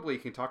presumably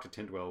can talk to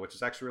Tindwyl, which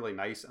is actually really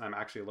nice, and I'm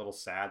actually a little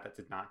sad that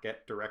did not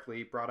get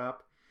directly brought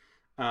up.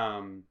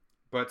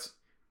 But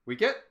we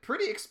get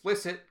pretty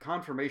explicit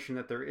confirmation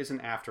that there is an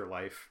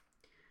afterlife,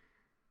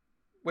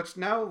 which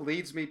now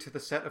leads me to the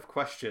set of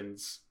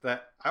questions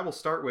that I will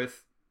start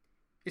with.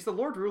 Is the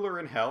Lord Ruler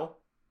in hell?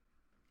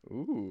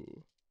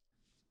 Ooh.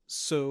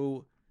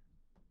 So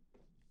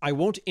I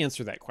won't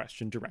answer that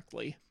question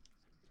directly.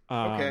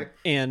 Okay.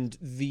 And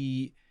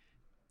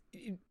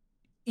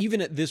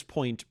even at this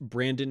point,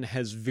 Brandon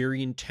has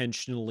very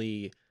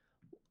intentionally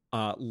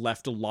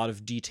left a lot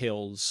of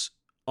details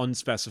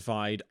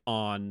unspecified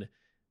on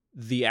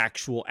the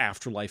actual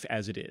afterlife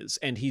as it is.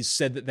 And he's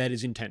said that that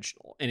is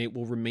intentional, and it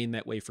will remain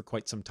that way for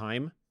quite some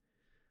time.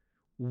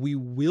 We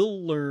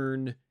will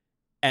learn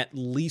at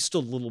least a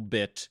little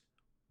bit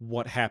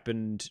what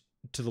happened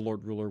to the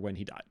Lord Ruler when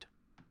he died.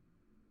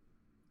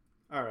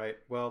 All right.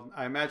 Well,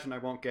 I imagine I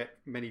won't get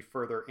many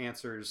further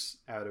answers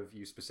out of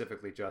you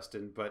specifically,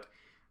 Justin, but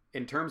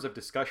in terms of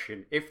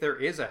discussion, if there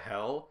is a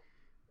hell,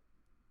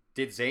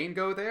 did Zane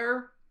go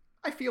there?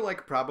 I feel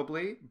like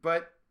probably,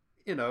 but,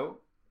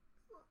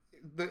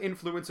 the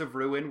influence of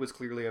Ruin was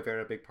clearly a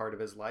very big part of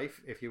his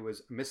life. If he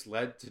was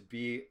misled to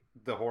be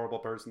the horrible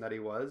person that he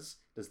was,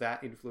 does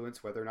that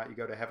influence whether or not you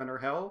go to heaven or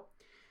hell?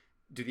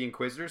 Do the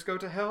Inquisitors go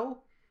to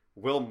hell?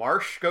 Will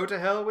Marsh go to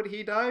hell when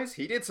he dies?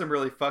 He did some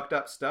really fucked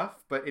up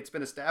stuff, but it's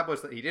been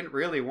established that he didn't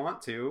really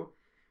want to.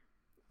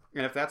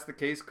 And if that's the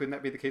case, couldn't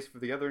that be the case for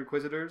the other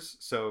Inquisitors?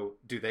 So,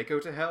 do they go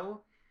to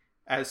hell?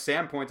 As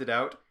Sam pointed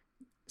out,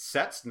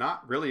 Set's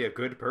not really a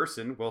good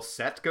person. Will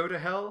Set go to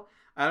hell?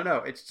 I don't know.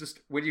 It's just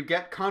when you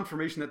get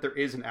confirmation that there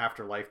is an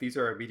afterlife, these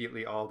are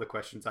immediately all the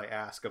questions I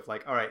ask of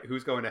like, all right,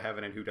 who's going to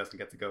heaven and who doesn't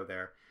get to go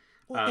there?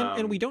 Well,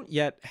 and we don't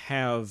yet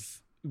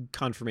have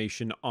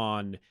confirmation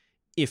on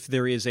if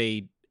there is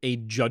a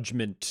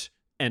judgment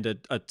and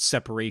a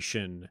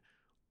separation,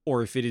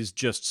 or if it is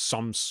just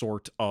some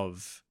sort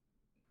of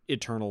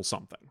eternal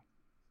something.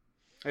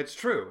 It's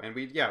true, and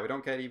we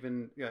don't get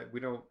even we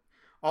don't.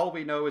 All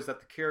we know is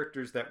that the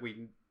characters that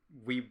we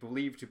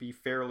believe to be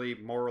fairly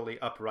morally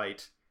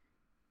upright,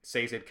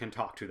 Sazed can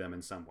talk to them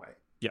in some way.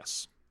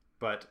 Yes,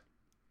 but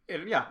I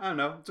don't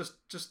know.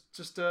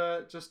 Just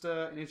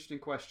an interesting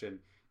question.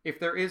 If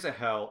there is a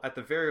hell, at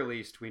the very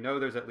least, we know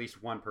there's at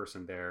least one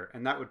person there,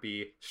 and that would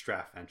be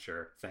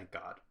Strathventure. Thank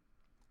God.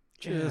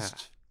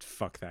 Just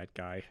fuck that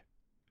guy.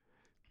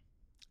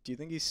 Do you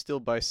think he's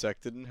still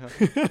bisected in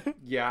hell?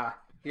 Yeah,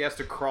 he has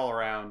to crawl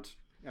around,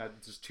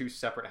 just two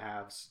separate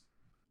halves.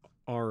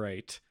 All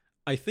right.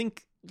 I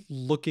think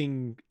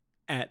looking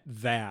at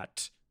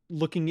that,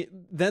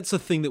 that's a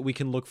thing that we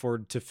can look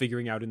forward to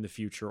figuring out in the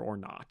future or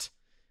not.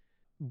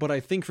 But I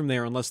think from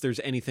there, unless there's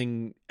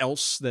anything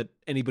else that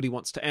anybody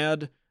wants to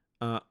add,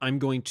 I'm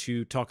going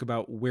to talk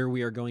about where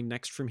we are going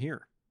next from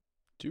here.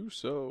 Do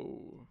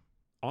so.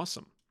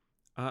 Awesome.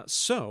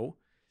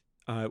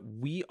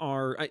 We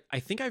are... I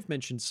think I've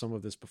mentioned some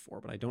of this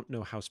before, but I don't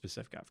know how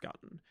specific I've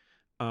gotten.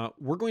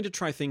 We're going to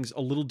try things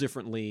a little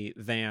differently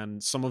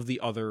than some of the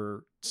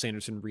other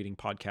Sanderson reading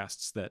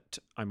podcasts that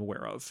I'm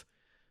aware of,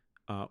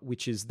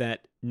 which is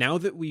that now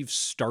that we've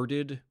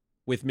started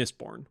with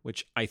Mistborn,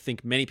 which I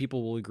think many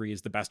people will agree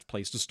is the best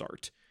place to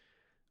start,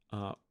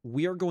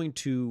 we are going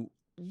to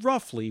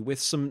roughly, with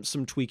some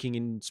tweaking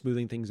and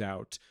smoothing things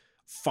out,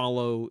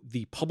 follow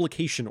the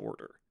publication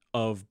order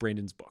of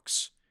Brandon's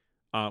books,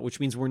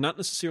 which means we're not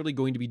necessarily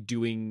going to be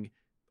doing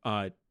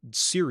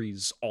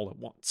series all at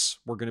once.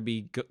 We're going to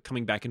be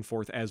coming back and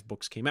forth as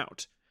books came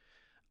out.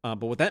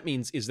 But what that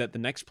means is that the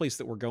next place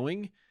that we're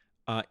going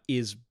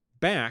is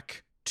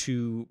back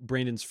to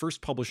Brandon's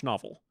first published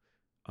novel,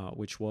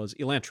 which was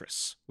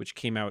Elantris, which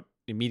came out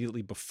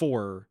immediately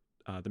before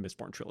the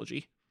Mistborn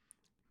trilogy.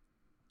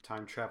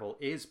 Time travel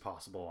is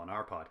possible on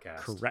our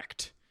podcast.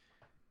 Correct.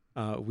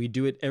 We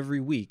do it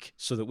every week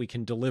so that we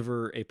can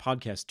deliver a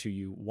podcast to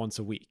you once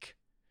a week.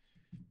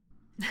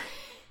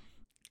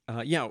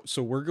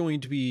 So we're going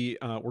to be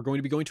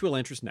going to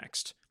Elantris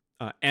next.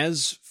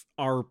 As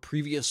our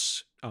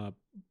previous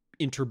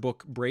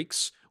interbook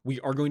breaks,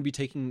 we are going to be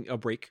taking a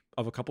break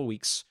of a couple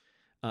weeks.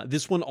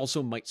 This one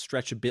also might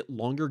stretch a bit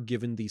longer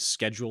given the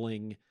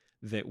scheduling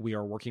that we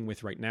are working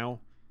with right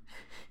now.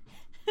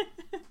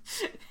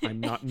 I'm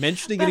not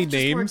mentioning any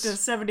names.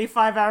 Just worked a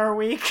 75-hour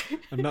week.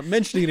 I'm not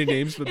mentioning any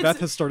names, but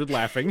Beth has started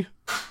laughing.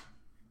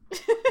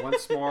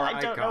 Once more, I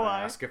don't gotta know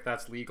why. ask if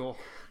that's legal.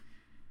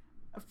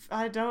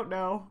 I don't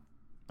know.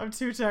 I'm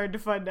too tired to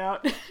find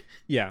out.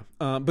 Yeah,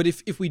 but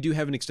if we do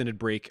have an extended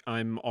break,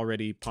 I'm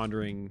already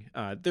pondering.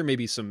 There may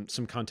be some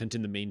content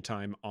in the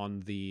meantime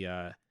on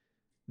the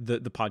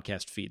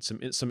podcast feed,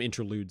 some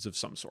interludes of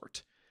some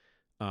sort.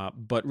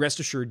 But rest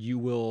assured, you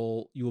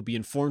will be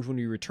informed when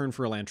we return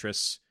for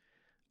Elantris.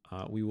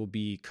 We will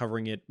be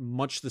covering it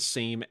much the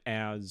same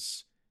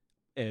as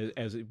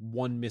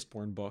one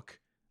Mistborn book.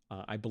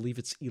 I believe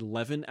it's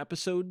 11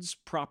 episodes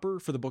proper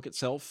for the book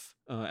itself,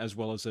 as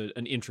well as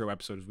an intro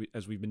episode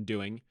as we've been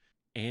doing.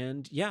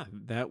 And yeah,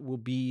 that will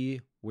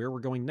be where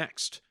we're going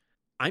next.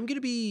 I'm going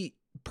to be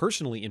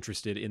personally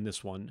interested in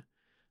this one.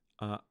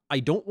 I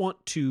don't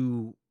want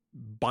to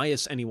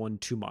bias anyone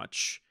too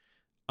much,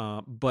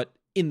 but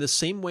in the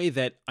same way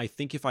that I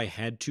think if I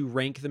had to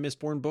rank the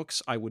Mistborn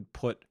books, I would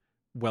put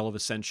Well of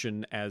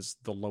Ascension as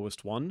the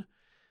lowest one.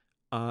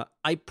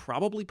 I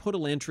probably put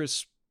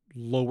Elantris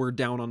lower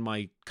down on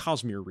my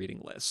Cosmere reading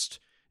list,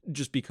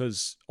 just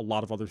because a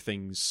lot of other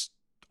things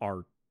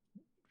are,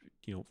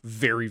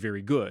 very,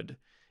 very good,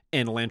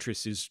 and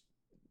Elantris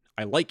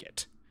I like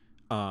it.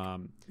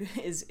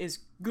 Is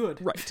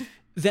good. Right.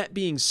 That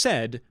being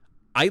said,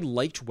 I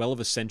liked Well of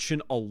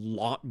Ascension a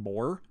lot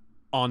more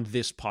on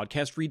this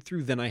podcast read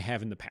through than I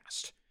have in the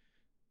past.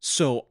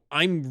 So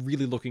I'm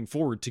really looking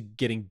forward to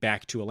getting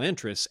back to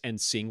Elantris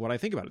and seeing what I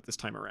think about it this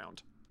time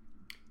around.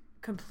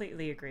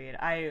 Completely agreed.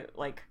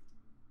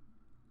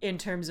 In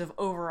terms of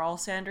overall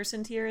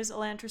Sanderson tiers,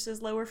 Elantris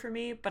is lower for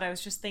me, but I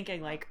was just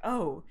thinking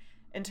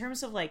in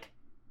terms of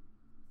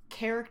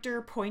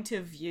character point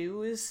of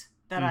views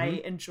that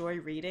I enjoy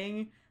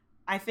reading,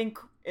 I think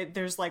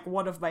there's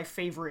one of my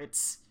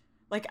favorites.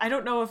 I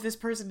don't know if this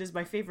person is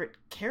my favorite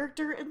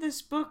character in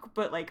this book,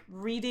 but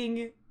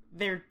reading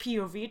their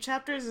POV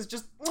chapters is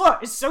just,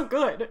 it's so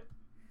good.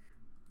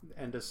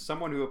 And as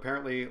someone who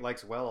apparently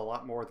likes Well a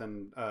lot more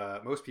than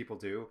most people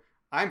do,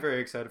 I'm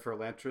very excited for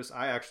Elantris.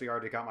 I actually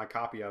already got my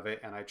copy of it,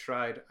 and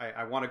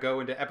I want to go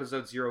into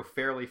episode 0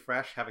 fairly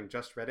fresh, having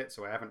just read it,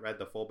 so I haven't read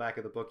the full back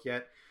of the book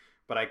yet.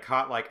 But I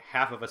caught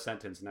half of a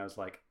sentence, and I was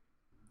like,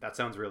 that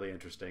sounds really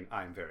interesting.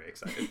 I'm very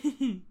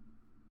excited.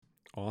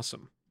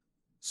 Awesome.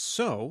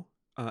 So,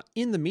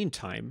 in the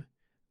meantime,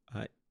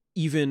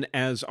 even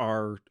as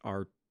our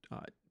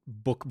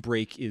book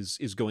break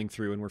is going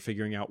through and we're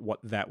figuring out what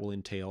that will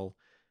entail,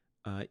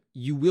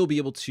 you will be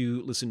able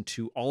to listen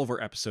to all of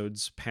our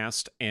episodes,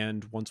 past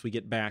and once we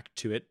get back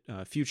to it,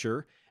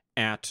 future,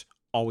 at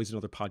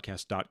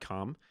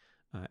alwaysanotherpodcast.com,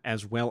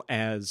 as well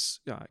as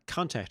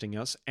contacting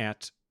us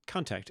at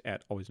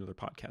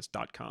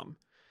contact@alwaysanotherpodcast.com.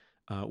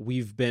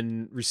 We've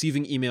been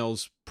receiving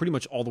emails pretty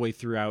much all the way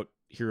throughout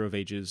Hero of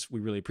Ages. We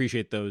really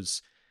appreciate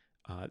those.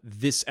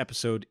 This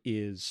episode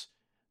is...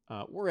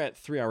 we're at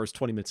 3 hours,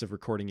 20 minutes of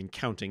recording and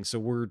counting, so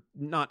we're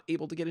not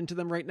able to get into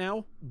them right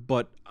now,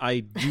 but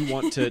I do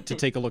want to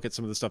take a look at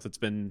some of the stuff that's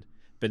been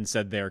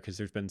said there, because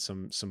there's been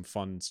some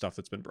fun stuff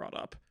that's been brought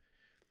up.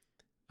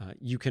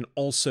 You can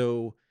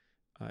also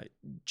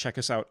check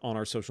us out on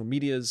our social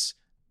medias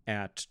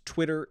at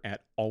Twitter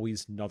at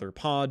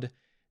AlwaysAnotherPod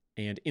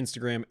and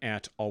Instagram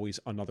at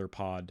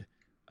AlwaysAnotherPod.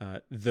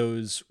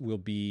 Those will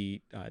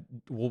be,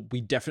 we'll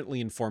be definitely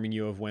informing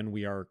you of when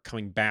we are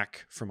coming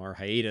back from our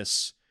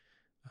hiatus,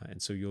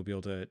 and so you'll be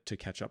able to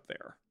catch up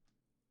there.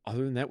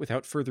 Other than that,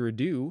 without further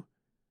ado,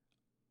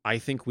 I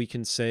think we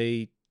can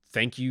say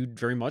thank you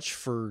very much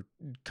for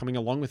coming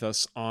along with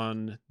us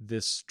on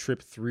this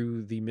trip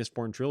through the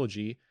Mistborn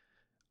trilogy.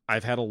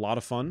 I've had a lot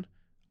of fun.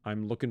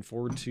 I'm looking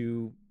forward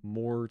to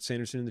more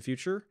Sanderson in the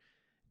future,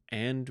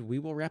 and we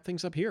will wrap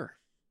things up here.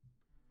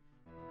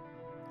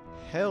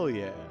 Hell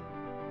yeah.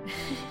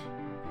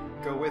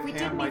 Go with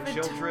Ham, my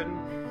children.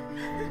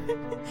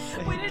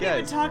 We didn't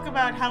even talk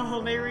about how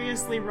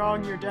hilariously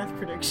wrong your death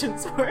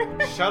predictions were.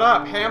 Shut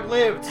up, Ham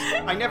lived.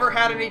 I never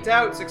had any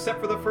doubts except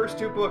for the first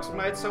 2 books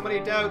when I had so many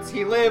doubts.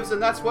 He lives, and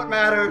that's what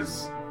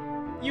matters.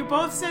 You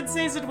both said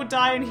Sazed would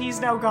die and he's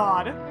now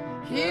God.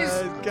 He's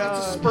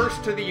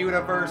dispersed to the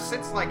universe.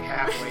 It's like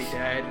halfway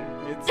dead.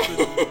 It's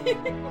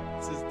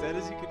as dead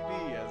as you can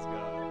be as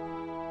God.